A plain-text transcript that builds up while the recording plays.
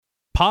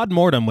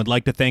Podmortem would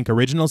like to thank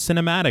Original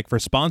Cinematic for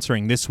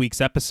sponsoring this week's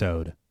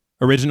episode.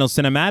 Original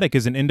Cinematic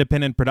is an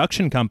independent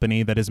production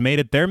company that has made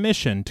it their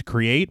mission to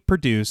create,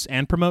 produce,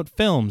 and promote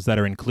films that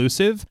are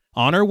inclusive,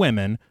 honor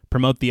women,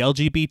 promote the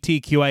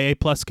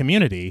LGBTQIA+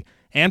 community,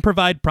 and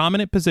provide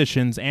prominent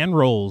positions and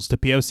roles to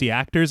POC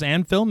actors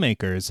and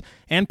filmmakers,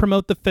 and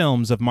promote the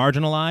films of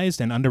marginalized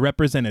and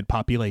underrepresented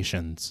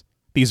populations.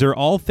 These are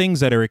all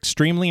things that are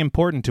extremely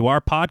important to our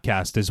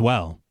podcast as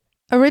well.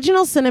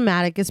 Original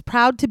Cinematic is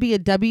proud to be a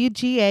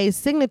WGA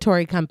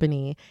signatory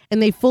company,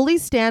 and they fully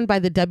stand by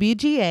the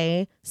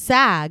WGA,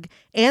 SAG,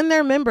 and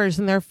their members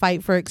in their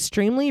fight for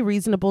extremely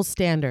reasonable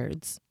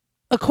standards.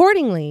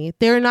 Accordingly,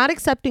 they are not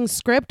accepting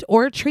script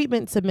or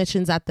treatment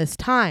submissions at this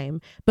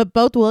time, but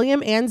both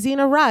William and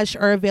Zena Rush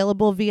are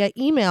available via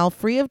email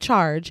free of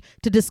charge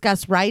to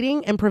discuss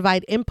writing and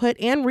provide input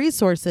and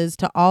resources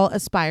to all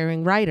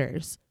aspiring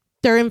writers.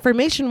 Their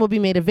information will be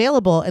made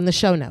available in the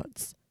show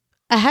notes.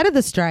 Ahead of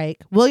the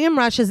strike, William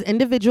Rush has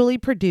individually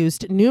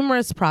produced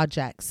numerous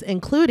projects,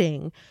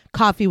 including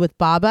Coffee with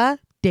Baba,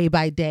 Day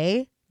by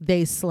Day,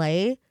 They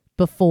Slay,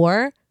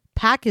 Before,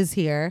 Pack is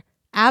Here,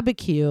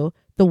 Abacue,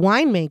 The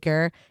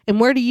Winemaker, and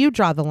Where Do You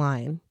Draw the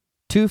Line?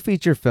 2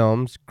 feature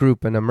films,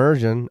 Group and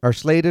Immersion, are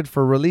slated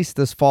for release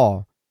this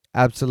fall.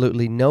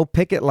 Absolutely no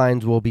picket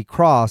lines will be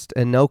crossed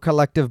and no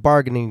collective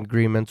bargaining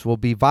agreements will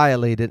be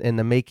violated in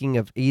the making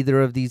of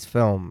either of these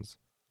films.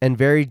 And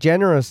very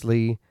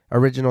generously,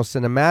 Original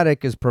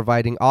Cinematic is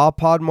providing all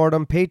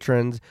Podmortem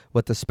patrons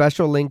with a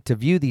special link to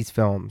view these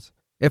films.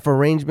 If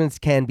arrangements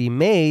can be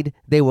made,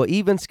 they will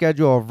even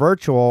schedule a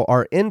virtual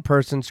or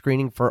in-person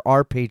screening for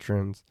our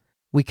patrons.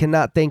 We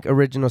cannot thank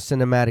Original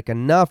Cinematic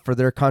enough for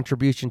their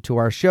contribution to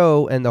our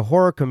show and the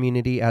horror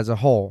community as a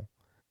whole.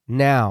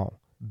 Now,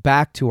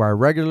 back to our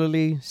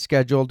regularly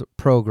scheduled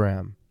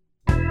program.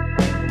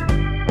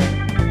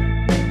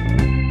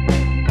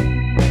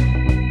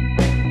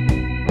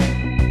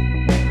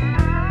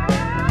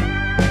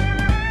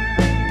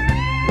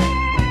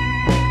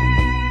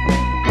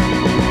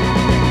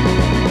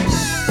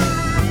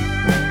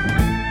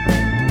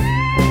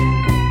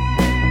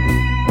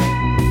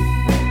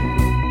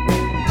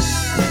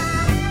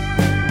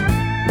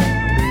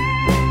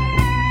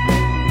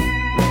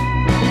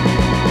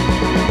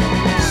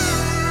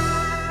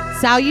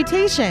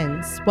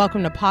 Salutations!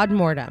 Welcome to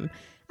Podmortem.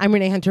 I'm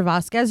Renee Hunter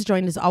Vasquez,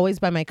 joined as always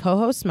by my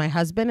co-host, my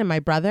husband, and my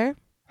brother.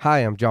 Hi,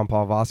 I'm John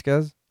Paul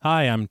Vasquez.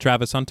 Hi, I'm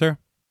Travis Hunter.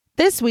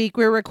 This week,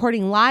 we're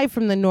recording live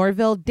from the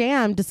Norville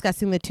Dam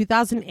discussing the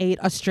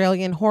 2008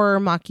 Australian horror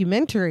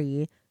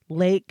mockumentary,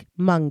 Lake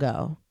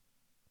Mungo.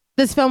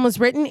 This film was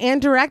written and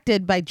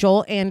directed by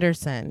Joel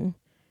Anderson.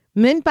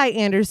 Meant by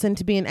Anderson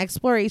to be an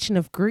exploration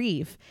of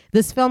grief,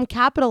 this film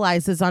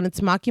capitalizes on its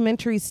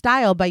mockumentary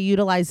style by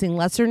utilizing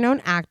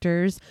lesser-known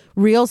actors,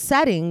 real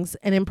settings,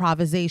 and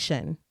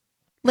improvisation.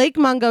 Lake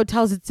Mungo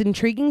tells its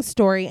intriguing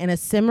story in a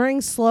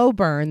simmering slow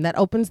burn that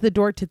opens the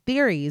door to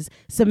theories,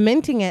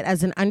 cementing it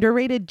as an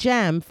underrated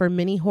gem for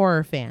many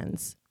horror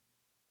fans.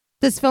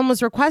 This film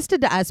was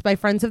requested to us by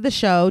friends of the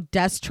show,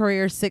 Des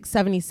Troyer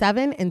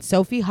 677 and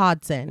Sophie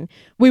Hodson.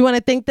 We want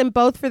to thank them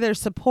both for their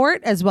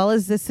support as well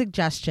as this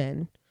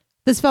suggestion.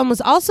 This film was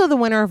also the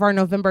winner of our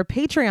November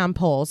Patreon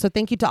poll, so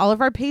thank you to all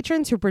of our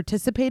patrons who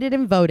participated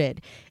and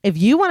voted. If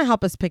you want to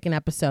help us pick an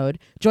episode,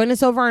 join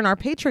us over on our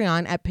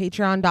Patreon at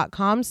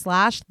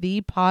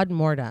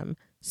patreon.com/thepodmortem.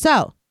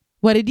 So,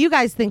 what did you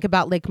guys think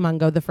about Lake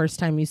Mungo the first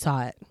time you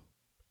saw it?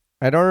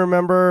 I don't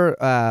remember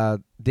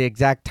the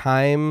exact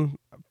time,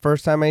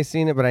 first time I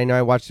seen it, but I know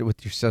I watched it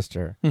with your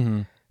sister.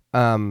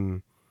 Mm-hmm.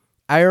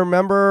 I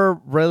remember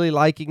really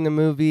liking the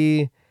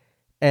movie,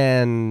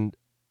 and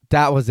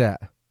that was it.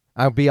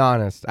 I'll be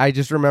honest. I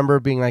just remember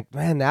being like,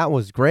 man, that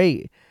was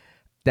great.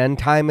 Then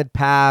time had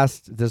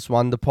passed. This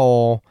won the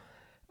poll.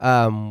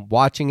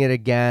 Watching it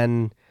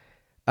again.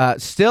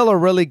 Still a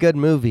really good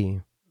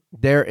movie.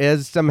 There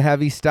is some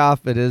heavy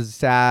stuff. It is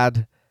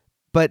sad.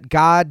 But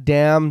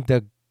goddamn,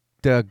 the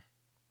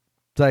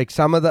like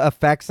some of the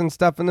effects and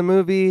stuff in the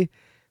movie,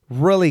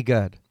 really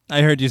good.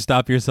 I heard you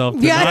stop yourself.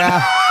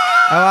 Yeah.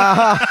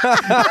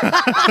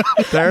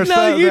 There's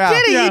no, you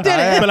did it. You did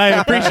it. But I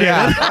appreciate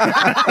it.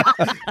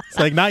 It's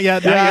like, not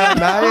yet.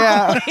 Not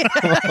yet.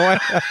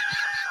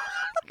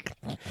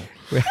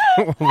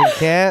 We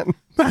can't.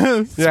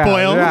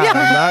 Spoil.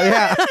 Not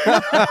yet.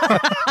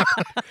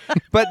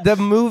 But the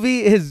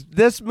movie is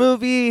this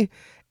movie,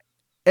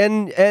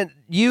 and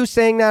you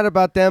saying that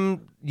about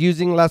them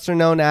using lesser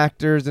known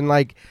actors, and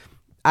like,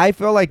 I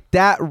feel like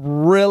that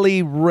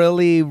really,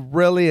 really,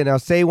 really, and I'll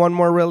say one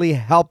more, really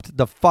helped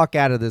the fuck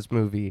out of this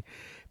movie,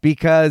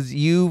 because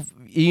you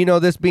know,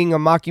 this being a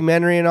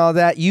mockumentary and all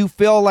that, you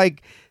feel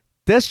like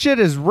this shit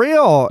is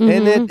real,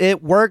 and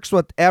it works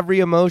with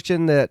every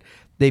emotion that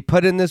they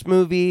put in this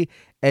movie,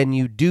 and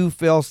you do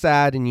feel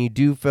sad, and you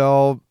do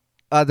feel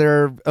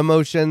other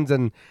emotions,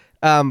 and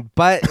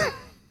but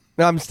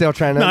I'm still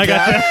trying to. No, I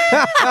got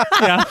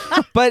yeah,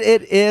 but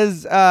it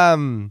is a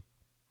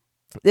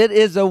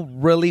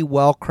really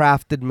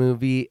well-crafted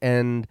movie,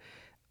 and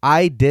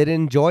I did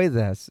enjoy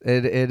this.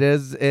 It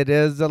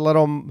is a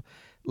little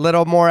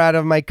little more out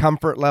of my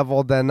comfort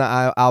level than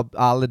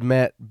I'll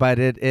admit, but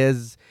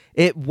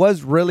it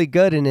was really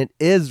good, and it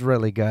is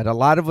really good. A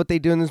lot of what they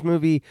do in this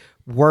movie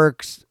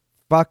works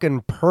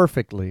fucking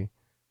perfectly.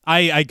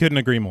 I couldn't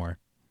agree more.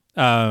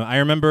 I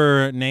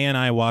remember Nay and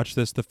I watched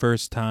this the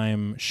first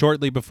time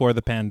shortly before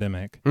the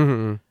pandemic.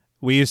 Mm-hmm.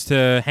 We used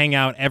to hang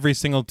out every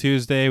single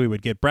Tuesday. We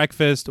would get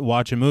breakfast,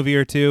 watch a movie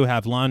or two,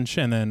 have lunch,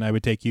 and then I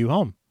would take you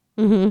home.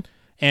 Mm-hmm.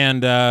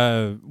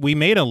 And we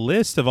made a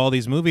list of all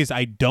these movies.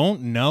 I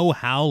don't know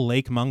how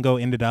Lake Mungo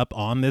ended up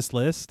on this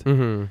list,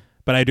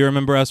 but I do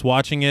remember us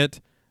watching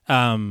it.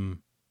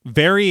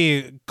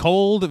 Very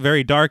cold,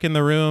 very dark in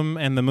the room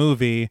and the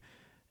movie.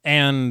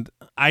 And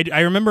I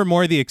remember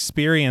more the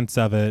experience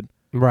of it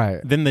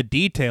than the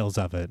details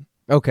of it.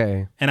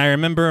 Okay. And I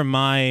remember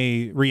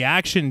my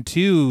reaction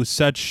to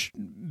such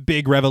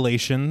big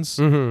revelations,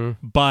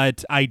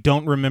 but I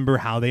don't remember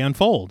how they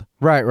unfold.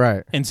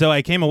 Right. And so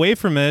I came away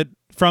from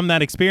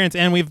that experience,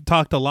 and we've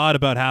talked a lot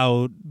about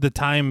how the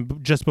time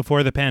just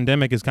before the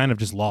pandemic is kind of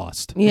just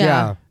lost.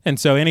 Yeah. And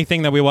so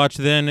anything that we watched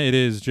then, it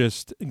is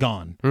just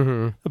gone.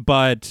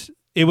 But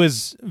it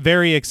was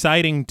very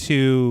exciting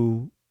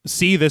to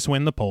see this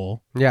win the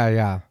poll.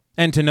 Yeah.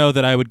 And to know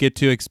that I would get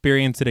to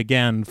experience it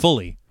again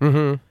fully.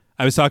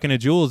 I was talking to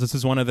Jules. This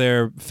is one of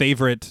their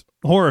favorite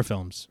horror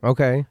films.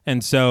 Okay.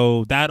 And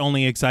so that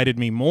only excited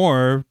me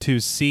more to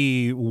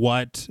see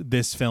what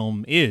this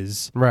film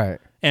is. Right.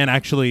 And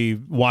actually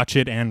watch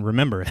it and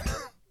remember it.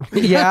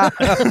 Yeah.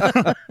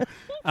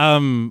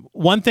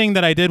 One thing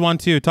that I did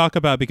want to talk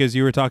about, because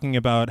you were talking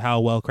about how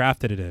well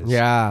crafted it is.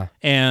 Yeah.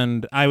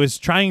 And I was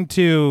trying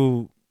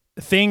to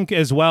think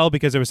as well,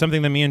 because there was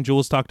something that me and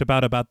Jules talked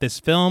about this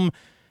film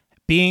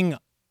being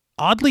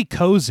oddly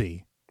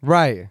cozy.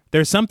 Right.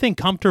 There's something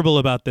comfortable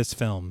about this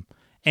film.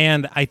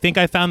 And I think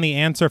I found the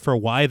answer for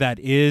why that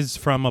is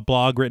from a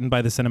blog written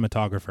by the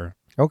cinematographer.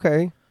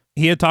 Okay.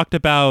 He had talked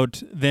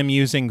about them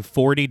using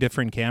 40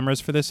 different cameras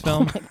for this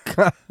film,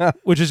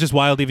 which is just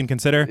wild to even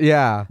consider.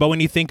 Yeah. But when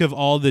you think of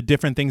all the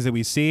different things that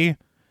we see,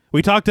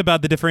 we talked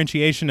about the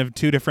differentiation of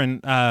two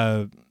different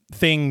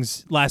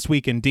things last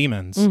week in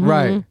Demons.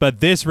 Right. But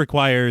this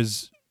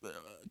requires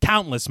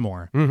countless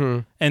more.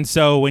 And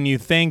so when you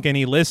think, and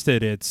he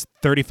listed, it's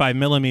 35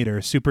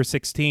 millimeter, Super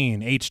 16,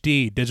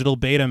 HD, Digital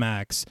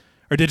Betamax,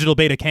 or Digital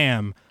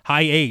Betacam,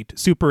 High 8,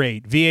 Super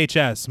 8,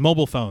 VHS,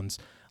 mobile phones.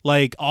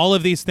 Like all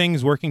of these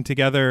things working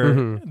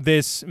together,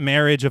 this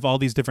marriage of all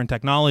these different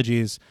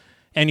technologies.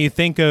 And you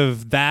think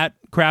of that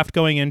craft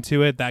going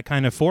into it, that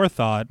kind of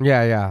forethought.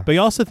 Yeah. But you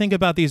also think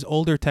about these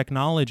older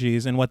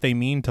technologies and what they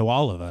mean to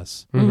all of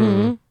us.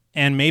 And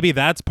maybe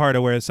that's part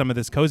of where some of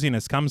this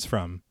coziness comes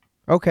from.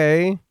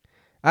 Okay.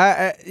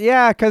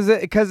 Yeah, because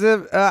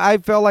I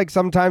feel like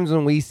sometimes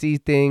when we see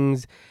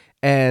things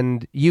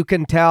and you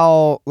can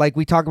tell, like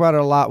we talk about it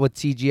a lot with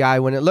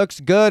CGI, when it looks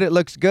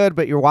good,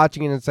 but you're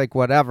watching it and it's like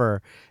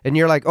whatever. And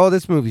you're like, oh,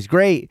 this movie's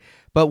great.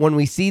 But when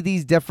we see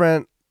these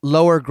different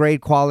lower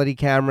grade quality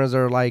cameras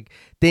or like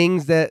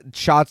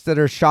shots that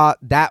are shot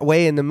that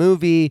way in the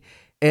movie,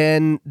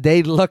 and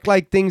they look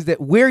like things that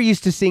we're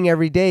used to seeing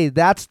every day.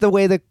 That's the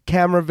way the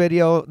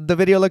video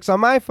looks on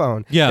my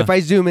phone. Yeah. If I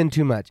zoom in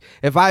too much,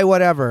 if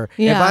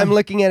I'm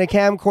looking at a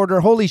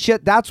camcorder, holy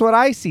shit, that's what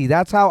I see.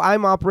 That's how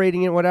I'm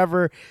operating it,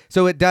 whatever.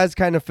 So it does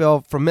kind of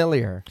feel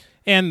familiar.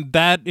 And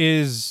that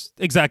is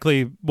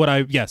exactly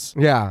what yes.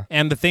 Yeah.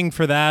 And the thing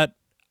for that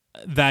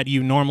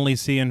you normally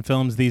see in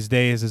films these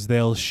days is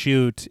they'll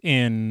shoot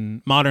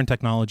in modern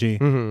technology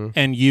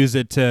and use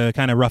it to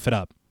kind of rough it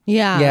up.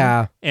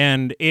 Yeah.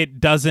 And it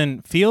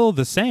doesn't feel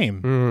the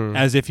same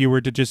as if you were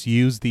to just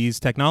use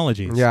these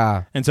technologies.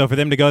 Yeah. And so for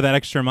them to go that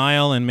extra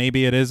mile, and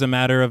maybe it is a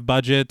matter of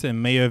budget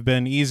and may have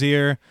been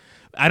easier,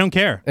 I don't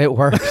care. It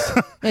works.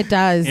 It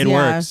does. It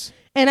works.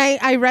 And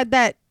I read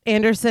that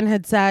Anderson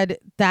had said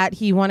that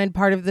he wanted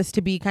part of this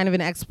to be kind of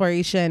an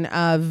exploration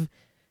of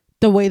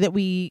the way that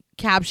we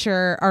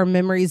capture our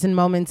memories and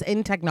moments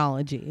in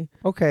technology.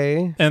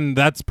 Okay. And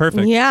that's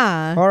perfect.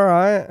 Yeah. All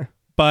right.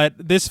 But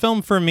this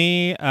film for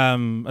me,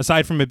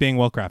 aside from it being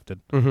well crafted,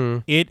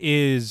 it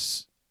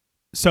is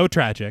so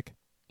tragic.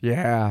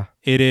 Yeah.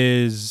 It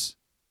is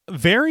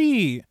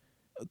very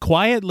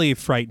quietly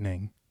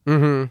frightening.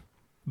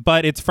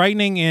 But it's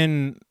frightening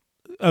in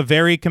a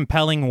very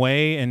compelling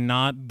way and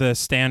not the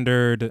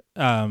standard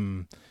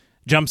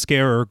jump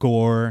scare or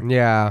gore.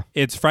 Yeah.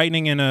 It's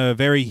frightening in a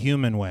very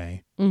human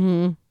way.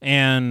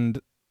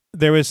 And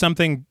there was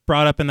something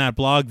brought up in that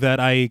blog that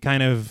I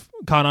kind of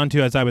caught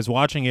onto as I was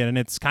watching it, and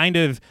it's kind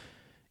of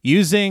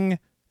using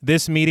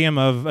this medium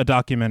of a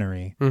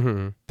documentary.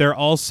 They're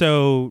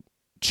also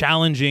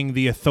challenging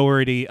the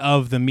authority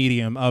of the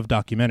medium of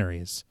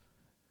documentaries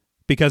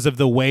because of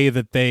the way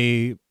that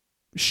they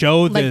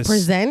show this.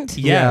 Present?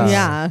 Yes.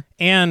 Yeah.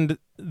 And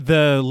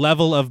the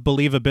level of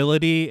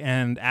believability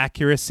and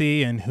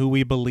accuracy and who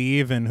we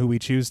believe and who we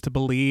choose to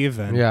believe.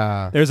 And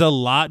there's a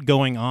lot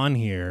going on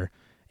here.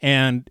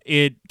 And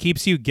it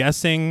keeps you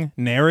guessing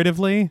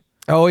narratively.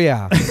 Oh,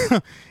 yeah.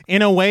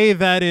 In a way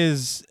that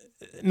is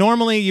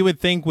normally you would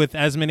think with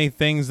as many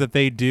things that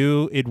they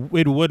do, it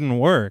wouldn't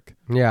work.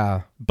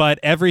 Yeah. But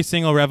every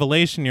single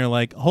revelation, you're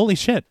like, holy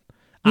shit.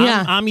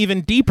 I'm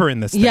even deeper in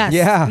this thing. Yes.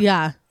 Yeah.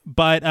 Yeah.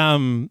 But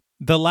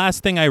the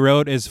last thing I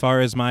wrote as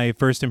far as my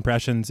first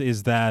impressions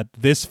is that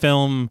this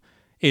film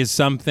is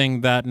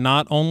something that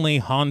not only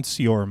haunts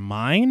your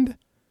mind,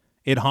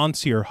 it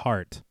haunts your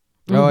heart.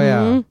 Oh,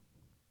 yeah.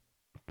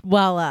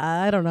 Well,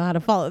 I don't know how to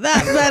follow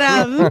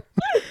that, but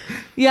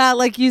yeah,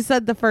 like you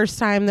said, the first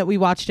time that we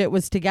watched it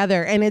was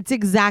together, and it's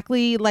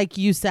exactly like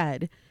you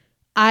said.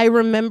 I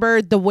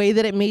remember the way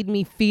that it made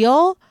me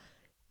feel.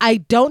 I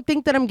don't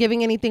think that I'm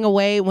giving anything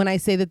away when I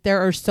say that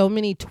there are so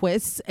many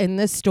twists in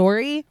this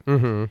story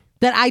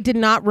that I did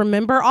not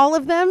remember all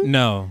of them.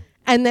 No.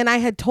 And then I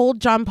had told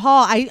John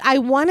Paul, I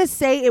want to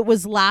say it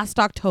was last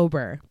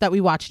October that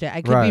we watched it.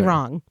 I could be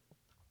wrong.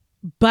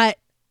 But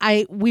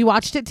we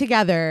watched it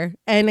together.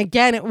 And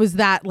again, it was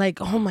that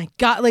like, oh my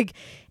God, like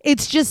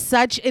it's just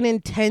such an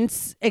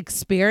intense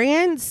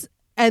experience.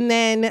 And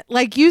then,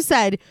 like you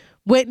said,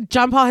 when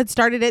John Paul had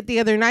started it the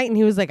other night and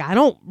he was like, I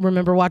don't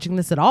remember watching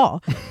this at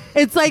all.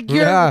 It's like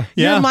your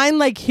mind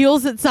like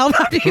heals itself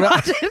after you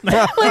watch it.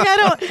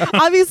 Like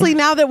obviously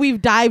now that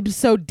we've dived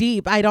so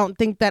deep, I don't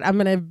think that I'm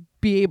going to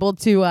be able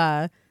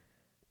to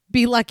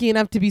be lucky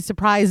enough to be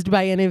surprised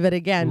by any of it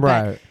again.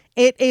 Right.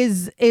 But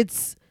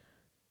it's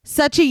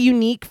such a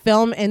unique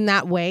film in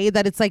that way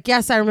that it's like,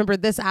 yes, I remember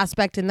this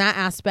aspect and that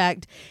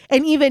aspect.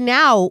 And even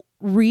now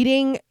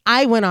reading,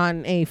 I went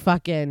on a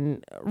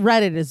fucking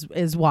Reddit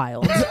is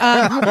wild.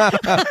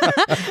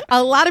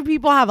 A lot of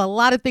people have a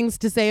lot of things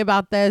to say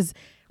about this.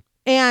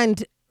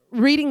 And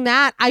reading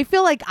that, I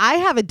feel like I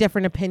have a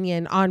different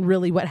opinion on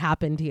really what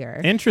happened here.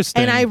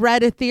 Interesting. And I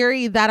read a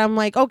theory that I'm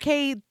like,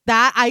 okay,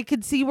 that I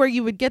could see where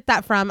you would get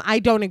that from. I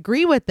don't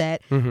agree with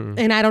it.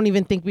 And I don't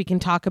even think we can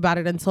talk about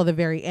it until the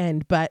very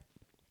end. But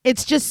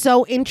it's just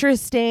so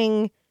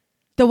interesting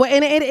the way,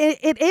 and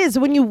it is,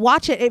 when you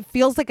watch it, it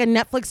feels like a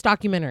Netflix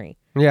documentary.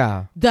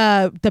 Yeah.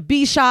 The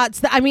B shots,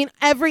 I mean,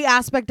 every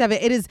aspect of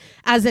it. It is,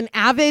 as an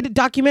avid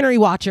documentary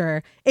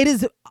watcher, it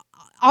is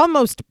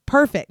almost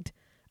perfect.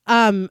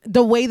 The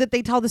way that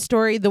they tell the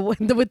story,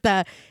 with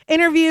the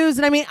interviews,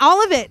 and I mean,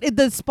 all of it,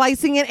 the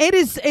splicing it,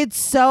 it's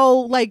so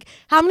like,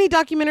 how many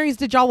documentaries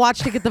did y'all watch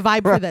to get the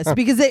vibe for this?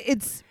 Because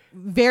it's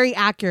very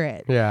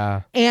accurate.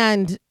 Yeah.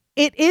 And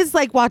it is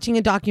like watching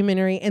a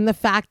documentary in the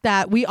fact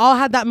that we all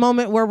had that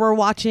moment where we're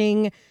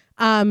watching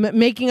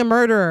Making a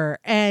Murderer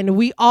and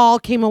we all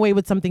came away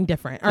with something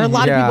different, or a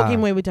lot of people came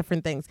away with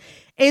different things.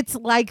 It's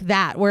like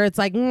that, where it's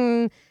like,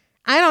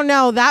 I don't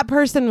know, that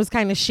person was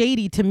kind of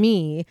shady to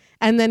me.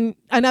 And then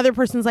another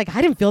person's like,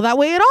 I didn't feel that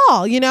way at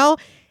all. You know,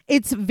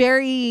 it's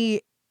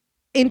very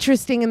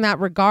interesting in that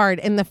regard.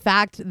 And the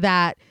fact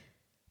that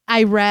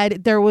I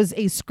read there was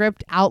a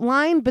script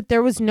outline, but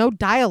there was no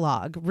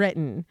dialogue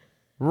written.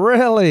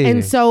 Really?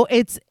 And so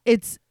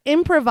it's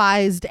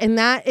improvised, and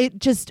that it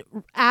just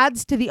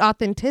adds to the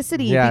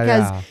authenticity,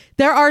 because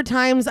there are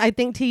times, I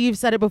think T, you've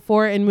said it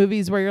before, in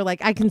movies where you're like,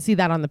 I can see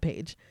that on the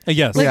page.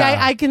 Yes. Like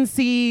I can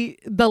see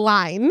the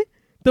line,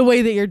 the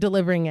way that you're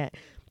delivering it.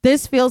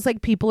 This feels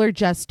like people are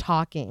just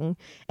talking.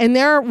 And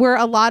there were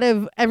a lot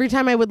of, every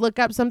time I would look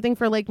up something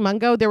for Lake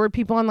Mungo, there were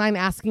people online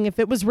asking if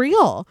it was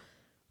real,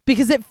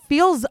 because it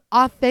feels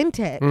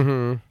authentic.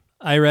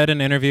 I read an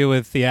interview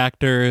with the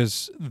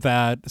actors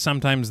that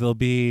sometimes they'll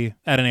be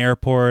at an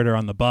airport or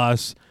on the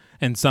bus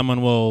and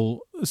someone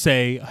will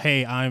say,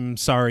 hey, I'm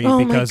sorry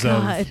because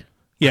of...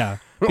 Yeah,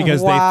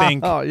 because they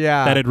think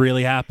that it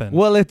really happened.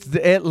 Well,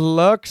 it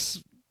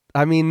looks...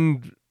 I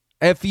mean...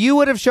 If you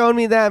would have shown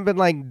me that and been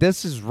like,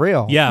 this is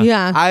real.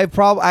 Yeah.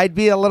 I'd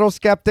be a little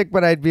skeptic,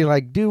 but I'd be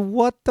like, dude,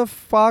 what the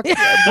fuck?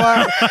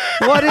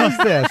 What is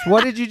this?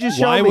 What did you just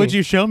show me? Why would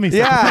you show me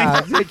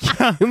something?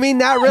 Yeah. You mean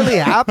that really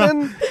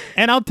happened?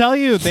 And I'll tell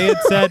you, they had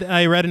said,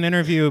 I read an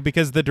interview,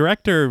 because the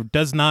director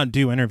does not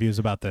do interviews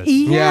about this.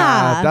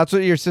 Yeah. That's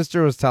what your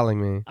sister was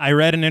telling me. I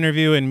read an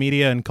interview in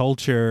Media and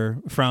Culture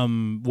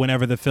from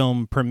whenever the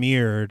film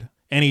premiered.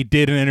 And he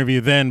did an interview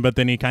then, but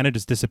then he kind of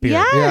just disappeared.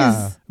 Yes.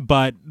 Yeah.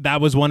 But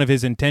that was one of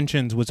his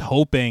intentions, was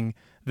hoping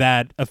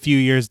that a few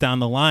years down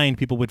the line,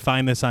 people would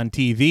find this on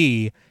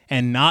TV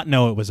and not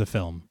know it was a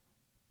film.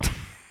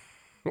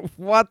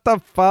 What the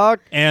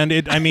fuck? And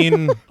I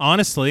mean,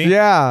 honestly.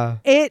 Yeah.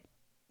 It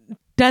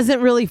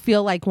doesn't really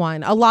feel like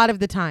one a lot of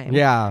the time.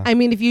 Yeah. I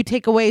mean, if you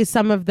take away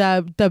some of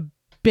the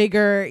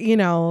bigger,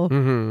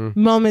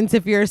 moments,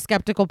 if you're a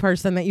skeptical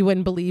person that you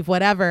wouldn't believe,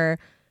 whatever,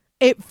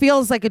 it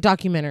feels like a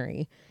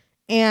documentary.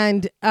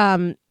 And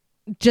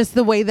just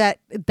the way that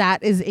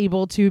is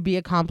able to be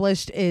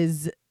accomplished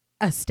is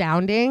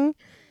astounding.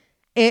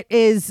 It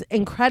is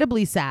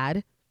incredibly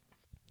sad.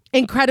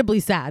 Incredibly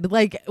sad.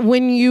 Like,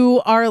 when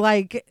you are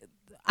like,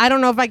 I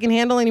don't know if I can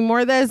handle any more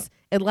of this,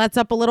 it lets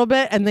up a little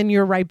bit and then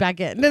you're right back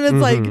in. And it's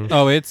like,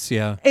 oh,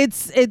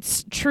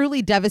 it's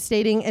truly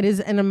devastating. It is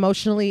an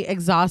emotionally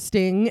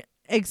exhausting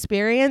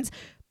experience.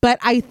 But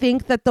I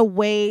think that the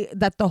way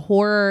that the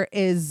horror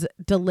is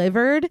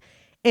delivered,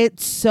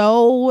 it's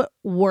so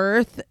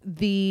worth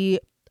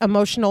the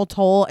emotional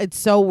toll. It's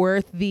so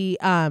worth the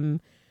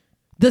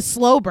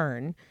slow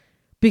burn.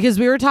 Because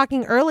we were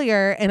talking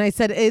earlier and I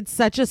said it's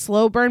such a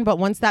slow burn, but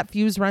once that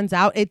fuse runs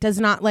out, it does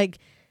not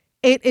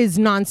it is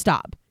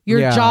nonstop.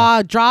 Your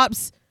jaw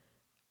drops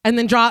and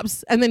then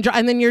drops and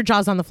then your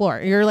jaw's on the floor.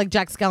 You're like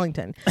Jack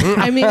Skellington.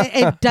 I mean,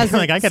 it doesn't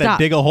I gotta stop.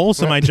 dig a hole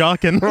so my jaw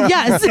can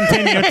yes.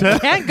 continue to...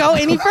 Can't go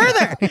any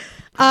further.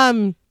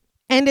 And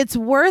it's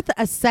worth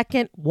a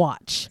second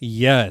watch.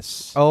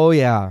 Yes. Oh,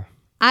 yeah.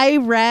 I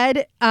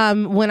read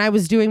when I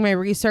was doing my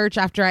research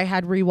after I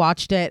had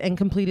rewatched it and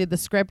completed the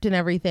script and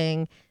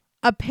everything.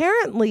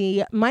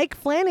 Apparently, Mike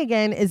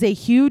Flanagan is a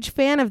huge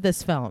fan of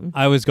this film.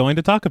 I was going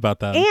to talk about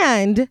that.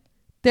 And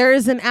there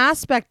is an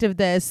aspect of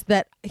this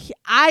that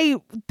I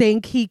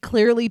think he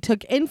clearly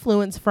took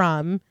influence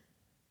from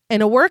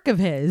in a work of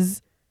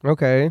his.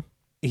 Okay.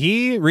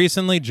 He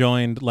recently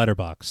joined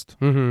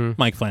Letterboxd,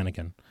 Mike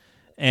Flanagan.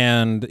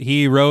 And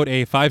he wrote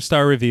a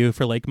 5-star review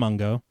for Lake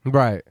Mungo.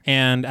 Right.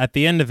 And at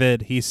the end of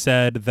it, he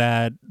said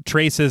that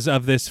traces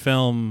of this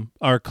film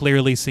are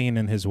clearly seen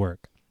in his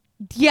work.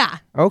 Yeah.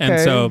 Okay. And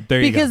so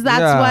there you go. Because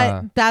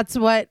that's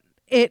what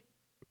it,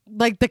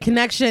 like the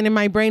connection in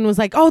my brain was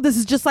like, oh, this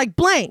is just like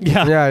blank.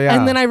 Yeah. Yeah.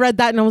 And then I read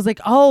that and I was like,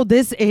 oh,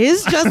 this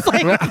is just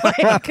like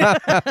blank.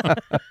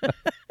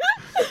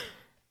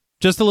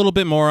 Just a little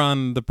bit more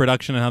on the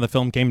production and how the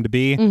film came to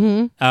be.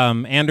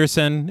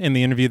 Anderson, in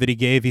the interview that he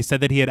gave, he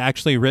said that he had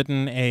actually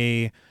written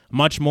a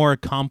much more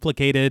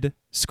complicated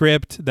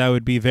script that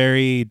would be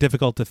very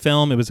difficult to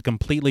film. It was a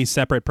completely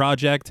separate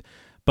project.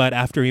 But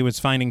after he was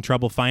finding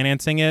trouble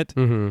financing it,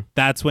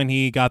 that's when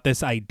he got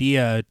this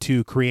idea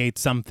to create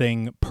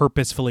something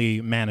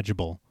purposefully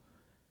manageable.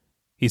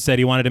 He said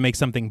he wanted to make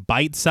something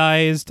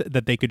bite-sized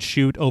that they could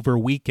shoot over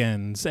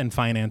weekends and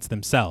finance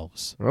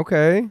themselves.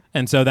 Okay.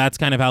 And so that's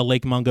kind of how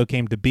Lake Mungo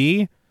came to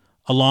be,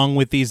 along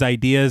with these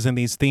ideas and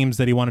these themes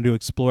that he wanted to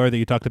explore that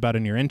you talked about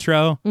in your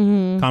intro.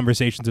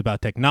 Conversations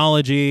about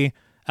technology,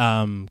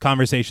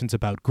 conversations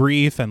about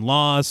grief and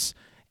loss,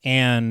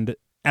 and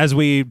as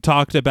we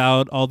talked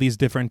about all these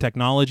different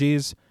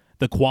technologies,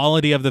 the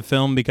quality of the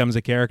film becomes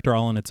a character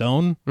all on its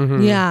own.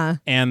 Yeah.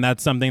 And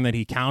that's something that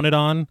he counted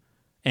on.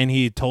 And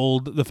he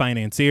told the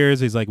financiers,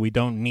 he's like, we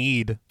don't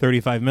need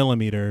 35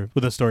 millimeter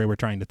with a story we're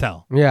trying to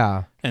tell.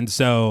 Yeah. And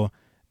so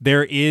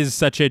there is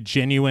such a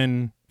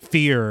genuine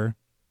fear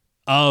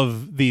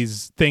of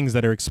these things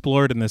that are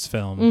explored in this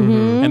film.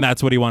 And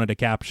that's what he wanted to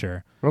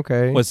capture.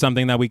 Okay. Was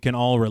something that we can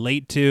all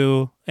relate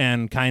to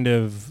and kind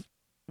of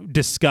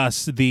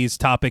discuss these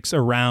topics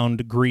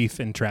around grief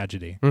and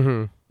tragedy.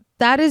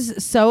 That is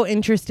so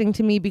interesting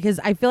to me because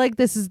I feel like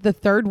this is the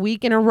third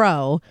week in a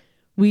row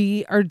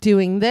we are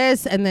doing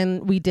this, and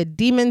then we did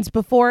Demons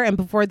before, and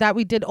before that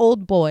we did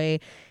Old Boy,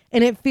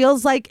 and it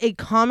feels like a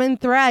common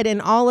thread in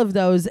all of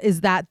those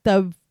is that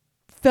the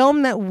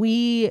film that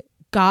we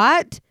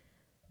got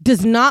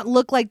does not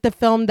look like the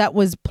film that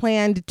was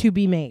planned to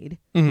be made.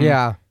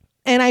 Yeah.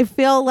 And I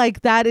feel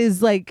like that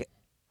is like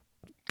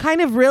kind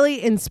of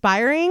really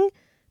inspiring,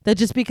 that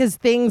just because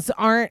things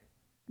aren't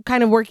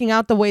kind of working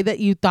out the way that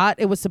you thought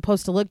it was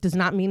supposed to look does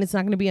not mean it's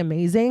not going to be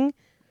amazing.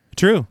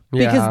 True.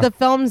 Because the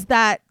films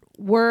that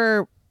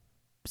were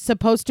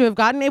supposed to have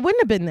gotten, it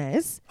wouldn't have been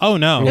this. Oh,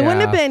 no. It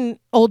wouldn't have been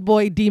Old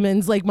Boy,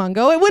 Demons, Lake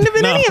Mungo. It wouldn't have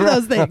been any of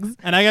those things.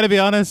 And I got to be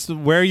honest,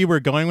 where you were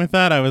going with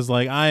that, I was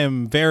like, I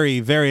am very,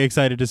 very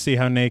excited to see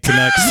how Nate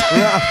connects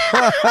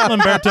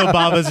Lamberto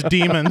Bava's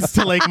Demons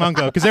to Lake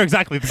Mungo, because they're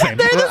exactly the same.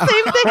 They're the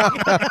same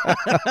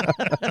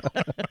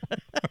thing.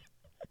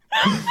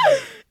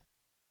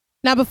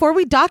 Now, before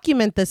we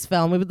document this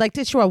film, we would like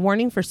to issue a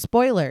warning for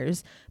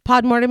spoilers.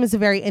 Podmortem is a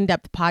very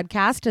in-depth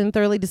podcast, and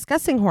thoroughly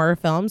discussing horror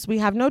films, we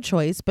have no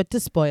choice but to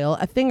spoil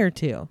a thing or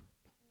two.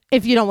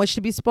 If you don't wish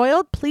to be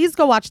spoiled, please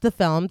go watch the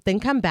film, then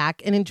come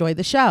back and enjoy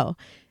the show.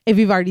 If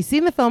you've already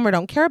seen the film or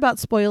don't care about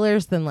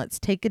spoilers, then let's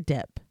take a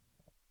dip.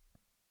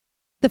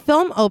 The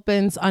film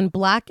opens on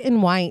black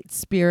and white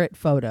spirit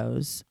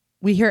photos.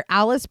 We hear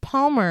Alice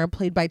Palmer,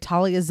 played by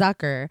Talia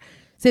Zucker,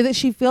 say that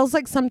she feels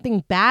like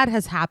something bad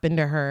has happened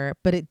to her,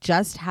 but it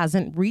just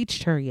hasn't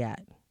reached her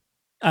yet.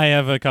 I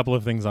have a couple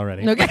of things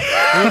already. Okay.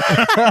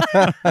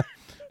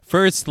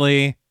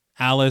 Firstly,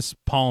 Alice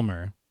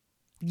Palmer.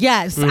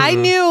 Yes, I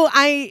knew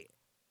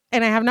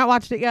and I have not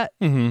watched it yet.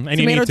 And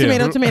Tomato, you need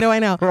to. tomato, I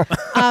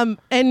know.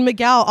 And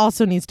Miguel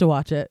also needs to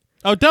watch it.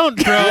 Oh, don't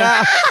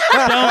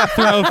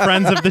throw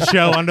friends of the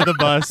show under the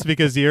bus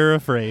because you're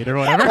afraid or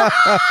whatever.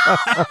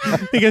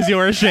 Because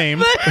you're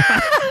ashamed.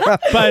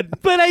 But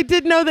I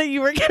did know that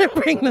you were going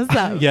to bring this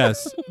up.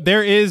 yes,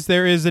 there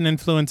is an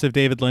influence of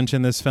David Lynch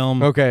in this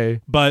film.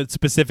 Okay. But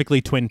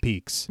specifically Twin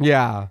Peaks.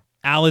 Yeah.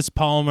 Alice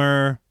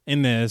Palmer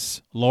in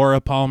this,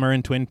 Laura Palmer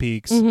in Twin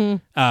Peaks.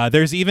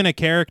 There's even a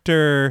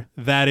character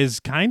that is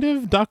kind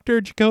of Dr.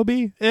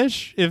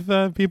 Jacoby-ish,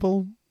 if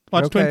people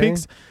watch Twin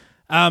Peaks.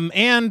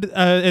 And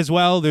as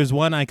well, there's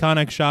one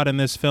iconic shot in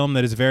this film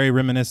that is very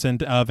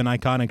reminiscent of an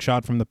iconic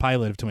shot from the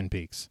pilot of Twin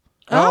Peaks.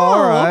 Oh,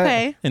 all right.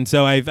 okay. And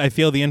so I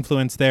feel the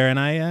influence there, and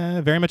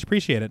I very much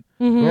appreciate it.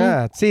 Mm-hmm.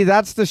 Yeah. See,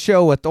 that's the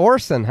show with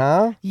Orson,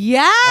 huh?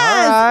 Yes,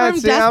 right, from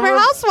see, Desperate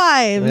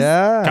Housewives.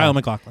 Yeah. Kyle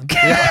MacLachlan.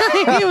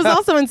 He was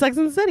also in Sex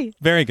and the City.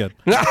 Very good.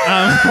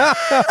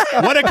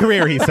 What a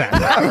career he's had.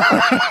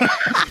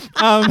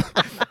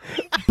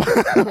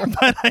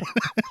 But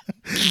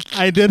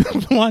I did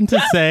want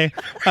to say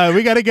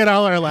we got to get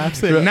all our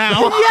laughs in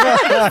now.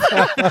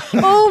 Yes.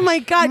 Oh my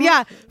God.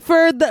 Yeah.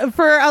 For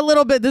a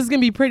little bit, this is gonna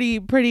be pretty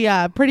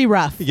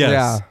rough.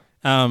 Yes.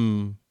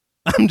 I'm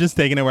just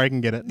taking it where I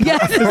can get it.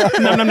 Yes.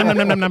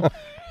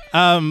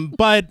 No.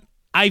 But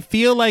I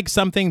feel like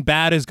something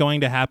bad is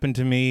going to happen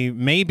to me.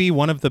 Maybe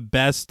one of the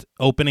best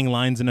opening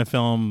lines in a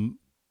film.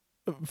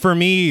 For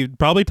me,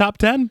 probably top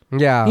 10.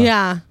 Yeah.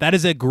 Yeah. That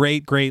is a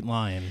great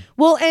line.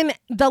 Well, and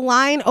the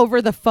line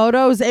over the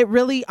photos, it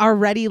really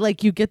already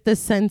like you get this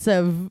sense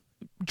of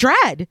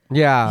dread.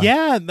 Yeah.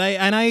 Yeah,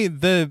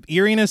 the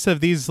eeriness of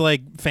these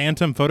like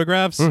phantom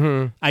photographs.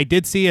 Mm-hmm. I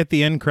did see at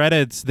the end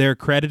credits, they're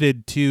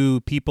credited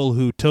to people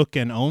who took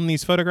and own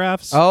these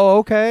photographs. Oh,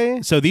 okay.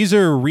 So these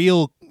are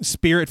real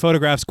spirit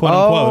photographs, quote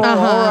Oh, unquote.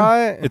 all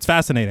right. It's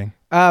fascinating.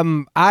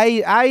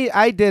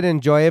 I did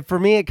enjoy it. For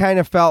me, it kind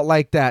of felt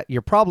like that.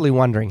 You're probably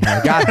wondering how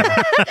I got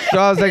it. So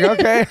I was like,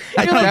 okay,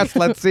 I guess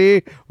let's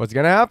see what's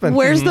gonna happen.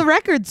 Where's the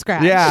record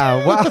scratch?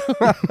 Yeah.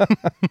 Well.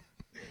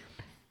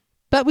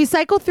 But we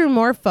cycle through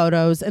more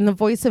photos, and the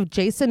voice of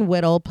Jason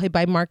Whittle, played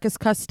by Marcus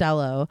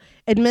Costello,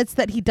 admits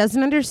that he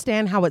doesn't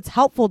understand how it's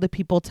helpful to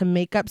people to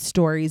make up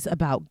stories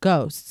about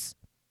ghosts.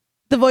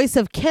 The voice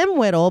of Kim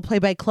Whittle,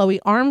 played by Chloe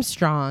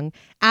Armstrong,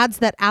 adds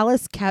that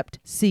Alice kept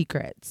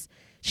secrets.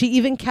 She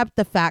even kept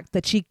the fact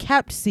that she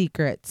kept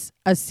secrets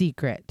a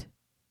secret.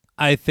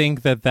 I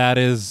think that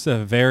is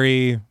a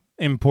very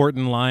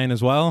important line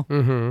as well.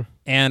 Mm-hmm.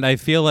 And I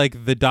feel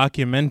like the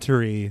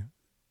documentary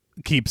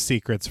keeps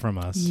secrets from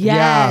us.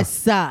 Yes.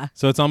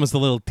 So it's almost a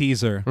little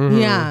teaser. Mm-hmm.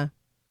 Yeah.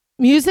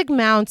 Music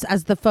mounts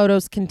as the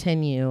photos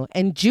continue,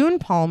 and June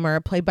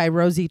Palmer, played by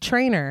Rosie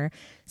Traynor,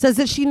 says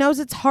that she knows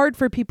it's hard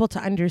for people to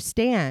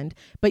understand,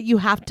 but you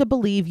have to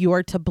believe you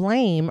are to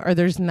blame or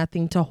there's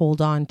nothing to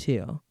hold on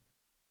to.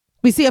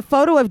 We see a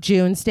photo of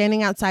June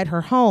standing outside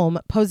her home,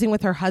 posing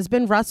with her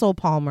husband, Russell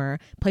Palmer,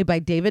 played by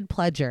David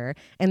Pledger,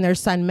 and their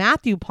son,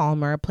 Matthew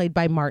Palmer, played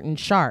by Martin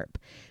Sharp.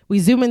 We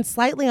zoom in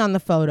slightly on the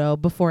photo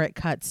before it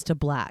cuts to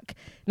black.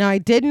 Now, I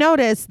did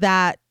notice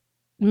that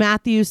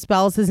Matthew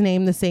spells his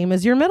name the same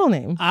as your middle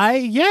name.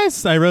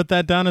 Yes, I wrote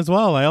that down as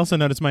well. I also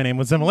noticed my name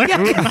was similar.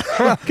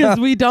 Because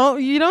you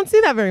don't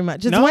see that very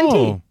much. It's No, one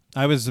T.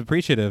 I was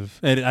appreciative.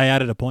 I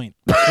added a point.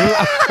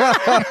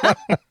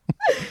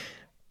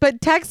 But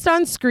text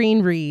on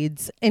screen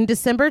reads, in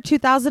December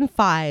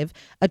 2005,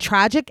 a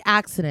tragic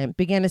accident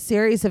began a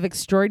series of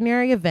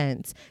extraordinary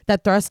events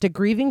that thrust a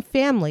grieving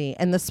family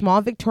in the small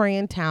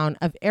Victorian town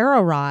of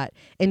Ararat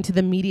into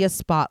the media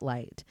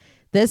spotlight.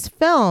 This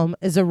film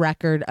is a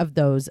record of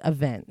those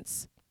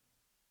events.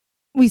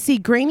 We see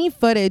grainy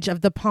footage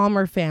of the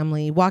Palmer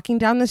family walking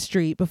down the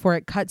street before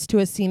it cuts to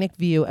a scenic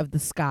view of the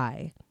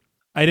sky.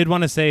 I did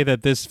want to say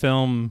that this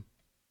film,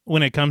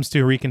 when it comes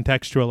to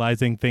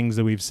recontextualizing things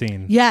that we've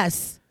seen,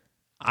 Yes.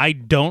 I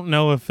don't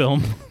know a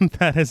film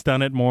that has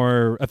done it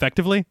more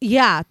effectively.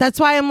 Yeah,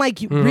 that's why I'm like,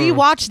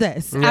 rewatch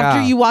this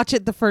after you watch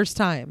it the first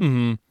time.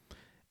 Mm-hmm.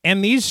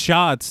 And these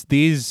shots,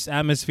 these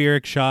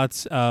atmospheric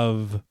shots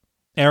of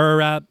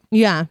Ararat,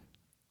 Yeah.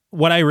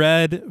 what I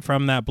read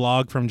from that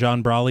blog from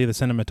John Brawley, the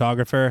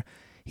cinematographer,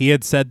 he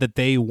had said that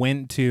they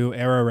went to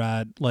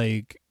Ararat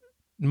like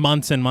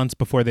months and months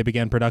before they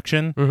began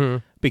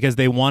production because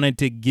they wanted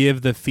to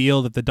give the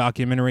feel that the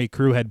documentary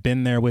crew had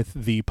been there with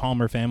the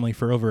Palmer family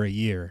for over a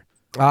year.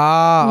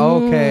 Ah,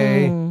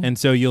 okay. And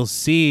so you'll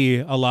see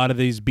a lot of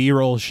these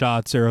B-roll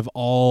shots are of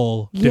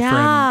all different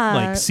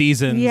like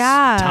seasons,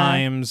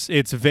 times.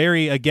 It's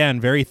very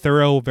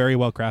thorough, very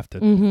well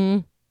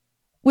crafted.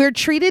 We're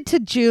treated to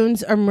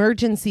June's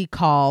emergency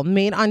call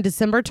made on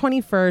December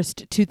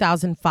 21st,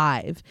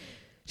 2005.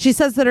 She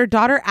says that her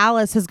daughter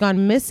Alice has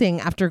gone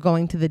missing after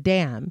going to the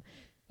dam.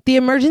 The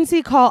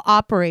emergency call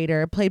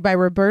operator, played by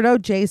Roberto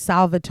J.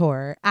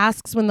 Salvatore,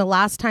 asks when the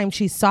last time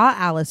she saw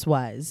Alice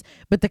was,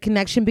 but the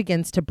connection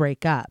begins to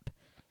break up.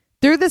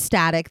 Through the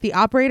static, the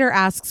operator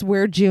asks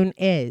where June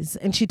is,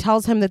 and she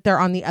tells him that they're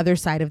on the other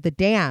side of the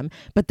dam,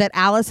 but that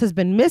Alice has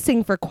been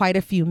missing for quite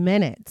a few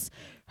minutes.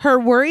 Her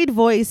worried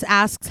voice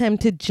asks him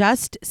to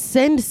just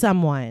send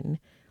someone.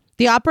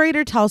 The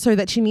operator tells her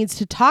that she needs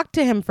to talk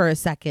to him for a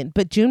second,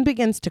 but June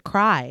begins to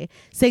cry,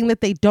 saying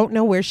that they don't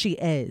know where she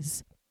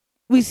is.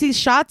 We see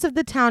shots of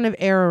the town of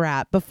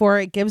Ararat before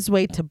it gives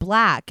way to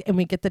black, and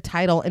we get the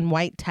title in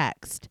white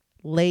text,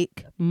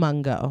 Lake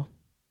Mungo.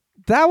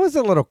 That was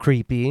a little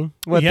creepy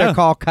with the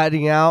call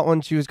cutting out when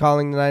she was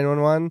calling the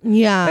 911.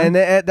 Yeah. And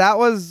that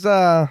was,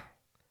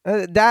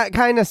 that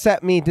kind of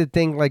set me to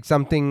think like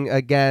something,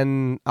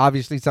 again,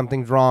 obviously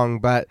something's wrong,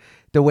 but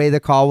the way the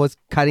call was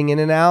cutting in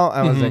and out,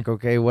 I was like,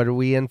 okay, what are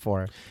we in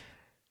for?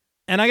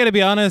 And I got to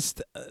be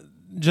honest,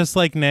 just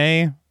like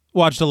Nay,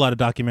 watched a lot of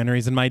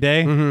documentaries in my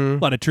day, a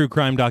lot of true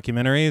crime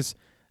documentaries.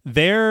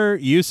 their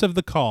use of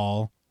the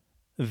call,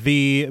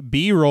 the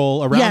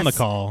B-roll around the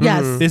call.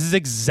 Yes. This is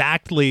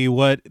exactly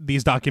what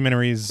these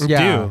documentaries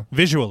do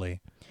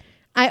visually.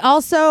 I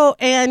also,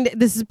 and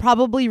this is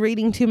probably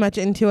reading too much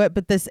into it,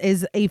 but this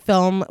is a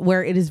film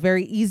where it is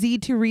very easy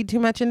to read too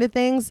much into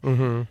things.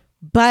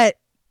 But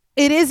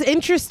it is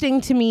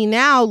interesting to me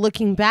now,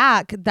 looking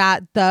back,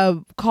 that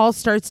the call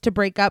starts to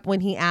break up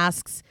when he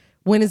asks,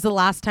 when is the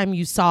last time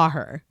you saw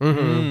her?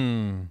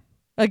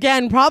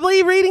 Again,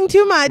 probably reading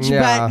too much,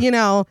 but, you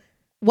know,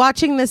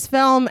 watching this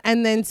film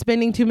and then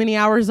spending too many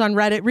hours on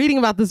Reddit reading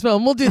about this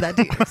film will do that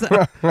to you.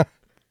 So.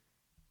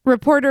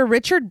 Reporter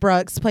Richard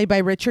Brooks, played by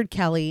Richard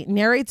Kelly,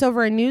 narrates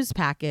over a news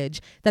package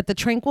that the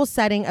tranquil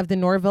setting of the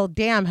Norville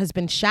Dam has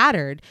been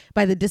shattered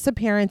by the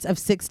disappearance of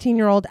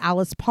 16-year-old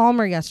Alice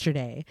Palmer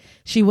yesterday.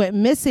 She went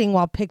missing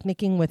while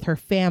picnicking with her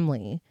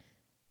family.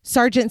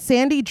 Sergeant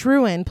Sandy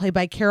Druin, played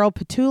by Carol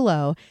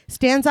Petullo,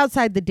 stands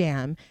outside the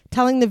dam,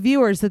 telling the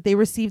viewers that they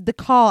received the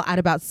call at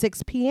about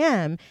 6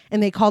 p.m.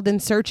 and they called in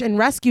search and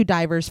rescue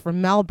divers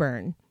from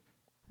Melbourne.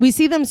 We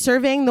see them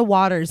surveying the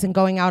waters and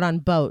going out on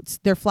boats,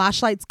 their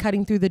flashlights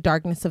cutting through the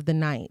darkness of the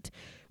night.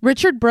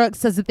 Richard Brooks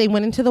says that they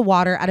went into the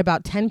water at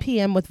about 10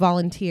 p.m. with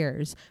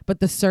volunteers, but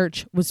the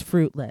search was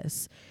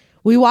fruitless.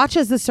 We watch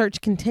as the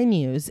search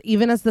continues,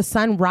 even as the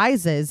sun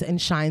rises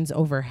and shines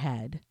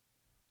overhead.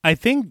 I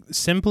think,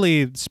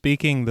 simply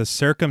speaking, the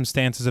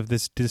circumstances of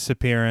this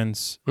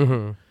disappearance,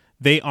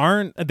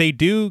 they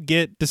do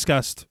get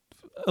discussed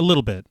a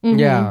little bit.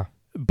 Yeah.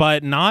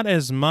 But not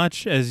as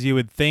much as you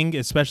would think,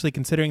 especially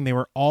considering they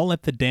were all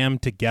at the dam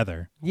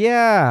together.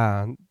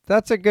 Yeah,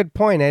 that's a good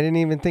point. I didn't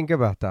even think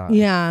about that.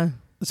 Yeah.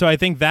 So I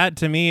think that,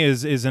 to me,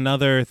 is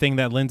another thing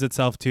that lends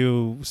itself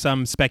to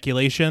some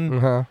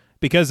speculation.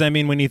 Because, I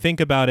mean, when you think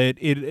about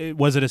it,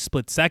 was it a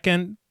split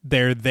second?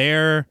 They're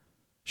there.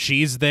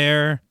 She's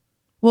there.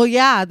 Well,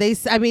 yeah.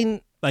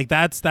 Like,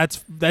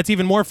 that's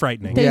even more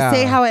frightening. They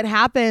say how it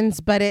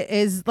happens, but it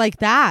is like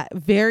that.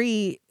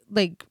 Very,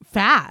 like,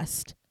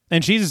 fast.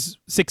 And she's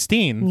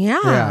 16.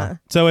 Yeah.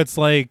 So it's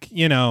like,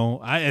 you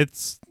know,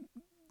 it's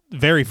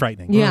very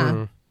frightening.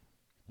 Yeah.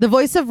 The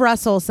voice of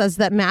Russell says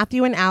that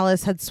Matthew and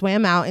Alice had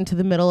swam out into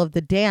the middle of the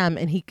dam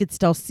and he could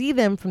still see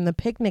them from the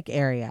picnic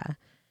area.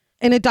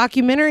 In a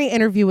documentary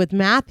interview with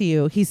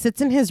Matthew, he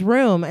sits in his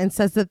room and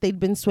says that they'd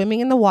been swimming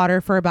in the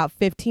water for about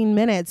 15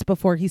 minutes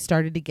before he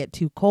started to get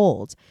too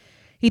cold.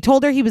 He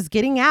told her he was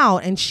getting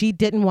out and she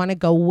didn't want to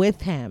go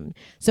with him.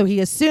 So he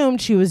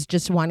assumed she was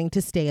just wanting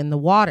to stay in the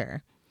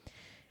water.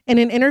 In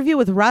an interview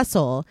with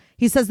Russell,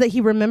 he says that he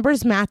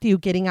remembers Matthew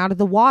getting out of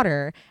the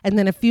water, and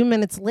then a few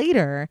minutes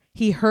later,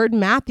 he heard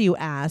Matthew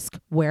ask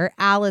where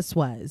Alice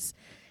was.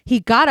 He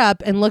got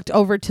up and looked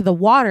over to the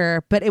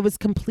water, but it was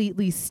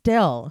completely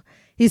still.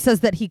 He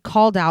says that he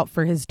called out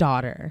for his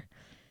daughter.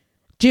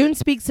 June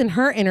speaks in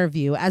her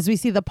interview as we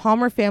see the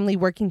Palmer family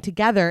working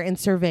together and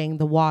surveying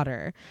the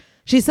water.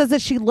 She says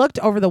that she looked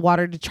over the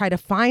water to try to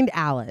find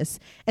Alice,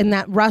 and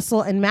that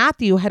Russell and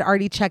Matthew had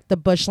already checked the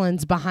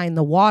bushlands behind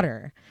the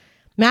water.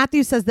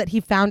 Matthew says that he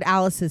found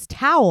Alice's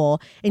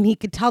towel and he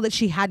could tell that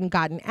she hadn't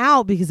gotten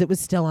out because it was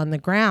still on the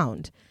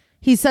ground.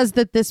 He says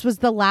that this was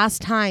the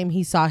last time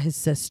he saw his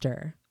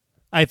sister.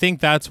 I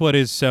think that's what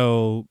is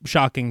so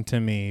shocking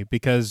to me,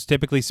 because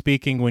typically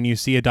speaking, when you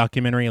see a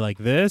documentary like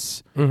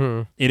this,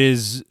 it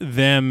is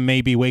them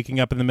maybe waking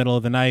up in the middle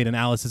of the night and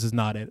Alice is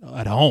not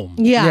at home.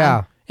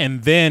 Yeah.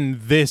 And then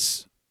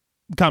this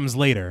comes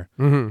later.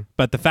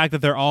 But the fact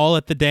that they're all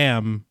at the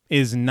dam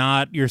is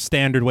not your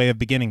standard way of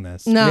beginning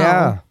this. No.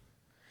 Yeah.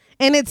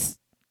 And it's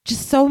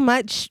just so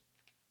much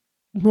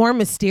more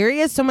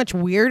mysterious, so much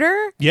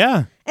weirder.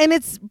 Yeah. And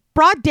it's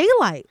broad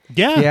daylight.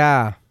 Yeah.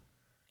 Yeah.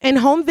 In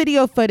home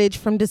video footage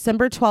from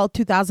December 12,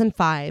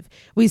 2005,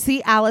 we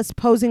see Alice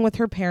posing with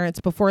her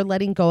parents before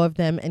letting go of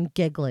them and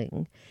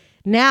giggling.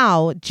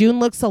 Now, June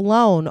looks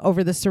alone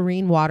over the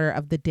serene water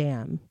of the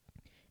dam.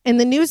 In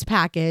the news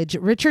package,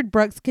 Richard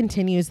Brooks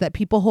continues that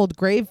people hold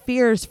grave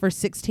fears for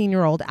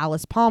 16-year-old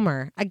Alice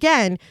Palmer,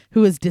 again,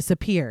 who has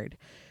disappeared.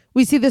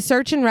 We see the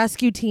search and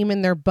rescue team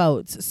in their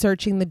boats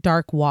searching the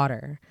dark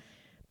water.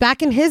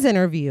 Back in his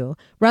interview,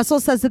 Russell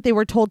says that they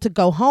were told to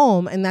go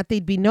home and that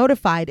they'd be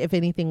notified if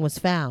anything was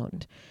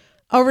found.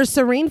 Over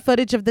serene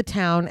footage of the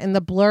town and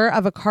the blur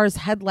of a car's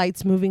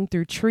headlights moving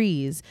through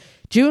trees,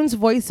 June's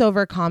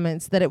voiceover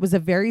comments that it was a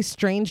very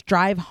strange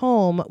drive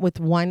home with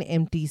one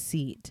empty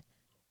seat.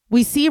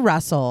 We see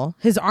Russell,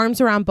 his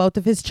arms around both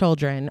of his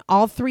children,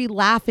 all three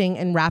laughing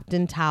and wrapped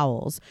in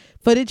towels.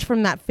 Footage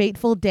from that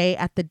fateful day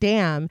at the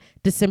dam,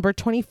 December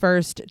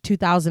 21st,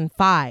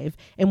 2005,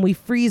 and we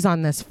freeze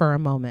on this for a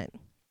moment.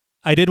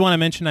 I did want to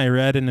mention, I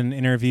read in an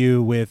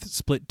interview with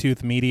Split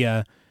Tooth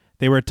Media,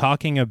 they were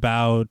talking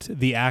about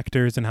the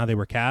actors and how they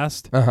were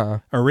cast.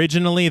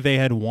 Originally, they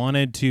had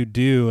wanted to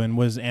do, and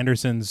was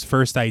Anderson's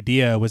first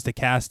idea, was to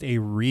cast a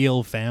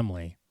real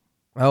family.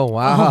 Oh,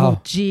 wow.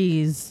 Oh,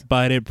 geez.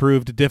 But it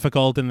proved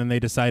difficult, and then they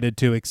decided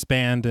to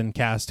expand and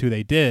cast who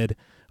they did.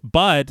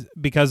 But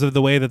because of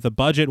the way that the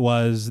budget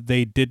was,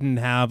 they didn't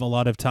have a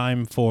lot of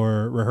time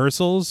for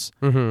rehearsals.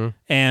 Mm-hmm.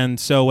 And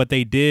so what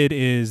they did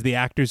is the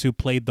actors who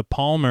played the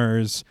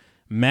Palmers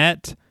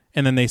met,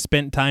 and then they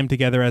spent time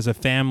together as a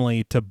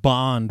family to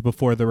bond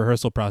before the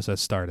rehearsal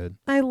process started.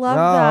 I love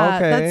Oh,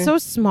 that. okay. That's so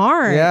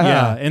smart. Yeah.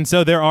 Yeah. And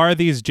so there are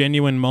these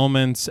genuine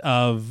moments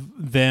of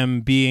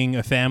them being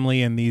a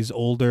family in these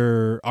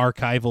older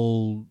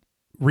archival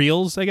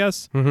reels, I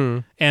guess. Mm-hmm.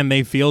 And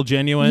they feel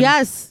genuine.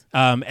 Yes.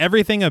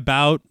 Everything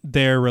about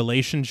their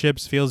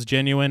relationships feels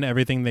genuine.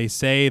 Everything they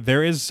say.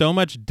 There is so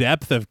much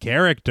depth of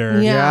character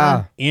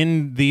Yeah.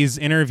 in these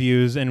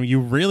interviews, and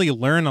you really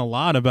learn a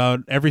lot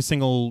about every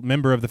single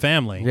member of the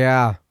family.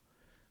 Yeah.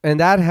 And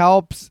that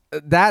helps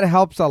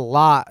a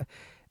lot.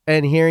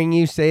 And hearing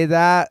you say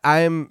that,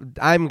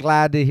 I'm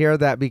glad to hear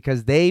that,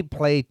 because they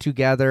play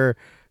together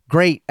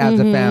great as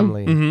a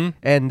family. Mm-hmm.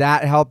 And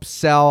that helps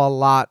sell a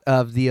lot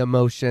of the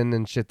emotion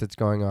and shit that's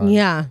going on.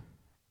 Yeah.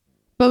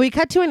 But we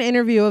cut to an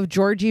interview of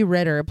Georgie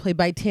Ritter, played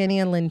by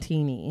Tanya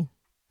Lentini.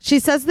 She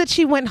says that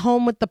she went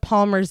home with the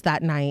Palmers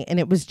that night, and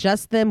it was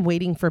just them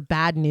waiting for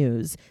bad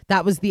news.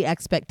 That was the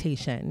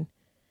expectation.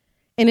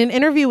 In an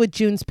interview with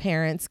June's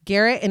parents,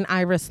 Garrett and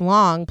Iris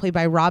Long, played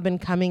by Robin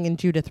Cumming and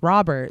Judith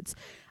Roberts,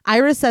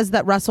 Iris says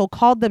that Russell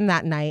called them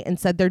that night and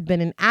said there'd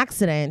been an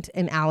accident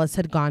and Alice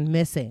had gone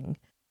missing.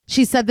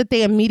 She said that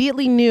they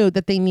immediately knew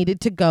that they needed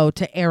to go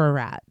to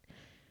Ararat.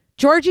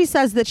 Georgie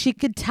says that she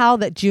could tell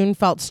that June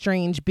felt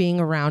strange being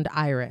around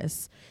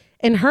Iris.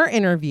 In her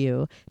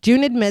interview,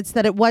 June admits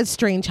that it was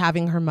strange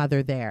having her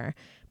mother there.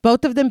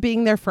 Both of them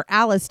being there for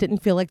Alice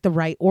didn't feel like the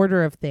right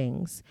order of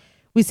things.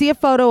 We see a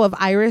photo of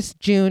Iris,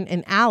 June,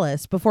 and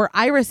Alice before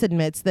Iris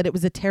admits that it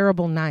was a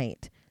terrible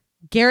night.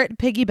 Garrett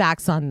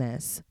piggybacks on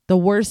this, the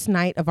worst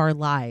night of our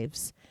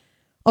lives.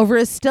 Over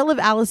a still of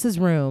Alice's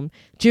room,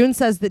 June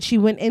says that she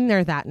went in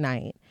there that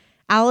night.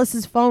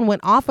 Alice's phone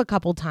went off a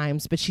couple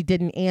times, but she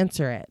didn't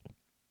answer it.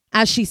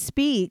 As she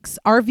speaks,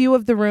 our view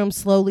of the room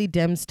slowly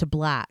dims to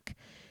black.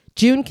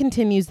 June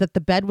continues that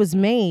the bed was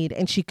made,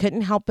 and she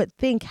couldn't help but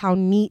think how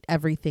neat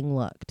everything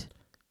looked.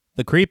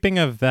 The creeping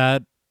of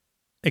that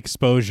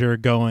exposure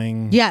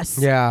going. Yes.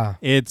 Yeah.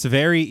 It's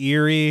very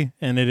eerie,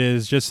 and it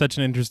is just such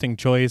an interesting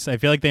choice. I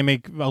feel like they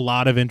make a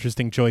lot of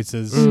interesting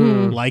choices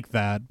like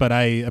that, but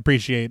I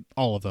appreciate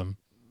all of them.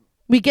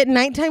 We get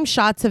nighttime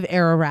shots of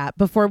Ararat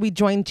before we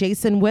join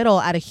Jason Whittle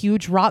at a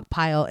huge rock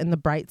pile in the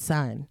bright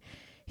sun.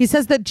 He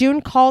says that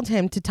June called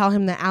him to tell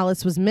him that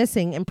Alice was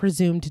missing and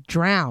presumed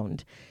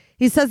drowned.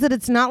 He says that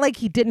it's not like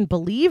he didn't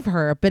believe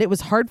her, but it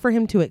was hard for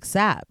him to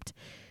accept.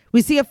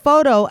 We see a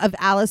photo of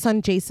Alice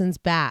on Jason's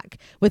back,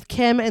 with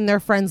Kim and their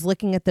friends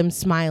looking at them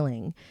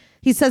smiling.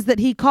 He says that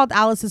he called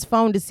Alice's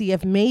phone to see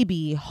if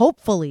maybe,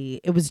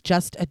 hopefully, it was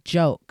just a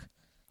joke.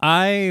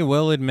 I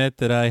will admit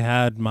that I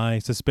had my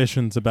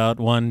suspicions about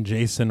one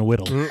Jason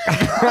Whittle.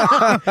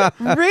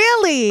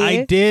 Really?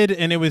 I did,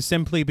 and it was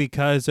simply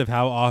because of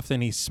how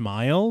often he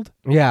smiled.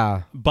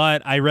 Yeah.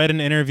 But I read an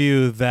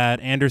interview that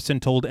Anderson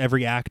told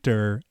every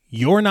actor,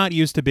 "You're not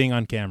used to being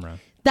on camera."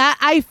 That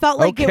I felt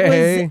like it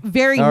Okay. was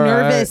very All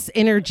nervous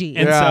energy.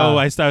 And Yeah. so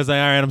I was like,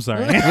 all right, I'm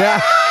sorry.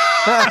 Yeah.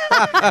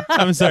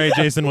 I'm sorry,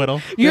 Jason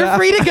Whittle. You're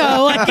free to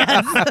go, I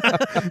guess.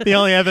 The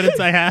only evidence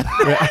I had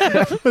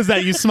was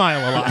that you smile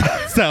a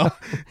lot. So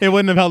it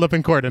wouldn't have held up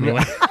in court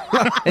anyway.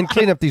 And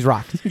clean up these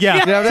rocks.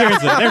 Yeah,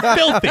 seriously. They're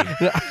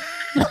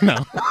filthy.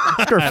 No.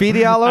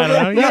 Graffiti all over. I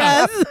don't know.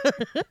 Yeah.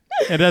 Yes.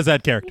 It does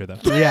add character, though.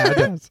 Yeah, it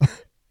does.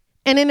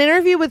 In an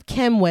interview with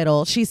Kim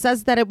Whittle, she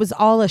says that it was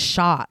all a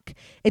shock.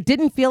 It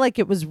didn't feel like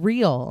it was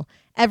real.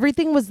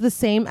 Everything was the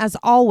same as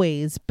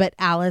always, but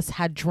Alice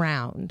had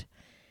drowned.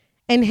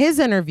 In his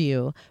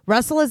interview,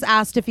 Russell is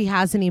asked if he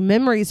has any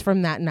memories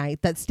from that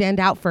night that stand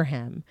out for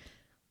him.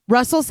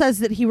 Russell says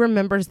that he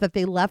remembers that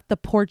they left the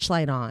porch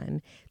light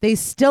on. They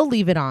still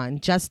leave it on,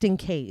 just in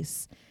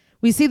case.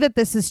 We see that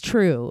this is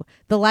true,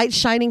 the light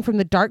shining from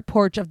the dark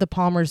porch of the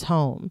Palmers'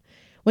 home.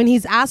 When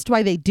he's asked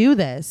why they do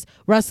this,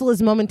 Russell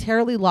is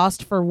momentarily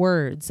lost for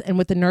words, and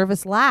with a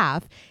nervous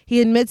laugh, he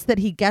admits that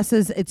he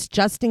guesses it's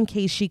just in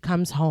case she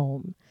comes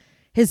home.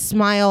 His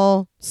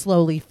smile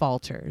slowly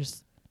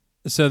falters.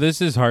 So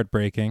this is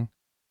heartbreaking.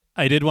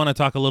 I did want to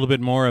talk a little bit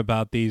more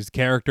about these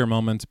character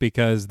moments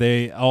because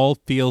they all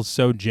feel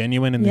so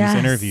genuine in Yes.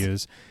 these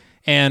interviews.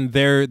 And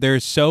they're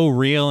so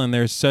real, and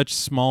there's such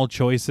small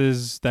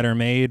choices that are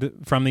made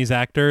from these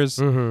actors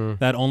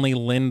that only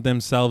lend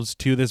themselves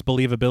to this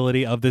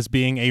believability of this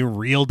being a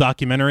real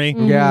documentary.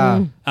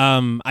 Yeah.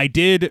 I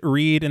did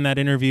read in that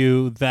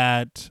interview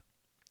that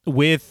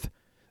with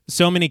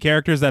so many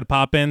characters that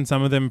pop in,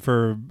 some of them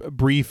for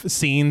brief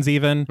scenes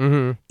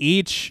even,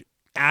 each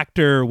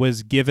actor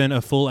was given a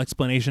full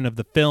explanation of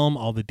the film,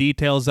 all the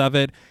details of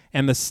it,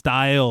 and the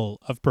style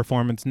of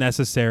performance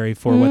necessary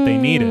for what they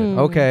needed.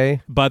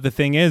 Okay. But the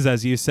thing is,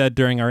 as you said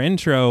during our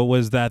intro,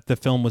 was that the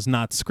film was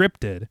not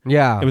scripted.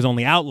 Yeah. It was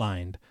only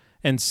outlined.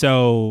 And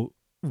so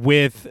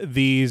with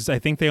these, I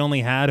think they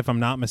only had, if I'm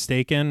not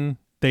mistaken,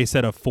 they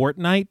said a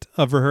fortnight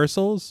of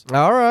rehearsals.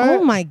 All right.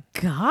 Oh my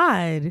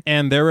God.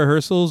 And their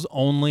rehearsals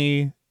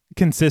only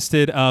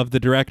consisted of the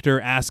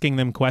director asking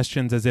them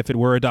questions as if it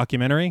were a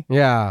documentary.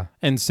 Yeah.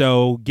 And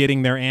so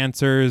getting their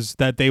answers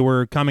that they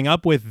were coming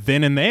up with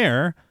then and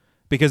there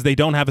because they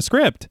don't have a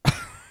script.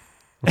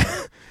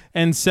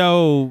 And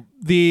so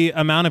the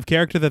amount of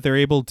character that they're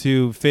able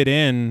to fit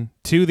in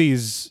to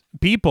these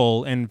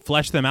people and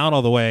flesh them out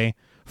all the way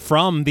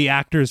from the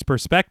actors'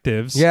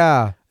 perspectives.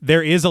 Yeah.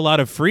 There is a lot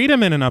of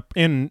freedom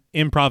in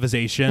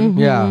improvisation.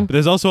 Yeah. But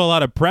there's also a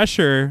lot of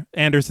pressure,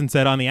 Anderson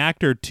said, on the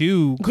actor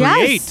to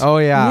create. Yes. Oh,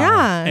 yeah.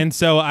 Yeah. And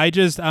so I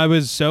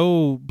was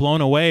so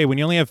blown away when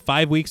you only have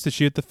 5 weeks to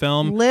shoot the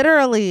film.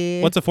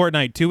 Literally. What's a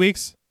fortfortnight? 2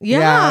 weeks? Yeah.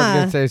 I was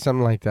going to say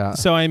something like that.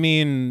 So, I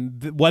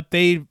mean, what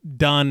they've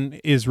done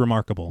is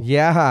remarkable.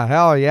 Yeah.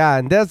 Hell yeah.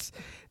 And this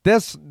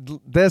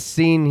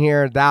scene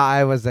here, that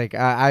I was like,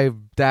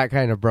 that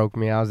kind of broke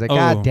me. I was like,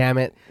 God damn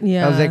it.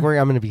 Yeah. I was like, I'm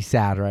going to be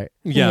sad, right?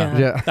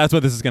 Yeah. That's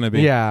what this is going to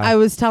be. Yeah. I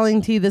was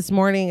telling T this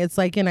morning, it's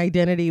like in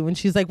Identity when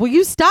she's like, will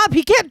you stop?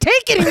 He can't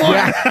take anymore.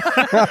 And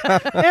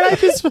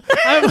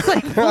I was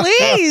like,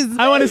 please.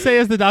 I want to say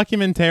as the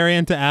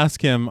documentarian to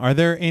ask him, are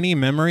there any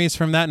memories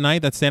from that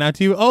night that stand out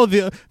to you? Oh,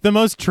 the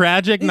most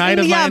tragic night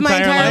of my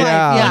entire life.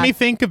 Yeah. Let me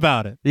think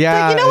about it.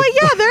 Yeah. Like, you know what?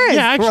 Yeah, there is.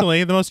 Yeah,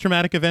 actually, the most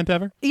traumatic event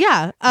ever.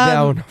 Yeah.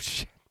 No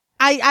shit.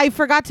 I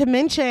forgot to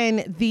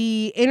mention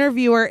the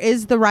interviewer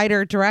is the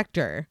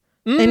writer-director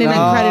in an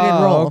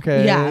uncredited role.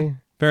 Okay. Yeah.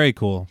 Very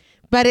cool.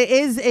 But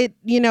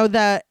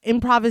the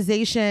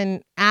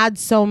improvisation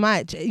adds so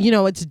much.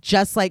 It's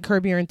just like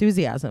Curb Your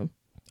Enthusiasm.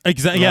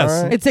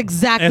 Yes. Right. It's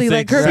exactly It's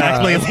like Curb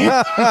Your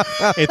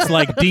exactly. It's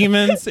like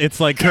Demons. It's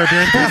like Curb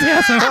Your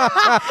Enthusiasm.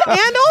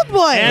 and Old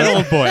Boy. And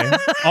Old Boy.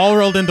 All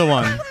rolled into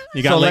one.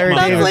 You got So Lake Larry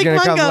Mungo. David's Lake going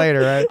to come Mungo.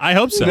 later, right? I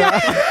hope so.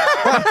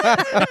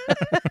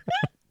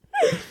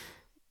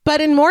 But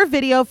in more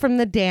video from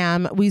the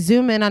dam, we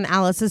zoom in on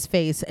Alice's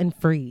face and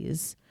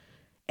freeze.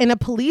 In a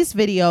police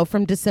video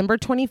from December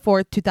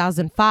 24th,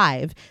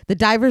 2005, the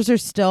divers are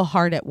still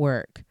hard at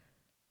work.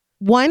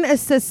 One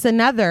assists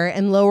another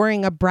in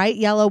lowering a bright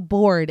yellow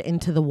board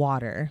into the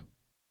water.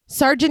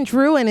 Sergeant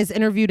Druin is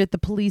interviewed at the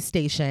police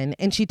station,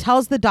 and she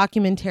tells the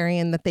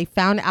documentarian that they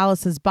found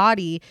Alice's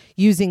body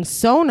using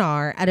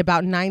sonar at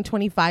about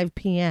 9:25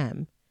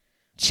 p.m.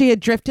 She had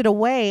drifted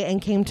away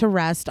and came to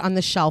rest on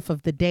the shelf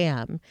of the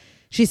dam.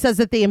 She says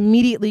that they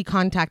immediately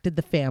contacted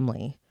the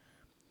family.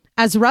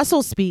 As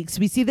Russell speaks,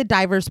 we see the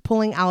divers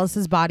pulling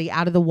Alice's body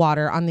out of the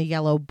water on the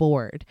yellow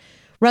board.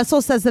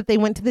 Russell says that they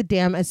went to the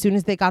dam as soon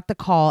as they got the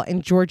call,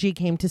 and Georgie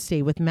came to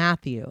stay with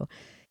Matthew.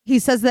 He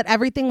says that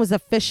everything was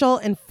official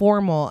and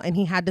formal, and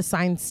he had to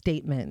sign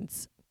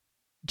statements.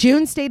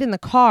 June stayed in the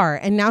car,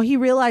 and now he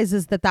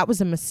realizes that that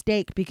was a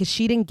mistake because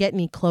she didn't get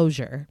any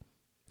closure.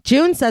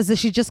 June says that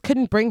she just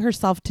couldn't bring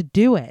herself to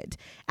do it.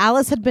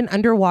 Alice had been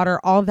underwater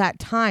all that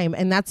time,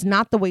 and that's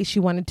not the way she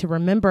wanted to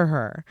remember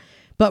her.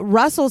 But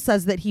Russell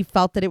says that he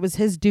felt that it was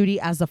his duty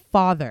as a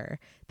father.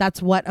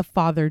 That's what a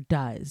father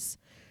does.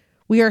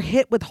 We are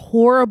hit with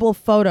horrible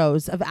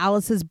photos of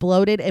Alice's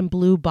bloated and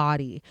blue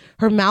body,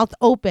 her mouth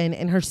open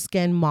and her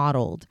skin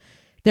mottled.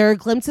 There are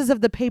glimpses of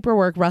the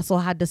paperwork Russell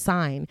had to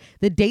sign,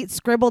 the date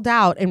scribbled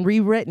out and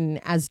rewritten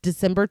as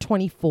December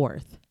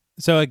 24th.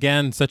 So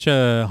again, such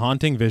a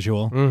haunting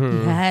visual.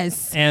 Mm-hmm.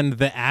 Yes. And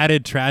the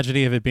added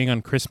tragedy of it being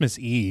on Christmas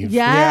Eve.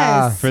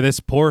 Yes. For this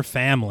poor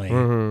family.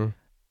 Mm-hmm.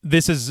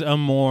 This is a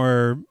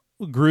more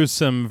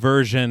gruesome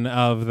version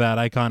of that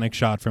iconic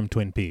shot from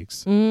Twin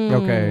Peaks.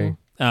 Okay.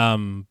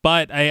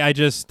 But I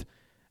just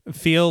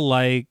feel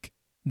like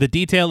the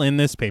detail in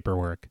this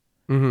paperwork,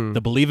 Mm-hmm.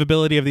 the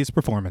believability of these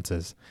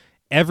performances,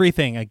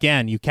 everything,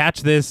 again, you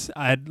catch this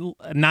at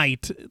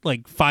night,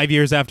 like 5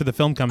 years after the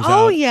film comes out.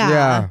 Oh, yeah.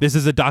 Yeah. This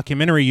is a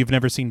documentary you've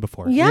never seen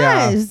before.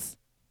 Yes.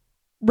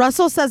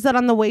 Russell says that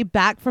on the way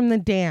back from the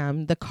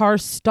dam, the car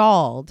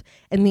stalled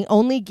and the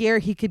only gear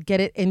he could get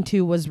it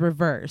into was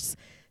reverse.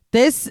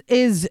 This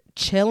is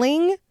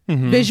chilling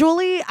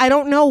visually. I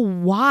don't know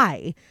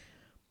why.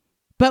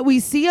 But we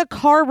see a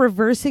car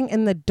reversing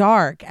in the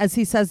dark as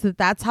he says that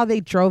that's how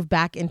they drove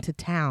back into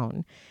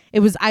town.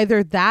 It was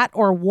either that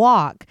or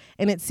walk,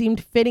 and it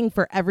seemed fitting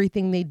for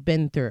everything they'd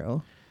been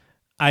through.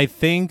 I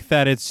think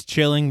that it's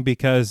chilling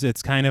because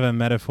it's kind of a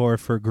metaphor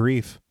for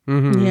grief.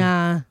 Mm-hmm.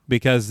 Yeah.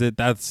 Because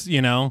that's,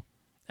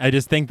 I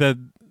just think that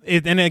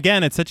and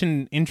again, it's such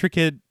an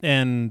intricate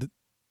and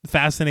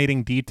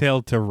fascinating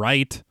detail to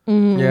write,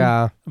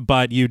 Yeah.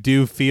 but you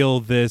do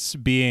feel this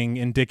being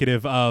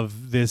indicative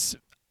of this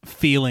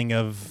feeling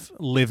of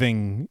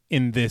living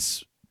in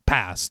this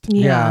past,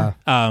 Yeah.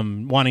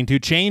 wanting to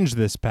change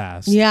this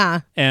past,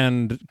 Yeah.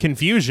 and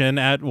confusion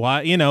at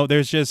why,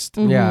 there's just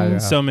Yeah.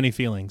 so many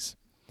feelings.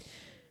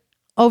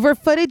 Over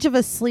footage of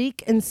a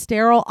sleek and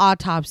sterile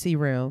autopsy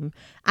room,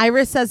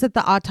 Iris says that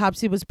the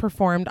autopsy was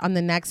performed on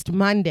the next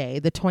Monday,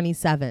 the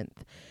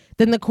 27th.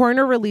 Then the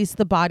coroner released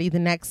the body the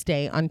next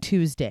day on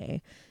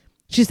Tuesday.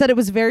 She said it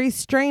was very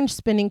strange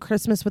spending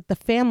Christmas with the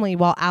family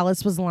while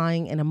Alice was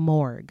lying in a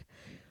morgue.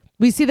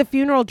 We see the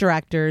funeral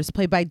directors,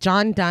 played by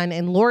John Dunn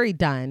and Lori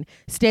Dunn,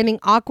 standing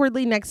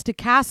awkwardly next to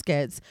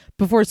caskets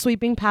before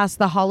sweeping past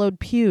the hollowed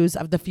pews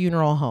of the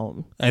funeral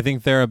home. I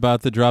think they're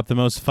about to drop the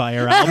most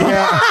fire album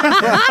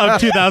of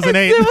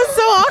 2008. It was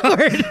so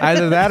awkward.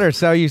 Either that or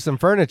sell you some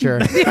furniture.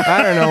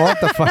 I don't know what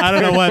the fuck. I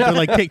don't know what. They're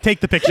like, take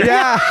the picture.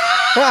 Yeah.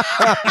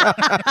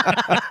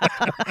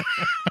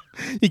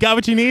 You got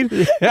what you need?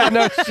 Yeah,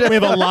 no shit. We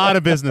have a lot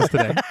of business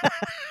today.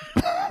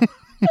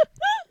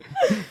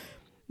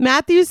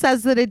 Matthew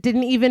says that it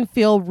didn't even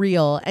feel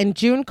real, and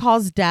June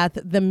calls death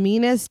the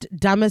meanest,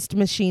 dumbest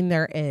machine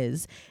there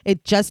is.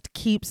 It just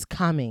keeps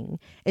coming.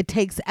 It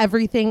takes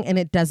everything and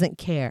it doesn't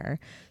care.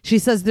 She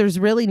says there's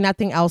really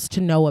nothing else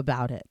to know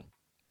about it.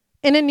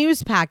 In a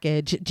news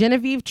package,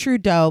 Genevieve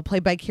Trudeau,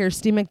 played by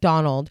Kirsty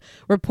MacDonald,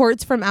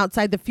 reports from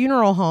outside the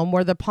funeral home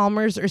where the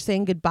Palmers are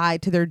saying goodbye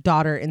to their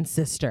daughter and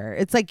sister.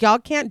 It's like, y'all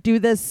can't do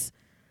this.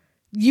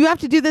 You have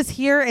to do this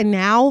here and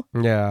now.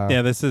 Yeah.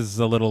 Yeah, this is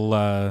a little,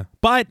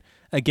 but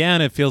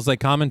again, it feels like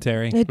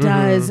commentary. It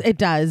does. It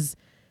does.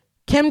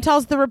 Kim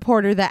tells the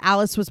reporter that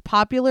Alice was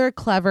popular,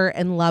 clever,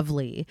 and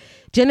lovely.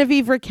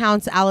 Genevieve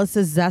recounts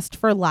Alice's zest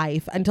for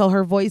life until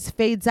her voice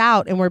fades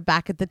out and we're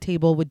back at the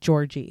table with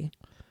Georgie.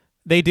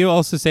 They do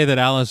also say that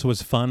Alice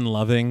was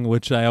fun-loving,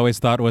 which I always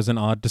thought was an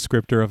odd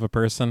descriptor of a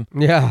person.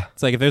 Yeah.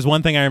 It's like, if there's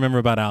one thing I remember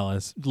about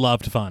Alice,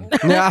 loved fun.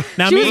 Yeah.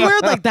 Now, She was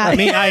weird like that.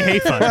 Me, I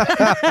hate fun.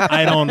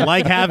 I don't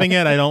like having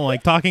it. I don't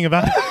like talking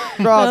about it.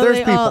 Oh, there's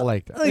they people all-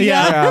 like that.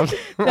 Yeah.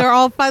 They're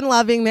all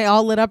fun-loving. They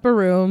all lit up a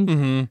room.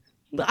 Mm-hmm.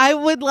 I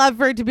would love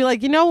for it to be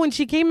like, when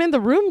she came in, the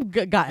room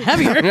got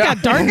heavier, it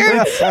got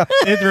darker.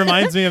 It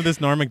reminds me of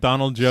this Norm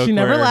Macdonald joke. She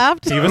never where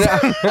left. He was,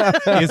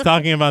 he was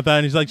talking about that,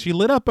 and he's like, she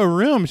lit up a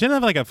room. She didn't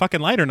have like a fucking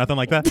light or nothing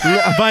like that.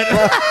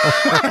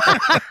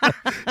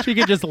 But she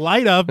could just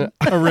light up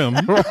a room.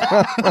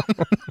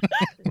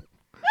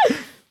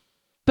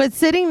 But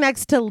sitting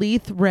next to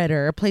Leith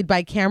Ritter, played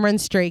by Cameron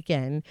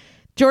Strachan,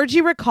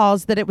 Georgie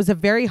recalls that it was a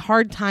very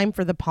hard time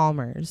for the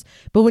Palmers,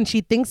 but when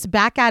she thinks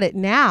back at it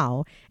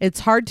now,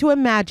 it's hard to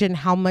imagine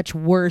how much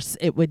worse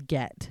it would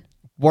get.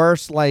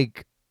 Worse,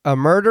 like a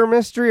murder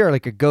mystery or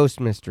like a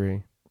ghost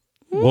mystery?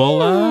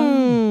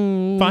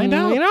 We'll find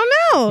out. We don't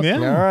know. Yeah.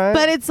 All right.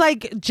 But it's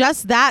like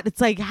just that.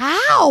 It's like,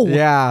 how?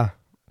 Yeah.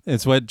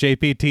 It's what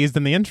JP teased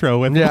in the intro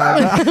with.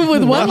 Yeah.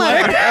 With one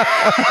leg.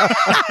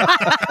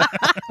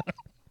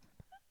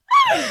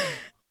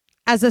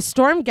 As a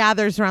storm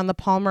gathers around the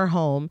Palmer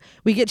home,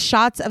 we get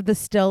shots of the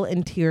still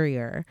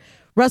interior.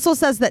 Russell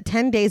says that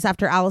 10 days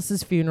after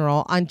Alice's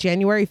funeral, on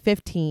January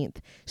 15th,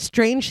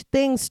 strange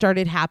things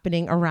started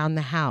happening around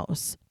the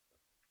house.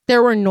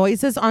 There were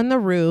noises on the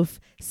roof,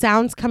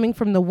 sounds coming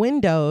from the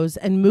windows,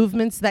 and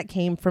movements that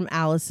came from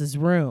Alice's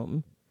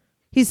room.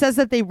 He says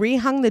that they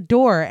rehung the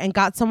door and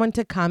got someone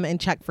to come and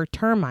check for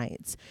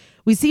termites.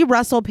 We see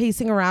Russell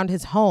pacing around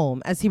his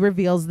home as he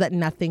reveals that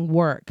nothing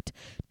worked.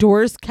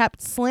 Doors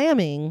kept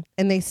slamming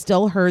and they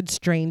still heard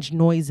strange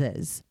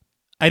noises.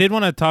 I did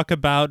want to talk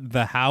about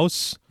the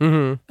house.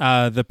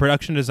 Mm-hmm. The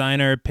production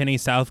designer, Penny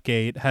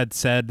Southgate, had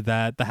said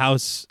that the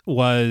house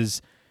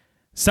was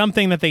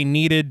something that they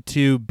needed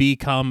to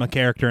become a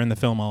character in the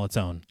film all its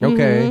own.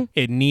 Okay.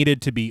 It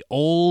needed to be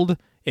old.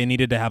 It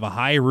needed to have a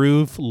high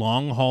roof,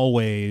 long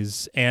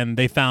hallways, and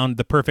they found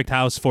the perfect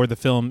house for the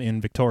film in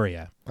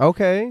Victoria.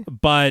 Okay.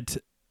 But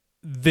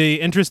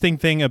the interesting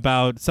thing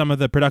about some of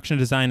the production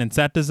design and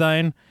set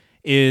design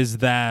is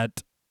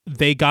that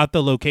they got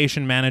the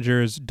location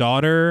manager's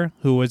daughter,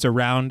 who was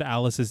around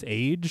Alice's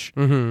age,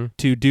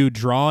 to do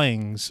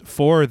drawings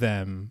for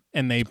them,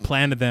 and they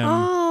planned them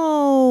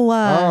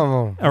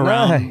around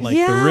nice. like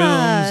the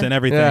rooms and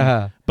everything.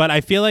 Yeah. But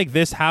I feel like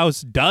this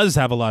house does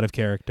have a lot of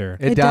character.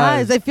 It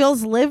does. does. It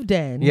feels lived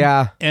in.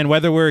 Yeah. And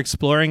whether we're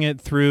exploring it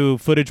through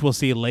footage we'll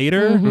see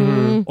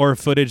later or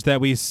footage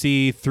that we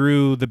see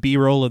through the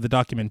B-roll of the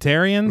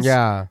documentarians,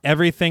 Yeah.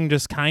 everything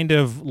just kind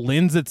of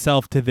lends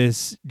itself to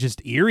this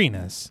just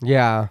eeriness.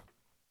 Yeah.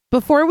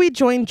 Before we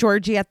join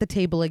Georgie at the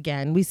table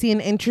again, we see an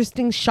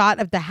interesting shot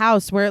of the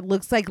house where it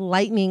looks like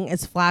lightning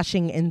is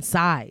flashing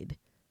inside.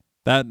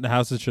 That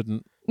houses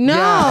shouldn't.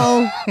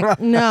 No,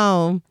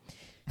 no.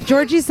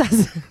 Georgie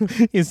says,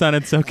 He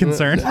sounded so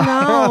concerned.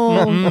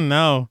 no,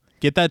 No.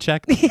 Get that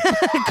checked.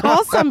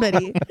 call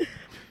somebody.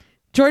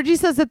 Georgie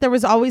says that there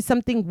was always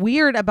something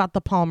weird about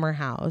the Palmer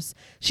house.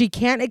 She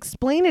can't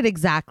explain it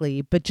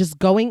exactly, but just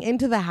going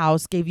into the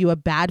house gave you a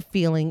bad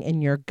feeling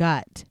in your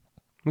gut.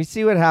 We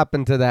see what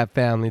happened to that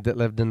family that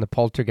lived in the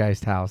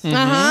poltergeist house.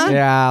 Uh-huh.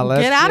 Yeah,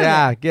 let's Get out of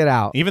yeah, get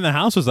out. Even the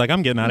house was like,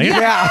 I'm getting out of here.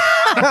 Yeah.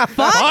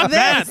 Fuck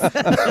this.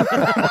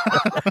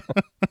 that.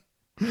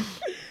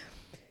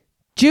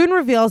 June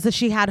reveals that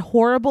she had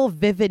horrible,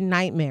 vivid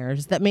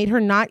nightmares that made her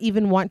not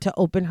even want to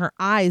open her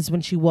eyes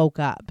when she woke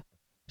up.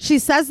 She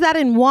says that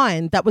in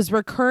one that was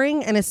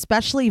recurring and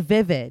especially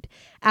vivid,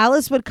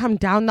 Alice would come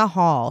down the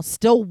hall,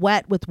 still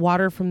wet with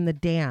water from the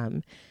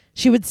dam.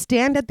 She would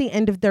stand at the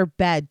end of their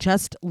bed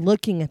just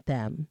looking at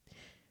them.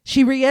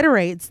 She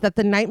reiterates that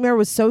the nightmare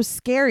was so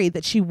scary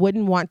that she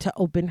wouldn't want to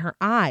open her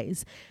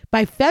eyes.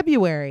 By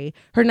February,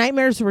 her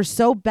nightmares were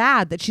so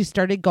bad that she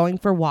started going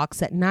for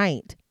walks at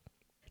night.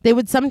 They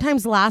would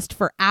sometimes last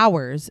for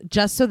hours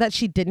just so that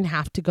she didn't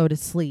have to go to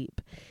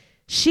sleep.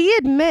 She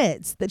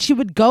admits that she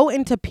would go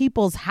into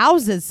people's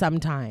houses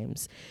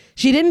sometimes.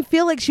 She didn't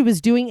feel like she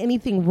was doing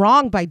anything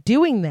wrong by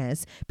doing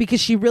this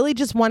because she really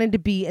just wanted to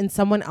be in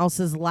someone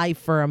else's life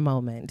for a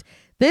moment.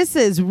 This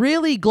is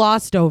really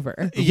glossed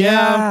over.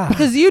 Yeah.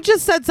 Because you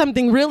just said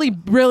something really,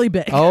 really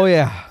big. Oh,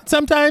 yeah.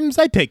 Sometimes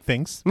I take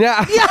things.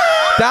 Yeah.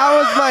 That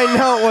was my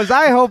note was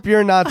I hope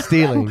you're not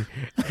stealing.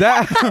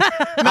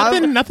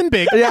 Nothing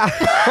big. Yeah.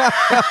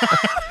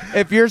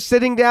 If you're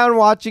sitting down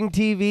watching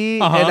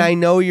TV and I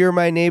know you're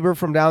my neighbor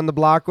from down the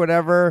block,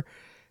 whatever,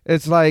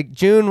 it's like,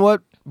 June,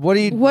 what are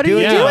you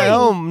doing at my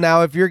home?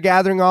 Now, if you're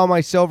gathering all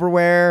my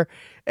silverware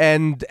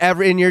and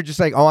you're just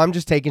like, oh, I'm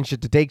just taking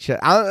shit to take shit.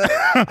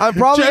 I'm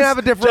probably gonna have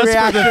a different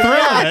reaction.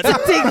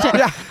 To take shit.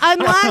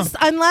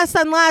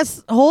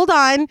 Unless, hold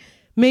on.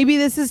 Maybe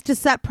this is to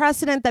set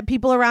precedent that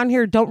people around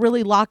here don't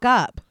really lock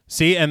up.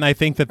 See, and I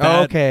think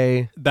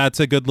that's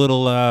a good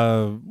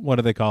little, what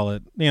do they call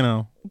it?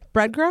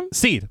 Breadcrumb?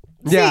 Seed.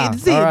 Yeah.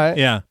 Seed. All right.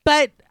 Yeah.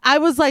 But I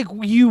was like,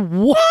 you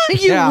what?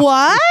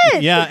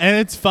 What? Yeah, and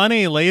it's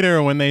funny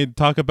later when they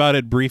talk about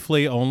it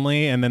briefly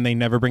only and then they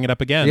never bring it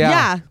up again.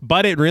 Yeah.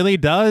 But it really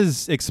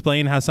does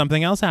explain how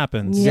something else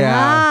happens.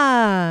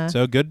 Yeah.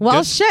 So good.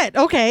 Well, good. shit.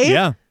 Okay.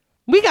 Yeah.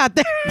 We got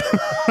there.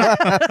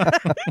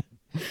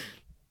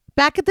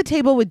 Back at the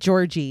table with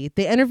Georgie,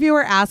 the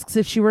interviewer asks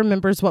if she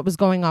remembers what was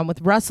going on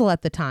with Russell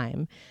at the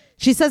time.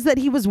 She says that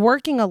he was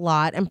working a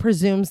lot and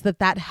presumes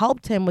that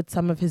helped him with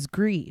some of his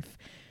grief.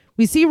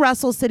 We see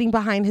Russell sitting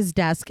behind his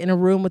desk in a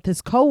room with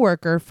his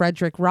coworker,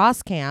 Frederick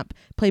Rosscamp,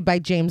 played by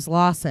James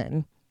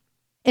Lawson.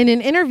 In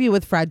an interview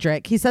with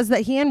Frederick, he says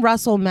that he and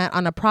Russell met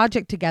on a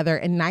project together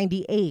in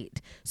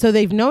 '98, so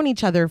they've known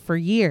each other for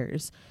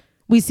years.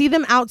 We see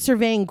them out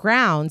surveying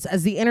grounds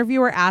as the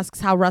interviewer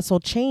asks how Russell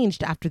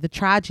changed after the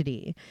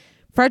tragedy.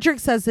 Frederick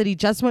says that he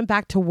just went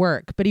back to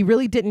work, but he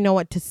really didn't know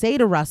what to say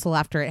to Russell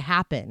after it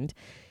happened.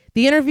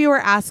 The interviewer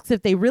asks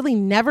if they really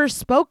never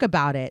spoke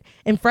about it,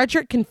 and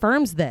Frederick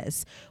confirms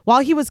this.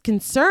 While he was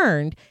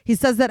concerned, he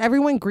says that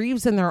everyone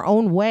grieves in their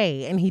own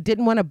way, and he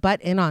didn't want to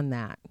butt in on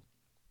that.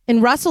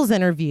 In Russell's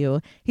interview,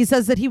 he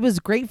says that he was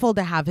grateful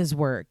to have his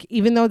work,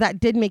 even though that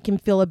did make him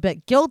feel a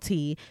bit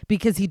guilty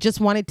because he just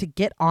wanted to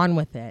get on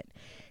with it.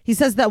 He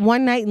says that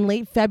one night in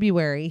late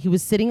February, he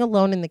was sitting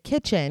alone in the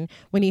kitchen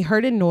when he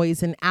heard a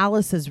noise in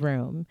Alice's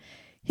room.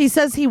 He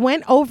says he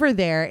went over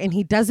there and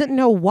he doesn't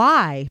know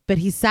why, but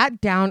he sat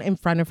down in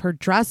front of her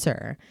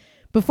dresser.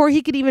 Before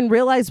he could even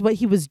realize what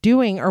he was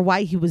doing or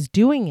why he was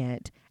doing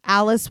it,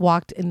 Alice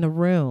walked in the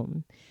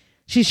room.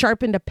 She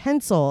sharpened a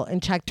pencil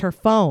and checked her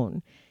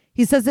phone.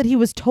 He says that he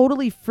was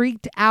totally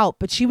freaked out,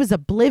 but she was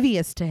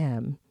oblivious to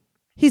him.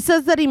 He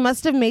says that he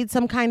must have made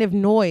some kind of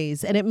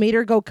noise and it made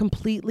her go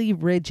completely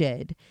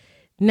rigid.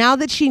 Now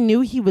that she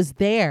knew he was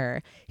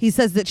there, he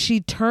says that she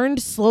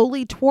turned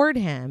slowly toward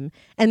him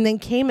and then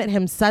came at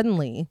him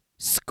suddenly,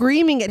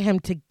 screaming at him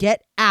to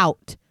get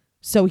out.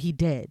 So he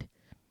did.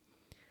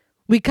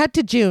 We cut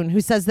to June,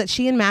 who says that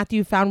she and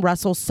Matthew found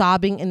Russell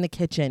sobbing in the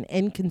kitchen,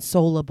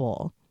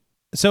 inconsolable.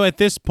 So at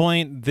this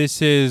point,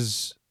 this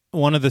is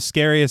one of the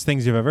scariest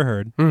things you've ever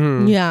heard.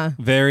 Mm-hmm. Yeah.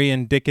 Very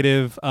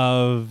indicative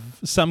of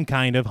some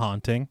kind of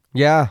haunting.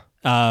 Yeah.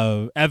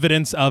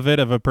 Evidence of it,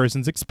 of a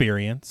person's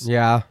experience.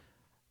 Yeah.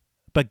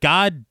 But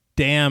god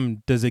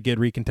damn, does it get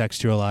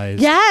recontextualized.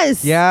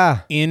 Yes.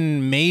 Yeah.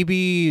 In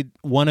maybe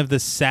one of the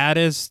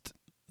saddest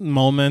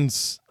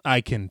moments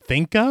I can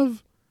think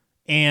of,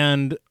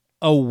 and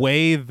a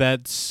way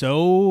that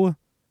so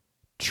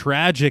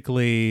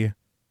tragically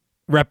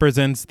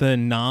represents the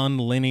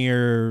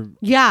non-linear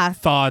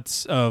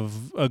thoughts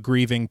of a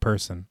grieving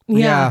person.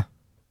 Yeah.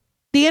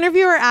 The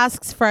interviewer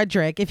asks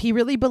Frederick if he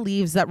really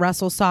believes that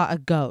Russell saw a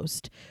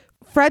ghost.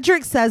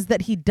 Frederick says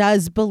that he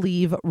does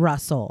believe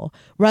Russell.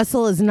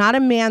 Russell is not a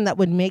man that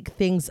would make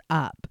things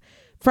up.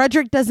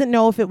 Frederick doesn't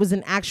know if it was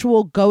an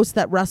actual ghost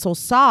that Russell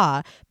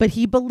saw, but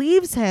he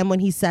believes him when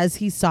he says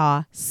he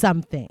saw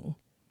something.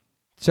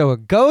 So a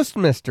ghost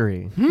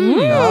mystery. All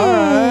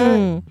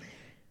right.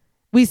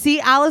 We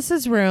see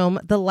Alice's room,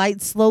 the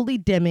light slowly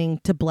dimming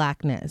to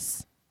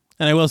blackness.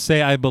 And I will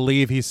say, I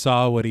believe he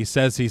saw what he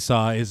says he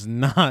saw is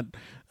not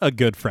a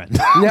good friend.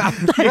 Yeah.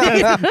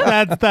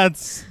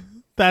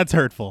 That's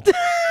hurtful.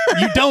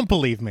 You don't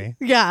believe me.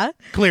 Yeah.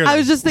 Clearly. I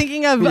was just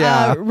thinking of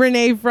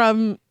Renee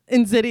from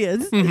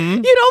Insidious.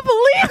 Mm-hmm. You don't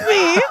believe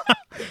me.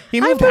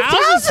 He moved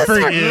houses for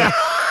you.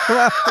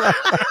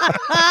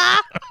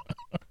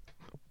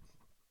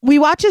 We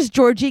watch as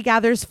Georgie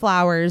gathers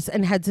flowers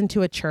and heads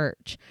into a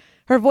church.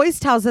 Her voice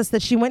tells us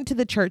that she went to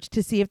the church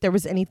to see if there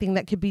was anything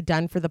that could be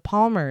done for the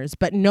Palmers,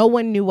 but no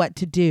one knew what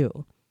to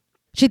do.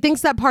 She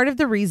thinks that part of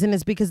the reason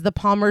is because the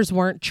Palmers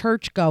weren't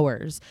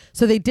churchgoers,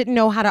 so they didn't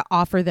know how to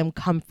offer them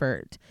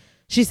comfort.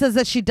 She says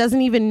that she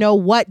doesn't even know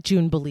what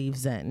June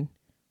believes in.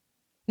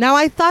 Now,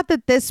 I thought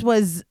that this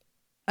was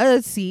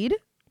a seed.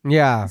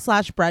 Yeah. /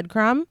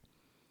 breadcrumb.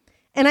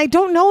 And I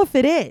don't know if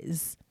it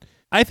is.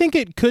 I think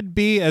it could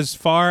be as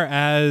far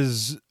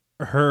as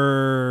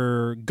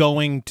her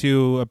going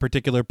to a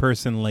particular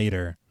person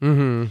later.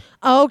 Mm-hmm.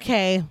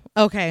 Okay.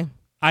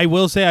 I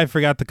will say I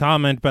forgot to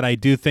comment, but I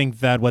do think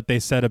that what they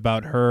said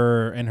about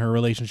her and her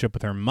relationship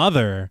with her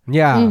mother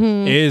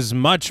is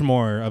much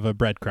more of a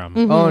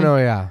breadcrumb. Oh, no,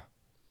 yeah.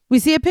 We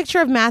see a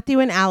picture of Matthew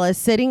and Alice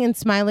sitting and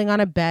smiling on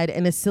a bed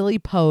in a silly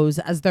pose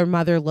as their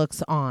mother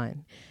looks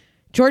on.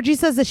 Georgie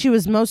says that she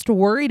was most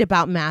worried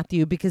about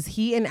Matthew because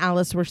he and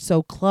Alice were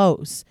so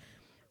close.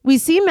 We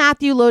see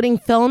Matthew loading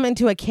film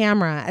into a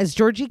camera as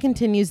Georgie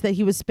continues that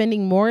he was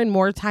spending more and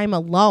more time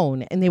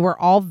alone, and they were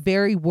all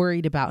very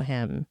worried about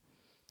him.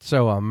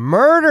 So a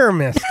murder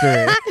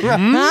mystery.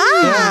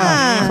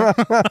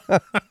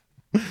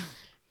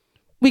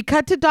 We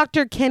cut to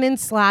Dr. Kenan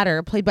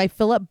Slatter, played by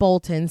Philip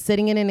Bolton,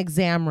 sitting in an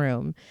exam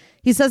room.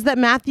 He says that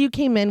Matthew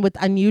came in with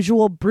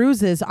unusual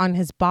bruises on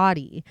his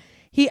body.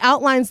 He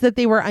outlines that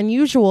they were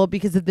unusual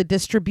because of the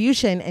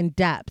distribution and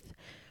depth.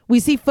 We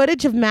see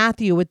footage of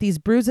Matthew with these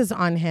bruises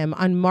on him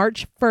on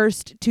March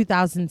 1st,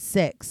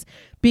 2006,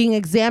 being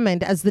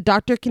examined as the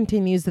doctor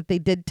continues that they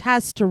did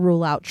tests to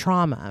rule out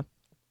trauma.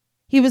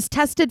 He was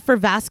tested for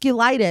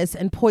vasculitis,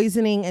 and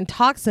poisoning and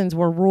toxins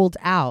were ruled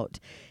out.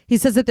 He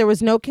says that there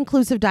was no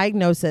conclusive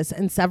diagnosis,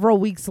 and several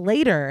weeks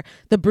later,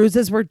 the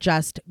bruises were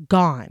just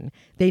gone.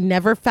 They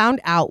never found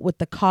out what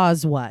the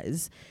cause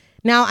was.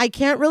 Now, I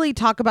can't really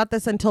talk about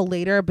this until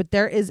later, but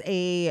there is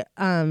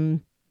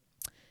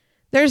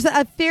there's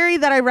a theory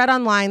that I read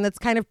online that's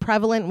kind of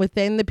prevalent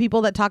within the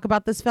people that talk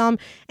about this film.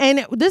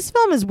 And this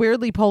film is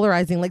weirdly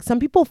polarizing. Like, some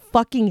people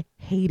fucking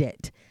hate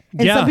it.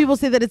 And some people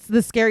say that it's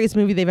the scariest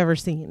movie they've ever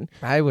seen.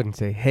 I wouldn't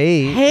say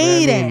hate.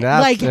 Hate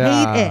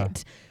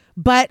it.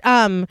 But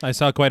I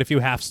saw quite a few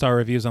half-star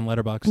reviews on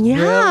Letterboxd.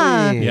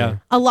 Yeah. Really? Yeah.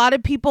 A lot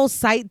of people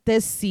cite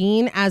this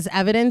scene as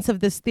evidence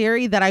of this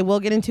theory that I will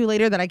get into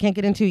later that I can't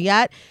get into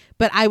yet.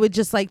 But I would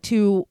just like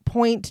to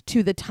point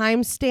to the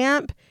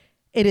timestamp.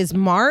 It is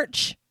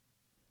March.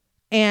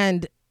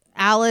 And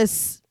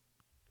Alice,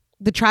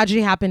 the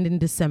tragedy happened in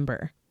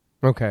December.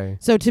 Okay.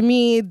 So to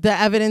me, the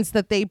evidence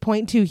that they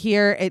point to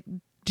here, it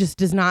just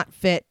does not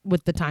fit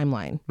with the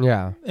timeline.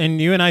 Yeah. And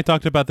you and I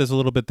talked about this a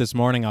little bit this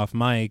morning off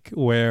mic,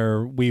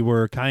 where we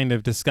were kind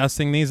of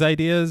discussing these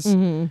ideas.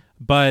 Mm-hmm.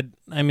 But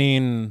I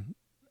mean,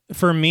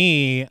 for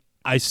me,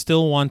 I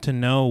still want to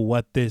know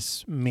what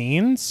this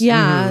means.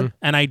 Yeah. Mm-hmm.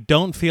 And I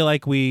don't feel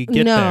like we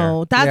get there.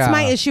 No, that's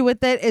my Yeah. issue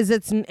with it, is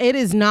it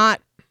is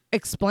not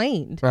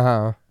explained.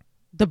 Uh-huh.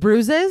 The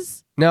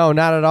bruises? No,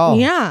 not at all.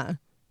 Yeah.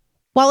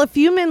 While a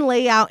few men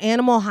lay out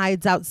animal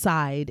hides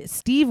outside,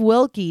 Steve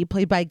Wilkie,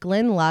 played by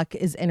Glenn Luck,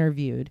 is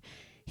interviewed.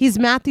 He's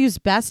Matthew's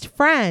best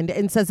friend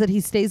and says that he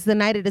stays the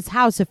night at his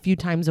house a few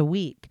times a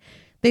week.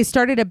 They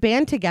started a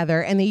band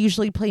together, and they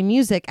usually play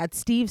music at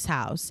Steve's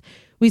house.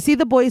 We see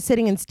the boys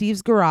sitting in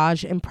Steve's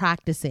garage and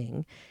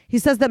practicing. He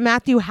says that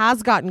Matthew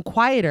has gotten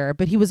quieter,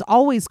 but he was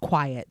always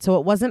quiet, so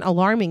it wasn't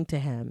alarming to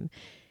him.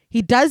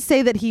 He does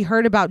say that he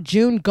heard about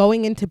June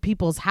going into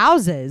people's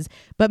houses,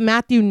 but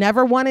Matthew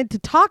never wanted to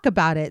talk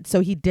about it, so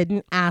he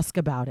didn't ask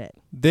about it.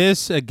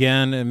 This,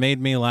 again, it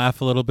made me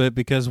laugh a little bit,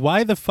 because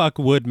why the fuck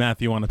would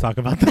Matthew want to talk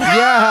about that?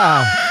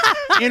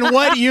 Yeah. In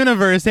what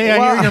universe? Hey,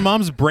 I hear your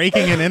mom's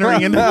breaking and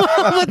entering into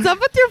What's up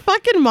with your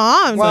fucking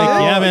mom? Well,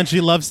 like, yeah, man,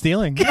 she loves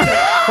stealing.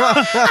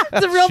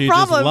 It's a real She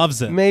problem. just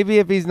loves it. Maybe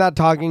if he's not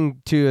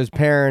talking to his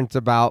parents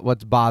about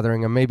what's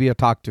bothering him, maybe he'll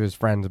talk to his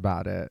friends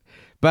about it.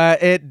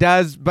 But it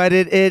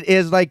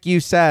is like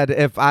you said,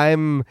 if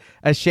I'm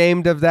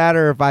ashamed of that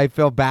or if I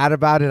feel bad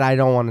about it, I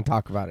don't want to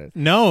talk about it.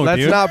 No,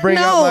 Let's dude. not bring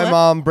No. up my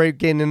mom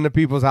breaking into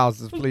people's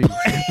houses, please.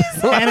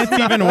 And it's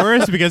even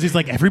worse because he's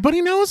like,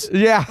 everybody knows?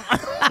 Yeah.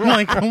 I'm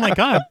like, oh my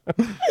God.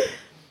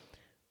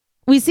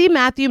 We see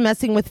Matthew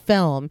messing with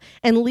film,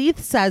 and Leith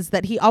says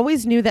that he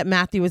always knew that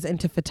Matthew was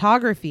into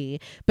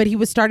photography, but he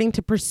was starting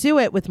to pursue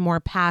it with more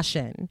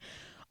passion.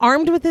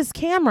 Armed with his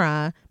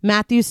camera,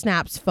 Matthew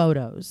snaps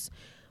photos.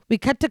 We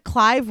cut to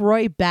Clive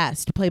Roy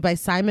Best, played by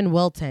Simon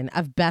Wilton,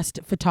 of Best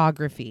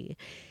Photography.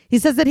 He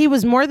says that he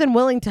was more than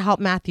willing to help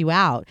Matthew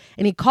out,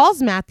 and he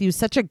calls Matthew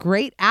such a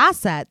great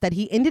asset that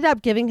he ended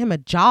up giving him a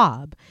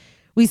job.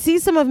 We see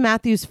some of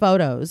Matthew's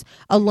photos: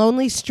 a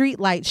lonely street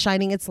light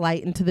shining its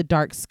light into the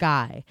dark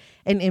sky,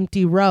 an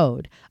empty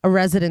road, a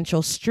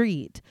residential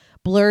street,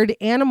 blurred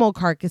animal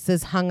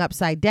carcasses hung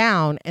upside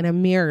down, and a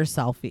mirror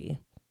selfie.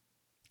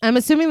 I'm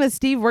assuming that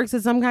Steve works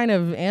at some kind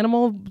of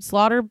animal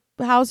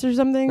slaughterhouse or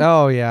something.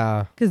 Oh,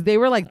 yeah. Because they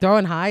were like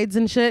throwing hides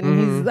and shit.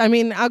 And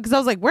because I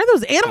was like, where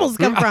those animals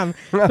come from?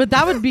 But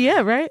that would be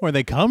it, right? Where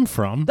they come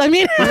from. I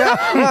mean,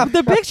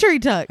 the picture he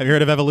took. Have you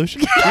heard of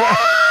evolution?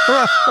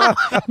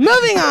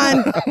 Moving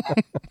on.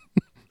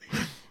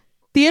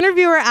 The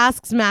interviewer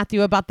asks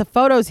Matthew about the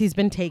photos he's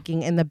been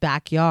taking in the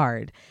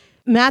backyard.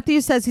 Matthew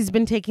says he's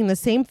been taking the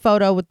same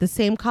photo with the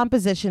same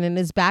composition in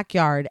his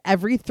backyard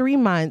every 3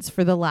 months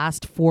for the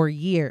last 4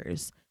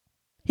 years.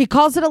 He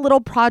calls it a little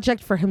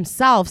project for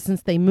himself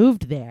since they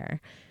moved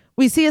there.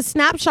 We see a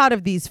snapshot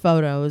of these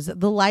photos,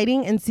 the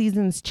lighting and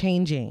seasons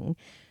changing.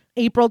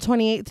 April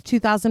 28th,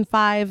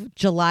 2005,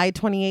 July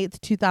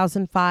 28th,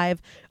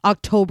 2005,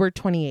 October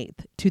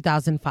 28th,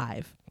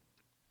 2005.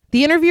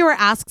 The interviewer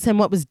asks him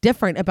what was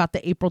different about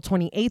the April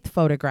 28th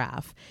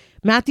photograph.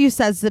 Matthew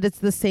says that it's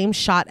the same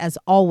shot as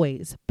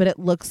always, but it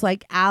looks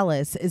like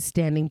Alice is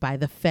standing by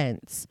the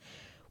fence.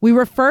 We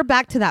refer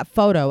back to that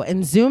photo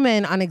and zoom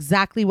in on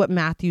exactly what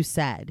Matthew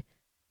said.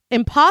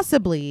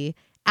 Impossibly,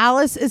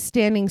 Alice is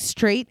standing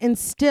straight and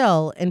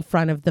still in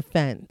front of the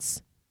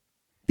fence.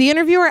 The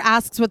interviewer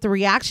asks what the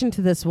reaction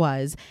to this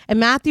was,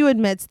 and Matthew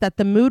admits that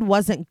the mood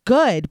wasn't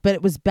good, but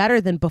it was better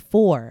than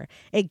before.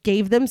 It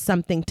gave them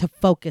something to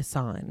focus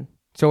on.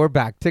 So we're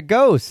back to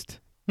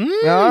Ghost.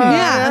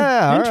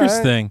 Yeah.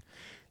 Interesting.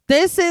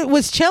 This it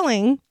was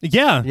chilling.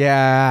 Yeah.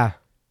 Yeah.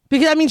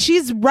 Because, I mean,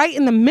 she's right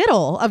in the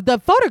middle of the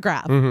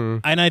photograph. Mm-hmm.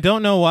 And I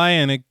don't know why,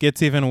 and it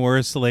gets even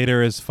worse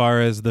later as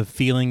far as the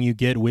feeling you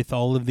get with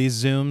all of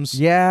these zooms.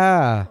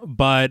 Yeah.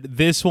 But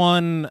this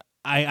one,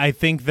 I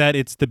think that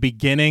it's the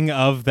beginning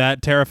of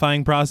that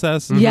terrifying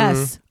process. Mm-hmm.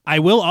 Yes. I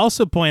will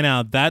also point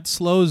out that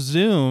slow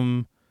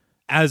zoom,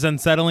 as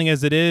unsettling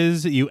as it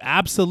is, you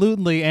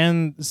absolutely,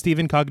 and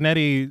Stephen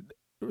Cognetti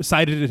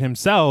cited it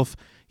himself,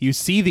 you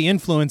see the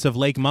influence of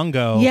Lake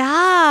Mungo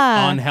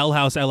on Hell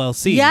House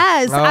LLC.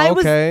 Yes. Oh, I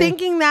was okay.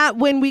 thinking that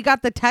when we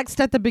got the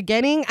text at the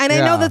beginning. And I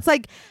know that's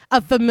like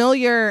a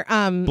familiar...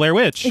 Blair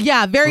Witch.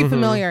 Yeah, very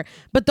familiar.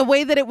 But the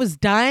way that it was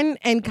done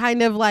and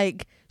kind of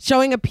like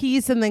showing a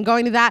piece and then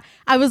going to that,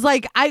 I was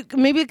like,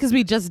 maybe because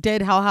we just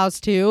did Hell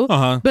House 2,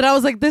 but I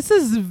was like, this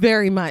is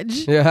very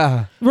much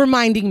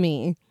reminding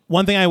me.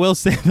 One thing I will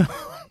say though,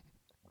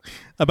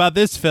 about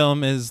this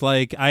film is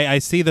like, I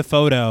see the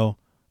photo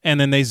and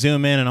then they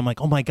zoom in and I'm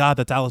like, oh my God,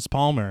 that's Alice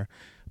Palmer.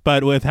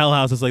 But with Hell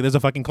House, it's like, there's a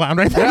fucking clown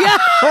right there. Yeah.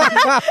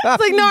 It's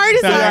like, no, I already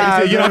saw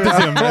it. You don't have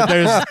to zoom.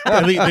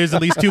 There's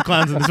at least 2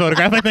 clowns in this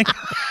photograph, I think.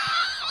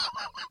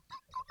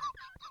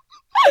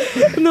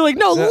 And they're like,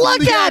 no,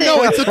 look at it.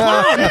 No, it's a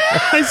clown.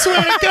 I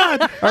swear to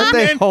God. Aren't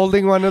they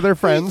holding one of their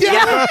friends?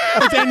 Yeah.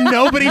 And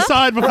nobody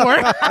saw it before.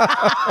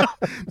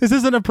 This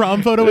isn't a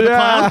prom photo with a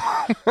clown.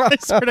 I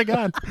swear to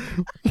God.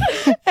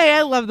 Hey,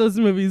 I love those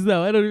movies,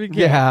 though. I don't even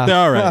care. Yeah. They're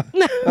all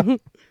right.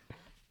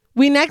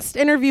 We next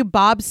interview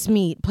Bob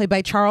Smeat, played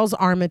by Charles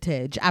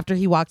Armitage, after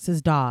he walks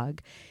his dog.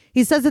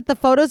 He says that the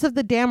photos of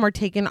the dam were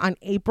taken on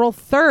April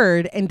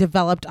 3rd and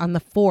developed on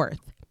the 4th.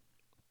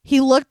 He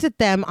looked at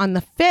them on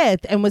the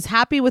 5th and was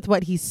happy with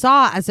what he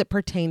saw as it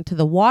pertained to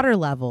the water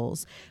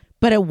levels.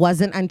 But it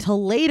wasn't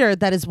until later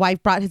that his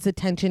wife brought his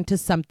attention to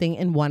something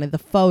in one of the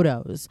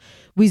photos.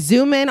 We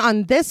zoom in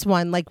on this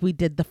one like we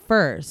did the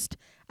first.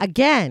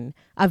 Again,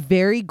 a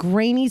very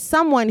grainy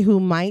someone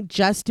who might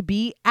just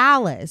be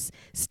Alice,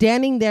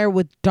 standing there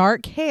with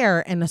dark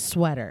hair and a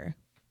sweater.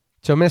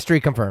 So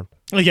mystery confirmed.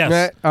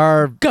 Yes.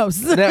 Our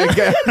Ghosts.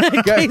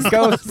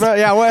 Ghosts.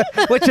 Yeah.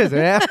 Which is it?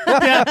 Yeah.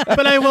 Yeah,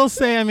 but I will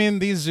say, I mean,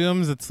 these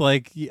zooms, it's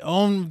like,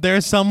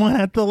 there's someone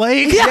at the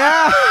lake.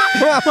 Yeah.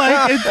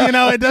 Like,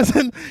 it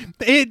doesn't,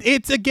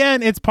 it's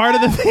again, it's part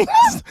of the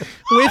things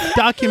with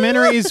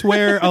documentaries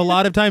where a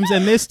lot of times,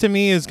 and this to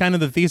me is kind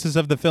of the thesis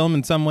of the film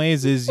in some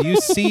ways, is you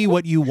see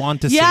what you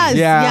want to see. Yes,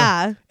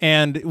 yeah.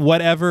 And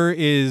whatever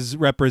is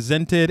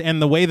represented and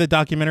the way the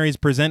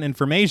documentaries present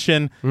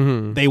information,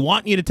 they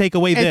want you to take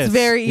away this. It's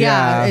very,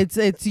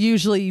 it's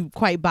usually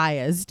quite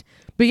biased.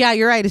 But yeah,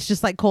 you're right. It's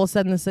just like Cole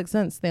said in The Sixth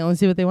Sense. They only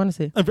see what they want to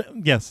see.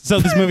 Yes. So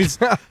this movie's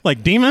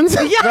like Demons,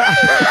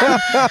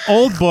 Yeah.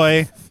 Old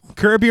Boy,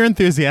 Curb Your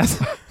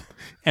Enthusiasm,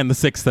 and The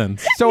Sixth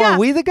Sense. So are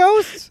we the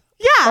ghosts?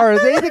 Yeah. Or are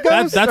they the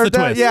ghosts? That's Or the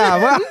twist.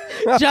 Yeah.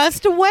 Well,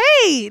 Just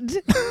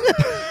wait.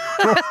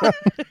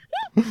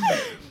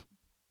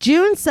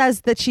 June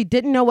says that she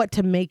didn't know what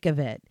to make of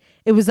it.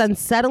 It was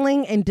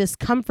unsettling and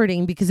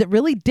discomforting because it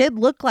really did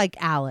look like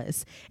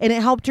Alice, and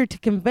it helped her to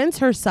convince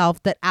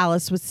herself that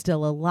Alice was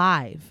still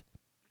alive.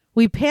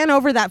 We pan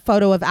over that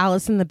photo of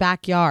Alice in the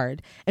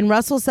backyard, and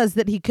Russell says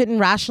that he couldn't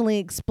rationally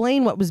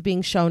explain what was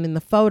being shown in the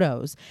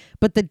photos.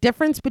 But the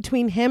difference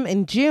between him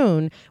and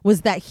June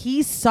was that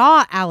he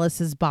saw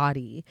Alice's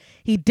body.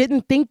 He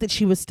didn't think that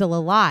she was still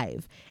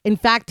alive. In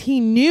fact,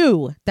 he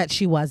knew that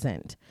she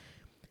wasn't.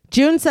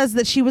 June says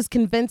that she was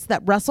convinced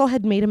that Russell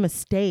had made a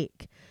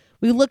mistake.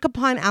 We look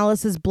upon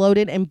Alice's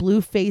bloated and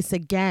blue face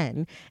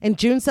again, and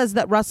June says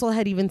that Russell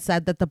had even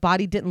said that the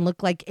body didn't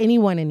look like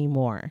anyone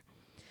anymore.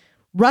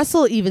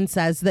 Russell even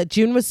says that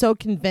June was so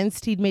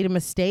convinced he'd made a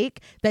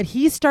mistake that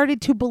he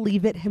started to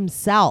believe it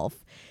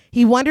himself.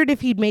 He wondered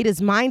if he'd made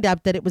his mind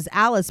up that it was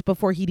Alice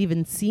before he'd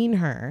even seen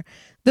her.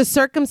 The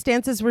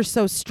circumstances were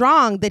so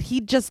strong that he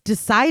just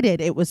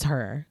decided it was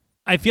her.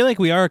 I feel like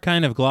we are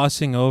kind of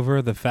glossing over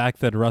the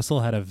fact that Russell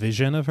had a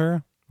vision of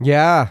her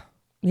yeah.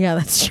 Yeah,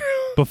 that's true.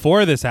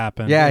 before this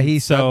happened. Yeah,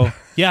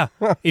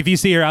 if you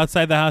see her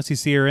outside the house, you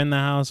see her in the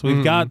house.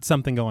 We've got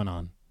something going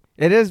on.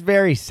 It is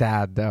very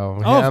sad,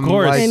 though. Oh, of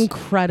course.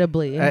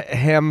 Incredibly.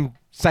 Him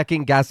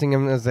second guessing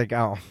him is like,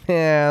 oh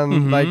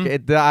man,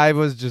 like I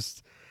was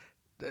just,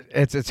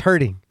 it's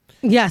hurting.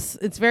 Yes,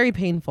 it's very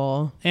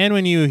painful. And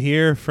when you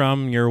hear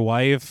from your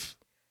wife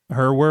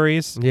her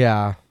worries,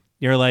 Yeah.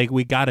 you're like,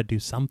 we got to do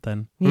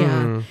something.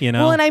 Yeah. You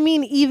know? Well, and I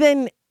mean,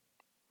 even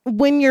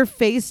when you're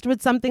faced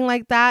with something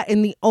like that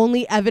and the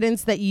only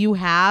evidence that you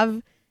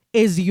have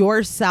is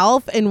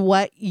yourself and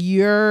what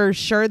you're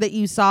sure that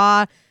you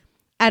saw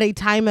at a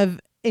time of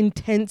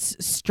intense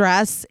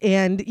stress,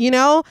 and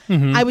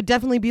I would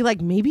definitely be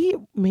like, maybe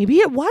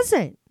it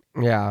wasn't.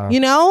 Yeah.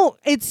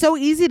 It's so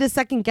easy to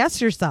second guess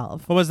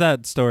yourself. What was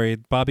that story?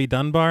 Bobby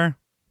Dunbar?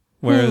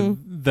 Where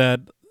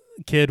that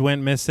kid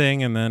went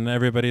missing and then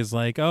everybody's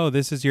like, oh,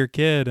 this is your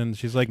kid. And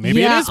she's like,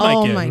 maybe it is my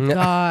kid. Oh my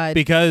God.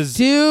 Because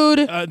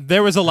dude,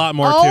 there was a lot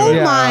more to oh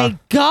it. my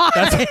God.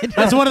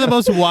 That's one of the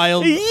most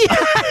wild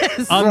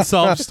Yes.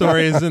 unsolved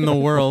stories in the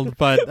world.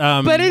 But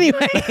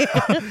anyway,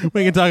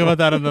 we can talk about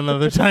that at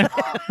another time.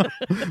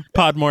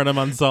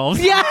 Podmortem Unsolved.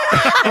 yeah.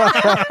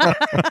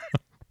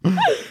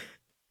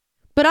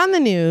 But on the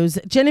news,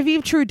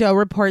 Genevieve Trudeau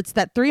reports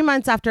that 3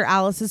 months after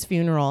Alice's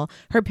funeral,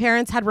 her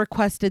parents had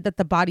requested that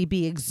the body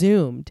be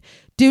exhumed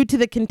due to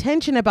the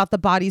contention about the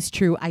body's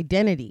true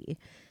identity.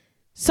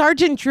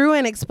 Sergeant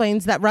Druin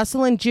explains that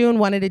Russell and June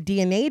wanted a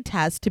DNA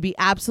test to be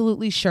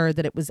absolutely sure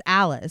that it was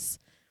Alice.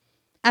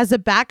 As a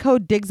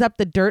backhoe digs up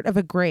the dirt of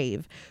a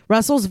grave,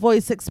 Russell's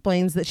voice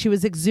explains that she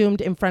was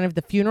exhumed in front of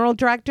the funeral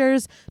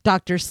directors,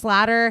 Dr.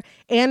 Slatter,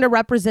 and a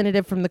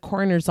representative from the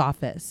coroner's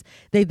office.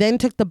 They then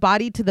took the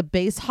body to the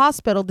base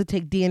hospital to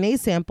take DNA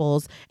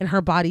samples, and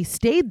her body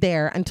stayed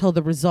there until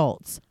the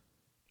results.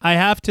 I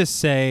have to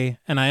say,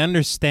 and I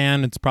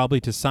understand it's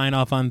probably to sign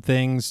off on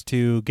things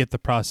to get the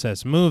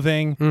process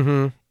moving.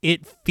 Mm-hmm.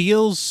 It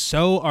feels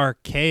so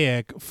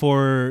archaic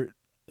for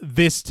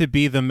this to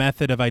be the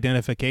method of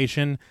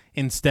identification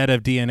instead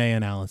of DNA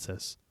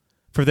analysis.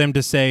 For them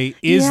to say,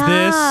 is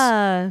this?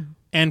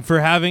 And for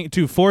having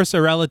to force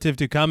a relative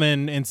to come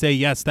in and say,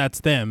 yes,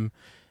 that's them.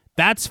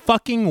 That's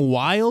fucking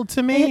wild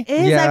to me. It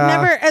is.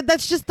 Yeah.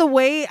 That's just the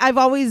way I've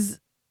always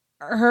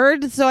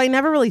heard. So I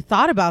never really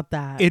thought about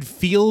that. It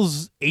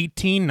feels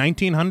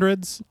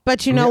 1900s.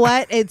 But you know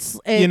what? It's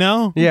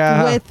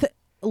Yeah. with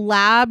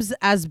labs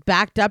as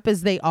backed up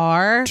as they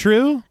are.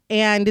 True.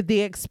 And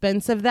the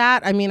expense of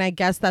that, I mean, I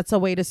guess that's a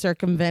way to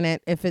circumvent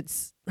it if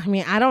it's, I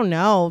mean, I don't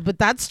know, but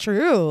that's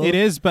true. It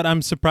is, but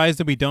I'm surprised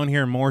that we don't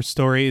hear more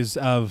stories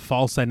of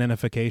false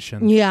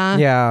identification. Yeah.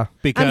 Yeah.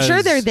 Because I'm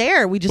sure they're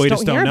there. We just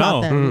don't hear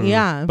about them.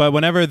 Yeah. But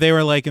whenever they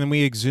were like, and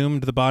we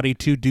exhumed the body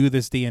to do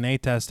this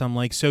DNA test, I'm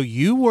like, so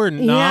you were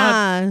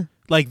not,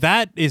 like,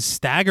 that is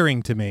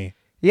staggering to me.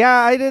 Yeah,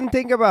 I didn't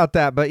think about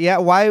that, but yeah,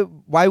 why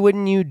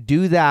wouldn't you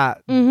do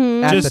that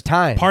at Just the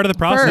time? part of the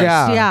process. First,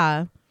 Yeah.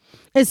 yeah.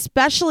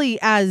 Especially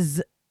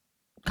as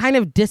kind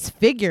of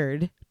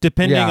disfigured.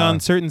 Depending Yeah. on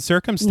certain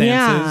circumstances,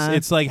 Yeah.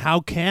 it's like, how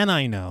can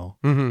I know?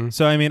 Mm-hmm.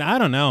 So, I mean, I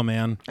don't know,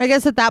 man. I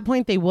guess at that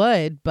point they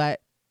would, but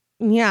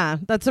yeah,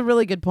 that's a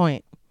really good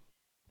point.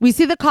 We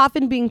see the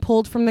coffin being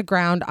pulled from the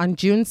ground on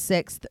June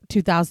 6th,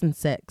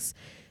 2006.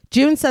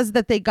 June says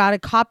that they got a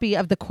copy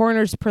of the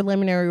coroner's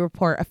preliminary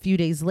report a few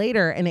days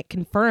later, and it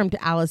confirmed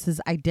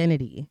Alice's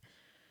identity.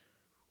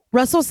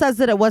 Russell says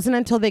that it wasn't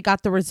until they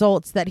got the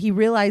results that he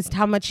realized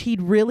how much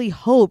he'd really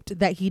hoped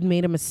that he'd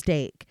made a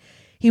mistake.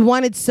 He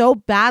wanted so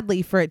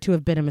badly for it to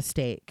have been a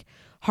mistake.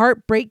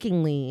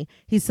 Heartbreakingly,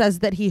 he says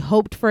that he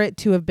hoped for it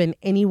to have been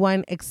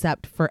anyone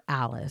except for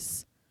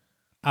Alice.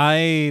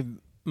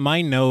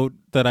 My note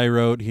that I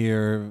wrote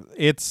here,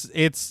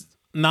 it's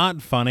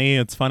not funny.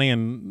 It's funny,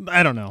 and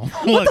I don't know.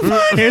 Look,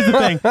 here's the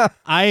thing.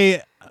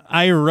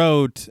 I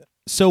wrote,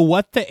 so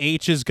what the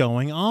H is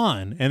going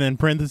on? And then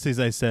parentheses,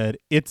 I said,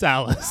 it's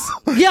Alice.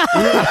 Yeah.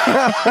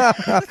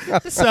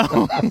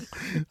 So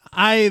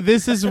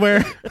this is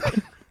where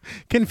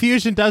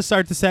confusion does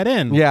start to set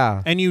in.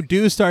 Yeah. And you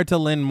do start to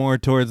lean more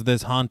towards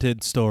this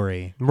haunted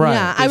story. Right.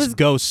 Yeah. This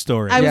ghost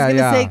story. I was Yeah, going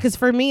to yeah. say, because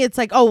for me, it's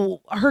like,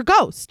 oh, her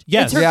ghost.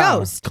 Yes. It's her Yeah.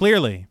 ghost.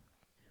 Clearly.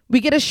 We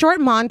get a short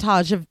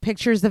montage of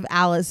pictures of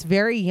Alice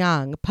very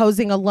young,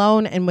 posing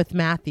alone and with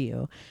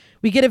Matthew.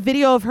 We get a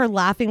video of her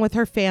laughing with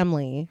her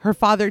family, her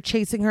father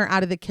chasing her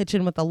out of the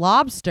kitchen with a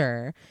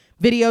lobster,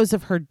 videos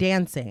of her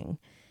dancing.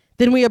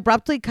 Then we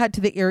abruptly cut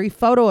to the eerie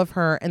photo of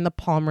her in the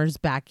Palmer's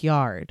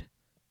backyard.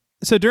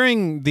 So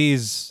during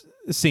these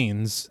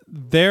scenes,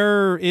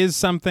 there is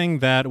something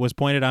that was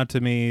pointed out to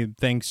me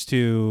thanks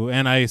to,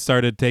 and I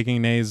started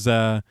taking Nay's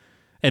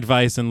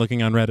advice and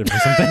looking on Reddit for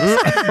some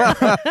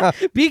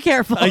things. Be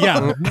careful.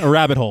 Yeah, a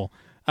rabbit hole.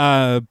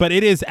 But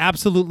it is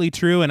absolutely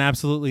true and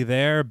absolutely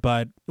there.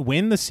 But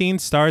when the scene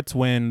starts,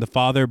 when the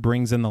father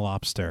brings in the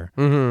lobster,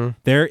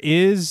 there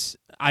is,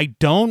 I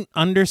don't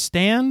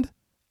understand.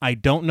 I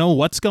don't know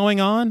what's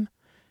going on.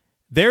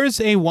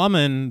 There's a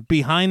woman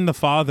behind the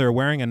father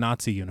wearing a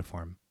Nazi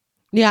uniform.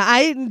 Yeah,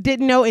 I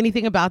didn't know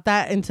anything about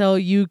that until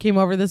you came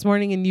over this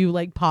morning and you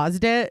like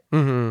paused it.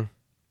 Mm-hmm.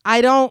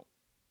 I don't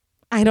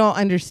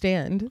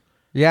understand.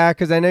 Yeah,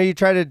 because I know you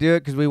try to do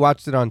it because we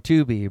watched it on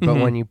Tubi, but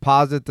when you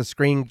pause it, the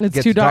screen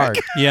gets too dark.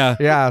 Yeah.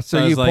 Yeah,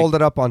 so you pulled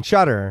it up on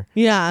Shudder.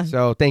 Yeah.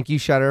 So thank you,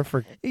 Shudder,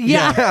 for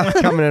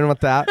coming in with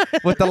that,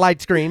 with the light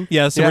screen.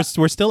 Yeah, so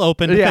we're still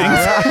open to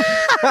things.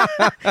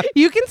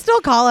 You can still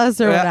call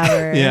us or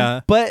whatever. Yeah.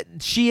 But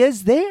she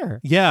is there.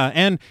 Yeah,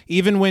 and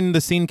even when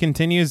the scene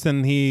continues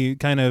and he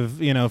kind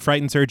of,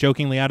 frightens her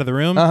jokingly out of the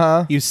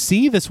room, you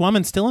see this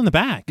woman still in the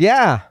back.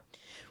 Yeah.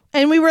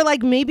 And we were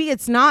like, maybe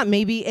it's not.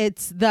 Maybe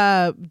it's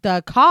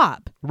the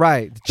cop.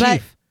 Right. The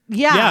chief.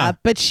 Yeah,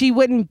 but she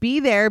wouldn't be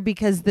there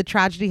because the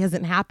tragedy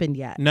hasn't happened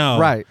yet. No.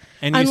 Right.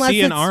 And you see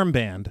an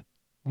armband.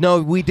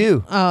 No, we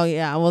do. Oh,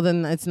 yeah. Well,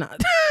 then it's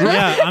not.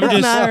 Yeah, I'm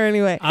just... not her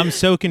anyway. I'm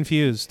so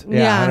confused.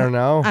 Yeah, I don't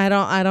know. I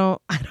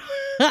don't.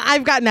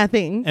 I've got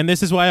nothing. And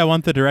this is why I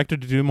want the director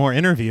to do more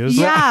interviews.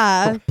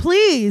 Yeah,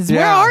 please. Yeah.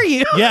 Where are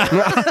you?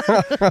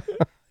 Yeah.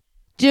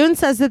 June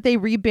says that they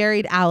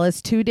reburied Alice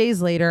 2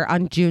 days later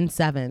on June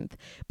 7th,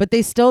 but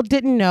they still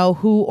didn't know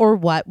who or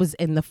what was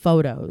in the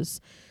photos.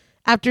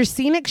 After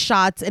scenic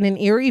shots and an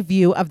eerie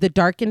view of the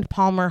darkened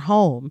Palmer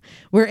home,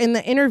 we're in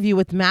the interview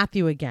with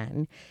Matthew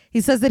again.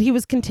 He says that he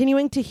was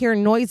continuing to hear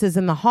noises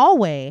in the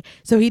hallway,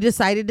 so he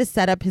decided to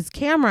set up his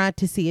camera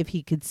to see if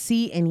he could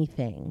see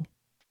anything.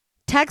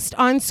 Text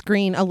on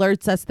screen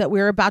alerts us that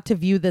we're about to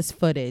view this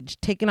footage,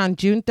 taken on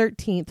June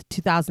 13th,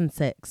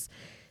 2006.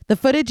 The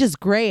footage is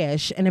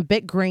grayish and a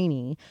bit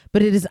grainy,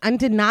 but it is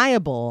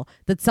undeniable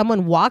that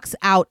someone walks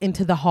out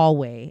into the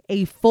hallway,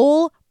 a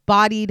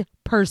full-bodied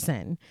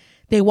person.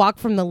 They walk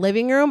from the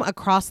living room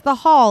across the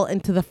hall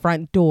into the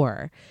front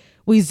door.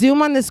 We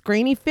zoom on this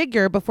grainy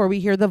figure before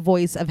we hear the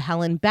voice of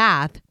Helen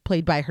Bath,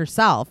 played by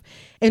herself,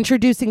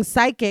 introducing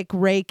psychic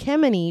Ray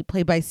Kimeny,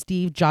 played by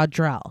Steve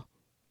Jodrell.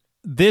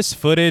 This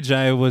footage,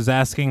 I was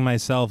asking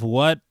myself,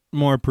 what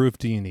more proof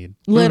do you need?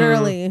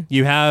 Literally.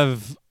 You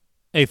have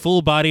a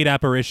full-bodied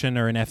apparition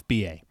or an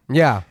FBA.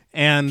 Yeah.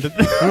 And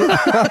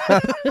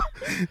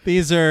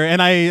these are,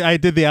 and I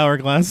did the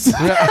hourglass.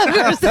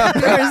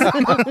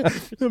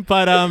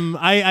 But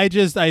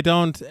I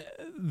don't,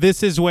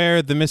 this is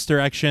where the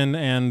misdirection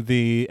and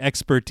the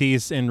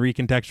expertise in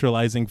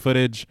recontextualizing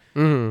footage,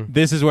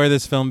 this is where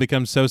this film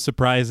becomes so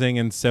surprising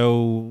and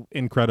so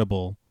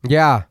incredible.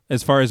 Yeah.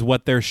 As far as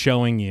what they're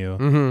showing you.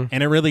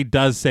 And it really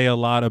does say a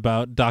lot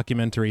about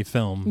documentary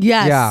film.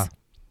 Yes. Yeah.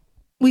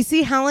 We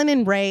see Helen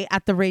and Ray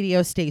at the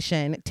radio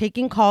station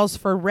taking calls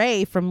for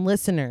Ray from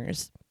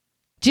listeners.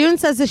 June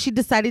says that she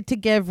decided to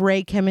give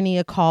Ray Kimeny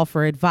a call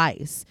for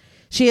advice.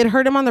 She had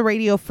heard him on the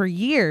radio for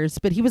years,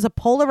 but he was a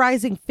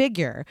polarizing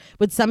figure,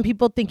 with some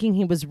people thinking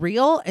he was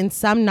real and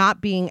some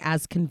not being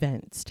as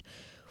convinced.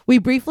 We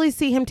briefly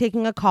see him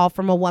taking a call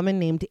from a woman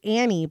named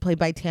Annie, played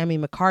by Tammy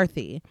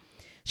McCarthy.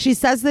 She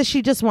says that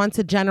she just wants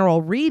a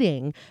general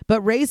reading, but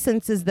Ray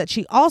senses that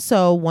she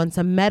also wants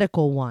a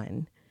medical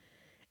one.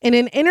 In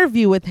an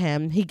interview with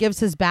him, he gives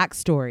his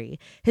backstory,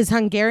 his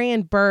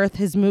Hungarian birth,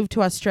 his move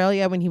to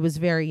Australia when he was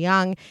very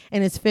young,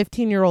 and his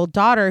 15-year-old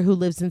daughter who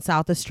lives in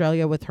South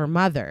Australia with her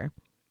mother.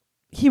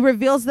 He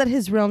reveals that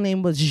his real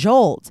name was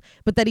Jolt,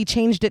 but that he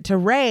changed it to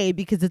Ray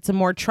because it's a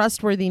more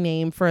trustworthy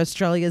name for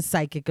Australia's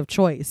psychic of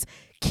choice.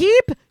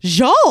 Keep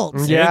Jolt!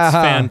 Yeah. It's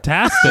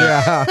fantastic.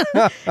 Yeah.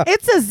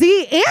 It's a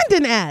Z and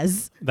an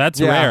S. That's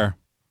rare.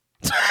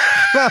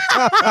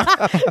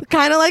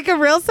 Kind of like a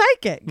real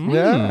psychic.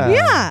 Yeah.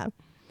 Yeah.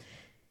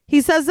 He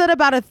says that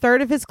about a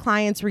third of his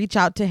clients reach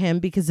out to him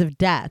because of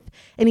death,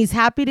 and he's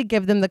happy to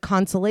give them the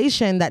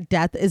consolation that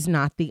death is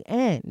not the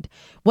end.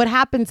 What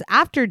happens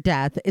after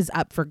death is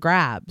up for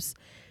grabs.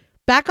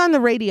 Back on the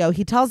radio,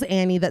 he tells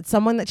Annie that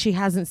someone that she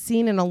hasn't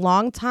seen in a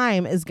long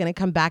time is going to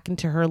come back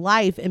into her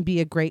life and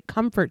be a great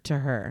comfort to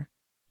her.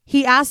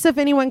 He asks if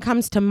anyone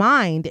comes to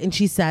mind, and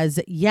she says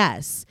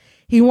yes.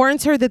 He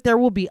warns her that there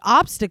will be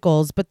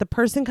obstacles, but the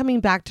person coming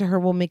back to her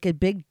will make a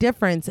big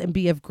difference and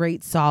be of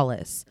great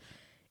solace.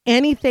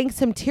 Annie thanks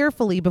him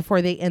tearfully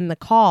before they end the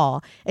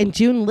call, and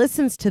June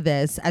listens to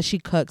this as she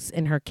cooks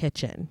in her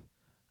kitchen.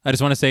 I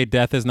just want to say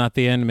Death Is Not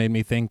the End made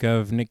me think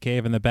of Nick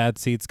Cave and the Bad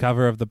Seeds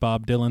cover of the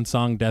Bob Dylan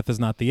song Death Is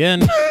Not the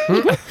End,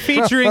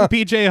 featuring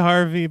PJ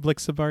Harvey,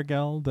 Blixa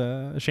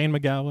Bargeld, Shane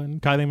McGowan,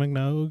 Kylie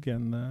Minogue,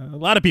 and a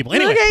lot of people.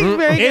 Anyway, Okay,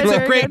 very good, it's a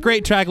very good.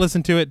 great track.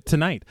 Listen to it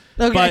tonight.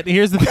 Okay. But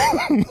here's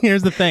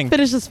the thing.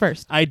 Finish this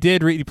first. I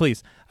did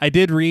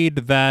read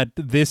that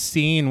this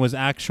scene was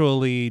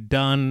actually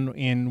done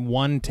in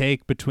one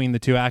take between the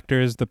two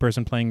actors, the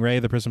person playing Ray,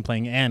 the person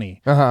playing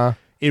Annie. Uh-huh.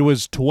 It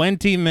was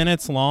 20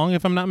 minutes long,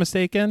 if I'm not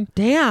mistaken.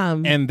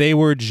 Damn. And they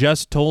were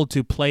just told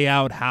to play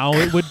out how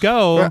it would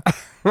go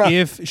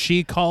if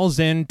she calls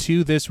in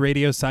to this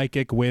radio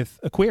psychic with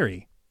a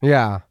query.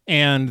 Yeah.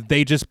 And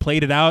they just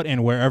played it out,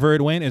 and wherever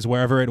it went is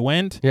wherever it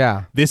went.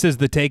 Yeah. This is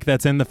the take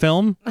that's in the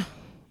film,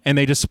 and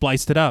they just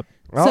spliced it up.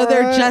 So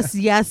they're just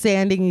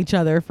yes-anding each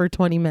other for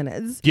 20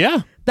 minutes.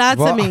 Yeah.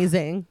 That's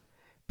amazing.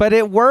 But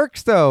it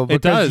works, though,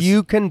 It because does.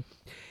 you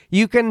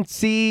can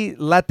see,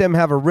 let them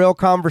have a real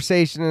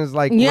conversation. Is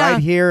like right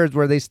here is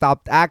where they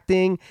stopped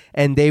acting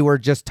and they were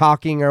just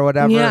talking or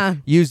whatever. Yeah.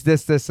 Use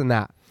this, and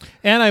that.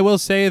 And I will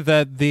say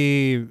that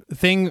the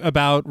thing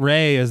about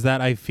Ray is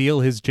that I feel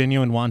his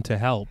genuine want to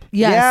help.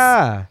 Yes.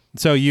 Yeah.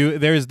 So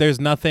there's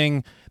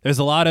nothing. There's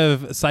a lot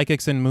of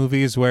psychics in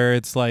movies where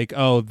it's like,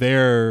 oh,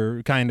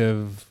 they're kind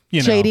of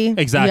shady.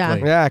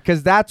 Exactly. Yeah,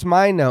 because that's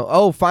my note.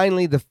 Oh,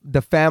 finally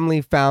the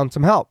family found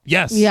some help.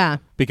 Yes. Yeah.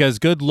 Because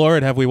good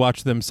Lord, have we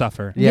watched them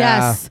suffer? Yeah.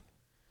 Yes.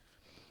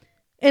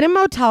 In a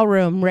motel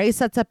room, Ray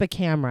sets up a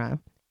camera.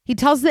 He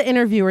tells the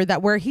interviewer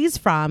that where he's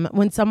from,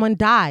 when someone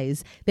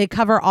dies, they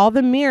cover all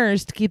the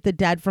mirrors to keep the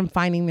dead from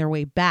finding their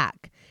way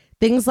back.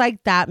 Things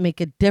like that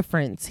make a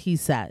difference, he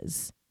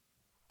says.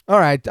 All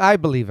right, I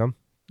believe him.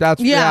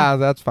 Yeah.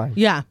 That's fine.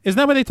 Yeah. Isn't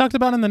that what they talked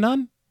about in The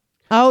Nun?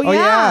 Oh, Oh, yeah.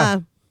 yeah.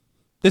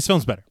 This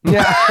film's better.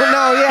 Yeah.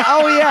 No, yeah.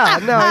 Oh, yeah.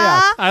 No,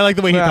 yeah. I like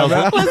the way he tells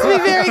it. Let's be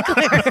very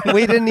clear.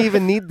 We didn't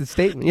even need the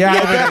statement.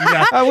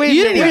 Yeah. Okay.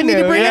 You didn't even need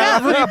to bring it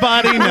up.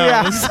 Everybody knows.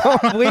 Yeah,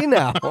 so we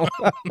know.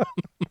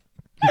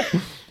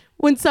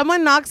 When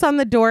someone knocks on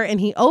the door and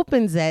he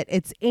opens it,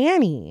 it's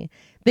Annie.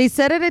 They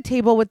sit at a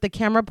table with the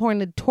camera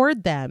pointed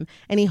toward them,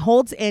 and he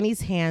holds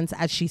Annie's hands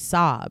as she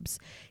sobs.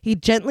 He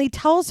gently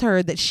tells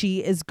her that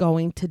she is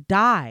going to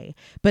die,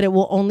 but it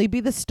will only be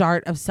the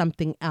start of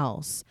something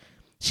else.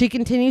 She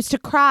continues to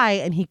cry,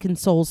 and he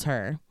consoles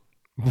her.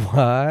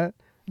 What?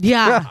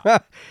 Yeah.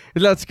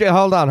 Let's get.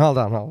 Hold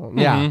on.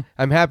 Yeah.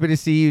 I'm happy to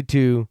see you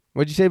too.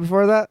 What'd you say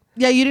before that?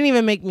 Yeah, you didn't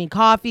even make me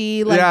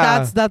coffee. Like,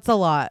 Yeah. that's a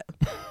lot.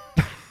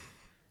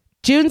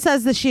 June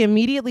says that she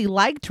immediately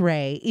liked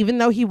Ray, even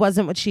though he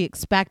wasn't what she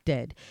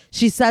expected.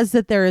 She says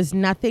that there is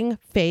nothing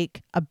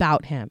fake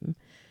about him.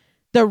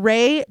 The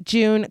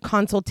Ray-June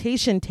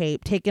consultation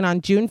tape, taken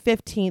on June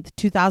 15th,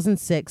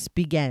 2006,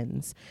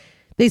 begins.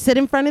 They sit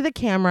in front of the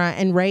camera,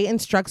 and Ray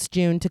instructs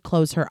June to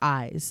close her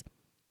eyes.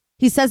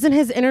 He says in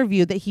his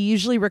interview that he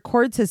usually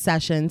records his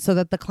sessions so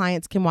that the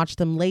clients can watch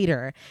them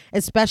later,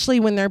 especially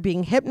when they're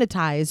being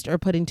hypnotized or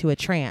put into a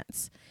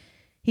trance.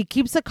 He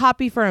keeps a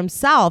copy for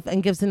himself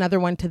and gives another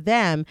one to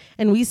them,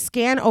 and we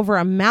scan over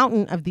a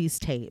mountain of these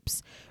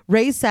tapes.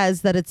 Ray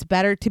says that it's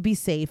better to be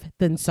safe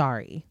than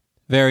sorry.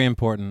 Very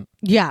important.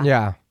 Yeah.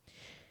 Yeah.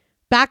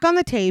 Back on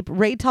the tape,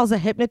 Ray tells a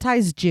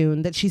hypnotized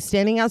June that she's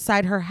standing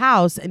outside her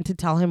house and to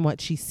tell him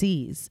what she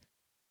sees.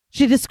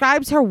 She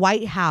describes her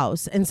white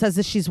house and says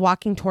that she's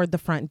walking toward the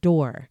front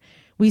door.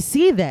 We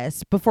see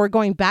this before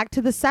going back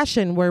to the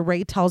session where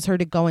Ray tells her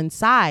to go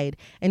inside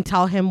and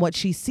tell him what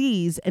she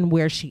sees and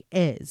where she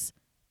is.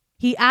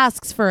 He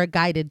asks for a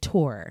guided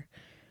tour.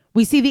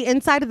 We see the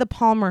inside of the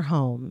Palmer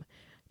home.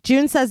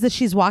 June says that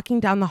she's walking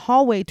down the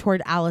hallway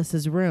toward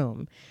Alice's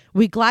room.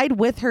 We glide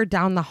with her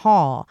down the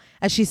hall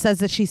as she says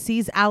that she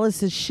sees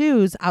Alice's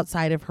shoes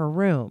outside of her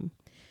room.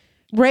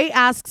 Ray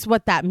asks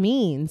what that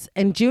means,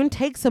 and June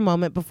takes a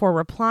moment before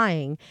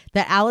replying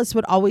that Alice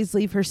would always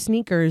leave her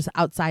sneakers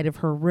outside of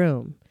her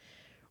room.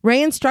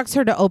 Ray instructs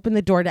her to open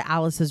the door to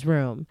Alice's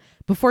room.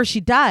 Before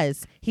she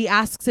does, he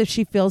asks if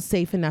she feels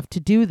safe enough to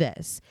do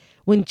this.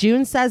 When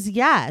June says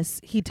yes,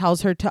 he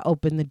tells her to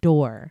open the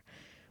door.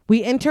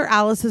 We enter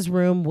Alice's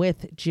room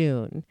with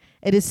June.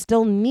 It is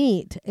still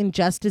neat and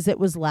just as it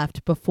was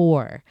left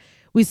before.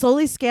 We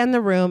slowly scan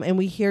the room and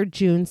we hear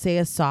June say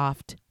a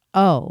soft,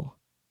 "Oh."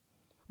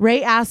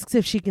 Ray asks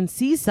if she can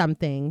see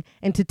something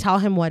and to tell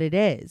him what it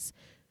is.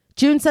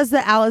 June says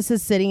that Alice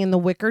is sitting in the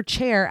wicker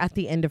chair at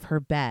the end of her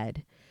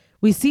bed.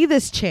 We see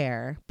this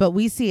chair, but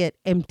we see it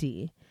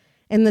empty.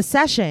 In the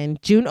session,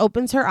 June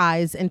opens her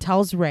eyes and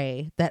tells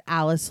Ray that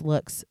Alice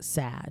looks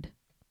sad.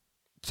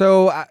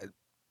 So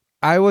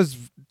I was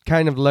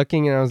kind of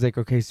looking and I was like,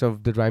 okay, so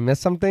did I miss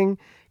something?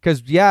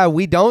 Because, yeah,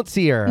 we don't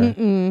see her.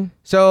 Mm-mm.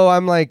 So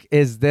I'm like,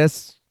 is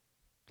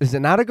it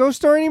not a ghost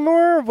story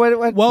anymore?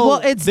 What? Well,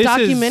 it's this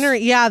documentary.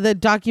 Yeah, the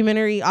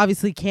documentary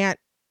obviously can't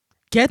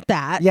get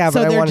that. Yeah, but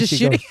so I they're wanna just see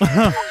shooting.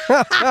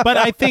 But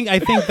I think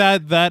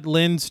that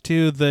lends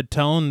to the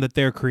tone that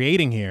they're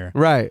creating here.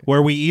 Right.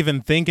 Where we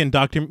even think in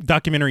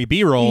documentary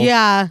B-roll,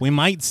 Yeah. we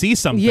might see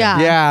something. Yeah.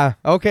 Yeah.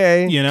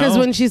 Okay. You know? Because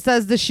when she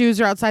says the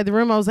shoes are outside the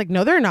room, I was like,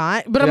 no, they're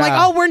not. But I'm Yeah. like,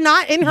 oh, we're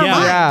not in her Yeah.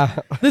 mind.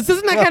 Yeah. This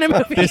isn't that kind of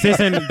movie. This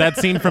isn't that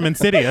scene from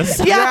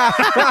Insidious. Yeah.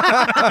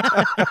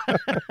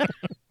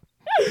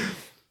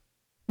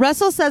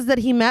 Russell says that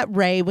he met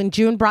Ray when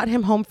June brought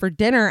him home for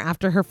dinner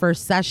after her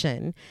first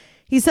session.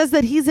 He says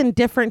that he's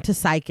indifferent to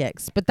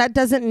psychics, but that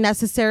doesn't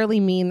necessarily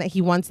mean that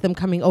he wants them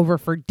coming over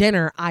for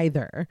dinner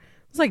either.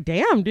 It's like,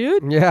 damn,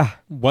 dude. Yeah.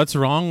 What's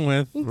wrong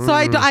with... So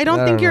I don't I think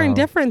don't you're know.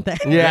 indifferent then.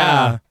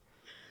 Yeah.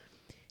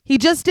 He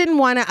just didn't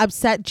want to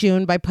upset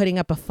June by putting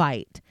up a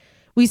fight.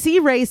 We see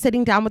Ray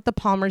sitting down with the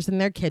Palmers in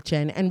their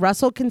kitchen, and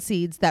Russell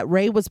concedes that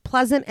Ray was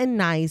pleasant and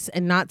nice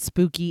and not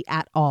spooky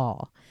at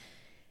all.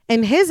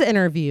 In his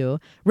interview,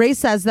 Ray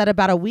says that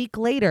about a week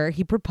later,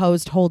 he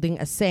proposed holding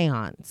a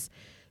seance.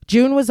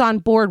 June was on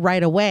board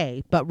right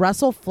away, but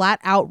Russell flat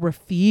out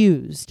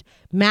refused.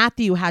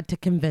 Matthew had to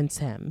convince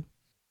him.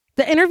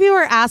 The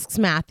interviewer asks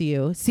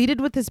Matthew, seated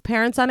with his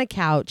parents on a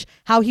couch,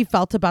 how he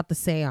felt about the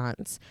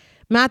seance.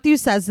 Matthew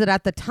says that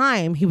at the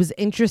time he was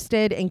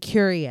interested and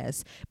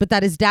curious, but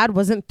that his dad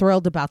wasn't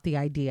thrilled about the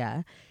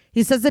idea.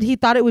 He says that he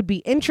thought it would be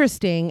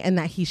interesting and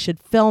that he should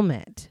film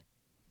it.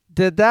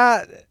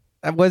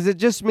 Was it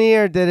just me,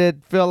 or did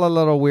it feel a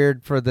little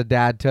weird for the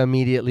dad to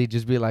immediately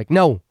just be like,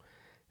 no?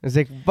 It's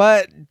like,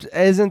 but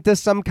isn't this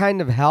some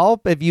kind of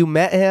help? If you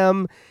met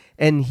him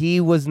and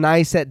he was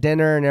nice at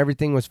dinner and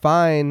everything was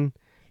fine.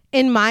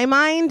 In my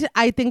mind,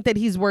 I think that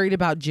he's worried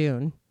about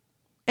June.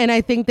 And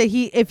I think that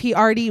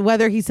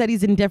whether he said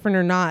he's indifferent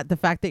or not, the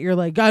fact that you're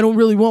like, I don't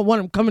really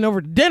want him coming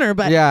over to dinner,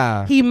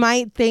 but he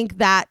might think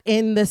that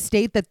in the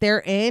state that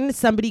they're in,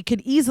 somebody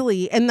could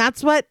easily, and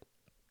that's what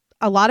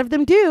a lot of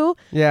them do,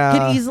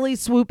 could easily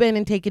swoop in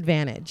and take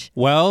advantage.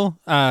 Well,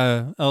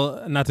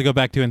 not to go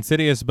back to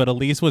Insidious, but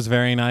Elise was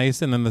very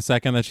nice. And then the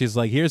second that she's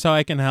like, here's how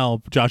I can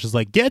help, Josh is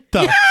like, get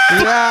the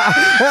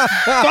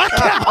fuck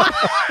out.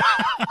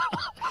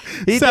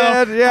 He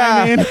did,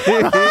 yeah. I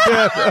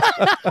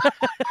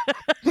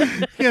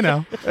mean, you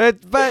know.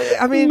 But,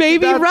 I mean.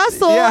 Maybe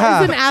Russell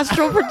is an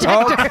astral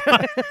projector.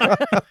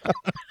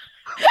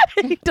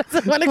 He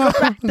doesn't want to go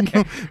back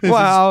there. This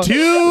is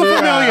too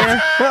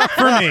familiar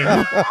for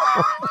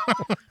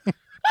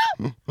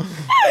me.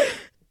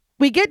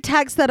 We get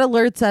text that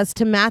alerts us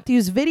to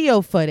Matthew's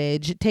video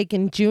footage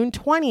taken June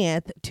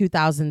 20th,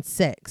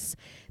 2006.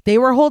 They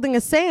were holding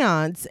a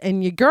seance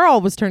and your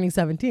girl was turning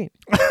 17.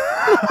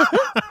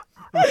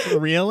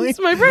 Really? It's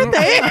my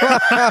birthday.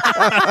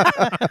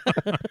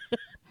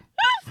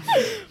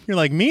 You're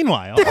like,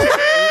 meanwhile,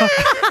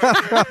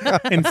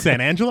 in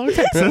San Angelo,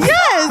 Texas.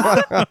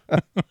 Yes.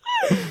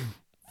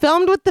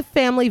 Filmed with the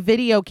family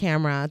video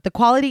camera, the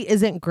quality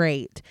isn't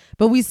great,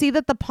 but we see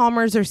that the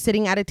Palmers are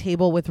sitting at a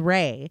table with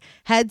Ray,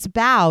 heads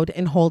bowed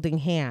and holding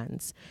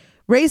hands.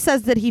 Ray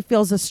says that he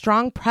feels a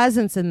strong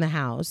presence in the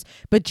house,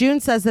 but June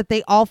says that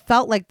they all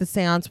felt like the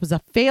seance was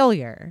a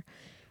failure.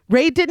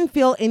 Ray didn't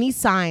feel any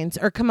signs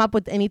or come up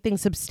with anything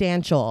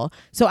substantial,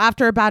 so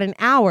after about an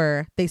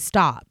hour, they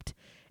stopped.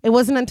 It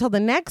wasn't until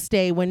the next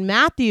day when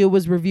Matthew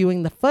was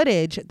reviewing the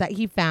footage that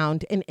he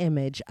found an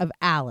image of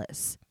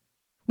Alice.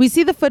 We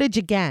see the footage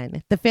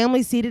again, the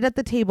family seated at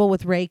the table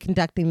with Ray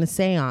conducting the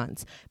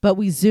seance, but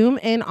we zoom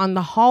in on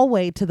the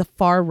hallway to the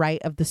far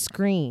right of the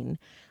screen.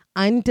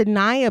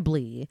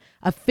 Undeniably,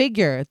 a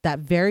figure that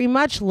very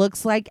much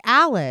looks like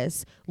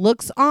Alice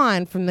looks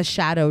on from the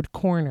shadowed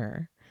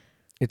corner.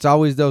 It's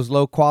always those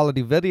low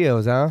quality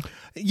videos, huh?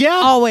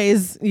 Yeah.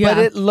 Always. Yeah.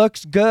 But it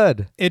looks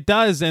good. It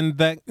does, and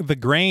the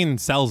grain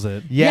sells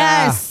it.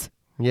 Yeah. Yes.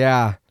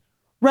 Yeah.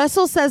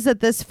 Russell says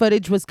that this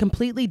footage was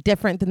completely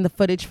different than the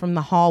footage from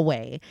the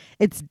hallway.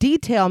 Its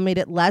detail made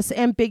it less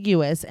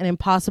ambiguous and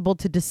impossible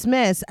to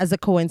dismiss as a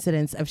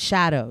coincidence of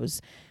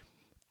shadows.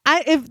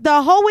 If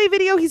the hallway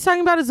video he's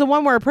talking about is the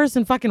one where a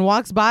person fucking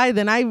walks by,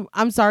 then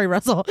I'm sorry,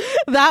 Russell.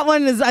 That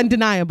one is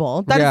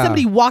undeniable. That is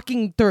somebody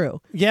walking through.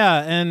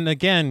 Yeah, and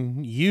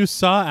again, you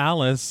saw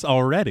Alice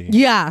already.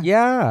 Yeah.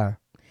 Yeah.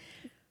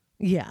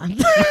 Yeah.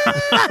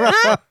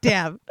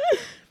 Damn.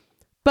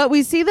 But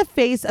we see the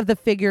face of the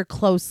figure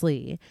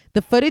closely,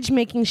 the footage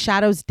making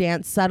shadows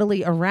dance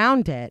subtly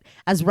around it,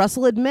 as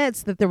Russell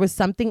admits that there was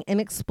something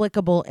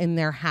inexplicable in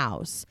their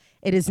house.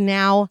 It is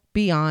now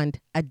beyond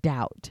a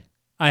doubt.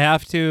 I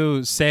have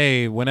to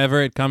say, whenever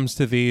it comes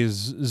to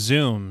these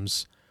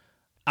Zooms,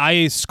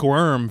 I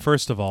squirm,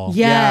 first of all.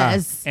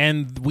 Yes. Yeah.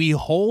 And we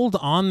hold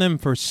on them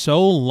for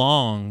so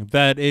long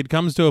that it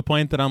comes to a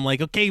point that I'm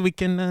like, okay, we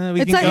can go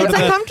it's to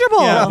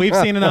uncomfortable. Yeah, we've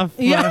seen enough.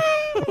 Yeah.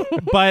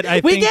 But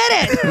I we think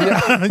get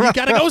it. you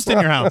got a ghost in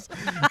your house.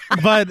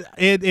 But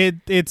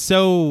it's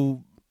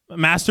so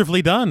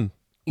masterfully done.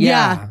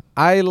 Yeah.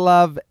 I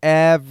love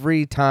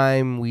every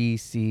time we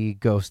see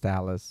Ghost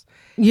Alice.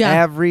 Yeah.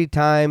 Every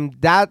time.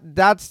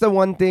 That's the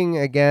one thing,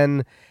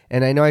 again,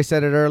 and I know I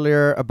said it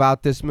earlier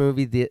about this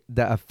movie, the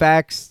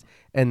effects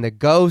and the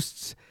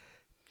ghosts.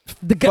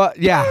 The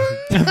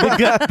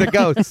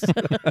ghosts.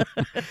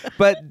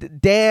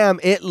 But damn,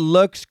 it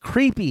looks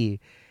creepy.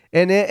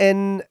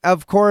 And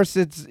of course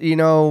it's,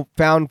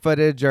 found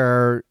footage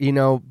or,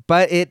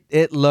 but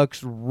it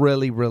looks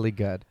really, really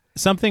good.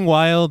 Something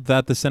wild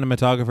that the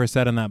cinematographer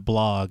said in that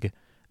blog,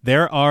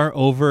 there are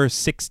over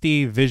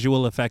 60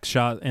 visual effects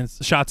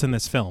shots in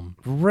this film.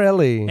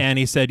 Really? And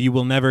he said you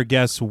will never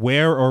guess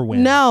where or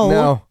when.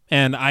 No.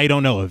 And I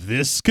don't know if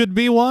this could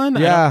be one.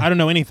 Yeah. I don't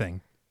know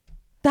anything.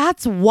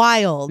 That's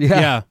wild.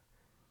 Yeah.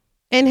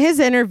 In his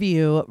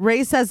interview,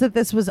 Ray says that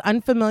this was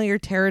unfamiliar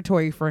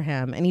territory for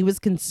him and he was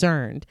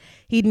concerned.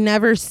 He'd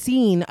never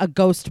seen a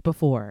ghost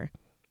before.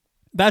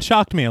 That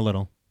shocked me a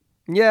little.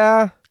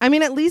 Yeah. I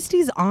mean, at least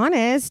he's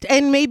honest,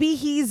 and maybe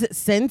he's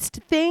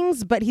sensed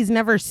things, but he's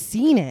never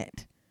seen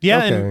it.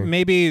 Yeah, Okay. and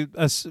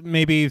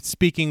maybe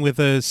speaking with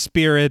a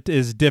spirit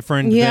is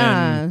different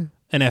than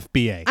an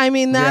FBA. I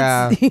mean,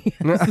 that's...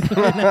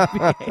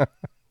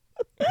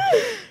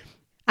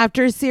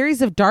 After a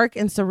series of dark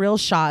and surreal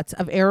shots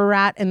of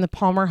Ararat and the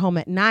Palmer home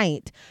at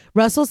night,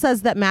 Russell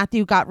says that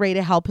Matthew got Ray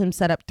to help him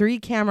set up 3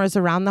 cameras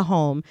around the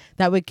home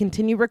that would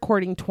continue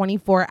recording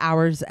 24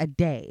 hours a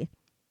day.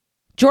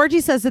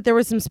 Georgie says that there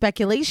was some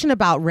speculation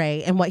about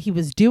Ray and what he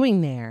was doing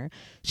there.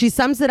 She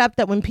sums it up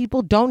that when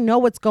people don't know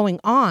what's going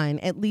on,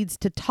 it leads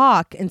to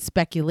talk and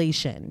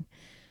speculation.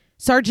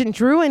 Sergeant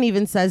Druin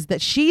even says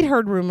that she'd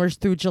heard rumors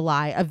through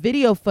July of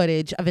video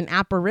footage of an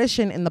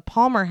apparition in the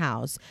Palmer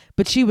house,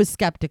 but she was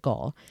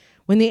skeptical.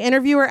 When the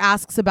interviewer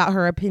asks about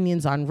her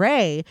opinions on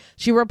Ray,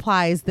 she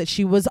replies that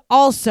she was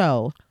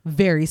also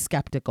very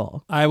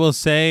skeptical. I will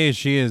say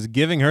she is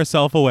giving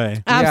herself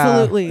away.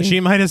 Absolutely. Yeah. She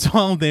might as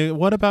well.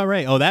 What about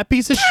Ray? Oh, that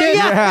piece of shit?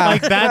 Yeah.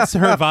 Like, that's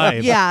her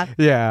vibe. Yeah.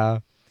 Yeah.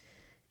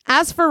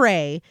 As for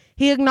Ray,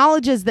 he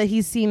acknowledges that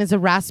he's seen as a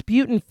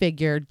Rasputin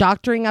figure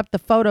doctoring up the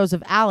photos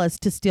of Alice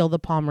to steal the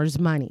Palmers'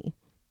 money.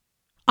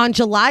 On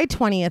July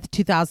 20th,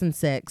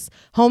 2006,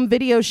 home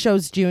video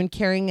shows June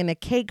carrying in a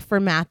cake for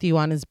Matthew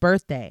on his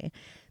birthday.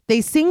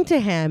 They sing to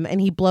him and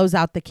he blows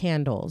out the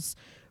candles.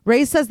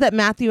 Ray says that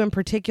Matthew in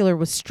particular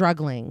was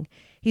struggling.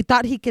 He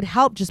thought he could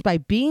help just by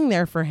being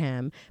there for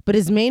him, but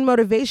his main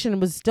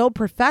motivation was still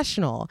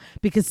professional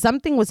because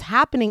something was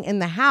happening in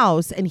the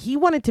house and he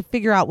wanted to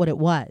figure out what it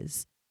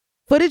was.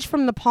 Footage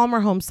from the Palmer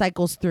home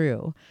cycles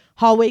through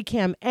Hallway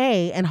Cam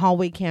A and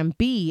Hallway Cam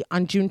B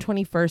on June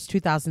 21st,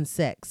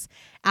 2006.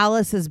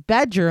 Alice's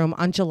bedroom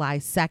on July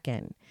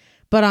 2nd.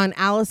 But on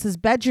Alice's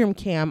bedroom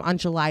cam on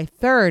July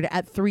 3rd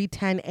at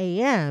 3:10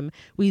 a.m.,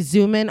 we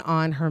zoom in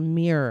on her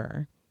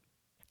mirror.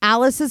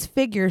 Alice's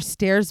figure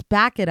stares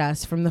back at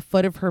us from the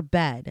foot of her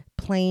bed,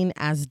 plain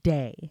as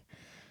day.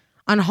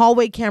 On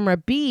hallway camera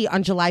B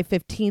on July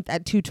 15th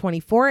at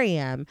 2:24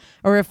 a.m.,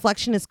 a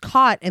reflection is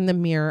caught in the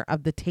mirror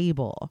of the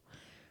table.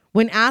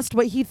 When asked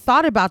what he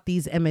thought about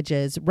these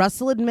images,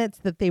 Russell admits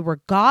that they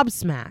were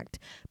gobsmacked,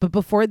 but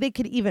before they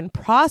could even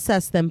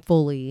process them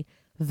fully,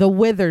 the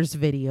Withers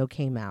video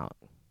came out.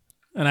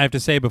 And I have to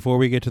say, before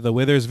we get to the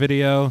Withers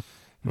video,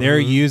 they're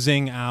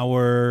using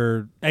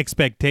our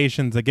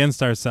expectations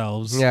against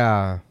ourselves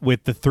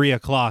with the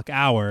 3:00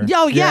 hour.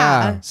 Oh,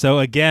 yeah. So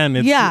again,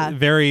 it's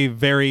very,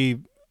 very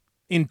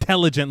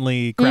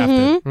intelligently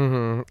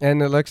crafted.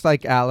 And it looks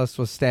like Alice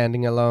was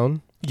standing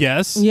alone.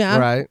 Yes. Yeah.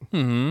 Right.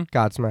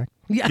 Godsmack.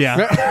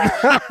 Yeah.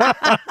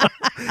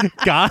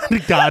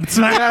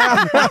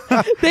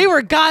 Godsmack. They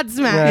were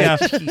Godsmack. Yeah.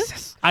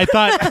 Jesus. I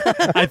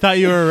thought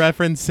you were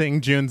referencing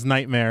June's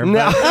nightmare.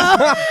 But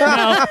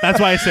no, that's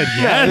why I said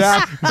yes.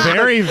 Yeah.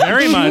 Very,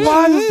 very much.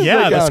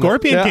 Yeah, the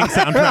Scorpion King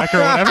soundtrack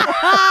or whatever.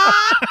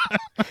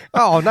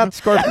 Oh, not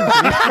Scorpion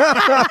King.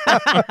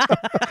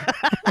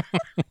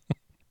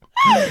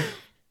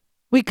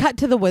 We cut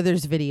to the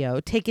Withers video,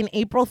 taken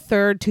April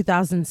 3rd,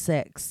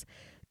 2006.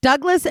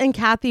 Douglas and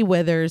Kathy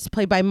Withers,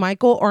 played by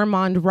Michael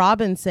Ormond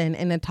Robinson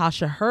and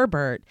Natasha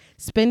Herbert,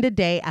 spend a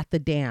day at the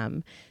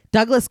dam.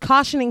 Douglas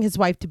cautioning his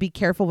wife to be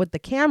careful with the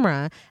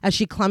camera as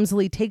she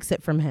clumsily takes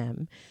it from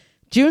him.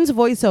 June's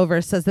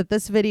voiceover says that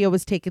this video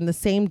was taken the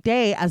same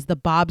day as the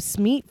Bob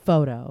Smeet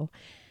photo.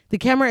 The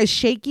camera is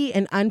shaky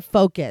and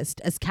unfocused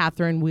as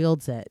Catherine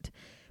wields it.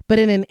 But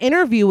in an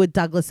interview with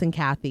Douglas and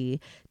Kathy,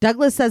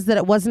 Douglas says that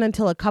it wasn't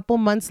until a couple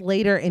months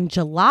later in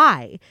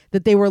July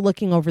that they were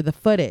looking over the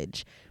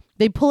footage.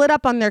 They pull it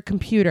up on their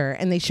computer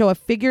and they show a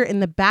figure in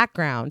the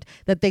background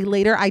that they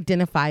later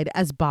identified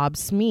as Bob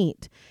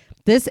Smeet.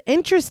 This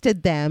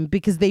interested them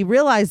because they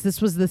realized this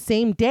was the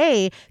same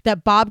day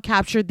that Bob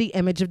captured the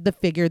image of the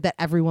figure that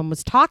everyone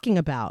was talking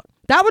about.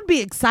 That would be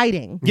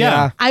exciting.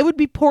 Yeah. I would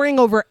be poring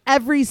over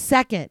every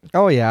second.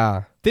 Oh,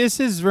 yeah. This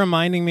is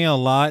reminding me a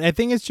lot. I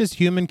think it's just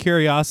human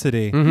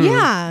curiosity.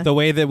 Yeah. The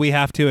way that we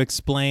have to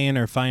explain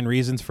or find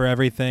reasons for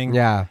everything.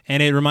 Yeah.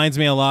 And it reminds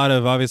me a lot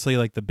of, obviously,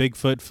 like the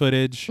Bigfoot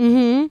footage.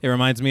 It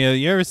reminds me of,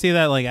 you ever see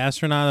that like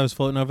astronaut that was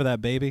floating over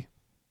that baby?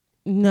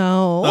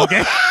 No.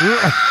 Okay.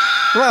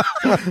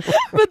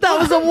 But that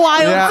was a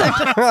wild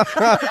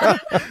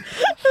sentence.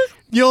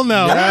 You'll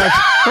know.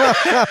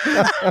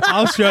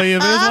 I'll show you.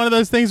 But it was one of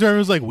those things where it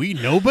was like,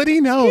 nobody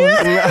knows.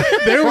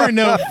 There were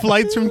no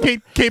flights from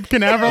Cape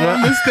Canaveral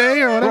on this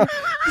day or whatever.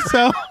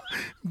 So,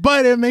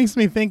 but it makes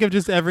me think of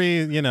just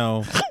every,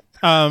 the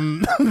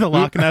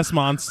Loch Ness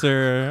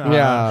Monster.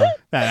 That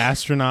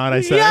astronaut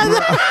I said. Yeah,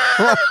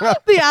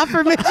 the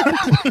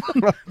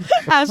aforementioned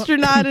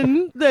astronaut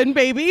and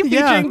baby,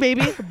 featuring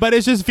baby. But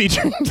it's just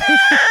featuring.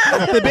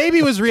 The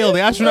baby was real.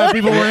 The astronaut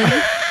people weren't.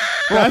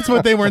 That's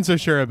what they weren't so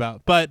sure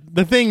about. But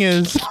the thing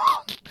is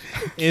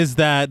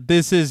that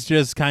this is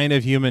just kind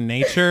of human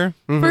nature.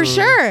 For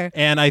sure.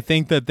 And I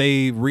think that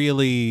they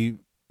really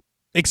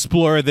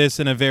explore this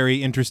in a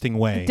very interesting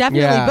way.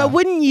 Definitely. Yeah. But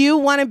wouldn't you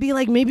want to be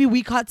like, maybe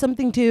we caught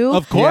something too?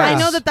 Of course. I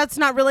know that that's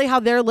not really how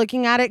they're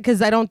looking at it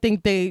because I don't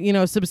think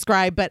they,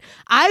 subscribe. But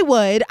I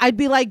would. I'd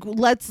be like,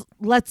 let's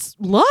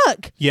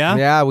look. Yeah.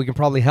 Yeah, we can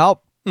probably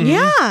help.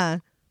 Yeah.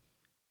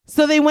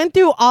 So they went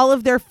through all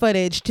of their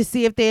footage to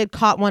see if they had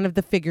caught one of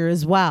the figure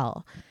as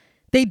well.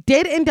 They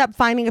did end up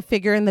finding a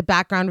figure in the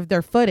background of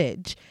their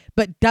footage,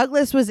 but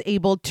Douglas was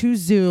able to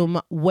zoom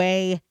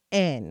way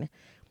in.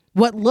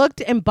 What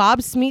looked in Bob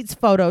Smeet's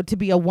photo to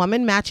be a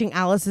woman matching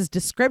Alice's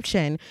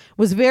description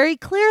was very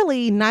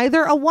clearly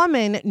neither a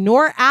woman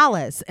nor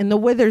Alice in the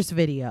Withers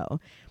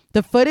video.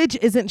 The footage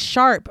isn't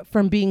sharp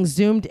from being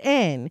zoomed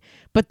in,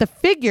 but the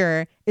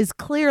figure is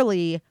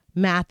clearly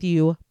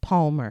Matthew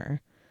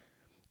Palmer.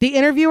 The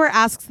interviewer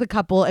asks the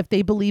couple if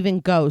they believe in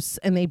ghosts,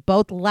 and they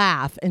both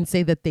laugh and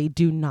say that they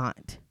do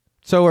not.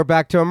 So we're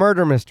back to a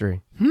murder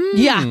mystery.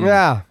 Yeah.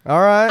 Yeah.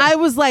 All right. I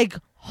was like,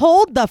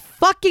 hold the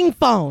fucking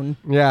phone.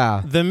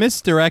 Yeah. The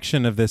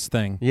misdirection of this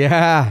thing.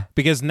 Yeah.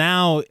 Because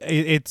now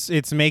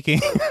it's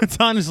making it's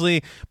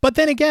honestly, but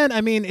then again,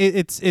 I mean,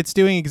 it's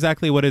doing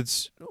exactly what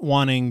it's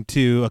wanting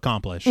to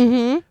accomplish.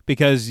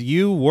 Because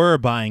you were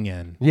buying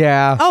in.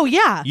 Yeah. Oh,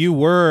 yeah. You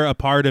were a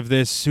part of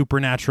this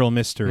supernatural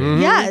mystery.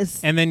 Yes.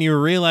 And then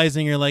you're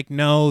realizing you're like,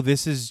 no,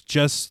 this is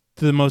just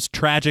the most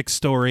tragic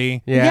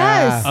story Yeah.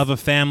 Yes. of a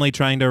family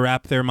trying to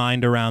wrap their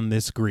mind around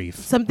this grief.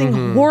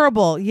 Something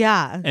horrible.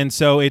 Yeah. And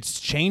so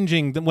it's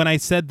changing. When I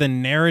said the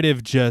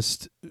narrative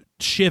just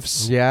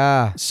shifts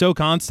Yeah. so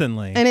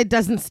constantly. And it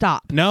doesn't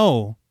stop.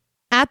 No.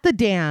 At the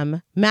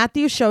dam,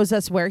 Matthew shows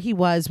us where he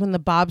was when the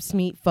Bob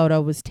Smeet photo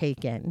was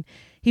taken.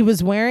 He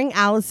was wearing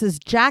Alice's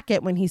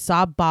jacket when he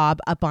saw Bob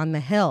up on the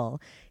hill.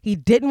 He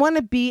didn't want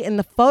to be in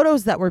the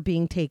photos that were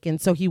being taken,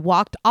 so he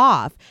walked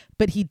off,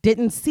 but he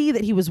didn't see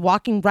that he was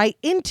walking right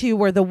into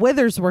where the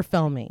Withers were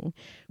filming.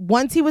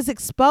 Once he was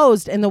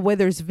exposed in the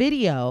Withers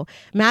video,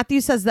 Matthew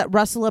says that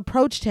Russell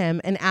approached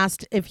him and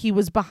asked if he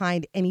was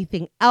behind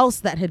anything else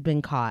that had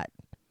been caught.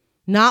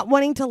 Not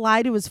wanting to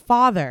lie to his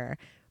father,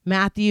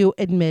 Matthew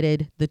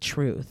admitted the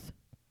truth.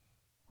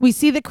 We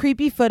see the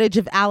creepy footage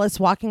of Alice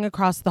walking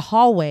across the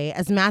hallway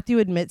as Matthew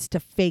admits to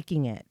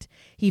faking it.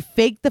 He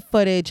faked the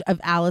footage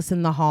of Alice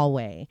in the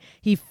hallway.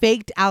 He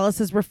faked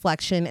Alice's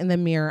reflection in the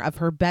mirror of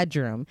her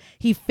bedroom.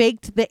 He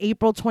faked the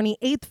April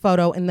 28th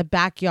photo in the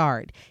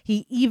backyard.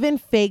 He even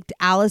faked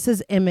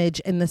Alice's image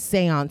in the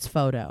seance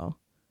photo.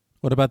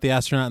 What about the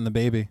astronaut and the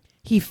baby?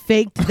 He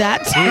faked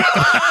that too.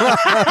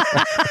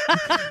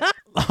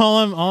 All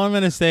I'm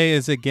gonna say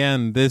is,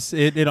 again,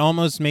 it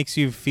almost makes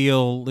you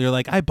feel you're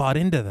like, I bought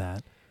into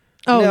that.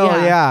 Oh, No,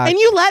 yeah. yeah. And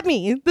you let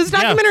me. This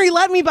documentary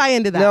let me buy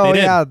into that. No, They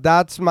did. yeah,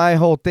 that's my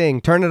whole thing.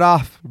 Turn it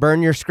off.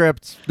 Burn your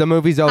scripts. The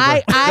movie's over.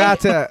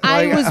 That's it.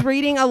 I Like, was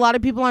reading a lot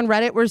of people on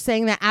Reddit were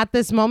saying that at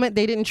this moment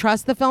they didn't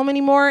trust the film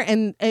anymore,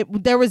 and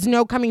there was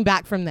no coming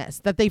back from this,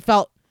 that they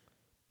felt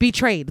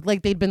betrayed,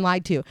 like they'd been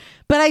lied to.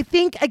 But I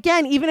think,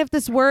 again, even if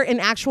this were an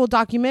actual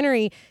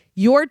documentary,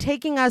 you're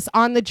taking us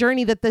on the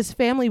journey that this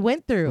family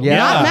went through. Yeah.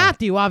 Not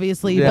Matthew,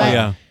 obviously, Yeah. but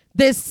Yeah.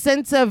 this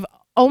sense of,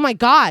 oh my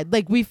God,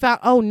 like we found,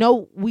 oh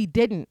no, we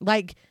didn't.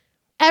 Like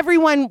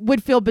everyone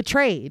would feel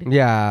betrayed.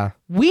 Yeah.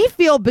 We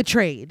feel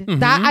betrayed.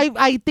 That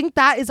I think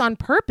that is on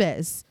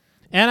purpose.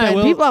 And But I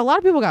will. a lot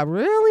of people got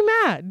really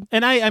mad.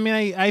 And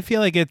I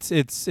feel like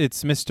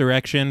it's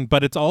misdirection,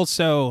 but it's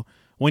also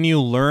when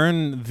you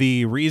learn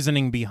the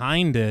reasoning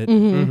behind it,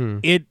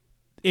 it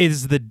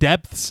is the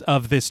depths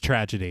of this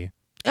tragedy.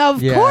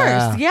 Of Yeah.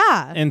 course,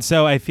 yeah. And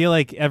so I feel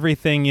like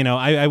everything,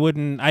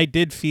 I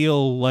did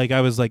feel like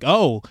I was like,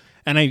 oh,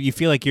 and you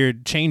feel like you're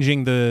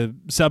changing the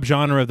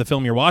subgenre of the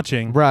film you're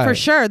watching. Right. For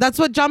sure. That's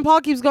what John Paul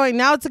keeps going.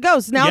 Now it's a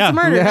ghost. Now Yeah. it's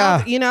a murder.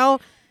 Yeah. Now,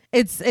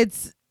 it's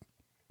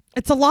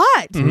a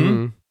lot.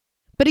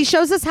 But he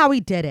shows us how he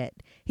did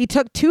it. He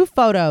took 2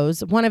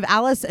 photos, one of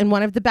Alice and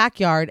one of the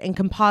backyard, and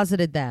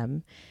composited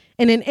them.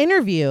 In an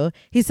interview,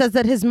 he says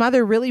that his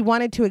mother really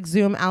wanted to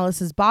exhume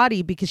Alice's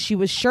body because she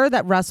was sure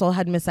that Russell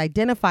had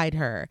misidentified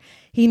her.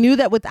 He knew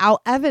that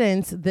without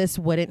evidence, this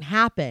wouldn't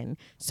happen,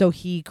 so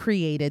he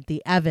created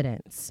the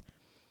evidence.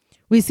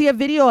 We see a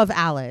video of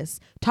Alice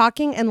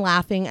talking and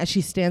laughing as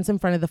she stands in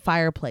front of the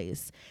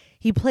fireplace.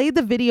 He played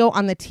the video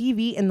on the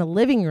TV in the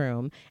living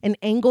room and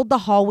angled the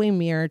hallway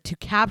mirror to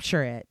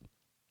capture it.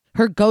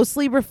 Her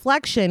ghostly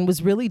reflection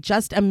was really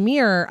just a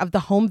mirror of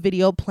the home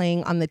video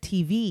playing on the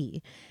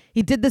TV.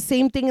 He did the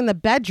same thing in the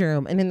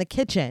bedroom and in the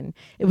kitchen.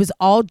 It was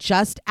all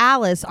just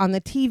Alice on the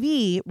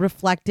TV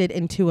reflected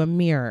into a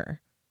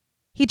mirror.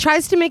 He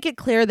tries to make it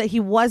clear that he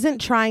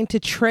wasn't trying to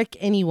trick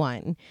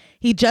anyone.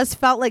 He just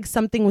felt like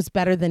something was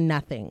better than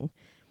nothing.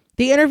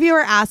 The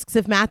interviewer asks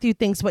if Matthew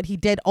thinks what he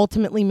did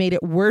ultimately made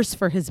it worse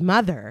for his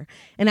mother.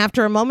 And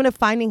after a moment of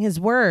finding his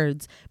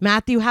words,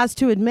 Matthew has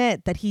to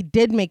admit that he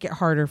did make it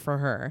harder for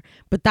her,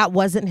 but that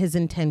wasn't his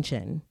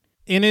intention.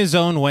 In his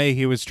own way,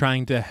 he was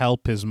trying to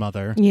help his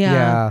mother.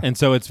 Yeah. And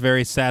so it's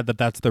very sad that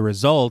that's the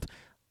result.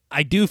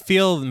 I do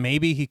feel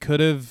maybe he could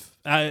have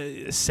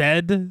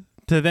said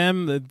to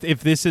them that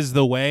if this is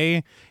the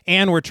way,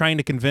 and we're trying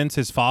to convince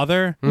his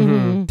father,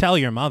 tell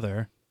your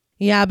mother.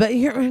 Yeah, but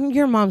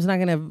your mom's not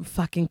gonna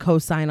fucking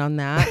co-sign on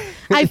that.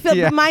 I feel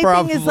Yeah, my thing is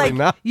probably like,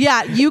 not.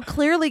 yeah, you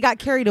clearly got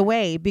carried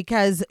away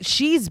because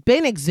she's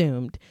been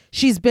exhumed,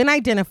 she's been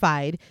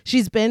identified,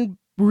 she's been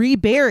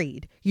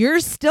reburied. You're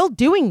still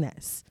doing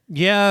this.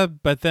 Yeah,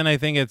 but then I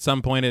think at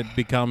some point it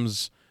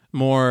becomes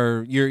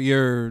more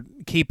you're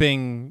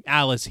keeping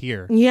Alice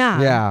here.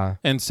 Yeah. Yeah.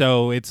 And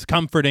so it's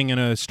comforting in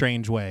a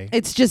strange way.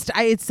 It's just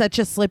it's such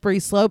a slippery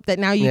slope that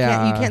now you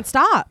Yeah. can't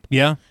stop.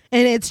 Yeah.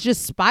 And it's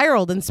just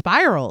spiraled and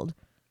spiraled.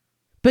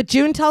 But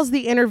June tells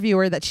the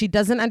interviewer that she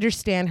doesn't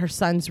understand her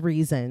son's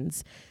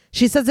reasons.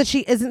 She says that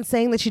she isn't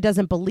saying that she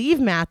doesn't believe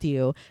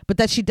Matthew, but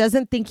that she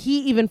doesn't think he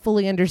even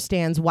fully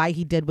understands why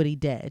he did what he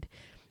did.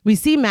 We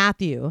see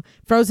Matthew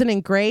frozen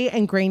in gray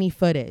and grainy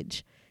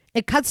footage.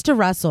 It cuts to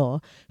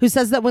Russell, who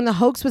says that when the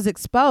hoax was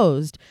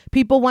exposed,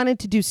 people wanted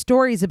to do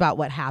stories about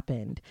what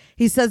happened.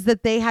 He says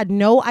that they had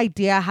no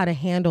idea how to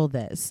handle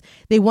this.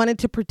 They wanted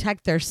to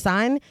protect their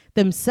son,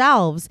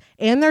 themselves,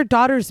 and their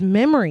daughter's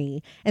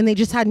memory, and they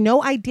just had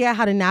no idea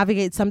how to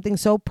navigate something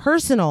so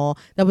personal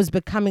that was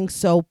becoming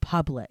so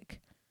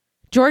public.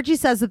 Georgie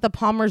says that the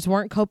Palmers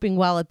weren't coping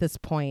well at this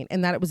point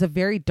and that it was a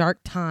very dark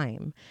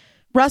time.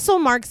 Russell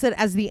marks it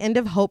as the end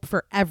of hope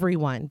for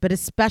everyone, but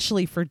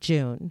especially for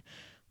June.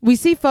 We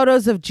see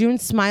photos of June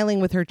smiling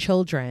with her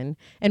children,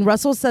 and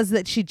Russell says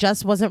that she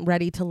just wasn't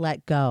ready to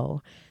let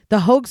go.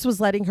 The hoax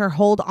was letting her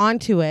hold on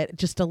to it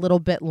just a little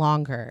bit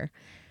longer.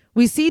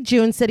 We see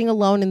June sitting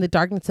alone in the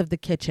darkness of the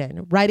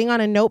kitchen, writing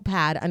on a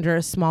notepad under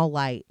a small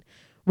light.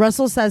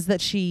 Russell says that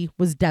she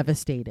was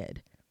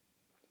devastated.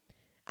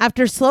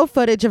 After slow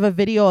footage of a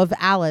video of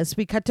Alice,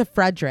 we cut to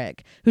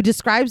Frederick, who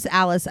describes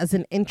Alice as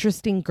an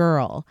interesting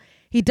girl.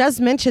 He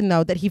does mention,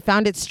 though, that he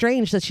found it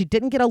strange that she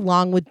didn't get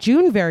along with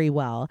June very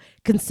well,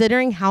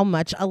 considering how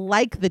much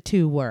alike the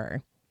two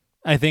were.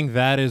 I think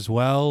that as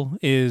well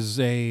is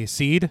a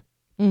seed.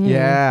 Mm-hmm.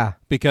 Yeah.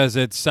 Because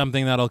it's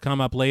something that'll come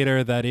up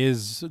later that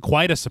is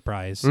quite a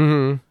surprise.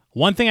 Mm-hmm.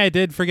 One thing I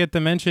did forget to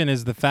mention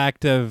is the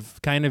fact of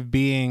kind of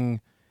being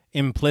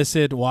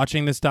implicit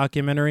watching this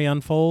documentary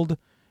unfold.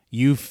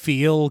 You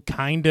feel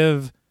kind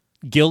of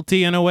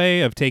guilty in a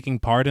way of taking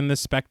part in this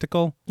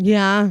spectacle.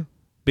 Yeah.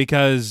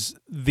 Because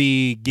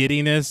the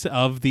giddiness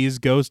of these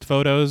ghost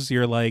photos,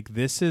 you're like,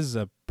 this is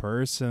a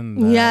person.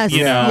 That, yes. you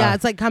know, yeah.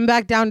 It's like, come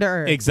back down to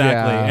earth.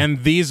 Exactly. Yeah.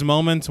 And these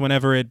moments,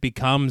 whenever it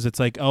becomes, it's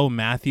like, oh,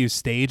 Matthew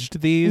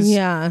staged these.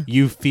 Yeah.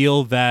 You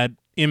feel that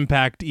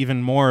impact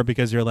even more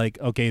because you're like,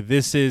 okay,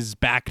 this is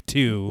back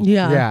to,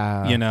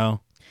 Yeah. you know.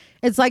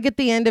 It's like at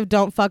the end of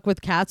Don't Fuck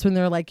with Cats when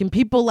they're like, and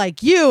people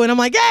like you. And I'm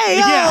like, hey,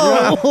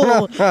 Yeah.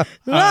 yo.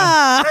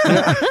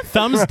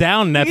 Thumbs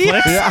down,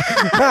 Netflix.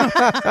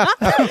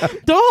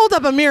 Don't hold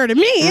up a mirror to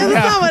me. It's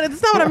not what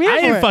I'm here I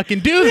for. didn't fucking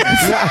do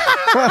this.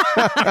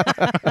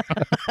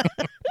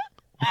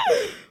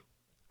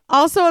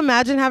 Also,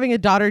 imagine having a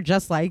daughter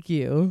just like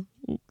you.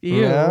 Ew.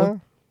 Yeah.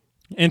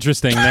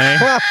 Interesting, Nay.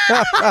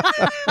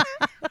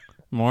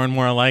 More and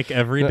more alike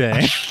every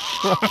day.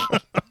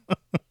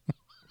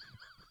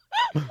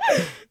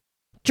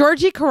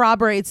 Georgie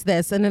corroborates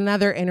this in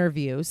another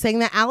interview, saying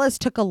that Alice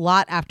took a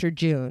lot after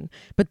June,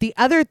 but the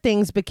other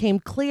things became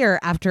clear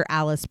after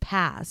Alice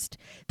passed.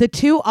 The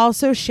two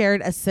also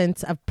shared a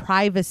sense of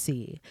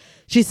privacy.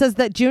 She says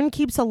that June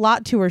keeps a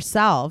lot to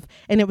herself,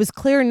 and it was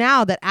clear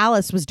now that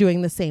Alice was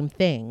doing the same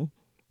thing.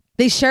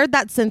 They shared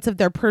that sense of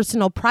their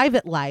personal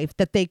private life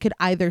that they could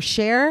either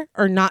share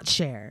or not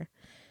share.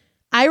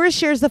 Iris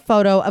shares a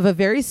photo of a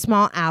very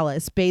small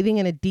Alice bathing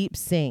in a deep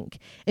sink,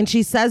 and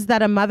she says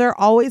that a mother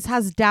always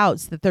has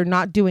doubts that they're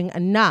not doing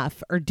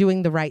enough or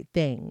doing the right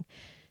thing.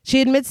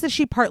 She admits that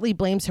she partly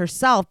blames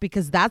herself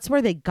because that's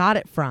where they got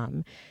it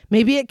from.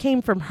 Maybe it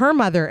came from her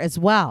mother as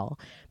well,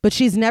 but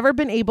she's never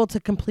been able to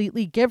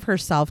completely give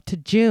herself to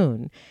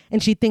June,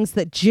 and she thinks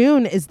that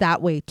June is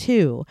that way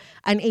too,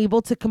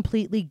 unable to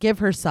completely give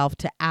herself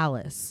to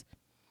Alice.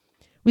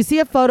 We see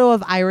a photo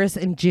of Iris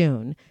and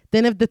June,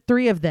 then of the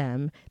three of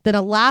them, then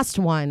a last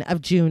one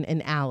of June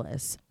and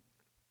Alice.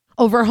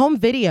 Over home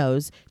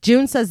videos,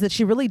 June says that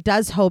she really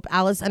does hope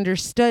Alice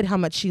understood how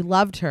much she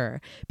loved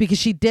her because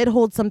she did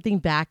hold something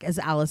back as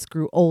Alice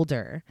grew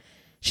older.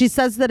 She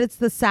says that it's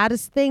the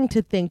saddest thing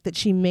to think that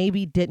she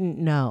maybe didn't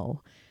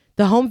know.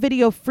 The home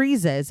video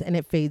freezes and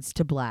it fades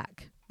to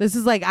black. This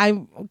is like,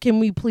 can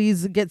we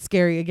please get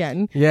scary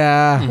again?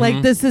 Yeah.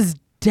 Like, this is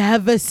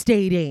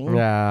devastating.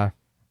 Yeah.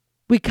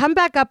 We come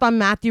back up on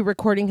Matthew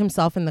recording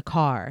himself in the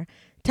car.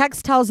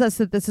 Text tells us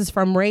that this is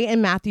from Ray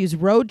and Matthew's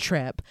road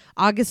trip,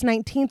 August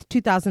 19th,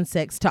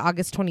 2006 to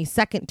August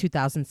 22nd,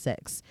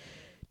 2006.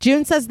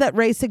 June says that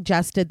Ray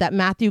suggested that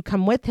Matthew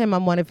come with him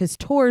on one of his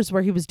tours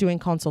where he was doing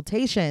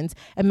consultations,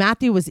 and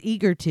Matthew was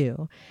eager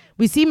to.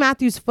 We see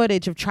Matthew's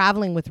footage of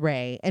traveling with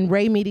Ray and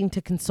Ray meeting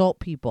to consult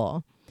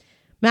people.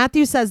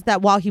 Matthew says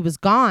that while he was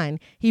gone,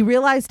 he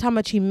realized how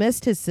much he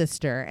missed his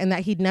sister and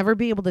that he'd never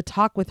be able to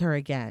talk with her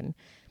again.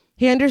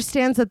 He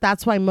understands that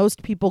that's why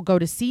most people go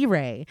to see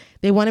Ray.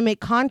 They want to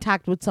make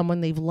contact with someone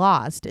they've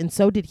lost, and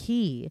so did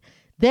he.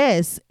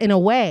 This, in a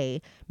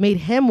way, made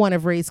him one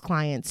of Ray's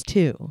clients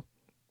too.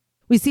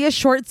 We see a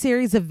short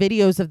series of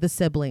videos of the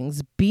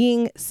siblings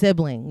being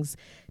siblings,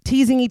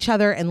 teasing each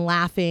other and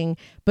laughing.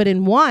 But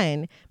in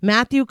one,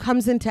 Matthew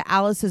comes into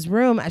Alice's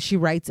room as she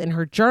writes in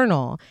her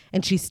journal,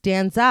 and she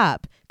stands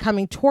up,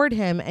 coming toward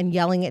him and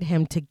yelling at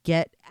him to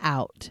get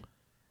out.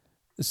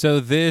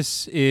 So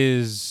this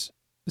is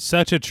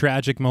such a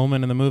tragic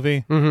moment in the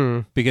movie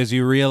because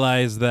you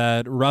realize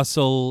that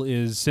Russell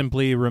is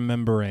simply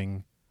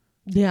remembering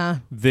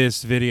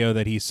this video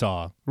that he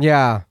saw.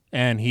 Yeah.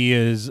 And he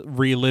is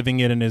reliving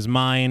it in his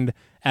mind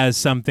as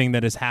something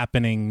that is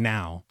happening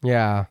now.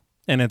 Yeah.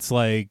 And it's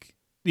like,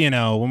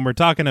 when we're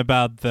talking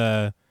about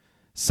the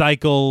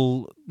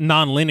cycle,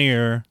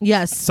 non-linear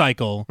Yes.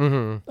 cycle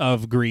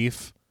of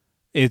grief,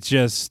 it's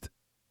just,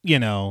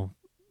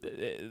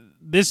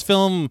 this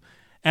film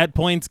at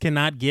points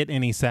cannot get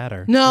any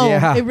sadder. No,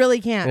 Yeah. it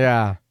really can't.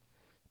 Yeah.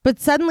 But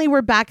suddenly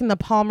we're back in the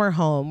Palmer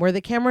home where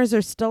the cameras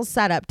are still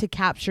set up to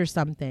capture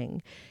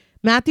something.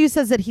 Matthew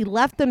says that he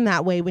left them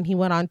that way when he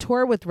went on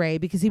tour with Ray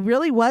because he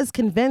really was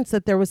convinced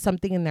that there was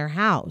something in their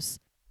house.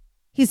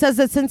 He says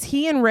that since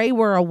he and Ray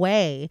were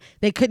away,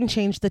 they couldn't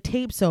change the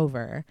tapes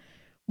over.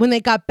 When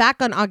they got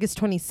back on August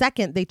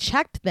 22nd, they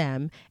checked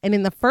them, and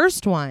in the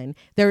first one,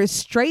 there is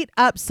straight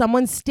up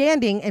someone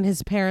standing in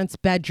his parents'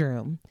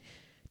 bedroom.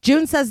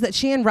 June says that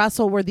she and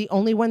Russell were the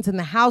only ones in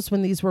the house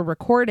when these were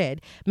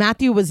recorded.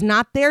 Matthew was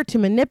not there to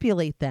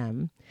manipulate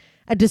them.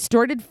 A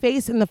distorted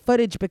face in the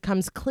footage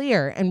becomes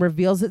clear and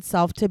reveals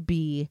itself to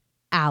be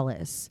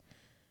Alice.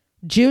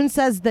 June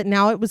says that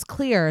now it was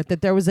clear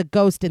that there was a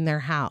ghost in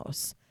their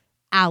house.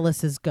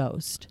 Alice's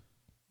ghost.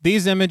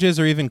 These images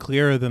are even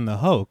clearer than the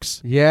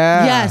hoax.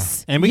 Yeah.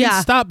 Yes. And we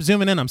can stop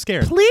zooming in. I'm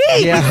scared.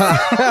 Please. Yeah.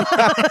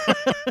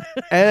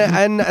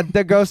 and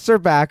the ghosts are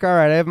back. All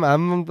right. I'm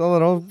a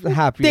little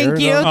happier. Thank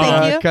you.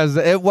 Thank you.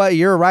 Because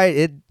you're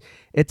right.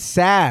 It's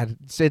sad.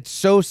 It's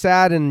so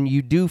sad, and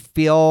you do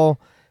feel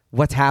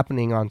what's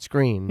happening on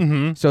screen.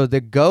 Mm-hmm. So the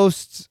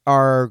ghosts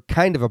are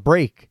kind of a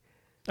break.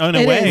 Oh, in a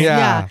It way. is,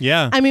 Yeah.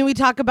 Yeah. I mean, we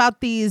talk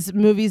about these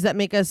movies that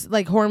make us,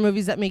 like horror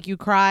movies that make you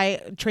cry.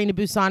 Train to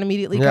Busan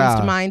immediately comes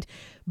to mind.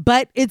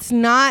 But it's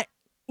not,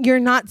 you're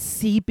not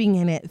seeping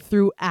in it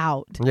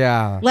throughout.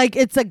 Yeah. Like,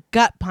 it's a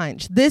gut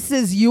punch. This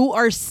is,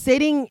 you're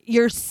sitting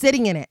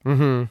in it.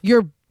 Mm-hmm.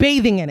 You're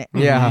bathing in it.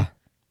 Yeah.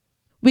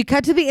 We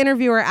cut to the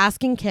interviewer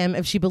asking Kim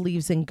if she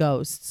believes in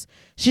ghosts.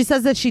 She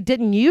says that she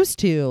didn't used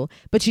to,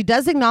 but she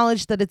does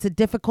acknowledge that it's a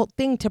difficult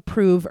thing to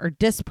prove or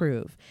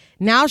disprove.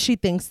 Now she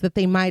thinks that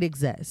they might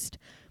exist.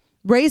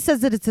 Ray says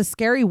that it's a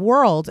scary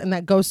world and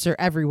that ghosts are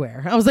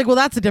everywhere. I was like, well,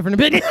 that's a different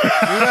opinion.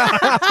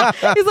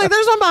 He's like,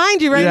 there's one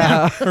behind you right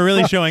now. We're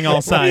really showing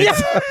all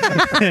sides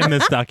in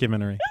this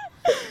documentary.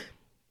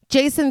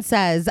 Jason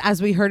says,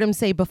 as we heard him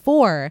say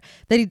before,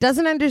 that he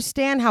doesn't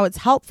understand how it's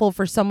helpful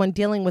for someone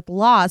dealing with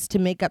loss to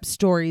make up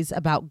stories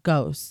about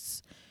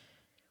ghosts.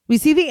 We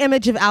see the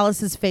image of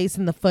Alice's face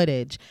in the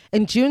footage,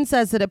 and June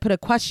says that it put a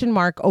question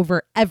mark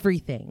over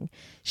everything.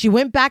 She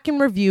went back and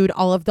reviewed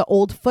all of the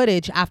old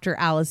footage after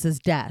Alice's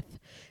death.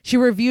 She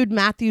reviewed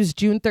Matthew's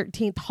June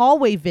 13th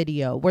hallway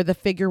video where the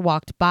figure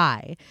walked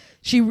by.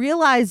 She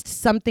realized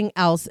something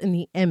else in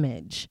the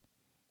image.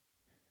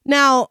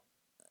 Now,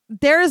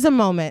 there is a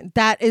moment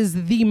that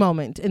is the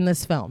moment in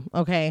this film,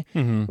 okay?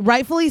 Mm-hmm.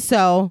 Rightfully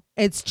so.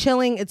 It's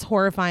chilling, it's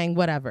horrifying,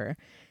 whatever.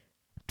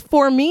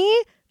 For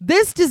me,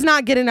 this does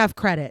not get enough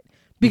credit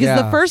because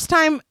the first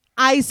time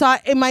I saw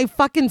it, my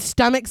fucking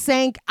stomach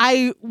sank.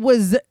 I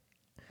was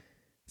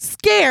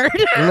scared,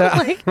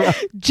 like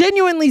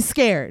genuinely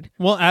scared.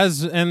 Well,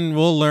 and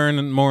we'll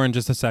learn more in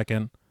just a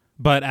second.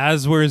 But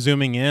as we're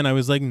zooming in, I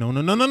was like, no.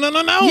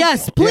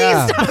 Yes, please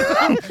Yeah.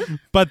 stop.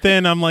 But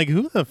then I'm like,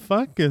 who the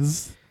fuck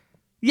is...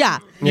 Yeah.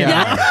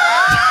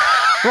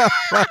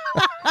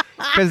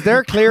 Because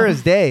they're clear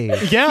as day.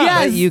 Yeah.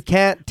 Yes. But you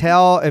can't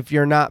tell if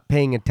you're not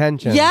paying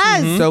attention.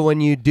 Yes. Mm-hmm. So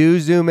when you do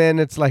zoom in,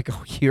 it's like,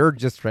 oh, you're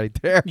just right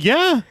there.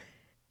 Yeah.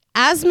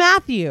 As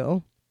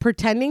Matthew,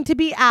 pretending to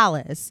be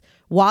Alice,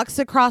 walks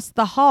across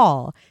the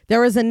hall,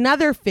 there is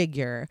another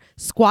figure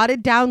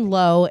squatted down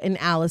low in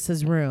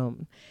Alice's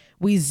room.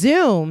 We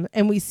zoom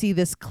and we see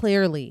this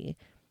clearly.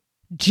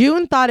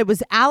 June thought it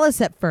was Alice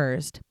at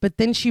first, but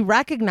then she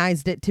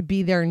recognized it to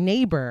be their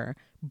neighbor,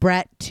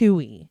 Brett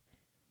Toohey.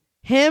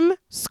 Him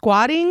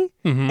squatting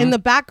in the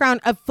background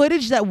of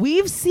footage that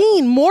we've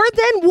seen more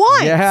than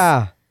once.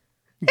 Yeah.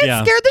 It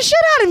scared the shit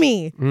out of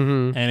me.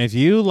 Mm-hmm. And if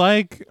you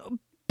like...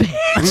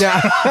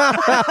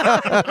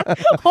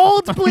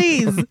 Hold,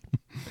 please.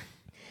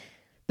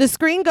 The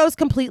screen goes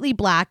completely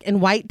black and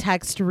white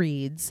text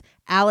reads,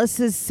 Alice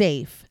is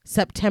safe,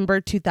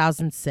 September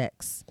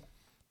 2006.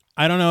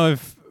 I don't know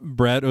if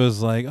Brett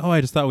was like, oh,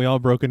 I just thought we all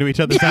broke into each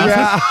other's houses.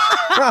 Yeah.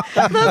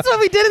 That's what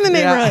we did in the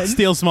neighborhood.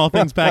 Steal small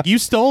things back. You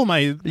stole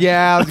my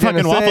Yeah. I was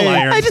gonna fucking waffle say.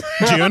 iron,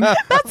 June.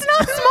 That's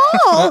not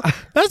small.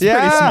 That's pretty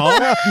Yeah.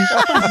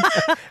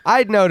 small.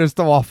 I'd noticed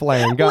the waffle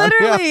iron gun.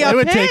 Literally, a It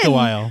would pin. take a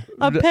while.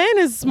 A pin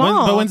is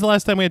small. But when's the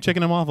last time we had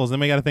chicken and waffles? Then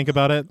we got to think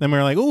about it. Then we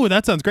were like, ooh,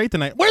 that sounds great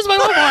tonight. Where's my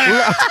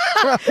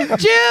waffle iron?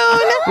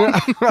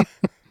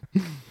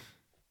 June.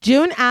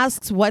 June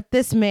asks what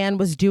this man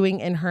was doing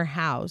in her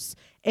house,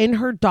 in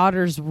her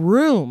daughter's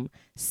room,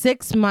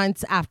 6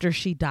 months after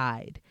she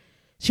died.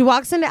 She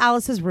walks into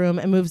Alice's room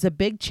and moves a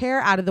big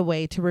chair out of the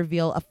way to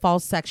reveal a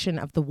false section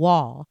of the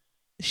wall.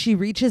 She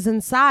reaches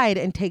inside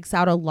and takes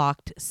out a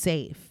locked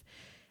safe.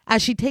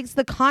 As she takes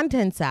the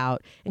contents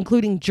out,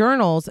 including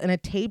journals and a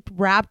tape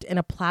wrapped in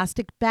a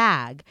plastic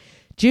bag,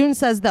 June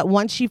says that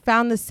once she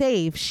found the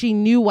safe, she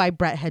knew why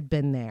Brett had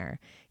been there.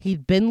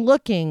 He'd been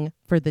looking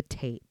for the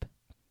tape.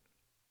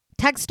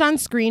 Text on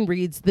screen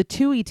reads the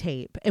Toohey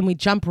tape, and we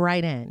jump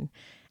right in.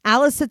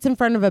 Alice sits in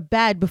front of a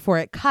bed before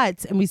it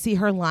cuts, and we see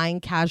her lying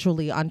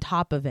casually on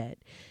top of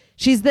it.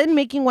 She's then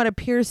making what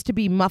appears to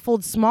be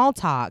muffled small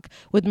talk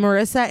with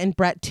Marissa and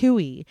Brett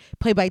Toohey,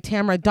 played by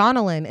Tamara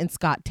Donnellan and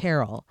Scott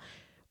Terrell.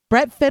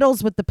 Brett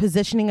fiddles with the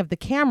positioning of the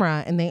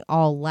camera, and they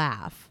all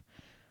laugh.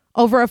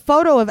 Over a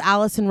photo of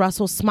Alice and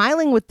Russell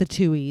smiling with the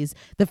Tooheys,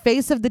 the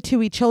face of the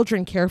Toohey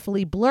children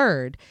carefully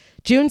blurred,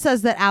 June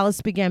says that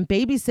Alice began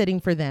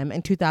babysitting for them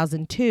in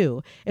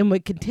 2002 and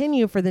would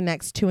continue for the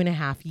next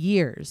 2.5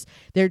 years.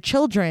 Their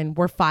children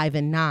were 5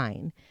 and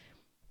 9.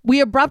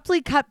 We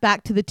abruptly cut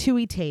back to the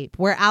Toohey tape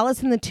where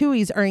Alice and the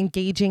Tooheys are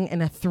engaging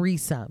in a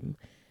threesome.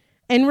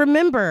 And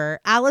remember,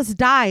 Alice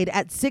died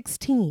at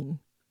 16.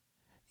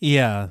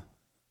 Yeah.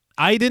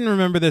 I didn't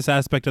remember this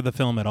aspect of the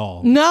film at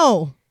all.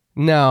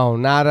 No,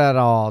 not at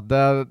all.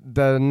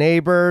 The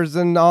neighbors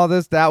and all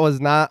this, that was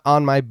not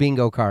on my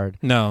bingo card.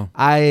 No.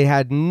 I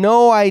had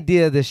no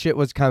idea this shit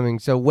was coming.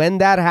 So when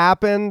that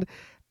happened,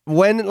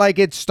 when like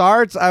it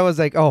starts, I was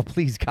like, oh,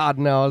 please, God,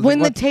 no. When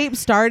the tape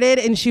started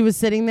and she was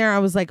sitting there, I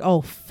was like,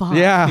 oh, fuck.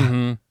 Yeah.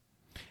 Mm-hmm.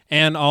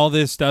 And all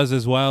this does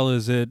as well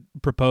is it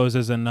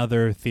proposes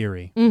another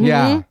theory. Mm-hmm.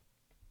 Yeah.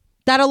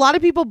 That a lot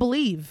of people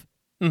believe.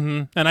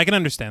 Mm-hmm. And I can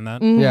understand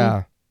that. Mm-hmm.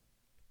 Yeah.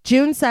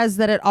 June says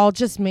that it all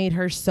just made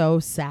her so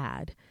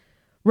sad.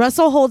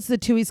 Russell holds the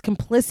Tooheys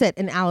complicit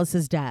in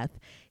Alice's death.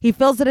 He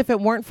feels that if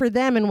it weren't for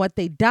them and what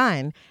they'd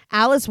done,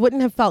 Alice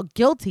wouldn't have felt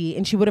guilty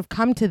and she would have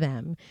come to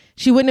them.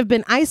 She wouldn't have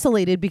been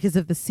isolated because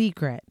of the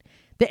secret.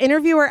 The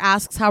interviewer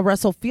asks how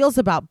Russell feels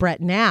about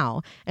Brett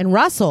now, and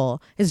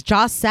Russell, his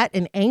jaw set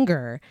in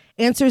anger,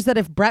 answers that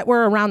if Brett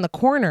were around the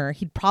corner,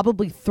 he'd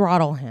probably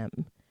throttle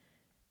him.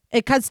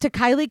 It cuts to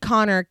Kylie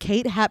Connor,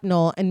 Kate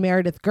Hepnell, and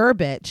Meredith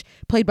Gerbich,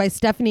 played by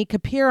Stephanie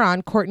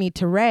Capiron, Courtney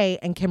Teray,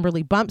 and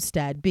Kimberly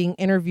Bumpstead, being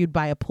interviewed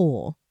by a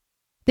pool.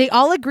 They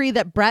all agree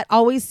that Brett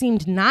always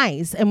seemed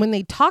nice, and when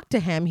they talked to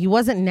him, he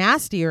wasn't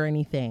nasty or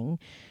anything.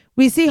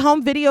 We see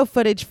home video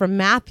footage from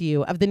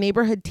Matthew of the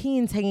neighborhood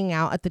teens hanging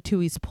out at the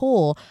Tooheys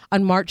pool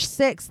on March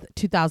 6th,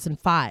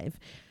 2005.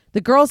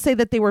 The girls say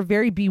that they were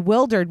very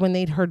bewildered when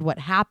they'd heard what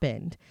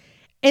happened.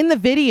 In the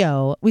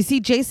video, we see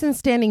Jason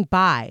standing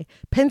by,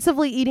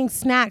 pensively eating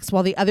snacks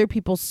while the other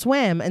people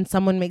swim and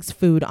someone makes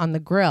food on the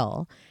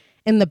grill.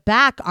 In the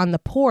back on the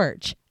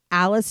porch,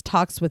 Alice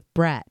talks with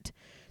Brett.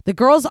 The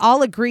girls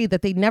all agree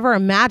that they'd never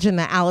imagined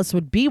that Alice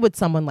would be with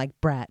someone like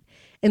Brett.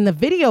 In the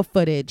video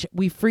footage,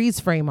 we freeze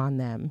frame on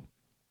them.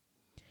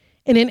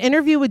 In an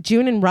interview with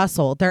June and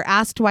Russell, they're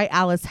asked why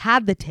Alice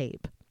had the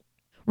tape.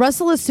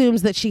 Russell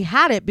assumes that she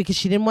had it because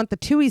she didn't want the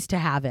Tooheys to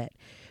have it.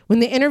 When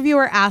the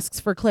interviewer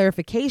asks for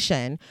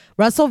clarification,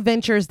 Russell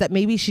ventures that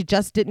maybe she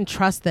just didn't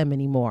trust them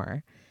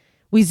anymore.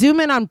 We zoom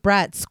in on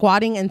Brett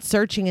squatting and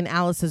searching in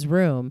Alice's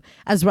room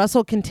as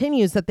Russell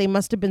continues that they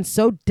must have been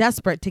so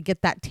desperate to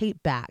get that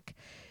tape back.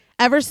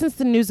 Ever since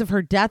the news of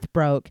her death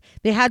broke,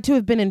 they had to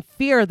have been in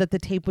fear that the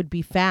tape would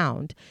be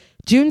found.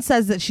 June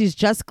says that she's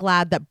just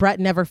glad that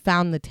Brett never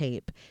found the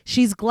tape.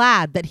 She's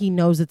glad that he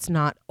knows it's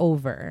not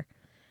over.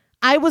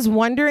 I was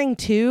wondering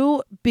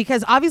too,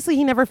 because obviously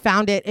he never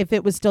found it if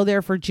it was still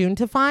there for June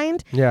to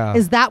find. Yeah.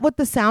 Is that what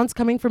the sounds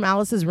coming from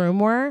Alice's room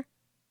were?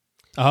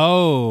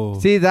 Oh.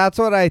 See, that's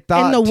what I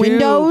thought. In the too.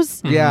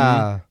 windows? Yeah.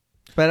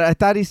 Mm-hmm. But I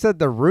thought he said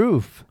the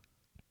roof.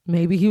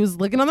 Maybe he was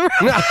looking on the roof.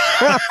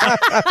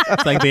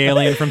 It's like the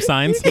alien from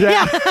Signs.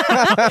 Yeah.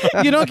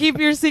 You don't keep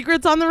your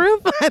secrets on the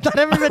roof? I thought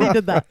everybody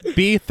did that.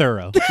 Be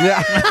thorough.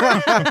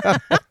 Yeah.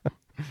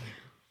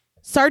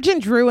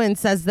 Sergeant Druin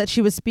says that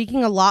she was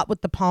speaking a lot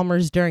with the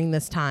Palmers during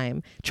this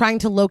time, trying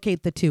to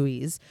locate the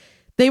Tooheys.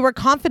 They were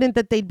confident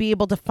that they'd be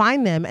able to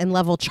find them and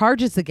level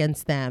charges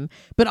against them,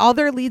 but all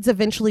their leads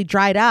eventually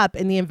dried up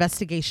and the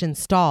investigation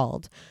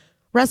stalled.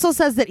 Russell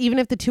says that even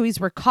if the Tooheys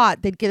were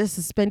caught, they'd get a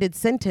suspended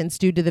sentence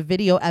due to the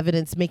video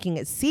evidence making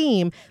it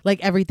seem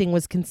like everything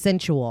was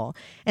consensual.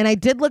 And I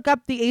did look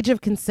up the age of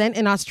consent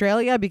in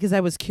Australia because I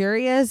was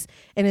curious,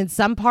 and in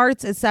some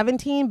parts it's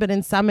 17, but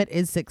in some it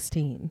is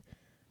 16,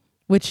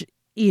 which...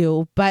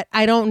 Ew, but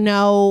I don't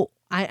know.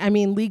 I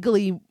mean,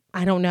 legally,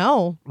 I don't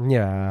know.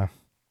 Yeah.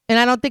 And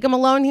I don't think I'm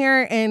alone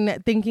here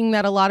in thinking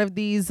that a lot of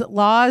these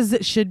laws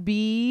should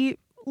be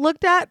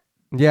looked at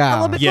a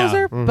little bit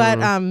closer. Mm-hmm.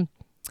 But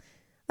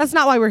that's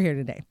not why we're here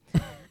today.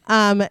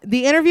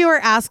 The interviewer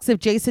asks if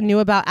Jason knew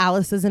about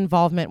Alice's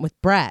involvement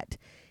with Brett.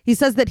 He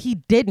says that he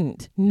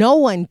didn't. No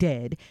one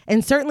did.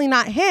 And certainly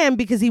not him,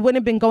 because he wouldn't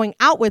have been going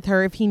out with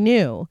her if he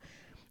knew.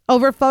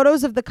 Over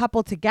photos of the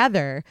couple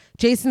together,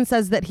 Jason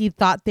says that he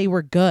thought they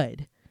were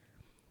good.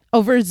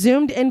 Over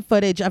zoomed-in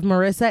footage of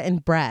Marissa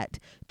and Brett,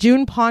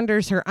 June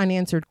ponders her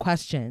unanswered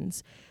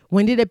questions.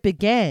 When did it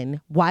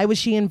begin? Why was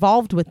she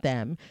involved with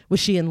them? Was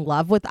she in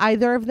love with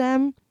either of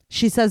them?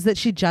 She says that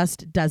she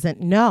just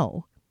doesn't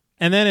know.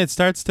 And then it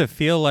starts to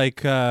feel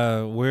like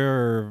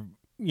we're,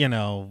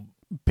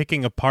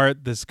 picking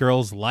apart this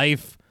girl's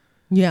life.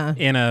 Yeah.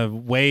 In a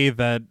way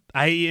that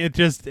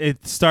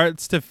it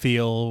starts to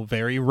feel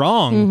very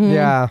wrong. Mm-hmm.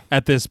 Yeah.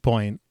 At this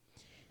point.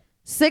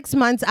 6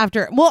 months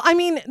after, well, I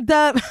mean,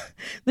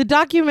 the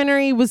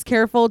documentary was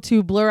careful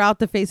to blur out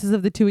the faces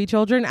of the Tui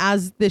children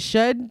as they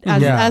should,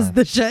 as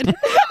they should.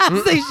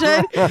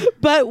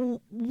 But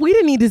we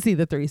didn't need to see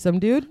the threesome,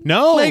 dude.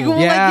 No. Like you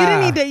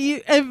didn't need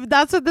to. If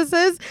that's what this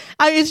is,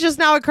 it's just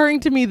now occurring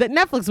to me that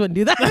Netflix wouldn't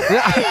do that.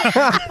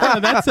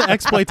 That's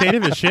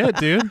exploitative as shit,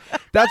 dude.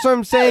 That's what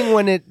I'm saying.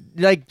 When it,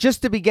 like,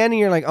 just the beginning,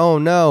 you're like, oh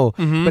no.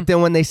 But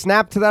then when they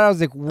snapped to that, I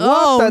was like,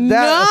 what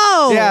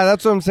no. Yeah,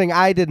 that's what I'm saying.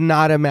 I did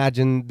not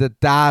imagine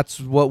that's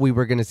what we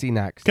were going to see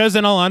next. Because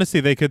in all honesty,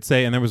 they could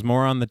say, and there was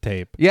more on the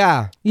tape.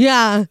 Yeah.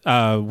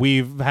 Yeah.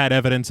 We've had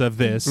evidence of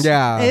this.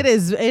 Yeah. It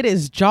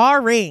is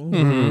jarring.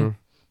 Mm-hmm.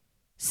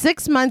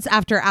 6 months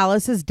after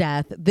Alice's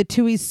death, the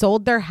Tuis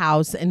sold their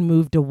house and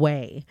moved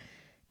away.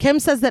 Kim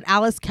says that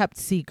Alice kept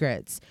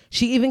secrets.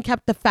 She even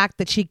kept the fact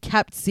that she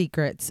kept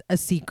secrets a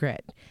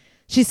secret.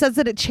 She says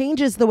that it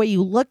changes the way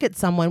you look at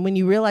someone when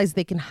you realize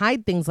they can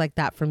hide things like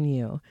that from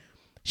you.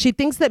 She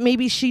thinks that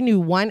maybe she knew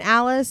one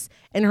Alice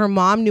and her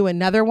mom knew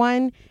another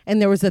one,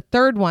 and there was a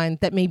third one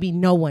that maybe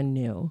no one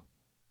knew.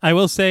 I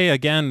will say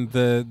again,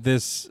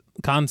 this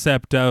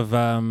concept of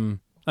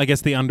I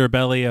guess the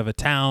underbelly of a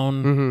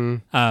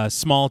town,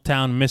 small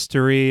town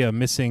mystery, a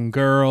missing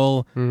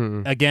girl.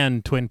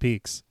 Again, Twin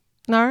Peaks.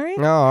 All right.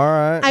 Oh, all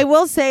right. I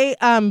will say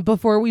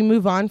before we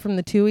move on from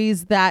the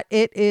Tuis that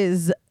it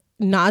is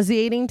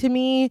nauseating to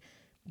me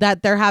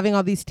that they're having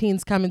all these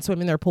teens come and swim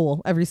in their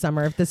pool every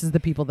summer if this is the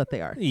people that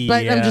they are.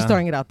 But I'm just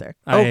throwing it out there.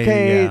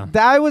 Okay,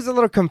 I was a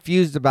little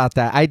confused about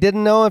that. I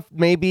didn't know if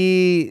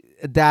maybe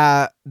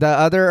that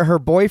her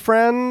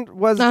boyfriend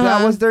was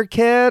that was their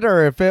kid,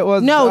 or if it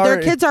was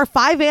their kids are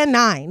 5 and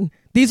 9.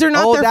 These are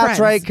not their friends. Oh, that's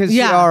right. Because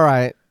all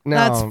right, no.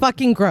 That's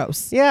fucking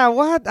gross. Yeah,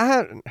 what?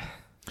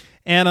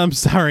 And I'm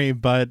sorry,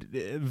 but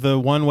the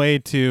one way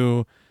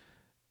to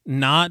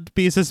not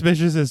be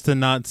suspicious is to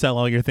not sell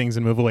all your things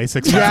and move away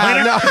 6 months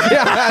later.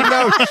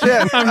 No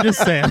shit. I'm just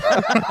saying.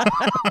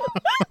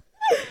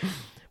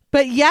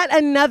 But yet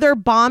another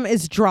bomb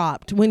is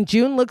dropped when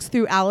June looks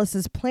through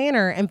Alice's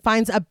planner and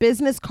finds a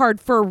business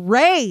card for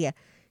Ray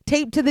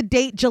taped to the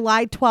date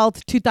July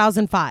 12th,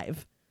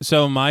 2005.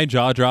 So my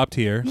jaw dropped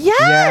here. Yes!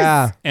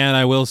 Yeah. And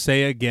I will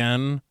say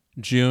again,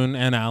 June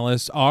and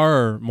Alice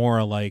are more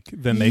alike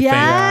than they think.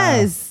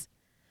 Yes.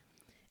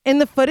 In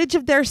the footage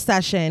of their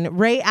session,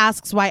 Ray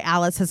asks why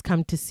Alice has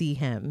come to see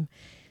him.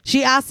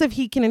 She asks if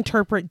he can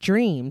interpret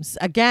dreams.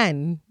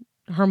 Again,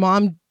 her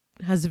mom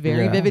has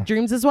very vivid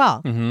dreams as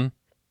well. Mm-hmm.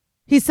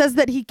 He says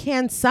that he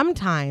can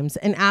sometimes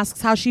and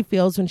asks how she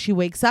feels when she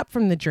wakes up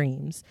from the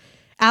dreams.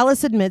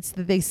 Alice admits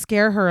that they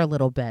scare her a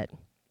little bit.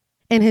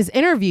 In his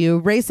interview,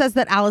 Ray says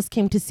that Alice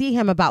came to see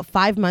him about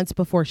 5 months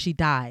before she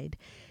died.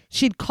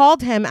 She'd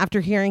called him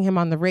after hearing him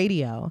on the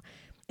radio.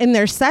 In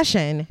their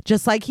session,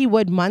 just like he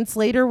would months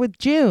later with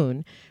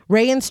June,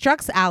 Ray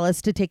instructs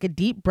Alice to take a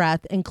deep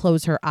breath and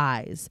close her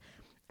eyes.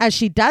 As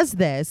she does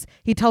this,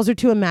 he tells her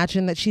to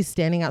imagine that she's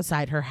standing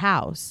outside her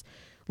house.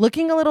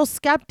 Looking a little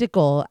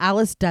skeptical,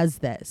 Alice does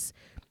this.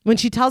 When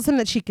she tells him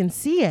that she can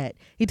see it,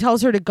 he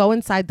tells her to go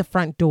inside the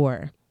front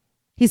door.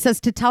 He says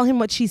to tell him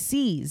what she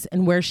sees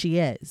and where she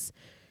is.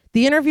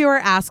 The interviewer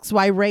asks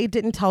why Ray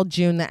didn't tell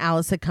June that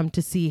Alice had come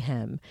to see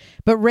him.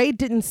 But Ray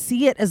didn't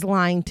see it as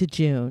lying to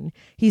June.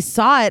 He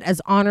saw it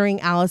as honoring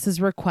Alice's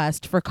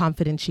request for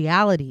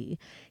confidentiality.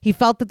 He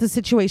felt that the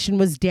situation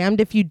was damned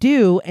if you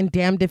do and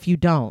damned if you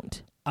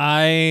don't.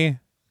 I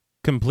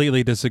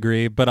completely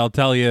disagree, but I'll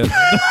tell you.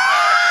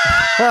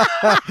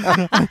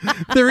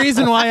 The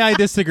reason why I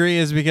disagree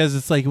is because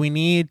it's like we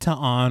need to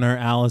honor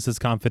Alice's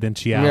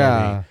confidentiality.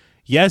 Yeah.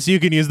 Yes, you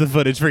can use the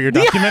footage for your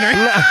documentary.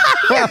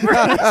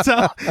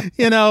 So,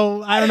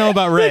 I don't know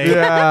about Ray.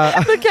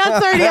 Yeah. The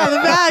cat's already out of the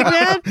bag,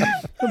 man.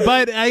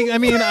 But I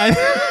mean,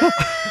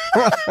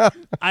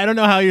 I don't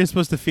know how you're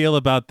supposed to feel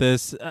about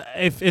this,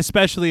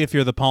 especially if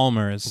you're the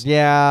Palmers.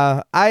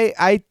 Yeah,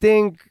 I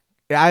think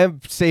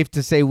I'm safe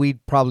to say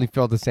we'd probably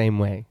feel the same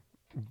way.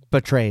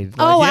 Betrayed.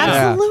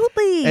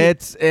 Absolutely.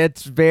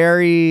 It's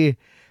very...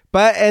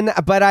 But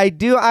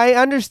I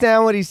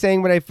understand what he's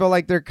saying, but I feel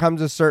like there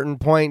comes a certain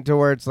point to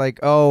where it's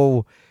like,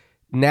 oh,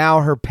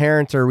 now her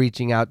parents are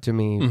reaching out to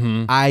me.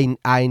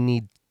 Mm-hmm.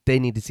 They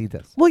need to see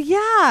this. Well,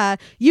 yeah,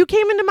 you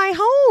came into my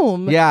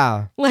home.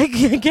 Yeah. Like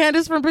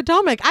Candace from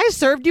Potomac. I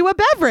served you a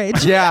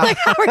beverage. Yeah. Like,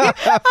 how are you?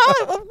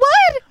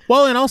 What?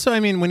 Well, and also, I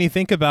mean, when you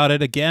think about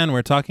it, again,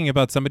 we're talking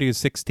about somebody who's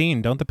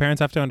 16. Don't the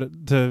parents have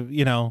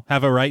to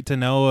have a right to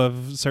know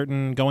of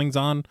certain goings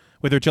on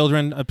with their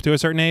children up to a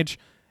certain age?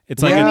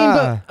 It's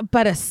like,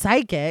 but a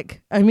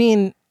psychic. I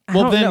mean,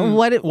 well, I don't know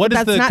what is the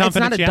confidentiality? It's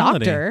not a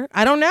doctor.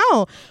 I don't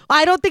know.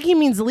 I don't think he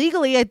means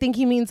legally. I think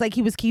he means like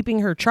he was keeping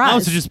her trust. Oh,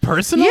 so just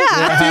personal?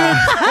 Yeah.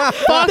 Dude,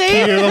 fuck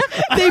you.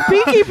 They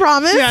pinky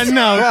promised. Yeah,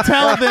 no,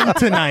 tell them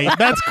tonight.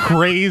 That's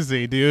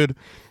crazy, dude.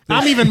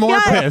 I'm even more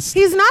pissed.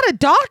 He's not a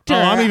doctor. Oh,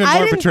 I'm even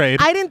more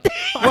betrayed. I didn't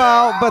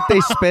Well, but they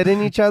spit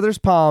in each other's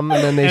palm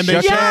and then they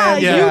shook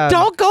hands. Yeah, you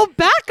don't go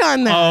back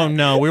on that. Oh,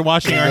 no. We're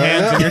washing our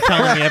hands and you're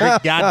telling me every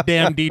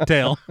goddamn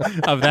detail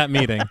of that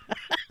meeting.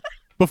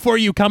 before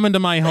you come into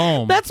my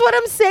home. That's what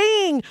I'm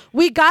saying.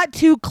 We got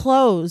too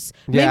close.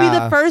 Maybe Yeah.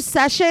 the first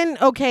session,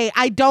 okay,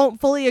 I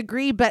don't fully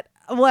agree, but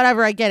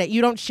whatever, I get it.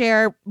 You don't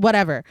share,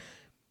 whatever.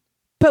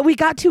 But we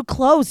got too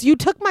close. You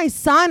took my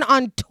son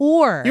on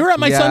tour. You were at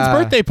my son's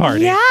birthday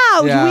party. Yeah,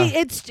 Yeah.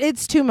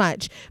 it's too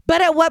much.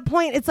 But at what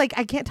point, it's like,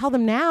 I can't tell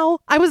them now.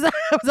 I was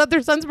at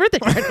their son's birthday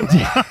party.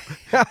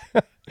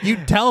 You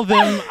tell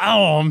them,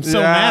 oh, I'm so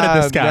Yeah, mad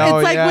at this guy. no.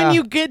 It's like yeah. when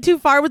you get too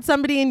far with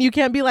somebody and you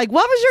can't be like,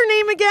 what was your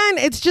name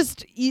again? It's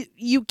just,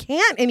 you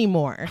can't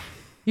anymore.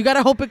 You got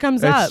to hope it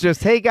comes up. It's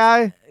just, hey,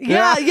 guy.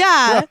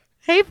 Yeah.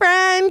 Hey,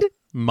 friend.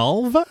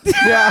 Mulva?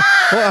 Yeah.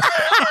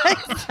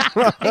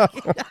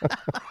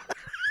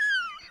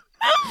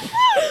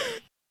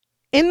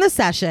 In the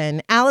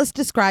session, Alice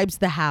describes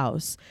the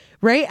house.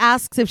 Ray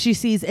asks if she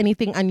sees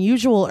anything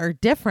unusual or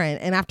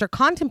different, and after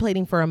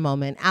contemplating for a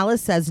moment,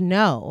 Alice says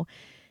no.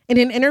 In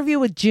an interview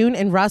with June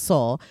and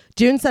Russell,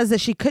 June says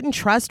that she couldn't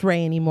trust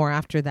Ray anymore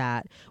after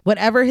that.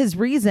 Whatever his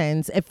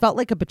reasons, it felt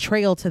like a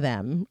betrayal to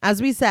them. As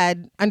we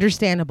said,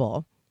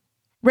 understandable.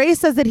 Ray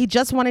says that he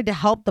just wanted to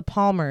help the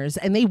Palmers,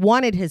 and they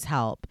wanted his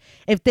help.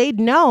 If they'd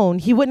known,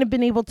 he wouldn't have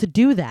been able to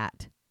do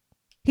that.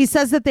 He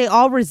says that they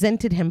all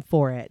resented him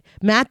for it.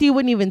 Matthew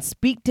wouldn't even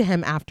speak to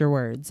him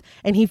afterwards,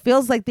 and he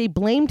feels like they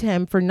blamed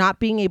him for not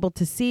being able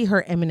to see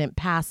her imminent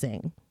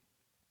passing.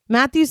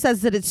 Matthew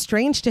says that it's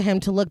strange to him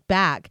to look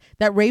back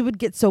that Ray would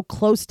get so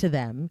close to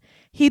them.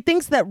 He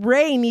thinks that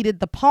Ray needed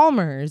the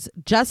Palmers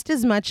just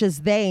as much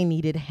as they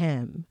needed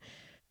him.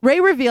 Ray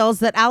reveals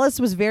that Alice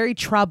was very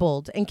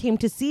troubled and came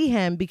to see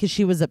him because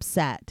she was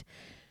upset.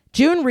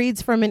 June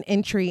reads from an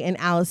entry in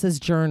Alice's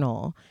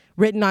journal,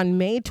 written on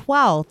May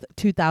 12th,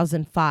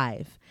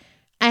 2005.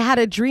 I had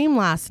a dream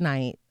last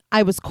night.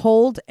 I was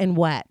cold and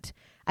wet.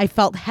 I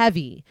felt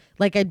heavy,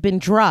 like I'd been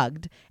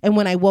drugged. And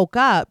when I woke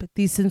up,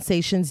 these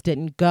sensations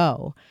didn't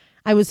go.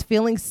 I was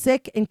feeling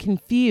sick and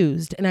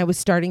confused, and I was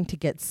starting to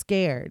get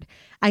scared.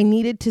 I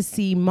needed to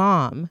see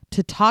Mom,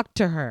 to talk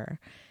to her.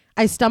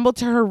 I stumbled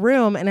to her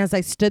room, and as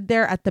I stood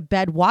there at the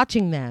bed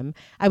watching them,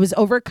 I was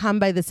overcome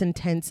by this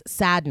intense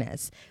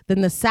sadness.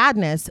 Then the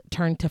sadness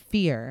turned to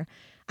fear.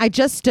 I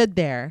just stood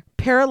there,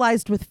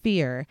 paralyzed with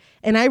fear,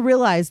 and I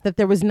realized that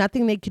there was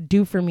nothing they could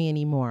do for me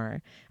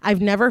anymore.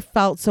 I've never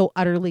felt so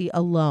utterly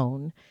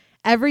alone.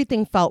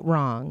 Everything felt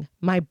wrong.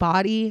 My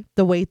body,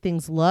 the way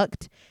things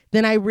looked.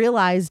 Then I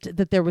realized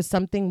that there was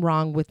something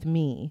wrong with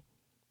me.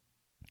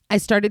 I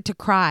started to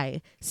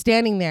cry,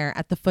 standing there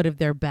at the foot of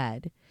their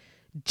bed.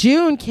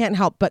 June can't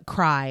help but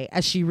cry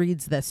as she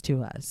reads this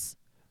to us.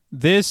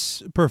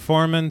 This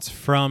performance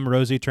from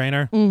Rosie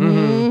Traynor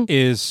Mm-hmm.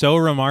 is so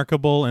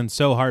remarkable and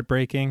so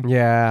heartbreaking.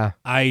 Yeah.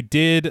 I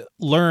did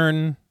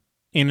learn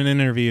in an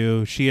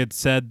interview, she had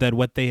said that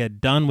what they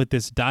had done with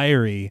this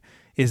diary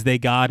is they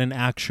got an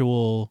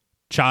actual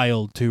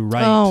child to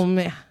write Oh,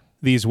 man.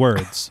 these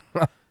words.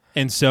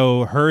 And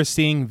so her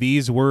seeing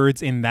these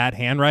words in that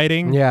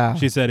handwriting, Yeah.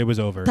 she said it was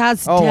over.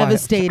 That's Oh,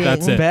 devastating.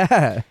 That's it.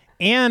 Bad.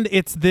 And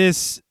it's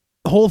this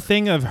whole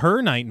thing of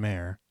her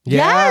nightmare.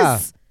 Yeah.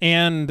 Yes.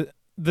 And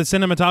the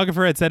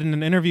cinematographer had said in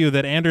an interview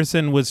that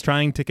Anderson was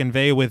trying to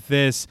convey with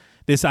this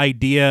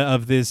idea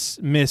of this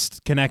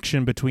missed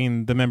connection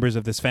between the members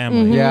of this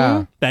family. Mhm.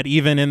 Yeah. That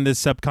even in this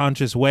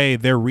subconscious way,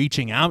 they're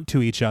reaching out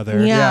to each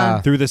other.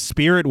 Yeah. Through the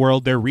spirit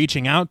world, they're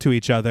reaching out to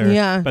each other.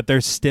 Yeah. But they're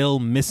still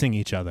missing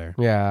each other.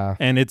 Yeah.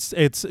 And it's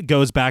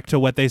goes back to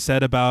what they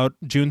said about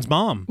June's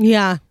mom.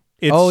 Yeah.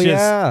 It's Oh, just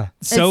yeah.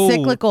 so it's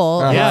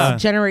cyclical. Uh-huh. Yeah.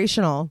 It's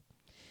generational.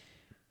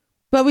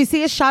 But we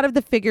see a shot of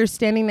the figure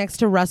standing next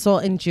to Russell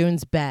in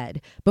June's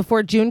bed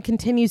before June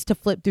continues to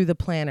flip through the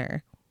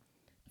planner.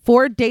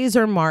 4 days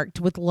are marked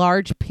with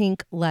large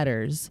pink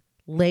letters,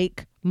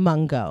 Lake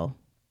Mungo.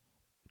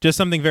 Just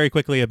something very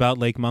quickly about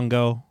Lake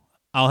Mungo.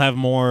 I'll have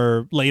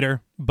more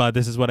later, but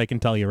this is what I can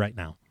tell you right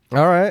now.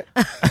 All right.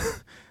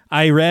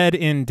 I read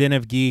in Den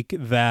of Geek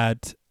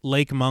that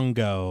Lake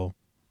Mungo,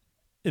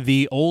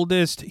 the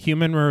oldest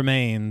human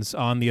remains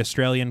on the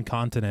Australian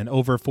continent,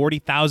 over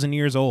 40,000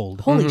 years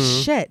old, Holy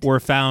shit. were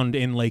found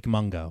in Lake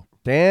Mungo.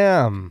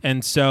 Damn.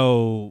 And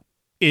so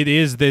it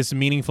is this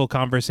meaningful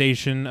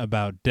conversation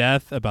about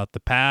death, about the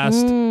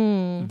past,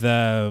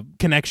 the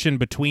connection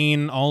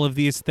between all of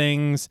these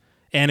things.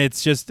 And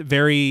it's just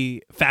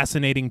very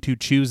fascinating to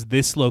choose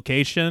this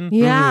location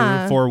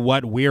Yeah. for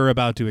what we're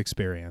about to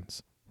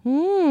experience.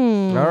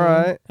 Hmm. All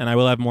right. And I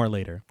will have more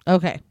later.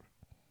 Okay.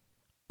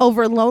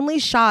 Over lonely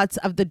shots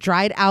of the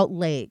dried out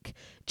lake,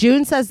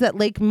 June says that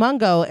Lake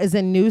Mungo is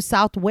in New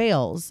South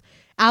Wales.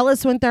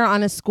 Alice went there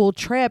on a school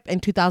trip in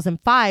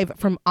 2005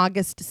 from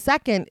August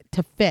 2nd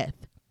to 5th.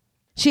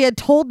 She had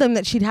told them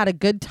that she'd had a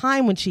good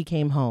time when she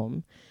came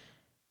home.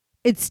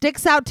 It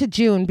sticks out to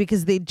June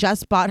because they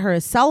just bought her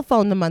a cell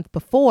phone the month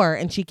before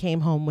and she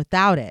came home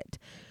without it.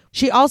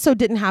 She also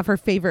didn't have her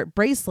favorite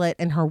bracelet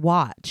and her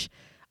watch.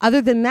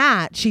 Other than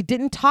that, she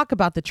didn't talk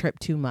about the trip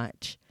too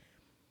much.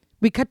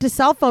 We cut to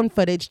cell phone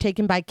footage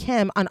taken by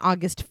Kim on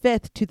August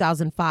 5th,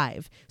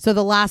 2005. So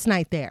the last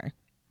night there.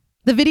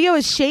 The video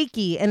is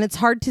shaky and it's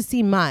hard to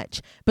see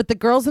much, but the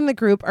girls in the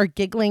group are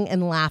giggling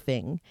and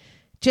laughing.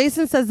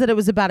 Jason says that it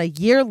was about a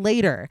year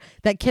later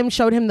that Kim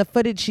showed him the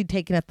footage she'd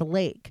taken at the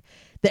lake.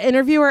 The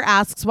interviewer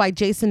asks why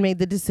Jason made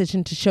the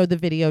decision to show the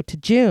video to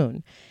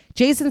June.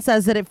 Jason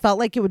says that it felt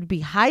like it would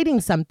be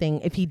hiding something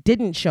if he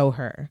didn't show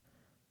her.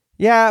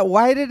 Yeah,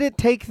 why did it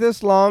take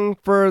this long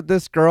for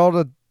this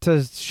girl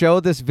to show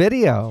this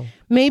video?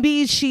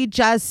 Maybe she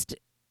just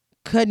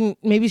couldn't.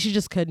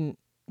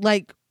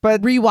 Like,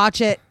 But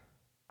rewatch it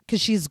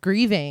because she's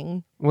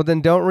grieving. well,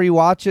 then don't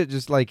rewatch it.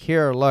 Just like,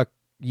 here, look,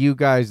 you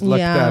guys looked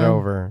that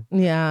over.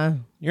 Yeah.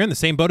 You're in the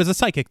same boat as a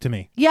psychic to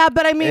me. Yeah,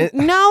 but I mean,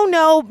 no. I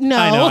know.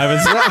 I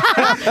was.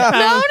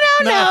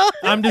 No.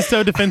 I'm just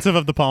so defensive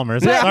of the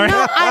Palmers. But Sorry.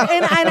 no,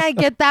 and I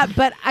get that,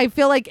 but I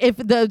feel like if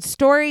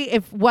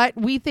what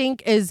we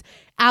think is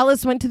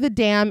Alice went to the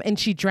dam and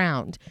she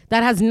drowned,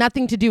 that has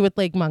nothing to do with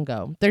Lake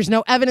Mungo. There's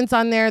no evidence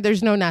on there.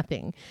 There's no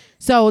nothing.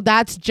 So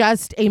that's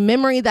just a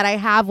memory that I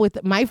have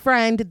with my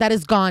friend that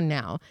is gone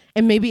now.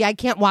 And maybe I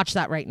can't watch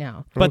that right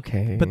now. But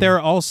there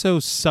are also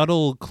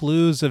subtle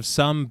clues of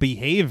some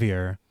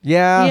behavior.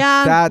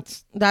 Yeah.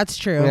 That's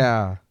true.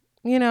 Yeah.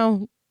 You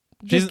know,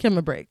 just give him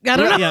a break. I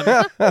don't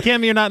know. Yeah.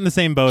 Kim, you're not in the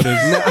same boat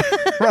as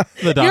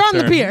the doctor. You're on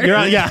the pier.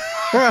 Yeah.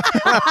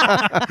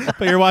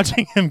 But you're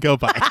watching him go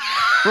by.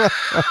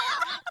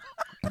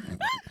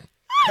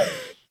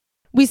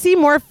 We see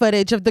more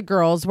footage of the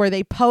girls where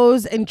they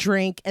pose and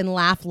drink and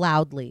laugh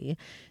loudly.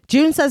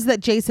 June says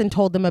that Jason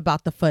told them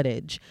about the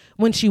footage.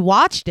 When she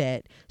watched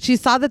it, she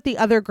saw that the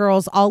other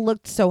girls all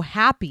looked so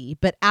happy,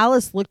 but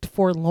Alice looked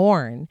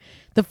forlorn.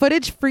 The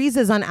footage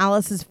freezes on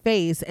Alice's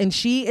face, and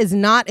she is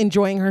not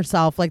enjoying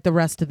herself like the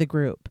rest of the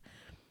group.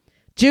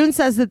 June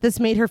says that this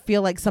made her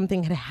feel like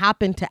something had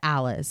happened to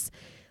Alice.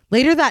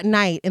 Later that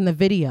night in the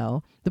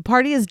video, the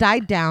party has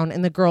died down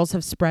and the girls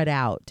have spread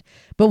out.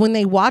 But when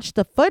they watched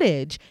the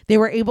footage, they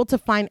were able to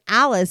find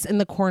Alice in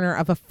the corner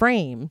of a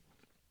frame.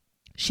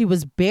 She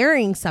was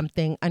burying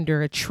something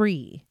under a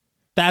tree.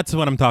 That's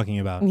what I'm talking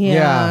about.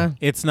 Yeah.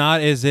 It's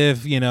not as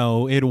if,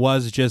 it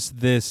was just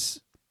this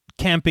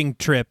camping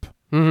trip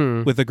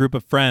with a group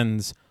of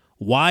friends.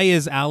 Why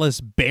is Alice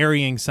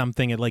burying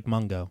something at Lake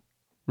Mungo?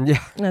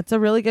 Yeah. That's a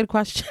really good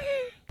question.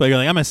 But you're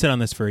like, I'm going to sit on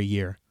this for a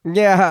year.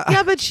 Yeah.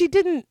 Yeah, but she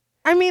didn't.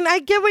 I mean, I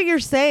get what you're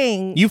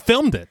saying. You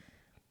filmed it.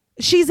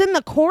 She's in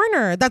the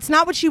corner. That's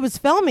not what she was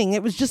filming.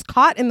 It was just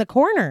caught in the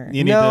corner.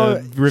 You need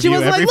to review She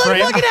was every like,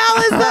 frame. look at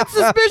Alice. That's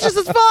suspicious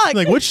as fuck.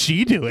 Like, what's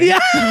she doing? Yeah.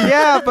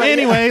 Yeah, but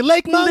Anyway,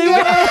 Lake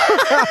Mungo.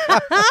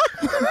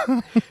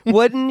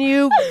 wouldn't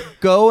you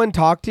go and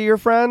talk to your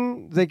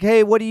friend? Like,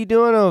 hey, what are you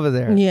doing over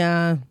there?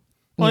 Yeah.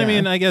 Well, Yeah. I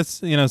mean, I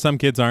guess, some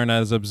kids aren't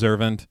as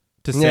observant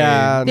to say.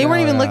 Yeah, They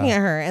weren't even yeah. looking at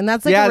her. And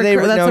that's like Yeah, a, they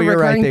were- that's no, a you're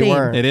right, recurring they theme.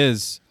 weren't. It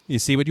is. You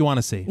see what you want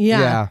to see.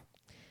 Yeah.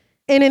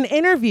 In an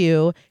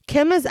interview,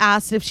 Kim is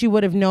asked if she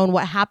would have known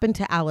what happened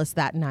to Alice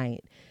that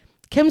night.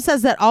 Kim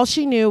says that all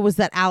she knew was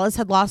that Alice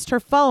had lost her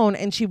phone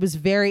and she was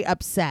very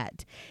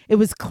upset. It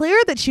was clear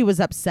that she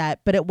was upset,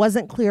 but it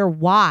wasn't clear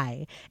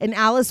why, and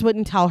Alice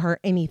wouldn't tell her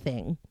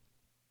anything.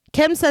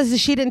 Kim says that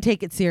she didn't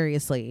take it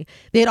seriously.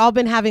 They had all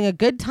been having a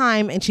good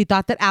time and she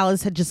thought that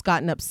Alice had just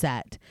gotten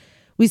upset.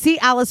 We see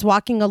Alice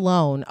walking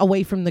alone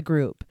away from the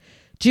group.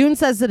 June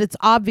says that it's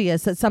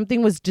obvious that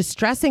something was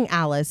distressing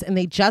Alice and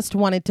they just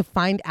wanted to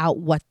find out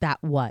what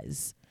that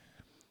was.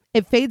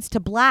 It fades to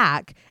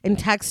black and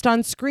text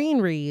on screen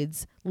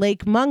reads,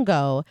 Lake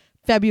Mungo,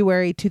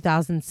 February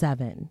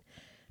 2007.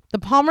 The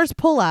Palmers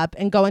pull up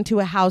and go into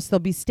a house they'll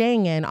be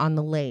staying in on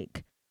the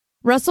lake.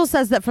 Russell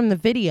says that from the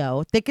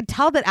video, they could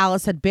tell that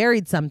Alice had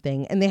buried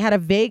something and they had a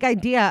vague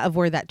idea of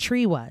where that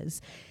tree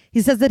was.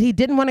 He says that he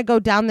didn't want to go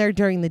down there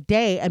during the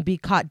day and be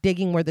caught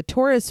digging where the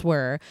tourists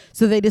were,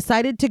 so they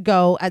decided to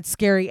go at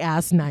scary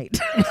ass night.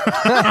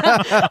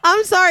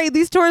 I'm sorry,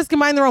 these tourists can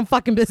mind their own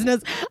fucking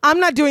business.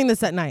 I'm not doing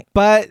this at night.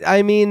 But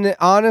I mean,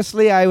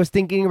 honestly, I was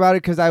thinking about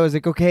it because I was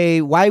like,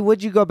 okay, why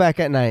would you go back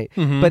at night?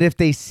 But if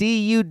they see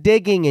you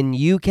digging and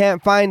you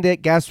can't find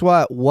it, guess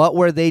what? What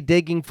were they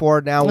digging for?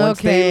 Now, once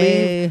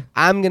they leave,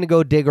 I'm going to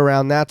go dig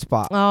around that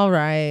spot. All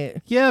right.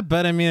 Yeah,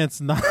 but I mean,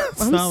 it's not.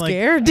 It's I'm not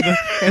scared.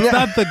 It's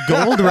not the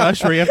gold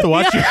rush where you have to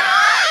watch your.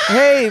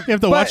 Hey, You have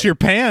to watch your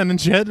pan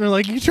and shit. And they're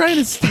like, you trying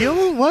to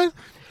steal?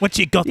 What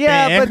you got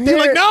Yeah, there? but You're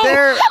like, no.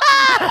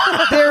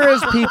 there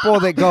is people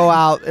that go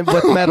out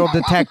with metal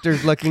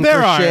detectors looking There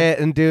for are. shit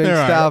and doing There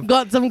are. stuff.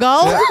 Got some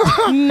gold?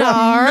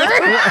 No.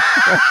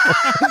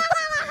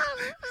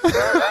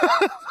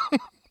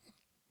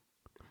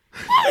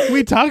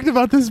 We talked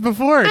about this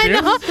before, dude. I know.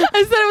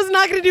 I said I was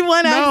not going to do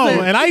one No,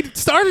 accent. and I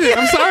started it.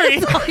 I'm sorry.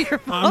 It's all your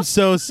fault. I'm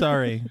so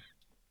sorry.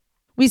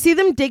 We see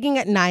them digging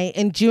at night,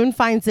 and June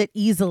finds it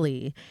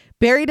easily.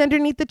 Buried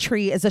underneath the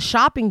tree is a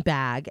shopping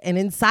bag, and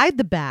inside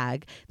the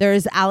bag, there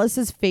is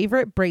Alice's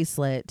favorite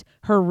bracelet,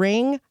 her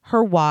ring,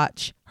 her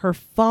watch, her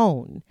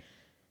phone.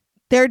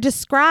 They're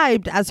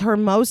described as her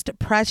most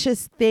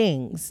precious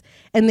things,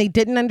 and they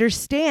didn't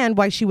understand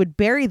why she would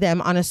bury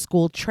them on a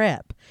school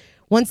trip.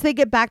 Once they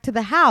get back to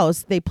the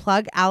house, they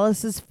plug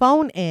Alice's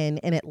phone in,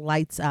 and it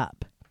lights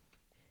up.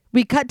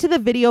 We cut to the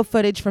video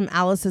footage from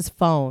Alice's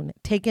phone,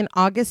 taken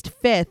August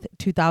 5th,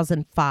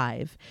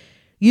 2005.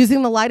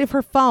 Using the light of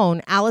her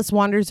phone, Alice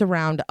wanders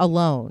around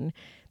alone.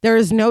 There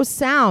is no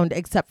sound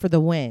except for the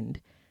wind.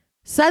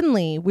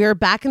 Suddenly, we are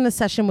back in the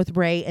session with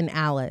Ray and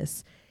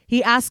Alice.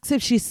 He asks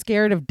if she's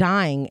scared of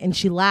dying, and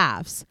she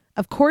laughs.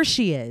 Of course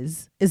she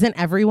is. Isn't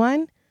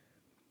everyone?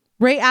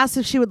 Ray asks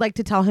if she would like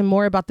to tell him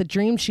more about the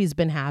dream she's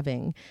been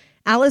having.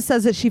 Alice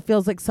says that she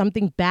feels like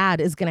something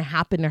bad is going to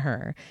happen to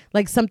her.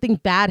 Like something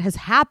bad has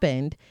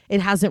happened.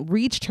 It hasn't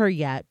reached her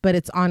yet, but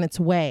it's on its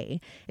way.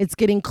 It's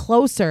getting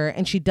closer,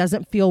 and she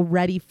doesn't feel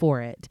ready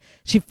for it.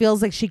 She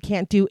feels like she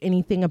can't do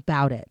anything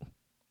about it.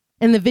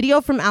 In the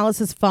video from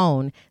Alice's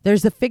phone,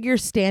 there's a figure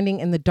standing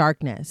in the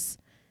darkness.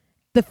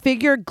 The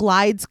figure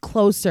glides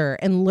closer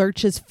and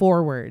lurches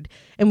forward,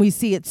 and we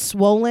see its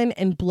swollen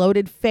and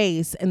bloated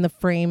face, and the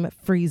frame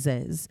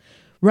freezes.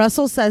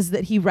 Russell says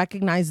that he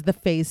recognized the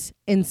face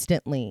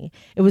instantly.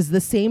 It was the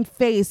same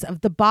face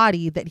of the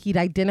body that he'd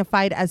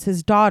identified as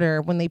his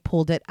daughter when they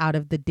pulled it out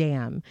of the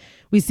dam.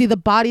 We see the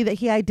body that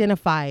he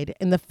identified,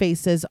 and the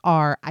faces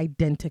are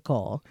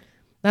identical.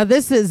 Now,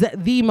 this is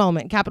the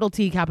moment, capital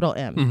T, capital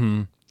M.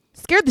 Mm-hmm.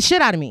 Scared the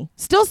shit out of me.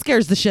 Still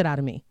scares the shit out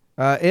of me.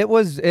 I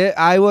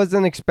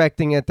wasn't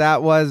expecting it.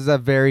 That was a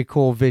very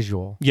cool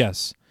visual.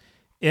 Yes.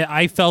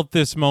 I felt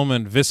this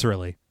moment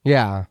viscerally.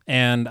 Yeah.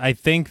 And I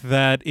think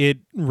that it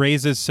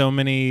raises so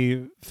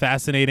many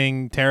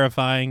fascinating,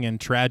 terrifying, and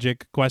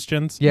tragic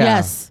questions. Yeah.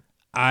 Yes.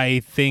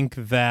 I think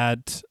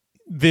that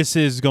this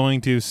is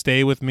going to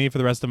stay with me for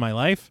the rest of my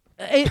life.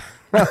 It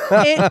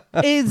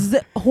is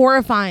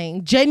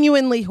horrifying,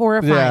 genuinely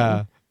horrifying.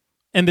 Yeah.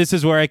 And this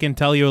is where I can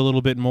tell you a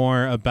little bit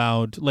more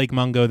about Lake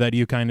Mungo that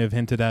you kind of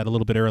hinted at a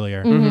little bit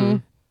earlier. Mm-hmm.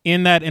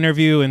 In that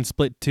interview in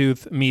Split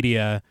Tooth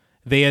Media,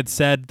 they had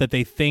said that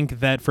they think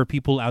that for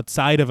people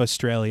outside of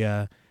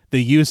Australia,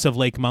 the use of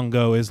Lake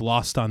Mungo is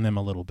lost on them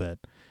a little bit.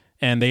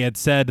 And they had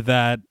said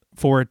that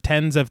for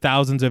tens of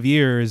thousands of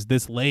years,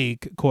 this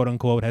lake, quote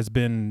unquote, has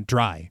been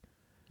dry.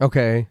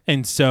 Okay.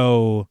 And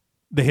so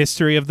the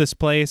history of this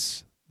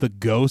place, the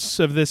ghosts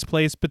of this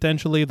place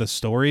potentially, the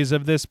stories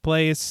of this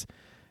place,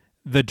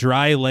 the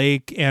dry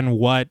lake, and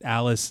what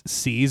Alice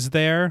sees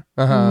there,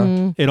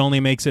 it only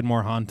makes it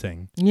more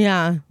haunting.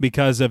 Yeah.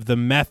 Because of the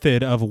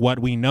method of what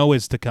we know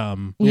is to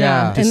come.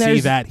 Yeah. To And see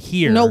there's that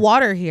here. no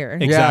water here.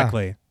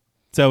 Exactly.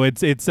 So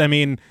it's I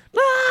mean,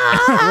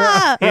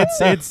 Ah!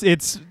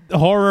 it's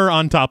horror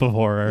on top of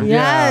horror.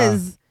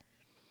 Yes.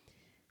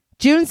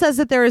 June says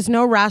that there is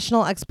no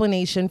rational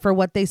explanation for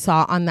what they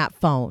saw on that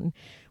phone.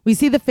 We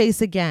see the face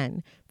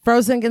again,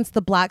 frozen against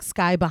the black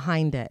sky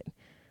behind it.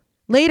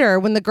 Later,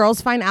 when the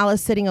girls find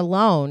Alice sitting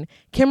alone,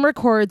 Kim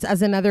records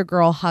as another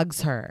girl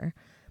hugs her.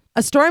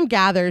 A storm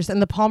gathers,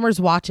 and the Palmers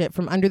watch it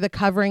from under the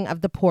covering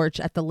of the porch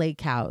at the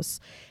lake house.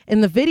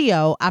 In the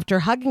video, after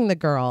hugging the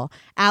girl,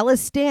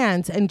 Alice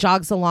stands and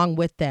jogs along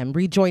with them,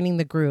 rejoining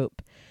the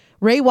group.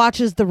 Ray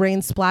watches the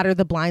rain splatter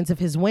the blinds of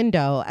his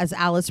window as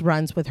Alice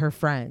runs with her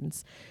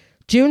friends.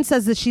 June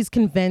says that she's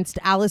convinced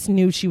Alice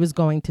knew she was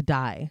going to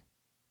die.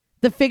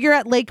 The figure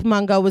at Lake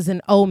Mungo was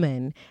an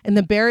omen, and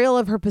the burial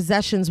of her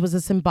possessions was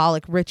a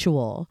symbolic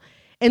ritual.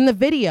 In the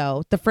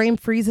video, the frame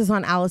freezes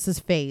on Alice's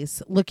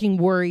face, looking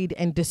worried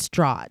and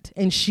distraught,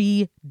 and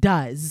she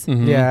does.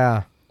 Mm-hmm.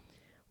 Yeah.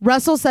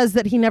 Russell says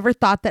that he never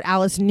thought that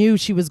Alice knew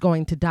she was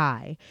going to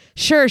die.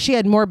 Sure, she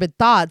had morbid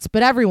thoughts,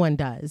 but everyone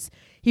does.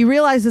 He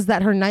realizes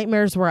that her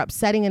nightmares were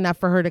upsetting enough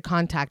for her to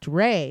contact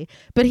Ray,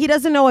 but he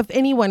doesn't know if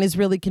anyone is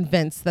really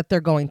convinced that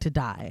they're going to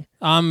die.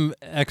 I'm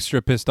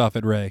extra pissed off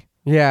at Ray.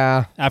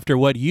 Yeah. After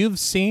what you've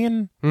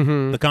seen,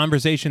 the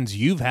conversations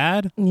you've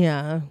had,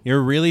 Yeah.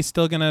 you're really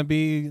still going to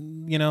be,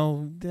 I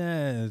don't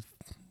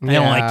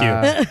like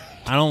you.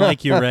 I don't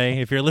like you, Ray.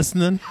 If you're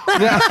listening,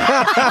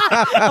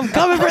 I'm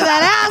coming for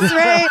that ass,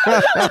 Ray.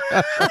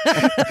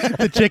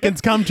 the chickens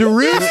come to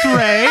roost,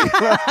 Ray.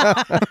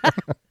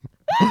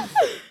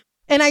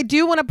 And I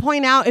do want to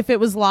point out, if it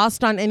was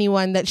lost on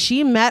anyone, that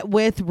she met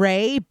with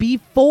Ray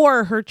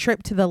before her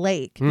trip to the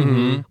lake,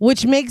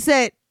 which makes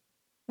it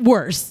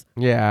worse.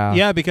 Yeah.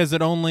 Yeah, because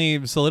it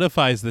only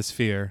solidifies this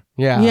fear.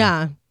 Yeah.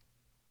 Yeah.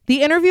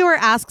 The interviewer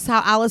asks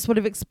how Alice would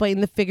have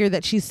explained the figure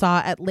that she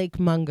saw at Lake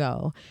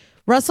Mungo.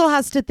 Russell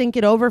has to think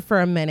it over for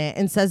a minute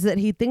and says that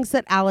he thinks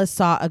that Alice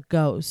saw a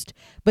ghost,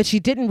 but she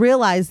didn't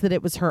realize that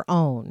it was her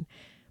own.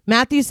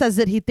 Matthew says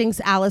that he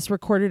thinks Alice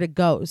recorded a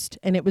ghost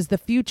and it was the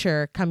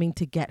future coming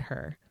to get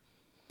her.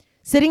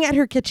 Sitting at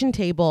her kitchen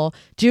table,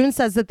 June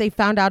says that they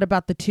found out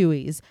about the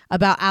Tuohys,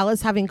 about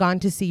Alice having gone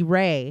to see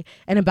Ray,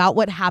 and about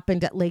what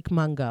happened at Lake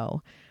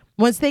Mungo.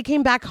 Once they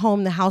came back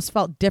home, the house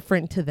felt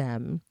different to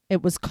them.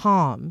 It was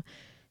calm.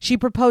 She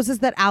proposes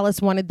that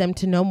Alice wanted them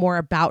to know more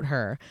about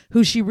her,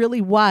 who she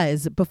really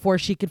was, before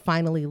she could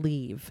finally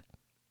leave.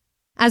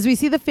 As we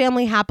see the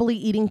family happily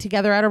eating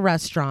together at a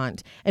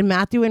restaurant and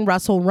Matthew and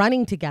Russell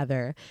running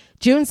together,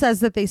 June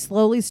says that they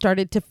slowly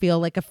started to feel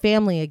like a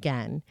family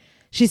again.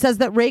 She says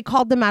that Ray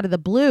called them out of the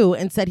blue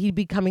and said he'd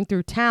be coming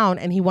through town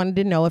and he wanted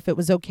to know if it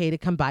was okay to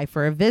come by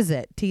for a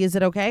visit. T, is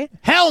it okay?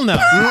 Hell no.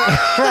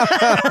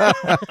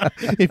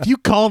 If you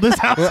call this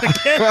house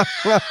again.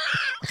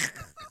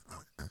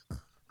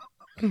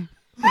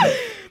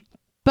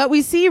 But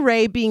we see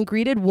Ray being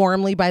greeted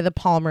warmly by the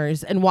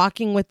Palmers and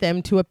walking with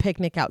them to a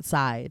picnic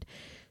outside.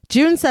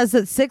 June says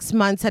that 6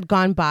 months had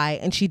gone by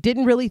and she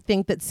didn't really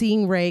think that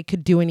seeing Ray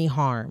could do any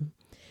harm.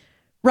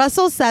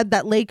 Russell said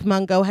that Lake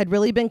Mungo had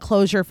really been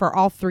closure for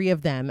all three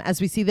of them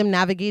as we see them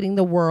navigating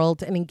the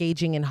world and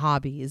engaging in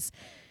hobbies.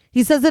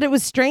 He says that it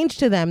was strange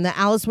to them that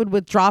Alice would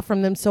withdraw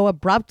from them so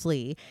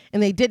abruptly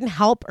and they didn't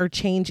help or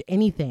change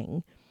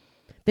anything.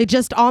 They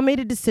just all made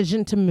a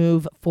decision to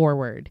move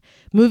forward.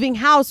 Moving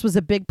house was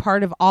a big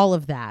part of all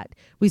of that.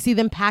 We see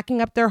them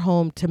packing up their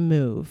home to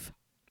move.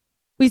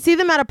 We see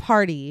them at a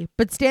party,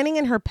 but standing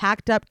in her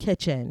packed up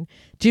kitchen,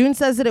 June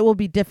says that it will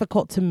be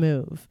difficult to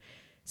move.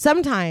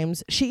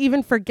 Sometimes she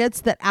even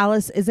forgets that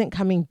Alice isn't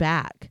coming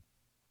back.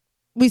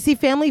 We see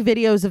family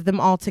videos of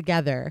them all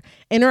together,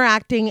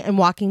 interacting and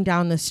walking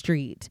down the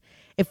street.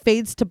 It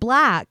fades to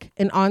black,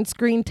 and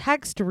on-screen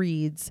text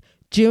reads,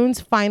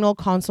 June's final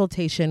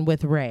consultation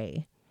with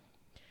Ray.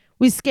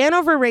 We scan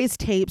over Ray's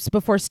tapes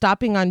before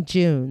stopping on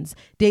June's,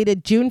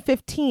 dated June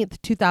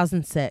 15th,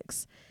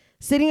 2006.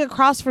 Sitting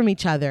across from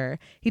each other,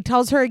 he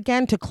tells her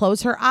again to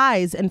close her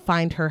eyes and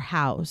find her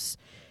house.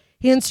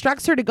 He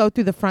instructs her to go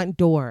through the front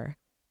door.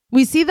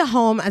 We see the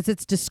home as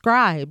it's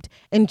described,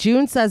 and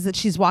June says that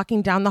she's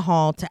walking down the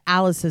hall to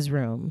Alice's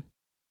room.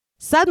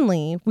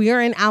 Suddenly, we are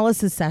in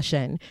Alice's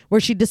session, where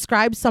she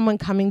describes someone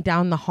coming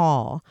down the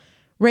hall.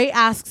 Ray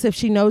asks if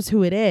she knows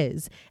who it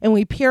is, and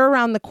we peer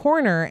around the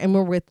corner and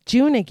we're with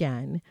June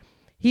again.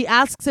 He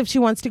asks if she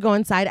wants to go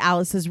inside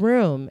Alice's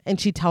room, and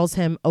she tells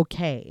him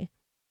okay.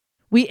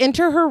 We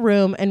enter her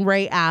room and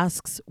Ray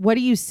asks, "What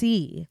do you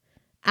see?"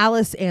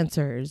 Alice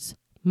answers,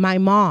 "My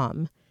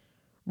mom."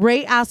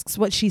 Ray asks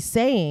what she's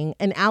saying,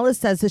 and Alice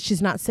says that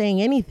she's not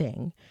saying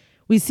anything.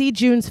 We see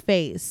June's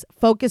face,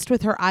 focused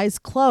with her eyes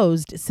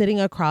closed, sitting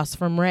across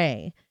from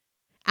Ray.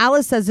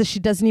 Alice says that she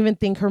doesn't even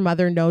think her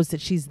mother knows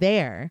that she's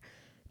there.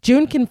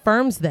 June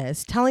confirms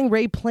this, telling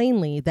Ray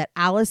plainly that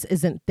Alice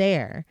isn't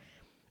there.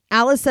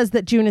 Alice says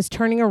that June is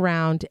turning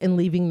around and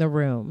leaving the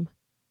room.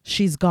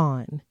 She's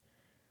gone.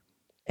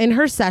 In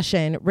her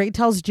session, Ray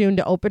tells June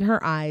to open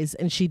her eyes,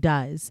 and she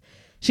does.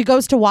 She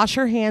goes to wash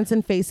her hands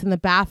and face in the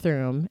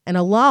bathroom, and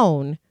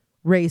alone,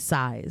 Ray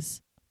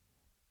sighs.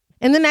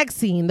 In the next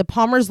scene, the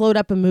Palmers load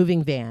up a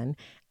moving van.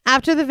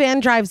 After the van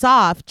drives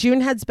off,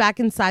 June heads back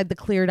inside the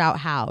cleared-out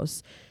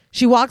house.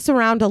 She walks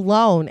around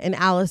alone in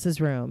Alice's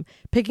room,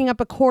 picking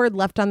up a cord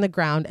left on the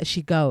ground as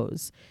she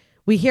goes.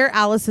 We hear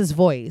Alice's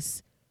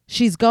voice.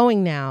 She's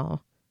going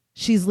now.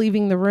 She's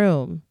leaving the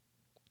room.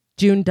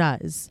 June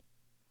does.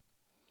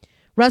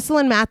 Russell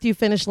and Matthew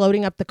finish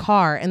loading up the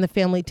car and the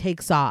family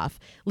takes off,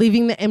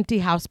 leaving the empty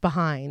house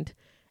behind.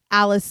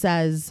 Alice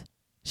says,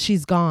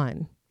 "She's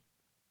gone."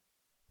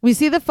 We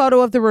see the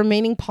photo of the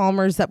remaining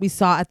Palmers that we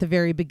saw at the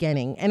very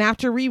beginning. And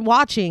after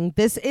rewatching,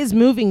 this is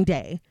moving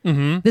day.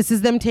 Mm-hmm. This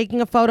is them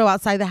taking a photo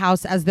outside the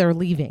house as they're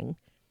leaving.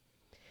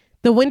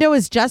 The window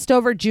is just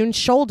over June's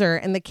shoulder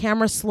and the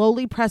camera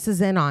slowly presses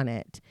in on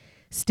it.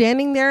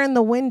 Standing there in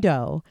the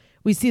window,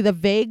 we see the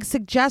vague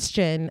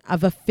suggestion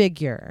of a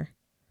figure.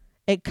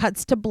 It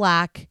cuts to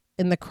black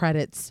and the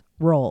credits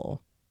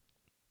roll.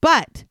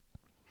 But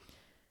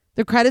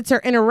the credits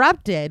are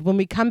interrupted when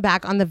we come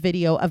back on the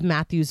video of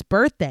Matthew's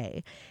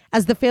birthday.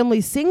 As the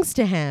family sings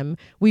to him,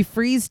 we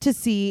freeze to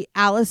see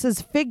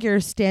Alice's figure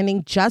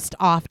standing just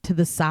off to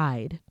the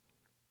side.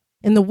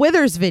 In the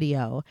Withers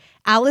video,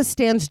 Alice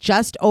stands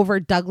just over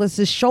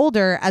Douglas's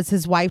shoulder as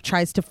his wife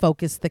tries to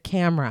focus the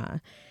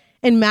camera.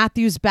 In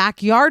Matthew's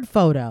backyard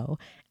photo,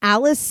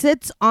 Alice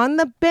sits on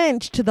the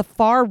bench to the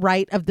far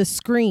right of the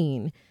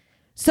screen.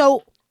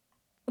 So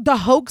the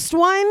hoaxed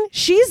one,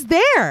 she's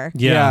there.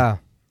 Yeah.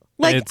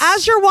 Like,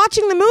 as you're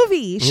watching the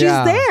movie, she's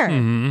there.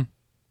 Mm-hmm.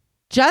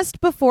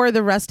 Just before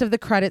the rest of the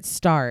credits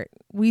start,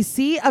 we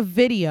see a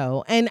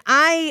video, and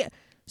I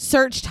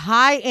searched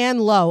high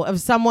and low of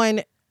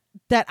someone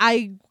that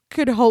I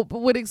could hope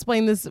would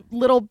explain this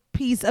little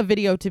piece of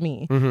video to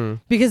me. Mm-hmm.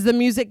 Because the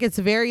music gets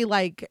very,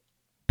 like,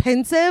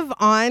 pensive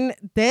on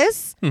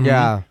this. Mm-hmm.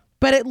 Yeah.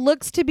 But it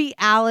looks to be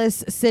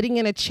Alice sitting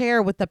in a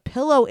chair with a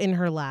pillow in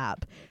her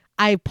lap.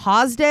 I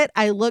paused it.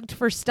 I looked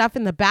for stuff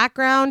in the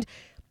background.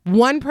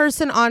 One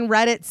person on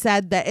Reddit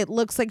said that it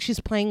looks like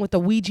she's playing with a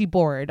Ouija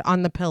board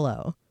on the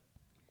pillow.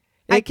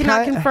 I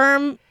cannot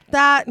confirm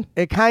that.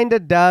 It kind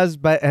of does,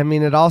 but I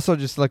mean, it also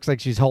just looks like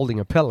she's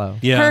holding a pillow.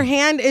 Yeah. Her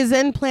hand is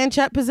in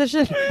planchette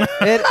position.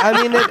 It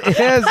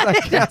is.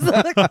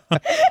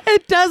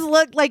 It does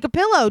look like a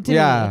pillow to me.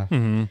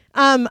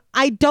 Mm-hmm.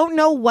 I don't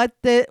know what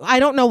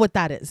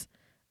that is.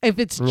 If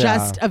it's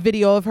just a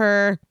video of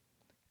her,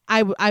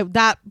 I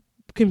that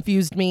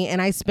confused me,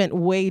 and I spent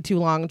way too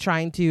long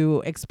trying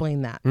to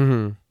explain that.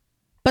 Mm-hmm.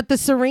 But the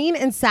serene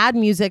and sad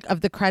music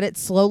of the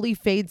credits slowly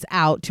fades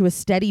out to a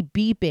steady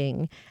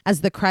beeping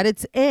as the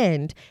credits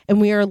end, and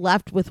we are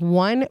left with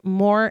one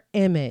more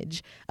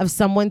image of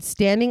someone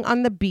standing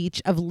on the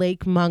beach of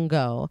Lake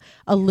Mungo,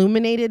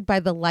 illuminated by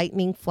the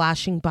lightning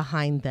flashing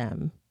behind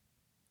them.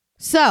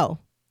 So,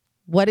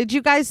 what did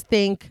you guys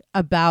think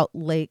about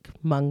Lake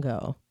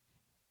Mungo?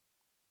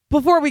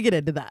 before we get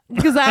into that,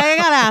 because I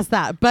gotta ask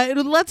that, but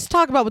let's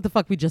talk about what the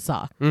fuck we just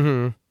saw.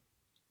 Mm-hmm.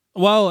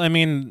 Well, I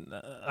mean,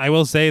 I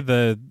will say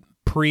the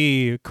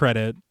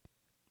pre-credit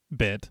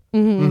bit,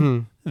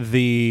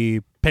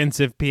 the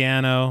pensive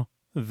piano,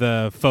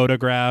 the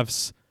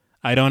photographs.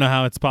 I don't know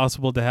how it's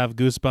possible to have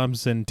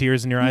goosebumps and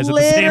tears in your eyes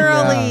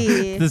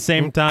Literally. at the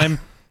same time.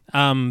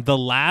 The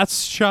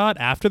last shot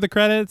after the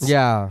credits,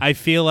 I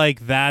feel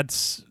like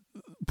that's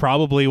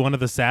probably one of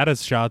the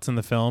saddest shots in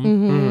the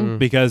film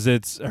because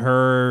it's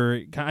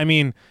her. I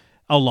mean,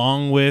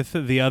 along with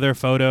the other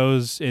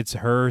photos, it's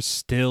her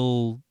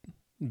still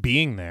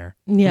being there.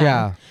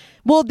 Yeah.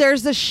 Well,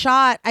 there's a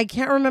shot, I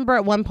can't remember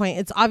at one point.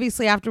 It's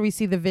obviously after we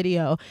see the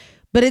video,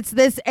 but it's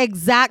this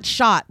exact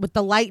shot with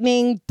the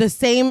lightning, the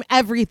same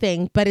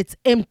everything, but it's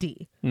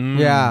empty.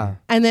 Yeah.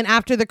 And then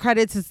after the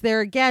credits, it's there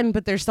again,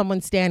 but there's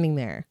someone standing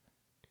there.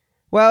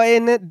 Well,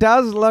 and it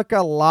does look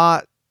a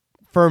lot,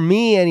 for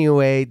me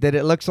anyway, that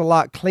it looks a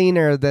lot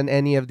cleaner than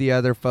any of the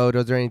other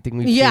photos or anything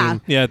we've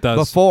seen it does.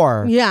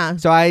 before. Yeah.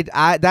 So I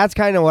that's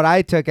kind of what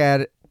I took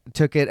it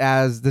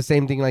as, the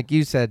same thing like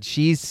you said.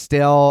 She's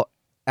still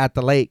at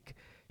the lake.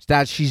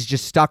 That she's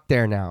just stuck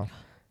there now.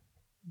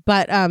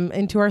 But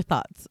into our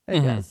thoughts, I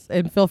guess.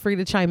 And feel free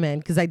to chime in,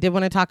 because I did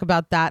want to talk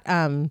about that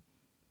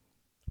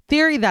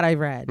theory that I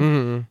read.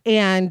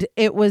 And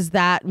it was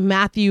that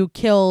Matthew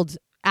killed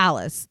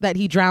Alice, that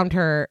he drowned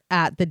her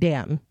at the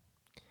dam.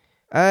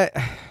 The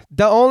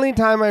only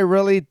time I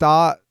really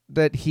thought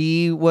that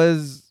he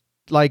was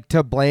like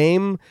to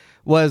blame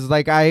was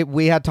like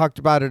we had talked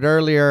about it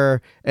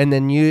earlier, and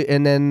then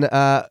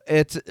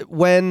it's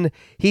when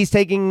he's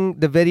taking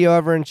the video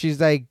of her and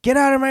she's like, "Get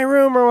out of my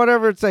room" or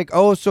whatever. It's like,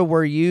 oh, so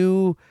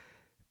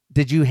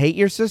did you hate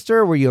your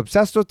sister? Were you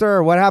obsessed with her,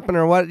 or what happened,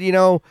 or what,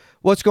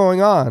 what's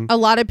going on? A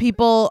lot of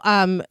people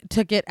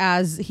took it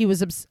as he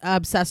was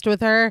obsessed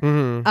with her.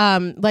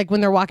 Like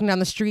when they're walking down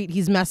the street,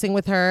 he's messing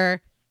with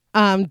her.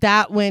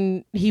 That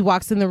when he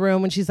walks in the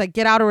room and she's like,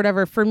 "Get out" or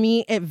whatever. For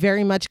me, it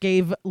very much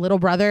gave little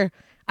brother.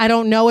 I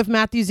don't know if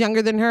Matthew's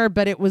younger than her,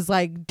 but it was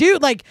like,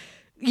 dude, like,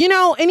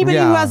 anybody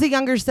who has a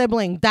younger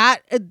sibling,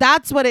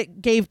 that's what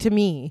it gave to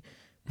me.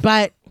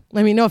 But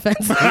I mean, no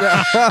offense.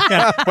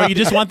 Well, you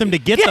just want them to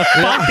get the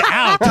fuck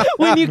out.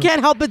 When you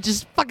can't help but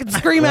just fucking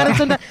scream at it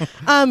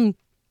sometimes.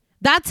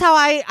 That's how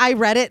I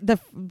read it.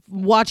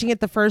 Watching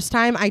it the first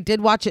time, I did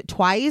watch it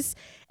twice,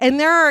 and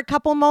there are a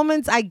couple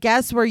moments, I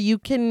guess, where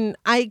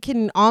I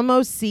can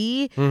almost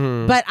see,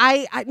 but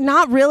I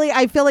not really.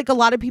 I feel like a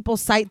lot of people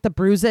cite the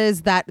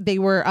bruises that they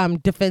were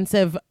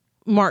defensive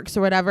marks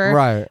or whatever.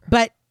 Right.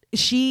 But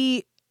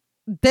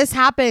this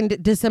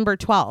happened December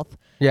 12th.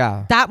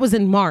 Yeah. That was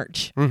in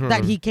March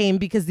that he came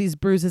because these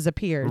bruises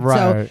appeared. Right.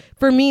 So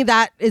for me,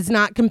 that is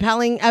not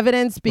compelling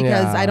evidence,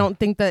 because I don't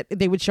think that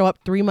they would show up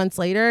 3 months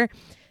later.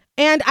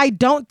 And I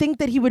don't think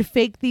that he would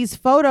fake these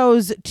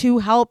photos to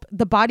help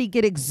the body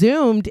get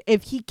exhumed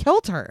if he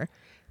killed her.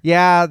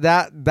 Yeah,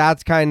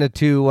 that's kind of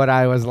too what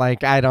I was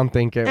like. I don't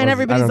think it. And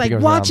everybody's like,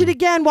 watch it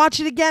again.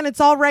 It's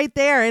all right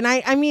there. And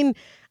I mean,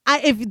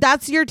 if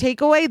that's your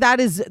takeaway,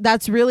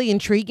 that's really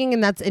intriguing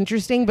and that's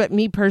interesting. But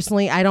me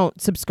personally, I don't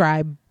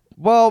subscribe.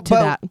 Well,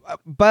 that.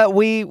 But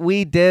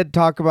we did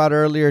talk about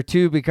earlier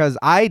too, because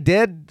I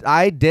did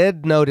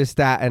notice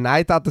that, and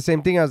I thought the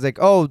same thing. I was like,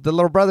 oh, the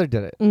little brother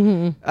did it.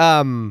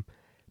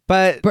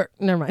 But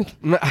never mind.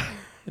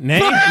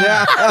 Name?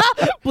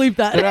 Bleep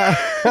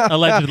that.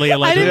 Allegedly.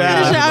 I didn't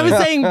finish it. I was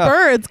saying,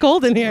 "Burr, it's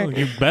cold in here."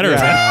 You better.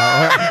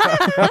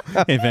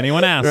 If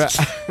anyone asks.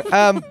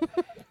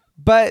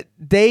 But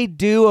they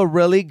do a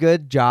really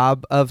good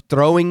job of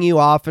throwing you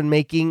off and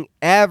making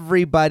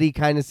everybody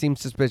kind of seem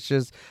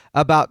suspicious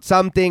about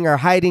something, or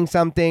hiding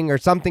something, or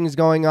something's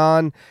going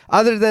on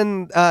other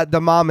than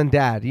the mom and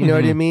dad. You know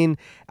what I mean?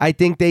 I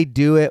think they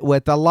do it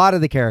with a lot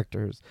of the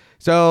characters.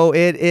 So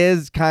it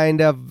is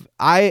kind of,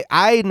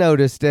 I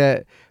noticed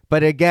it.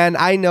 But again,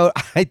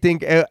 I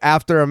think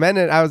after a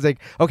minute, I was like,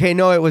 okay,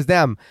 no, it was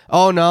them.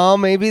 Oh, no,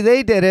 maybe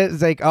they did it.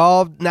 It's like,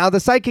 oh, now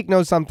the psychic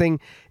knows something.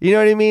 You know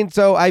what I mean?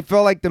 So I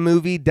feel like the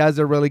movie does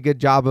a really good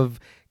job of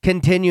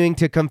continuing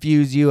to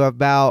confuse you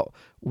about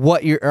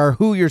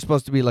who you're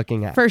supposed to be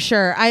looking at. For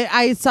sure.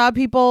 I saw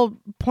people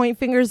point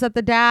fingers at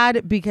the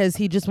dad because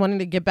he just wanted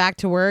to get back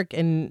to work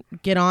and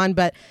get on.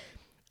 But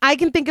I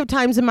can think of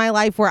times in my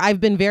life where I've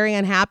been very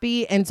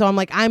unhappy, and so I'm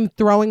like, I'm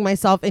throwing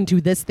myself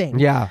into this thing.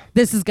 Yeah.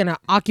 This is going to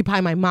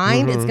occupy my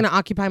mind. It's going to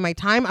occupy my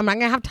time. I'm not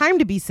going to have time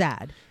to be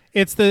sad.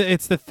 It's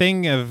the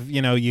thing of,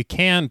 you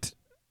can't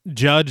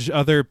judge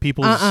other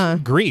people's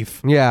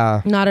grief.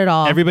 Yeah. Not at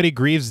all. Everybody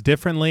grieves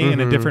differently and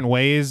in different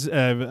ways,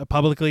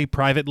 publicly,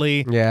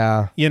 privately.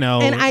 Yeah.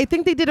 And I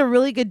think they did a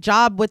really good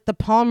job with the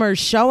Palmers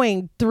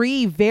showing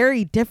 3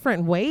 very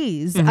different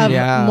ways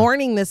of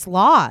mourning this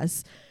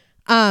loss.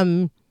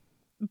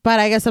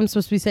 But I guess I'm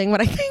supposed to be saying what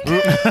I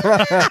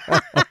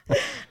think.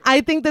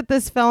 I think that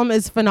this film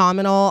is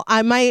phenomenal.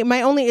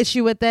 My only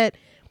issue with it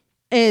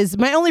is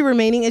my only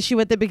remaining issue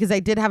with it, because I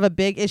did have a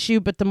big issue,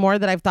 but the more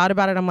that I've thought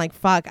about it, I'm like,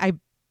 fuck, I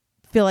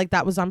feel like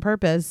that was on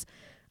purpose.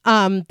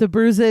 The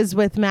bruises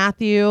with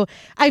Matthew,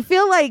 I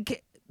feel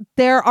like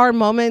there are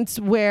moments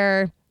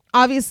where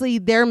obviously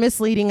they're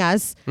misleading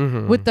us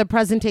with the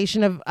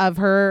presentation of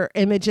her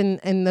image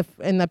in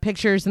the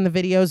pictures and the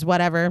videos,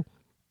 whatever.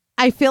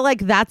 I feel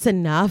like that's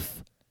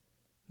enough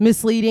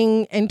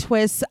misleading and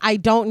twists. I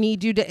don't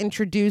need you to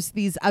introduce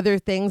these other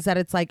things that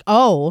it's like,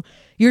 oh,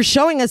 you're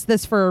showing us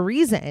this for a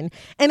reason.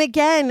 And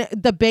again,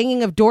 the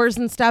banging of doors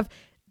and stuff,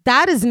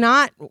 that is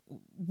not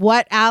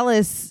what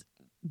Alice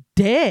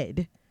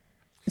did.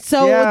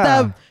 So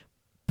the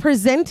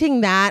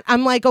presenting that,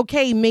 I'm like,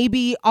 okay,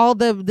 maybe all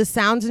the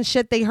sounds and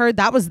shit they heard,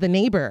 that was the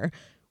neighbor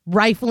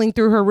rifling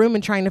through her room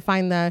and trying to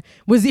find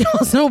was he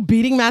also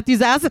beating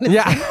Matthew's ass?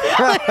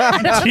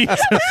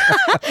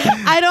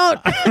 I don't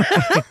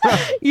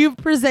you've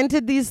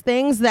presented these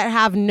things that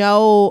have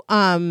no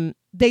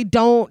they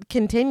don't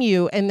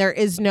continue, and there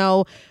is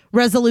no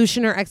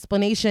resolution or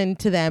explanation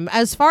to them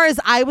as far as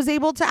I was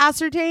able to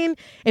ascertain.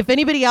 If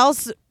anybody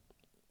else,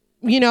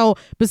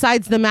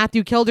 besides the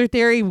Matthew killed her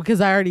theory,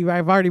 because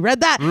I've already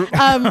read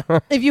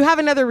that. If you have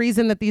another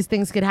reason that these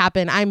things could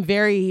happen, I'm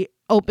very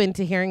open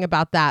to hearing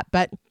about that.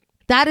 But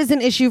that is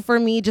an issue for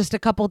me. Just a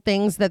couple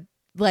things that,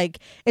 like,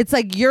 it's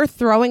like you're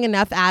throwing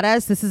enough at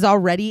us. This is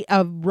already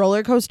a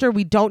roller coaster.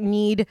 We don't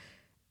need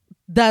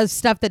the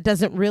stuff that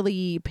doesn't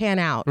really pan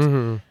out.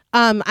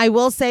 I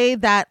will say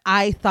that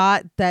I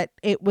thought that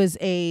it was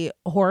a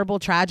horrible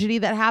tragedy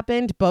that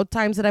happened both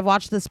times that I've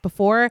watched this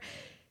before.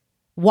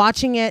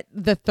 Watching it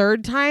the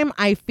third time,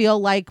 I feel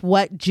like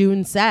what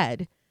June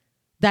said,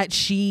 that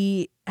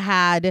she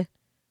did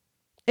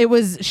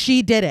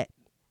it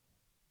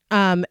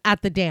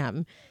at the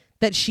dam,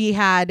 that she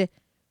had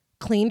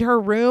cleaned her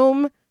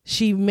room.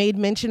 She made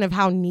mention of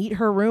how neat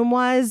her room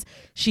was.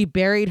 She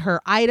buried her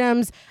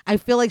items. I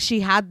feel like she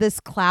had this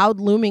cloud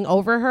looming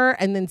over her,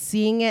 and then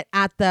seeing it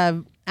at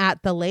the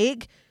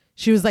lake,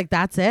 she was like,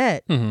 that's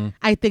it.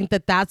 I think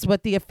that that's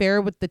what the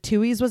affair with the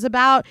Tuohys was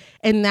about.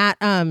 And that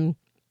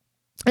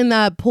in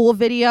the pool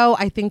video,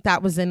 I think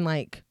that was in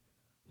like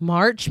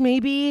March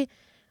maybe,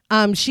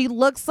 she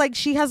looks like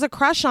she has a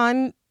crush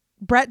on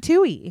Brett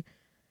Tuohy.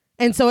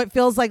 And so it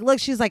feels like, look,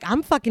 she's like,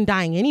 I'm fucking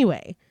dying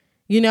anyway.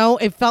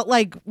 It felt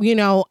like,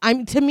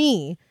 to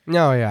me.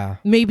 Oh, yeah.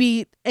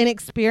 Maybe an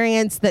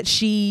experience that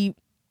she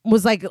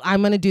was like,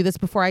 I'm going to do this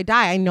before I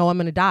die. I know I'm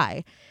going to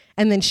die.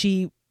 And then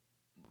she,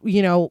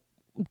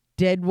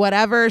 did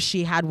whatever.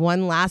 She had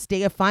one last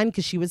day of fun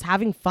because she was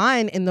having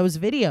fun in those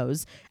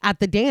videos at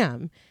the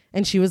dam.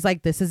 And she was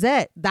like, this is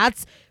it.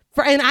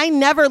 And I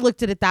never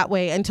looked at it that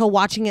way until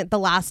watching it the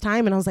last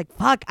time. And I was like,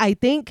 fuck, I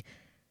think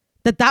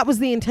that was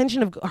the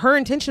intention of her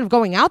intention of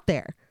going out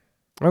there.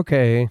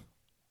 Okay.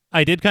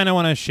 I did kind of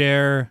want to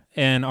share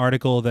an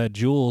article that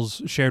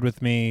Jules shared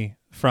with me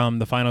from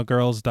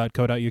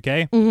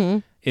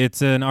thefinalgirls.co.uk.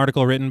 It's an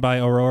article written by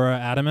Aurora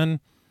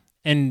Adaman,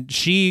 and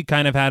she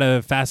kind of had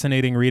a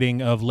fascinating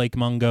reading of Lake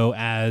Mungo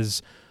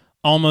as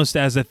almost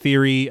as a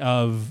theory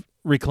of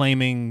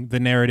reclaiming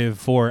the narrative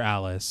for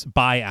Alice,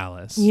 by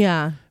Alice.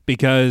 Yeah.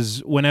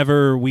 Because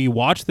whenever we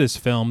watch this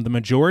film, the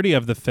majority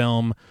of the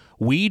film,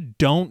 we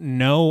don't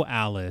know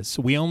Alice.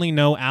 We only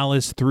know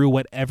Alice through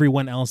what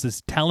everyone else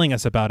is telling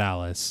us about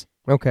Alice.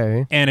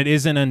 Okay. And it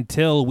isn't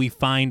until we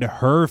find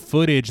her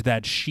footage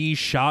that she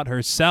shot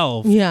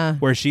herself,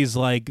 where she's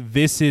like,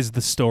 this is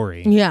the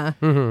story. Yeah.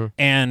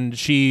 And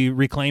she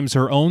reclaims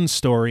her own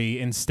story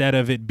instead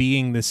of it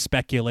being this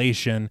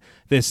speculation,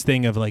 this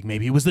thing of like,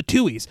 maybe it was the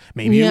Tuohys,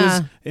 maybe it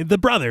was the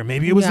brother,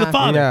 maybe it was the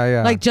father.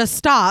 Yeah. Like, just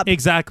stop.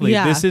 Exactly.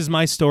 This is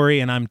my story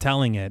and I'm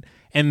telling it.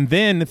 And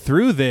then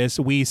through this,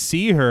 we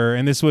see her,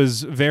 and this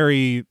was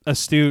very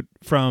astute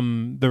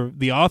from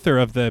the author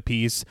of the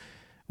piece,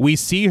 we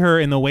see her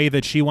in the way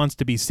that she wants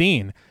to be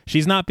seen.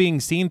 She's not being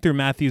seen through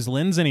Matthew's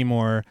lens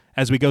anymore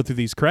as we go through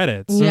these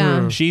credits.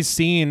 Yeah. She's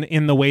seen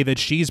in the way that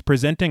she's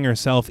presenting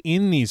herself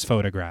in these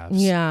photographs.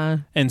 Yeah.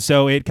 And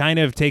so it kind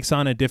of takes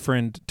on a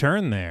different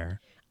turn there.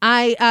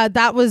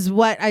 That was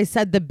what I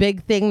said, the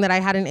big thing that I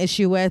had an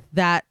issue with,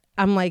 that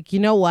I'm like, you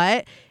know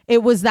what?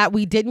 It was that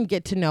we didn't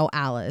get to know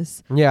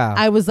Alice. Yeah.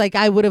 I was like,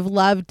 I would have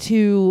loved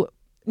to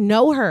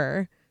know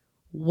her.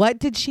 What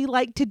did she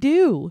like to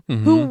do?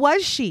 Who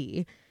was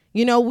she?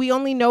 We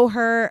only know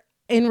her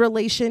in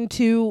relation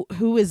to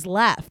who is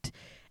left.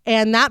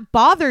 And that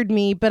bothered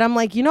me. But I'm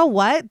like, you know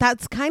what?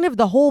 That's kind of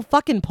the whole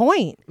fucking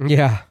point.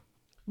 Yeah.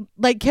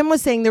 Like Kim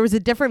was saying, there was a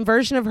different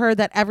version of her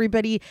that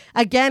everybody,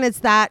 again, it's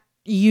that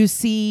you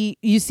see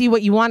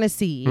what you want to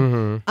see.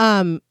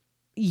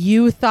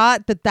 You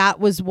thought that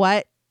was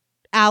what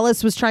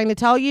Alice was trying to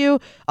tell you.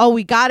 Oh,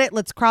 we got it.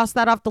 Let's cross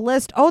that off the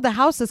list. Oh, the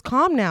house is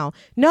calm now.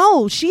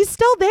 No, she's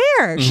still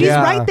there. She's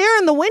right there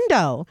in the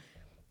window.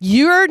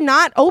 You're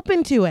not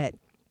open to it.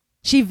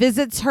 She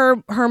visits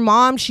her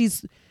mom.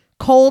 She's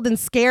cold and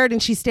scared,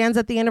 and she stands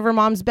at the end of her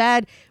mom's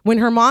bed. When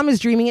her mom is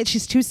dreaming it,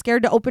 she's too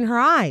scared to open her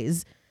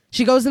eyes.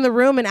 She goes in the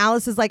room and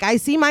Alice is like, I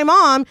see my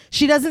mom.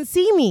 She doesn't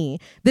see me.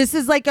 This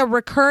is like a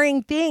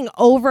recurring thing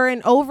over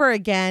and over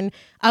again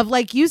of,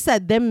 like you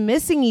said, them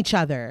missing each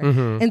other.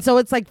 And so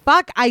it's like,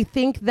 fuck, I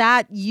think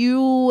that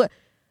you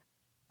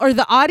or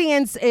the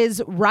audience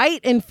is right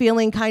in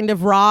feeling kind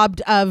of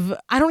robbed of,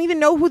 I don't even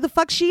know who the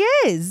fuck she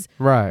is.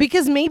 Right.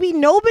 Because maybe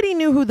nobody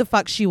knew who the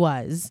fuck she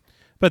was.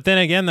 But then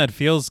again, that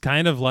feels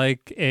kind of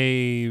like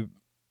an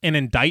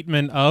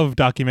indictment of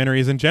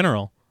documentaries in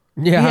general.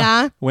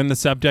 Yeah. When the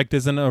subject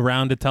isn't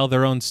around to tell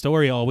their own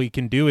story, all we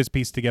can do is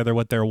piece together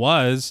what there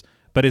was.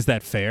 But is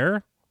that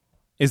fair?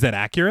 Is that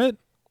accurate?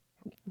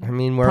 I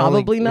mean, we're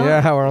Probably only, not.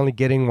 Yeah, we're only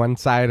getting one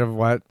side of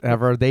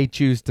whatever they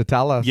choose to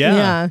tell us.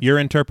 Yeah. Your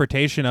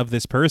interpretation of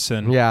this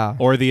person. Yeah.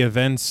 Or the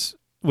events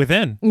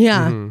within.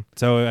 Yeah. Mm-hmm.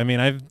 So I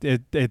mean,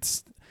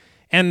 it's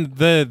and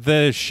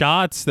the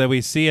shots that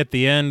we see at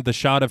the end, the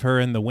shot of her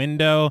in the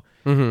window,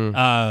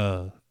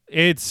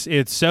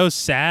 it's so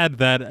sad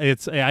that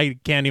I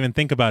can't even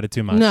think about it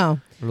too much. No.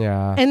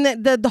 Yeah. And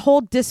the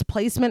whole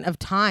displacement of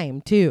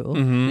time too.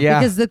 Mm-hmm. Yeah.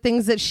 Because the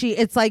things that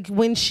it's like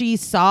when she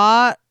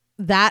saw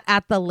that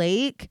at the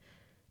lake,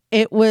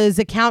 it was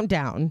a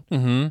countdown.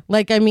 Mm-hmm.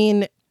 Like, I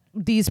mean,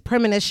 these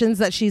premonitions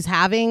that she's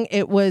having,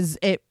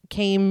 it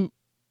came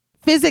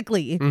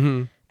physically.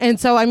 Mm-hmm. And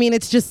so, I mean,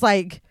 it's just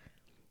like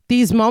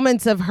these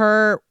moments of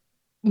her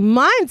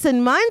months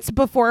and months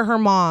before her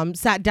mom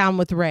sat down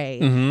with Ray,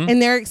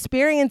 and they're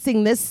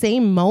experiencing this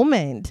same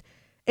moment.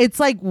 It's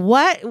like,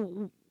 what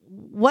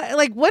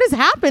is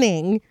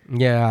happening?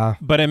 Yeah.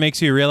 But it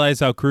makes you realize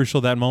how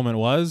crucial that moment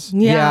was.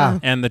 Yeah.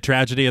 And the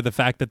tragedy of the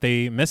fact that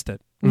they missed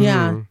it.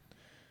 Yeah. Mhm.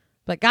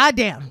 But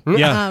goddamn.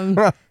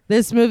 Yeah.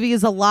 This movie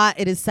is a lot.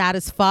 It is sad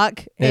as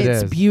fuck.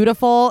 It's is.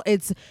 beautiful.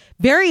 It's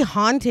very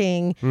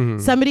haunting. Mm-hmm.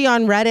 Somebody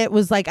on Reddit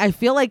was like, I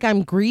feel like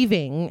I'm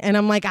grieving. And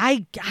I'm like,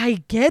 I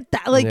get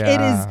that. Like,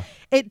 Yeah.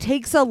 it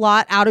takes a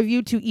lot out of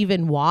you to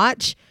even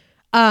watch.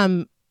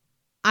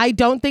 I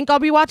don't think I'll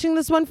be watching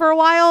this one for a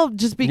while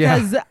just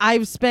because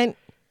I've spent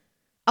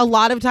a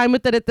lot of time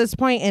with it at this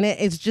point, and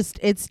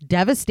it's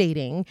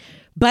devastating.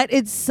 But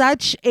it's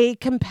such a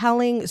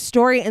compelling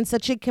story and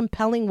such a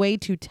compelling way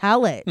to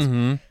tell it.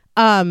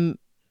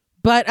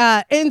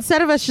 But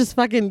instead of us just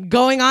fucking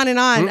going on and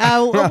on,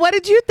 what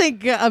did you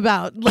think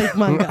about Lake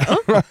Mungo?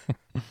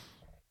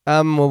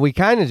 Well, we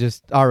kind of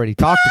just already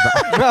talked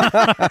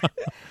about.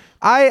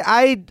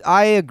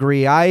 I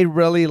agree. I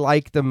really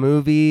like the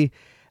movie.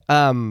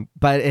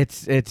 But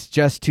it's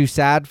just too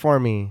sad for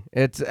me.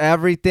 It's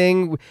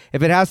everything.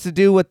 If it has to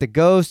do with the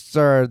ghosts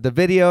or the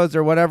videos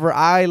or whatever,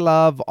 I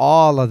love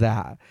all of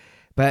that.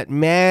 But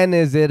man,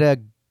 is it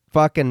a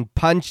fucking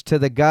punch to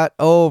the gut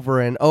over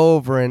and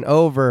over and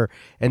over.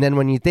 And then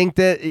when you think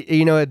that,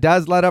 it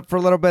does let up for a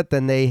little bit,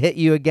 then they hit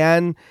you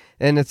again.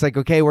 And it's like,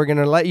 okay, we're going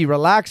to let you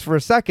relax for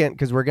a second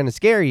because we're going to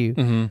scare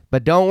you.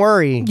 But don't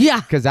worry.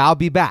 Yeah. Because I'll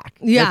be back.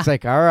 Yeah. It's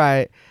like, all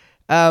right.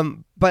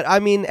 But I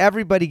mean,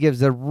 everybody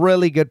gives a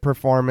really good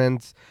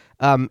performance.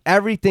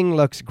 Everything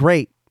looks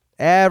great.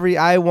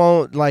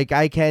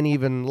 I can't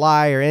even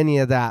lie or any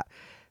of that.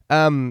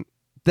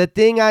 The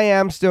thing I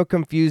am still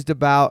confused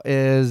about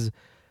is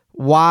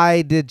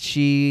why did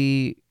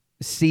she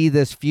see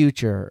this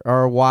future,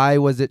 or why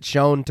was it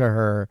shown to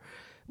her?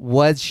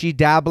 Was she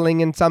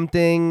dabbling in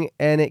something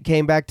and it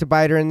came back to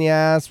bite her in the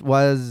ass?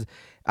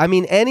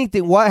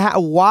 Anything.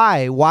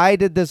 Why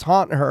did this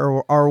haunt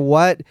her, or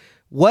what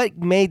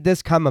made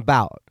this come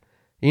about?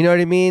 You know what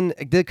I mean?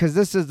 Because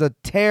this is a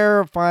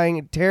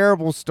terrifying,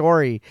 terrible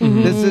story.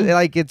 This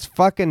is it's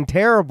fucking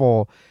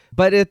terrible.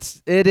 But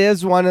it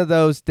is one of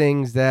those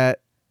things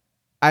that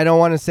I don't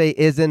want to say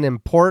isn't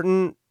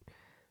important,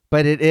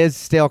 but it is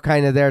still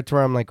kind of there to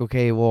where I'm like,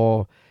 okay,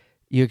 well,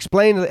 you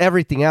explained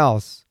everything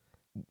else.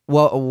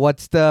 Well,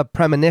 what's the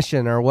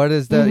premonition, or what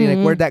is the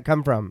where'd that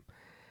come from?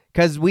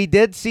 Because we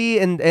did see,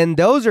 and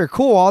those are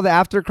cool, all the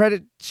after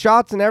credit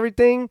shots and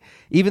everything.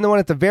 Even the one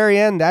at the very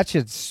end, that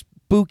shit's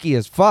spooky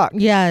as fuck.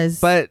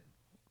 Yes. But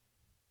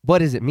what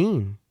does it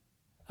mean?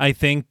 I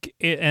think,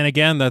 and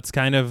again, that's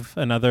kind of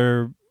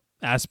another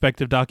aspect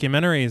of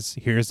documentaries.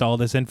 Here's all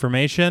this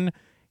information.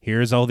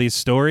 Here's all these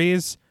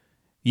stories.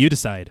 You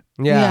decide.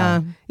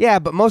 Yeah. Yeah,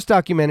 but most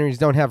documentaries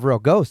don't have real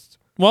ghosts.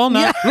 Well,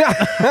 not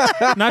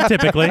not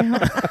typically.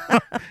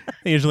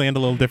 They usually end a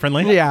little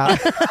differently. Yeah.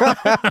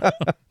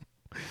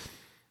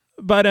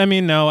 But I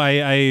mean, no,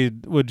 I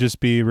would just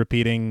be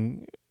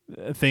repeating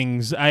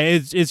things.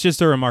 It's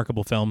just a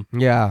remarkable film.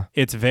 Yeah.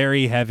 It's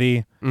very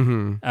heavy.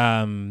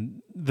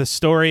 The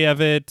story of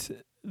it,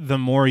 the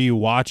more you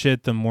watch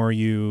it, the more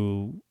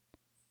you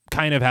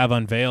kind of have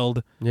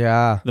unveiled.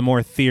 Yeah. The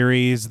more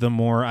theories, the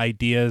more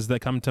ideas that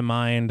come to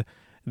mind.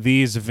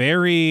 These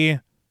very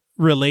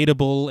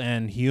relatable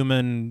and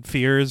human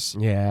fears.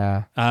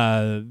 Yeah.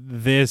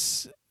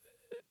 This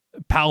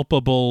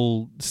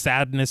palpable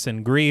sadness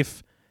and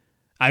grief.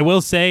 I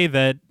will say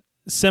that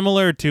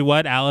similar to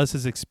what Alice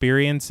is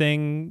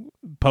experiencing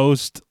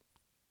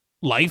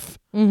post-life,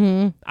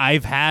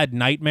 I've had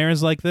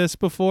nightmares like this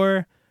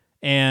before,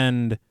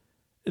 and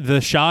the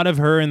shot of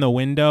her in the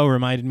window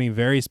reminded me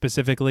very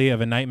specifically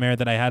of a nightmare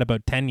that I had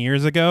about 10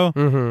 years ago,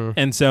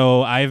 and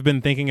so I've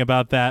been thinking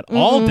about that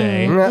all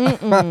day,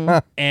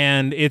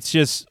 and it's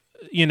just,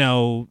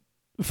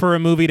 for a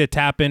movie to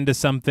tap into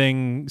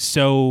something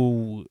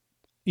so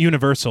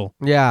universal,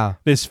 Yeah.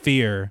 this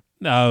fear,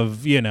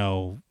 of, we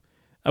don't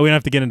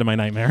have to get into my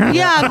nightmare.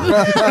 Yeah.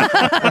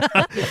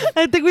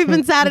 I think we've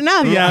been sad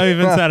enough. Yeah, we've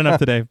been sad enough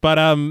today. But,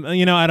 I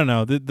don't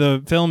know.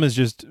 The film is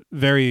just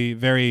very,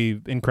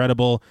 very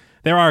incredible.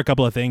 There are a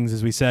couple of things,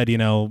 as we said,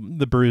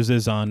 the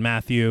bruises on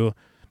Matthew.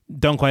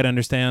 Don't quite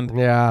understand.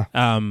 Yeah.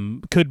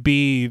 Could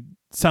be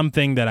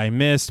something that I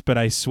missed, but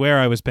I swear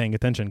I was paying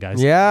attention,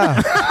 guys.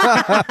 Yeah.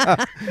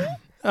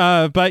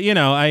 But,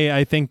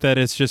 I think that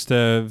it's just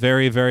a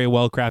very, very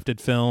well-crafted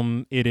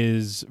film. It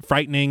is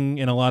frightening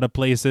in a lot of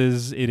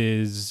places. It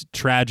is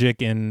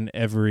tragic in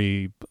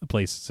every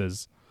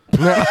places.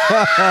 Yeah,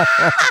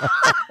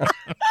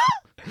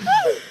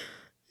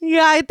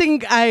 I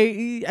think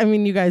I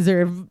mean, you guys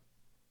are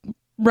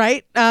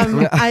right.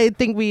 I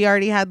think we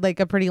already had like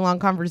a pretty long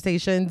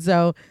conversation,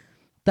 so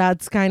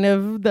that's kind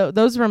of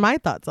those were my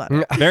thoughts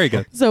on it. Very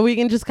good. So we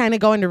can just kind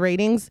of go into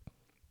ratings.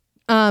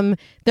 There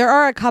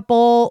are a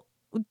couple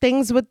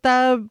things with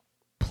the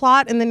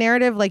plot and the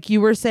narrative, like you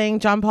were saying,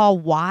 John Paul.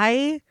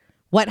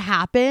 What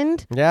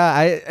happened?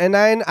 Yeah,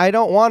 I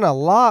don't want a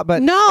lot,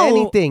 but No.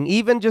 anything,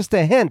 even just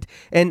a hint.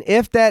 And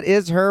if that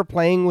is her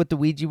playing with the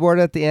Ouija board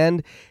at the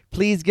end,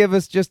 please give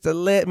us just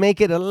make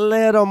it a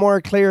little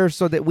more clear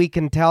so that we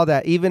can tell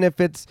that. Even if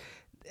it's,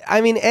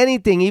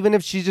 anything, even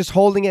if she's just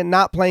holding it,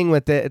 not playing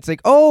with it, it's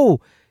like, oh,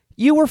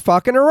 you were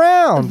fucking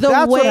around.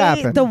 That's what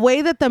happened. The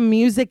way that the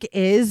music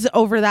is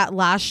over that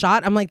last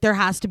shot, I'm like, there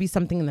has to be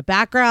something in the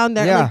background.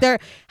 There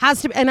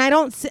has to be, and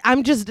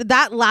I'm just,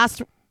 that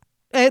last,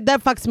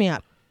 that fucks me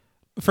up.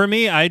 For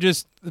me, I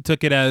just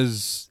took it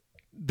as,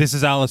 this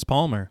is Alice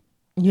Palmer.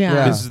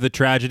 Yeah. This is the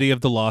tragedy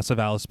of the loss of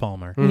Alice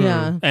Palmer. Mm-hmm.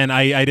 Yeah. And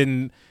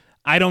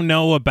I don't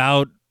know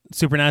about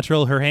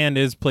Supernatural. Her hand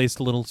is placed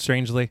a little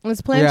strangely.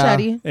 It's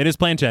Planchetti. It is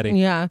Planchetti.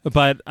 Yeah.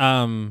 But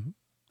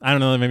I don't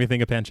know, that made me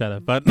think of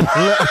pancetta, but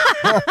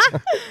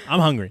I'm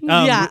hungry.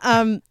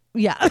 Yeah.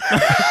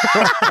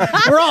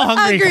 We're all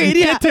hungry. Agreed,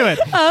 yeah. Get to it.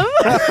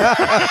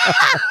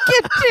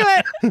 Get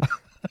to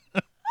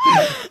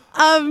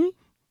it.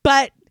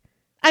 But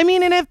and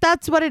if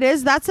that's what it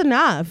is, that's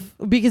enough,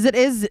 because it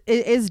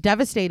is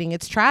devastating.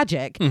 It's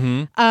tragic.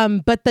 Mm-hmm.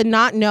 But the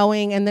not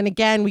knowing, and then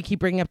again, we keep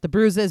bringing up the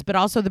bruises, but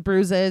also the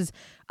bruises,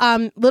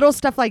 little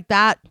stuff like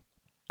that.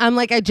 I'm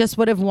like, I just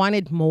would have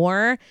wanted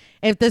more.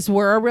 If this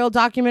were a real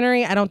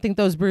documentary, I don't think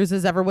those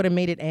bruises ever would have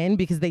made it in,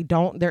 because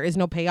there is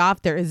no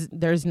payoff.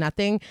 There's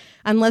nothing,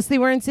 unless they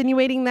were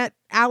insinuating that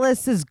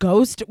Alice's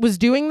ghost was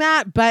doing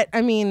that. But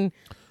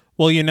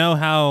well, you know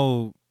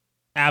how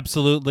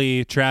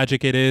absolutely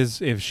tragic it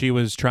is if she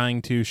was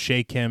trying to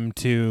shake him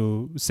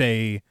to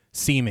say,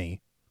 see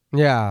me.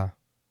 Yeah.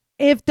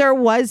 If there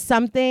was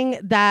something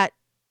that,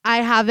 I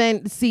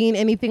haven't seen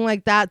anything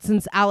like that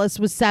since Alice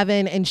was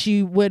 7, and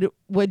she would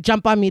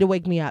jump on me to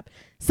wake me up.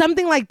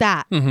 Something like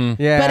that.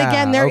 Mm-hmm. Yeah. But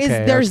again,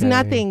 there's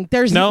nothing.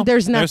 There's nothing.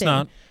 There's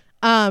not.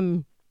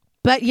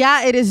 But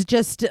yeah, it is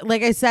just,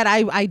 like I said,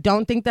 I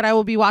don't think that I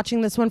will be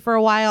watching this one for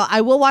a while.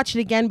 I will watch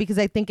it again because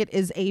I think it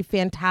is a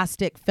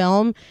fantastic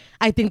film.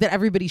 I think that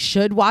everybody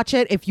should watch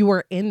it if you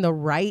are in the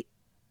right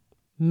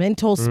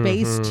mental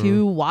space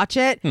to watch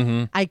it.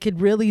 Mm-hmm. I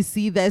could really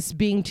see this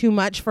being too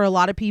much for a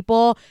lot of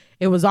people.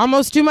 It was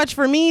almost too much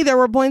for me. There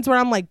were points where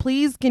I'm like,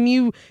 please,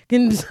 can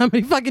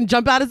somebody fucking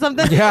jump out of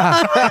something?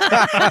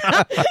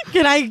 Yeah.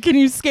 Can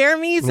you scare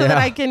me so that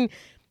I can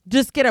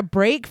just get a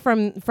break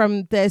from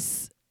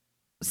this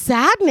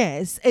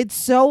sadness? It's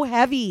so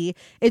heavy.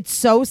 It's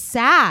so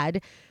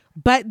sad.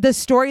 But the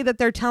story that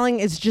they're telling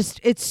is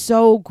just, it's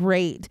so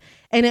great.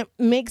 And it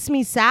makes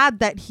me sad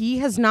that he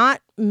has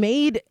not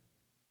made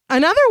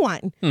another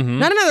one. Mm-hmm.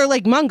 Not another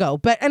like Mungo,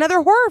 but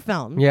another horror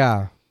film.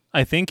 Yeah.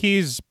 I think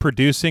he's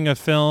producing a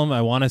film.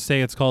 I want to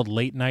say it's called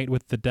Late Night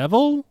with the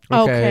Devil.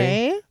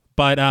 Okay.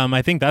 But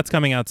I think that's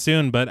coming out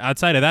soon. But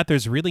outside of that,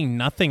 there's really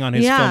nothing on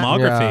his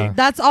filmography. Yeah.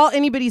 That's all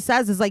anybody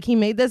says is like, he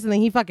made this and then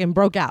he fucking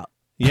broke out.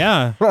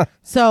 Yeah.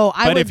 So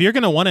But if you're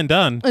going to one and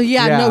done. No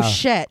Yeah.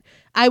 shit.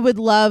 I would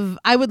love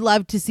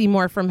to see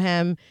more from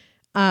him.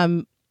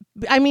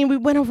 We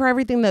went over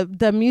everything.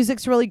 The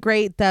music's really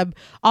great.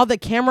 All the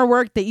camera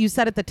work that you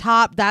said at the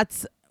top,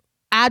 that's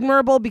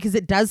admirable because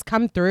it does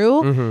come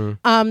through.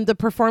 Mm-hmm. The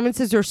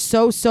performances are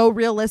so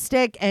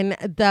realistic, and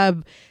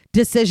the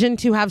decision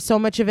to have so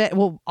much of it,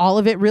 well, all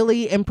of it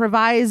really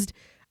improvised,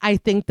 I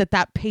think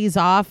that pays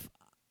off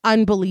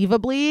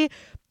unbelievably,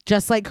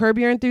 just like Curb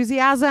Your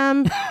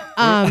Enthusiasm.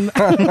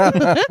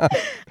 I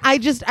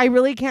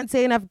really can't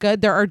say enough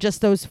good. There are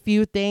just those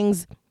few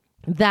things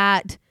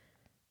that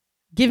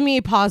give me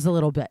a pause a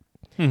little bit.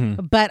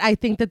 Mm-hmm. But I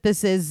think that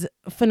this is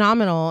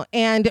phenomenal.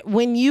 And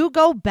when you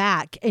go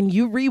back and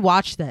you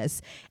rewatch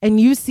this and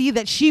you see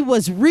that she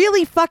was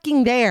really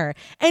fucking there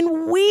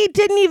and we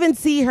didn't even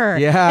see her.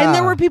 Yeah. And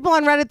there were people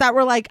on Reddit that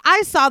were like,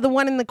 I saw the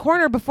one in the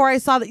corner before I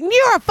saw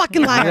you're a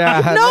fucking liar.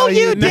 Yeah, no,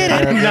 you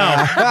didn't.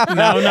 No.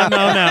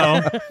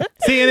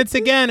 See, and it's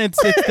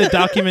the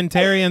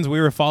documentarians. We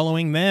were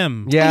following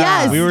them.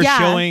 Yeah. Yes.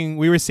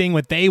 We were seeing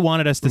what they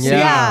wanted us to see.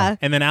 Yeah.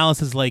 And then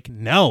Alice is like,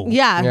 no.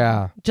 Yeah.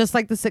 Yeah. Just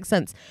like The Sixth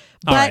Sense.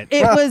 But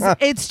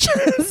it's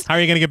just. How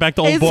are you going to get back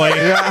to Old Boy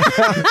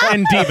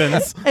and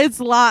Devons? It's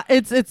lot.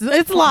 It's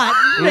lot.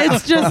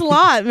 It's just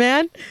lot,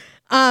 man.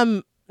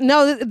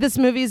 No, this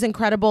movie is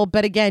incredible.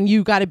 But again,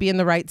 you got to be in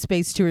the right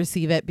space to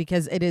receive it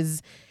because it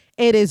is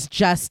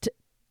just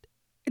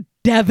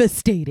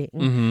devastating.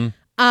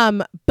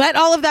 Mm-hmm. But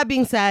all of that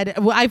being said,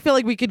 I feel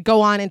like we could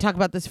go on and talk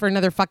about this for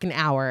another fucking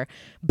hour.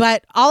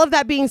 But all of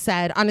that being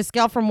said, on a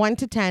scale from 1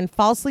 to 10,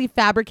 falsely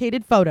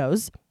fabricated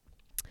photos,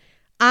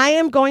 I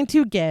am going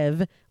to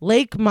give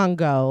Lake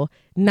Mungo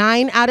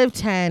 9 out of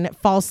 10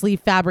 falsely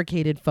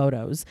fabricated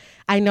photos.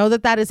 I know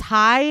that is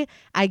high.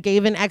 I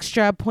gave an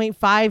extra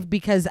 0.5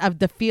 because of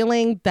the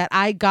feeling that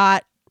I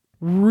got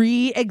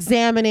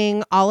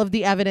re-examining all of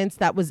the evidence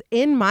that was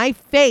in my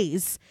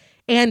face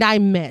and I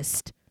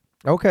missed.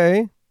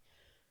 Okay.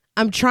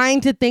 I'm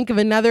trying to think of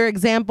another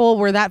example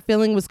where that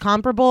feeling was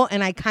comparable,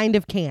 and I kind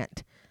of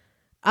can't.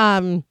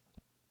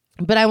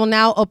 But I will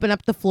now open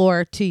up the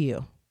floor to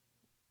you.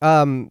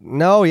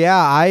 No, yeah,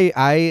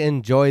 I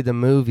enjoy the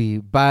movie,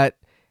 but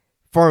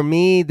for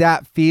me,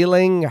 that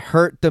feeling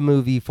hurt the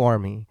movie for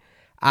me.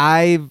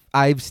 I've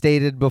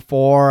stated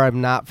before,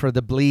 I'm not for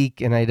the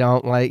bleak, and I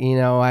don't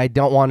I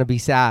don't want to be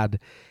sad.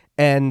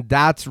 And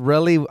that's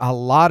really a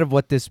lot of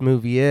what this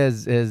movie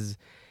is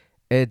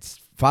it's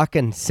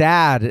fucking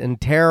sad and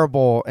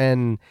terrible,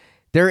 and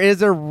there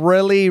is a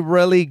really,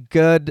 really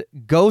good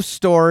ghost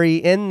story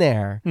in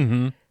there.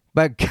 Mm-hmm.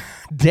 But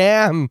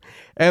damn,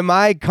 am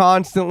I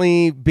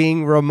constantly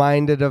being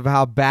reminded of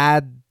how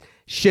bad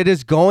shit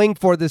is going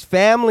for this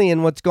family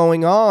and what's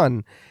going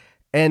on.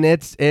 And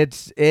it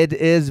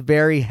is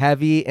very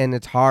heavy, and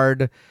it's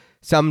hard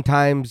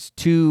sometimes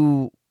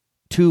to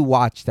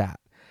watch that.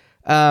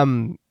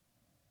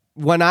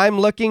 When I'm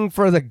looking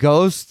for the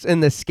ghosts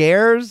and the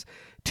scares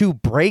to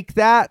break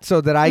that so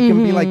that I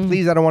can be like,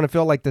 please, I don't want to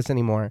feel like this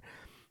anymore.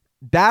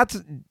 That's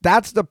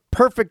the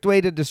perfect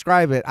way to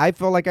describe it. I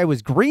feel like I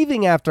was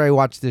grieving after I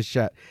watched this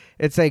shit.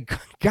 It's like,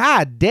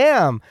 God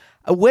damn.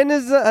 When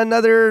is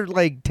another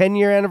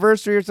 10-year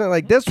anniversary or something?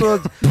 Like, this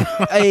was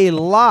a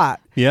lot.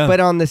 Yeah. But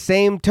on the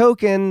same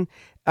token,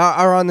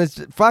 or on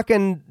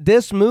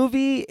this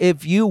movie,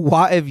 if you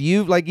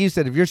like you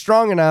said, if you're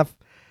strong enough,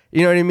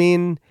 you know what I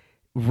mean?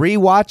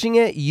 Rewatching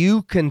it,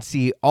 you can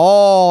see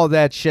all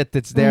that shit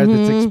that's there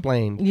that's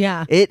explained.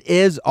 Yeah. It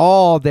is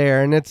all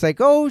there. And it's like,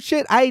 oh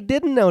shit, I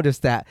didn't notice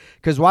that.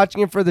 Because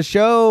watching it for the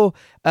show,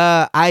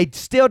 I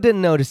still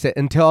didn't notice it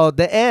until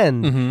the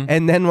end. Mm-hmm.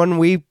 And then when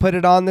we put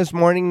it on this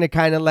morning to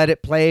kind of let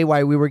it play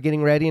while we were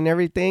getting ready and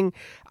everything,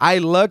 I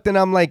looked and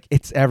I'm like,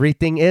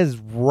 everything is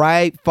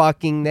right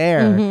fucking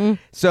there.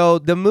 Mm-hmm. So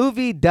the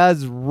movie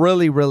does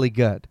really, really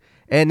good.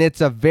 And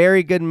it's a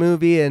very good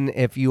movie. And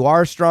if you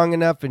are strong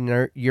enough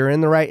and you're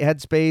in the right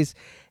headspace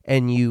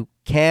and you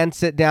can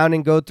sit down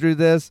and go through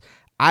this,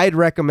 I'd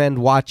recommend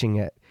watching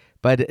it.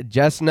 But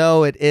just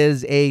know it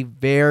is a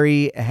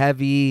very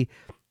heavy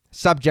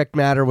subject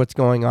matter, what's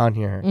going on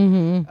here.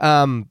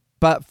 Mm-hmm.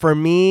 But for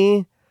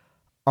me,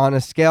 on a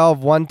scale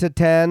of 1 to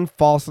 10,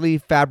 falsely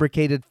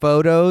fabricated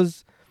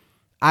photos,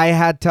 I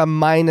had to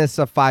minus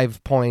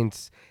 5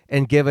 points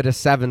and give it a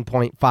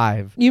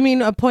 7.5. You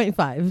mean a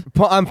 0.5?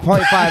 I'm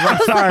 0.5. I'm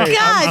sorry.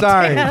 I'm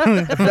sorry.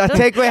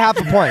 Take away half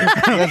a point.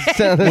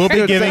 We'll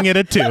be giving it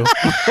a 2.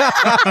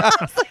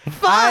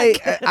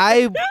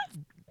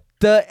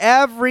 The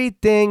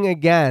everything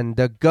again,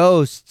 the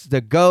ghosts,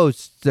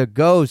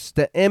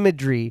 the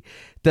imagery,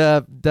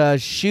 the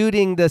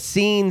shooting, the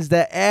scenes,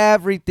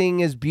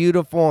 everything is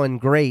beautiful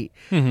and great.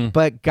 Mm-hmm.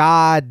 But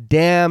god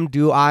damn,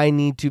 do I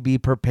need to be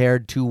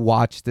prepared to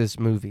watch this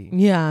movie.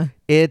 Yeah.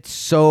 It's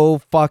so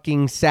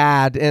fucking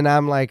sad. And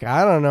I'm like,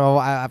 I don't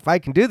know if I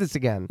can do this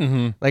again.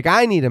 Mm-hmm. Like,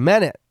 I need a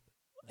minute.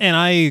 And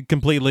I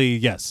completely,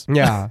 yes.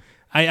 Yeah.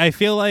 I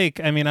feel like,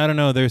 I don't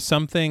know, there's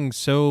something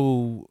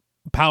so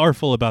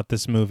powerful about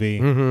this movie,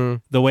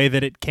 the way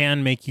that it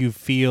can make you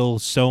feel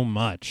so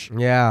much.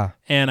 Yeah.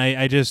 And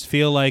I just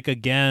feel like,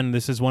 again,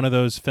 this is one of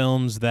those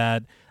films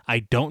that I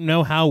don't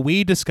know how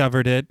we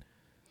discovered it.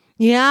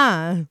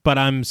 Yeah. But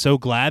I'm so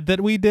glad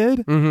that we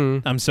did.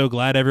 Mm-hmm. I'm so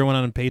glad everyone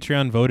on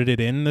Patreon voted it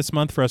in this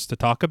month for us to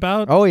talk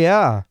about. Oh,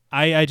 yeah.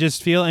 I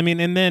just feel,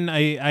 and then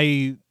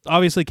I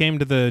obviously came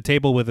to the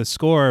table with a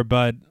score,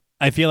 but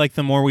I feel like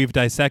the more we've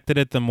dissected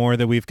it, the more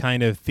that we've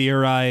kind of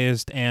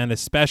theorized, and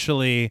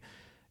especially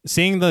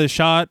seeing the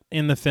shot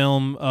in the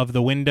film of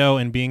the window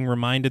and being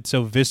reminded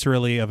so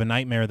viscerally of a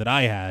nightmare that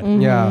I had,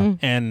 Yeah,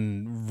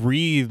 and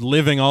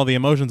reliving all the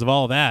emotions of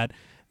all that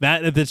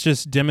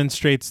just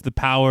demonstrates the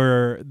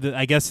power,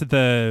 I guess,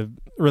 the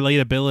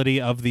relatability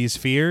of these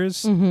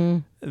fears,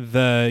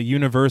 the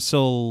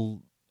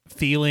universal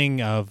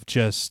feeling of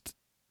just,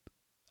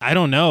 I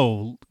don't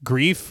know,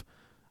 grief,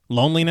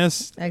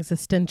 loneliness,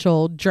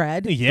 existential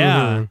dread.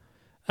 Yeah.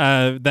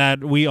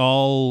 That we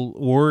all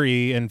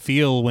worry and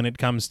feel when it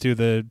comes to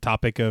the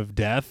topic of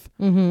death.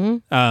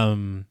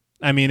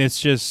 It's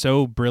just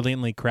so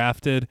brilliantly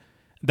crafted.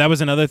 That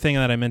was another thing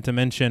that I meant to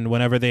mention.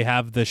 Whenever they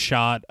have the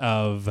shot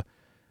of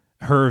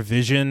her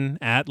vision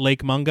at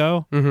Lake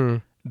Mungo,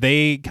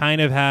 they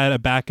kind of had a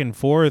back and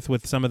forth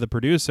with some of the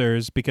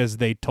producers because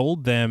they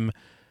told them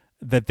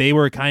that they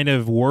were kind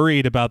of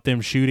worried about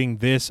them shooting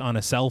this on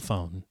a cell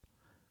phone.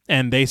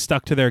 And they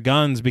stuck to their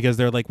guns because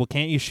they're like, well,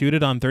 can't you shoot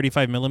it on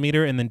 35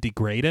 millimeter and then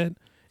degrade it?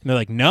 And they're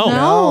like,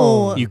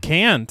 no, you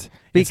can't.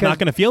 It's not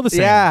going to feel the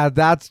same. Yeah,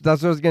 that's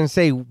what I was going to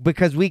say,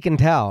 because we can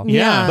tell.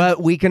 Yeah.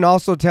 But we can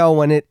also tell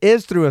when it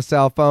is through a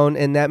cell phone,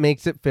 and that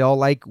makes it feel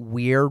like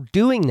we're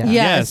doing that.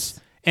 Yes.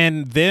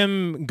 And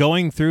them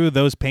going through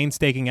those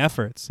painstaking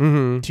efforts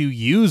to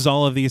use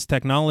all of these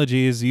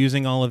technologies,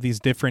 using all of these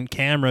different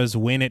cameras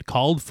when it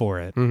called for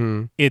it.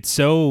 It's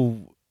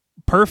so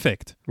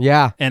perfect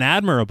and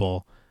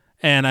admirable.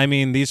 And I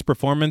mean, these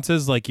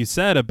performances, like you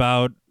said,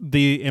 about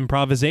the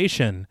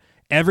improvisation,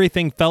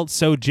 everything felt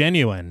so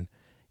genuine.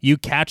 You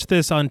catch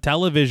this on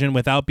television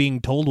without being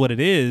told what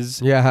it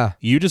is. Yeah.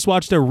 You just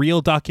watched a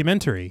real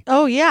documentary.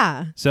 Oh,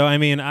 yeah. So, I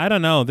mean, I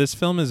don't know. This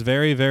film is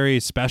very,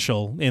 very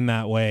special in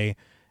that way.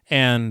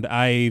 And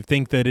I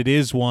think that it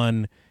is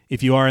one,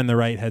 if you are in the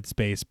right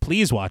headspace,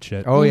 please watch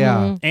it. Oh,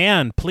 yeah.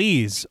 And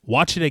please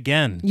watch it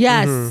again.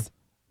 Yes.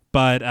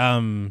 But,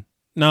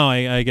 no,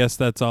 I guess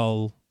that's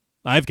all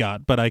I've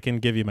got, but I can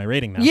give you my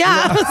rating now.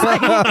 Yeah. I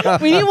was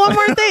like, we need one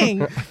more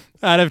thing.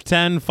 Out of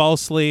 10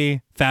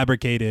 falsely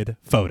fabricated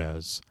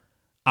photos.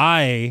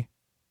 I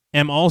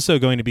am also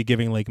going to be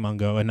giving Lake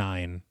Mungo a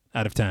 9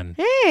 out of 10.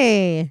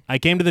 Hey. I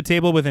came to the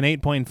table with an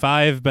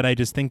 8.5, but I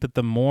just think that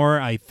the more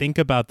I think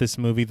about this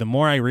movie, the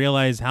more I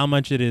realize how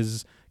much it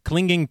is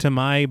clinging to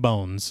my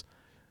bones.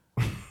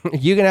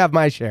 You can have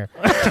my share.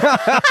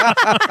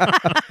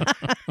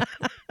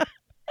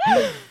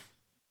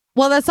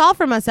 Well, that's all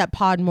from us at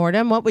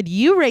Podmortem. What would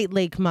you rate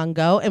Lake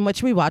Mungo, and what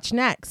should we watch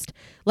next?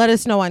 Let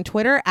us know on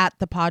Twitter at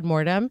the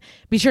Podmortem.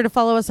 Be sure to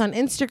follow us on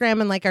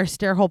Instagram and like our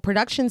Stairhole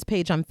Productions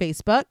page on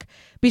Facebook.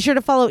 Be sure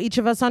to follow each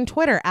of us on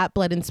Twitter at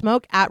Blood and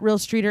Smoke, at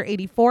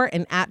RealStreeter84,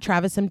 and at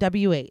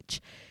TravisMWH.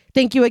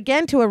 Thank you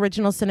again to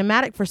Original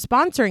Cinematic for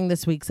sponsoring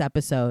this week's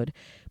episode.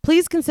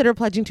 Please consider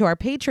pledging to our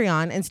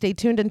Patreon and stay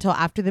tuned until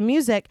after the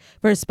music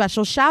for a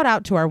special shout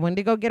out to our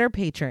Wendigo Getter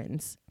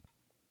patrons.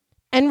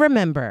 And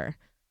remember,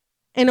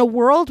 in a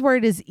world where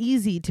it is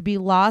easy to be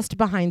lost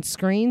behind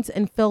screens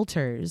and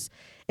filters,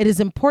 it is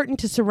important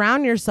to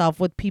surround yourself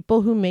with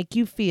people who make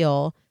you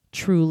feel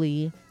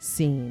truly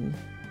seen.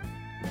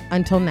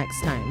 Until next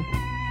time.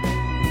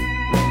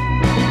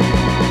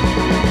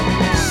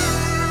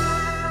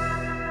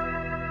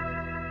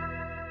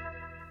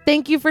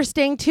 Thank you for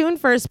staying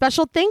tuned for a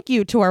special thank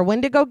you to our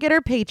Wendigo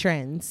Getter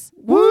patrons.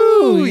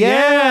 Woo,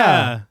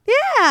 yeah.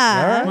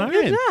 Yeah. All right.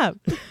 Good job.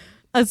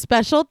 A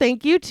special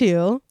thank you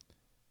to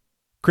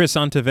Chris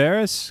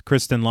Ontiveros,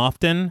 Kristen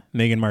Lofton,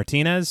 Megan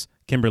Martinez,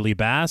 Kimberly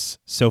Bass,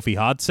 Sophie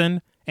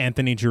Hodson,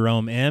 Anthony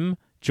Jerome M.,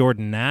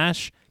 Jordan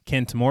Nash,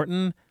 Kent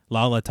Morton,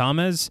 Lala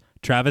Thomas,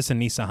 Travis and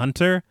Nisa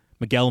Hunter,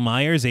 Miguel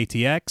Myers,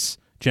 ATX,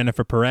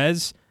 Jennifer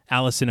Perez,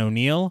 Allison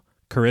O'Neill,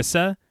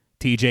 Carissa,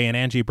 TJ and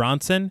Angie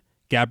Bronson,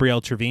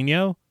 Gabrielle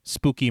Trevino,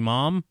 Spooky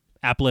Mom,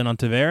 Applin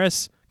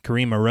Ontiveros,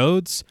 Karima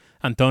Rhodes,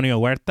 Antonio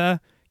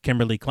Huerta,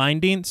 Kimberly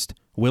Kleindienst,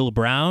 Will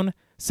Brown,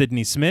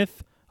 Sydney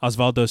Smith,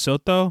 Osvaldo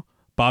Soto,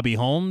 Bobby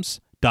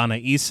Holmes, Donna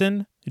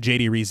Eason,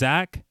 JD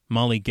Rizak,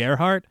 Molly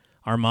Gerhart,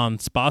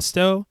 Armand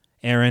Spasto,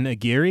 Aaron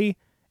Aguirre,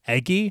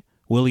 Eggy,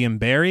 William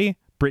Barry,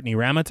 Brittany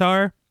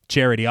Ramatar,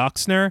 Charity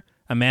Oxner,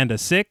 Amanda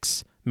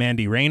Six,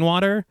 Mandy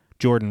Rainwater,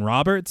 Jordan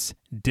Roberts,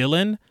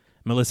 Dylan,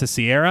 Melissa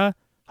Sierra,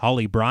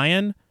 Holly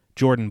Bryan,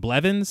 Jordan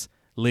Blevins,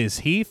 Liz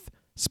Heath,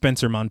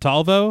 Spencer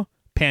Montalvo,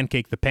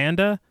 Pancake the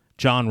Panda,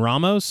 John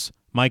Ramos,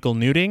 Michael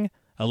Newting,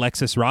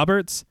 Alexis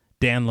Roberts,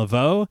 Dan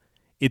Laveau,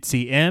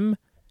 Itzy M.,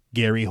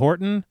 Gary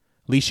Horton,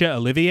 Leisha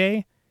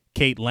Olivier,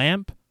 Kate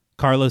Lamp,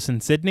 Carlos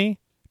and Sydney,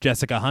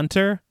 Jessica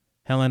Hunter,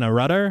 Helena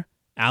Rudder,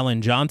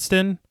 Alan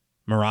Johnston,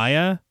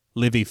 Mariah,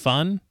 Livy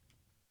Fun,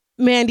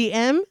 Mandy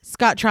M.,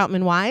 Scott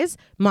Troutman Wise,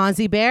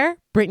 Mozzie Bear,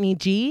 Brittany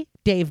G.,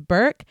 Dave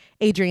Burke,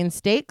 Adrian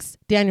Stakes,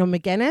 Daniel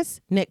McGinnis,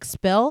 Nick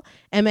Spill,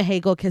 Emma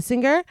Hagel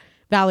Kissinger,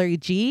 Valerie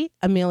G.,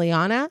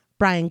 Emiliana,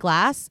 Brian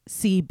Glass,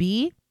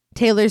 CB,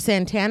 Taylor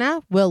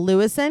Santana, Will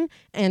Lewison,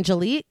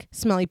 Angelique,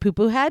 Smelly Poo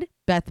Poo Head,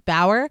 Beth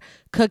Bauer,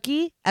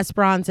 Cookie,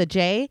 Esperanza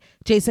J.,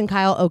 Jason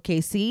Kyle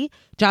OKC,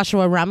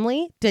 Joshua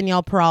Rumley,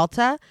 Danielle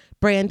Peralta,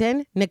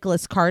 Brandon,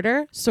 Nicholas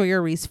Carter,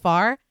 Sawyer Reese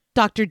Farr,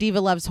 Dr.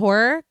 Diva Loves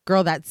Horror,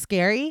 Girl That's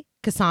Scary,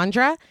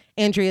 Cassandra,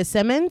 Andrea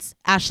Simmons,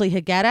 Ashley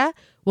Higuera,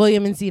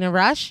 William and Zena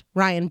Rush,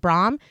 Ryan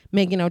Brom,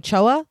 Megan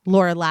Ochoa,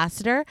 Laura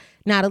Lassiter,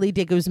 Natalie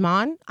de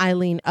Guzman,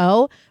 Eileen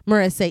O.,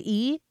 Marissa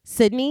E.,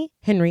 Sydney,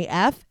 Henry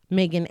F.,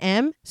 Megan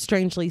M.,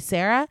 Strangely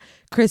Sarah,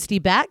 Christy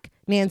Beck,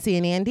 Nancy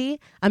and Andy,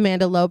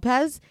 Amanda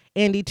Lopez,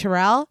 Andy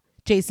Terrell,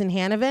 Jason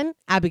Hanovan,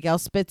 Abigail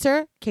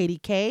Spitzer, Katie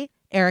K.,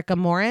 Erica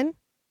Morin,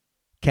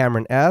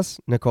 Cameron S.,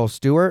 Nicole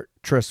Stewart,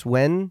 Tris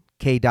Wynn,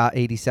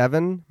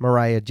 K.87,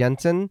 Mariah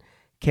Jensen,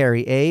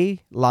 Carrie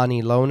A.,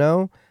 Lonnie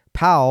Lono,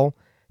 Powell,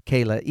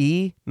 Kayla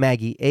E.,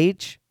 Maggie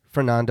H.,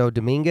 Fernando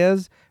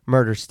Dominguez,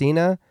 Murder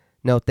Stina,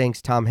 No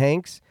Thanks Tom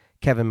Hanks,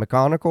 Kevin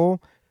McConicle,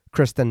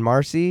 Kristen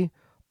Marcy,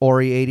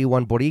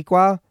 Ori81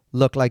 Boricua,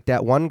 Look Like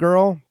That One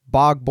Girl,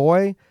 Bog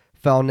Boy,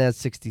 Felnez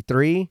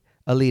 63,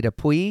 Alita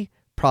Pui,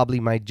 Probably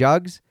My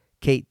Jugs,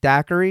 Kate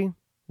Thackeray,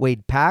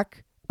 Wade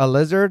Pack, A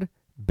Lizard,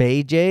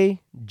 Bay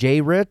J,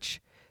 Jay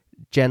Rich,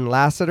 Jen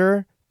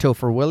Lasseter,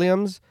 Topher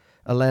Williams,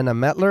 Elena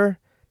Metler,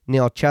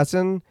 Neil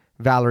Chesson,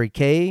 Valerie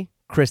Kay,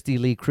 Christy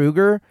Lee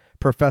Kruger,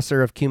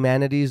 Professor of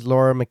Humanities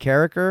Laura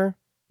McCarricker,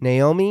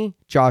 Naomi,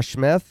 Josh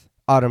Smith,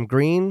 Autumn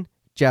Green,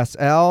 Jess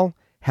L.,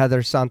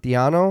 Heather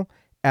Santiano,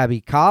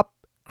 Abby Kopp,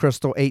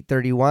 Crystal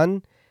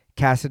 831,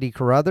 Cassidy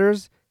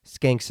Carruthers,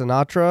 Skank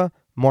Sinatra,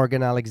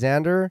 Morgan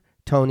Alexander,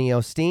 Tony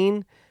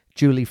Osteen,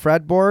 Julie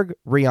Fredborg,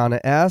 Rihanna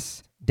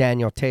S.,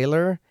 Daniel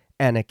Taylor,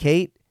 Anna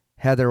Kate,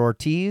 Heather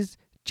Ortiz,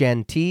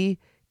 Jen T.,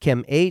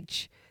 Kim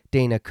H.,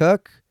 Dana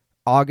Cook,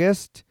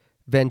 August,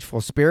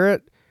 Vengeful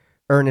Spirit,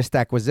 Ernest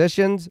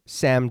Acquisitions,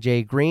 Sam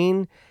J.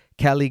 Green,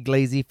 Kelly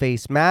Glazy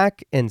Face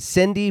Mac, and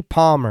Cindy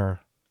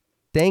Palmer.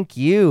 Thank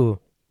you.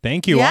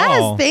 Thank you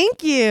all. Yes,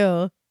 thank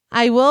you.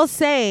 I will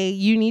say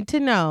you need to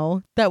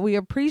know that we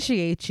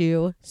appreciate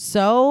you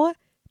so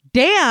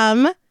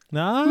damn much.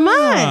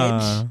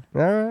 All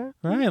right.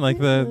 Right, like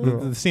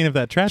the scene of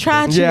that tragedy.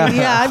 Tragedy.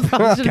 Yeah, I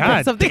probably should have God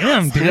put something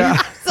damn, else. dude.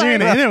 Yeah. You're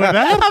gonna end it with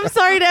that? I'm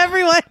sorry to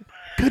everyone.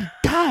 Good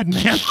God,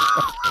 man.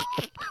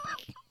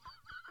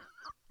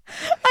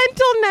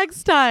 Until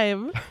next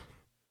time.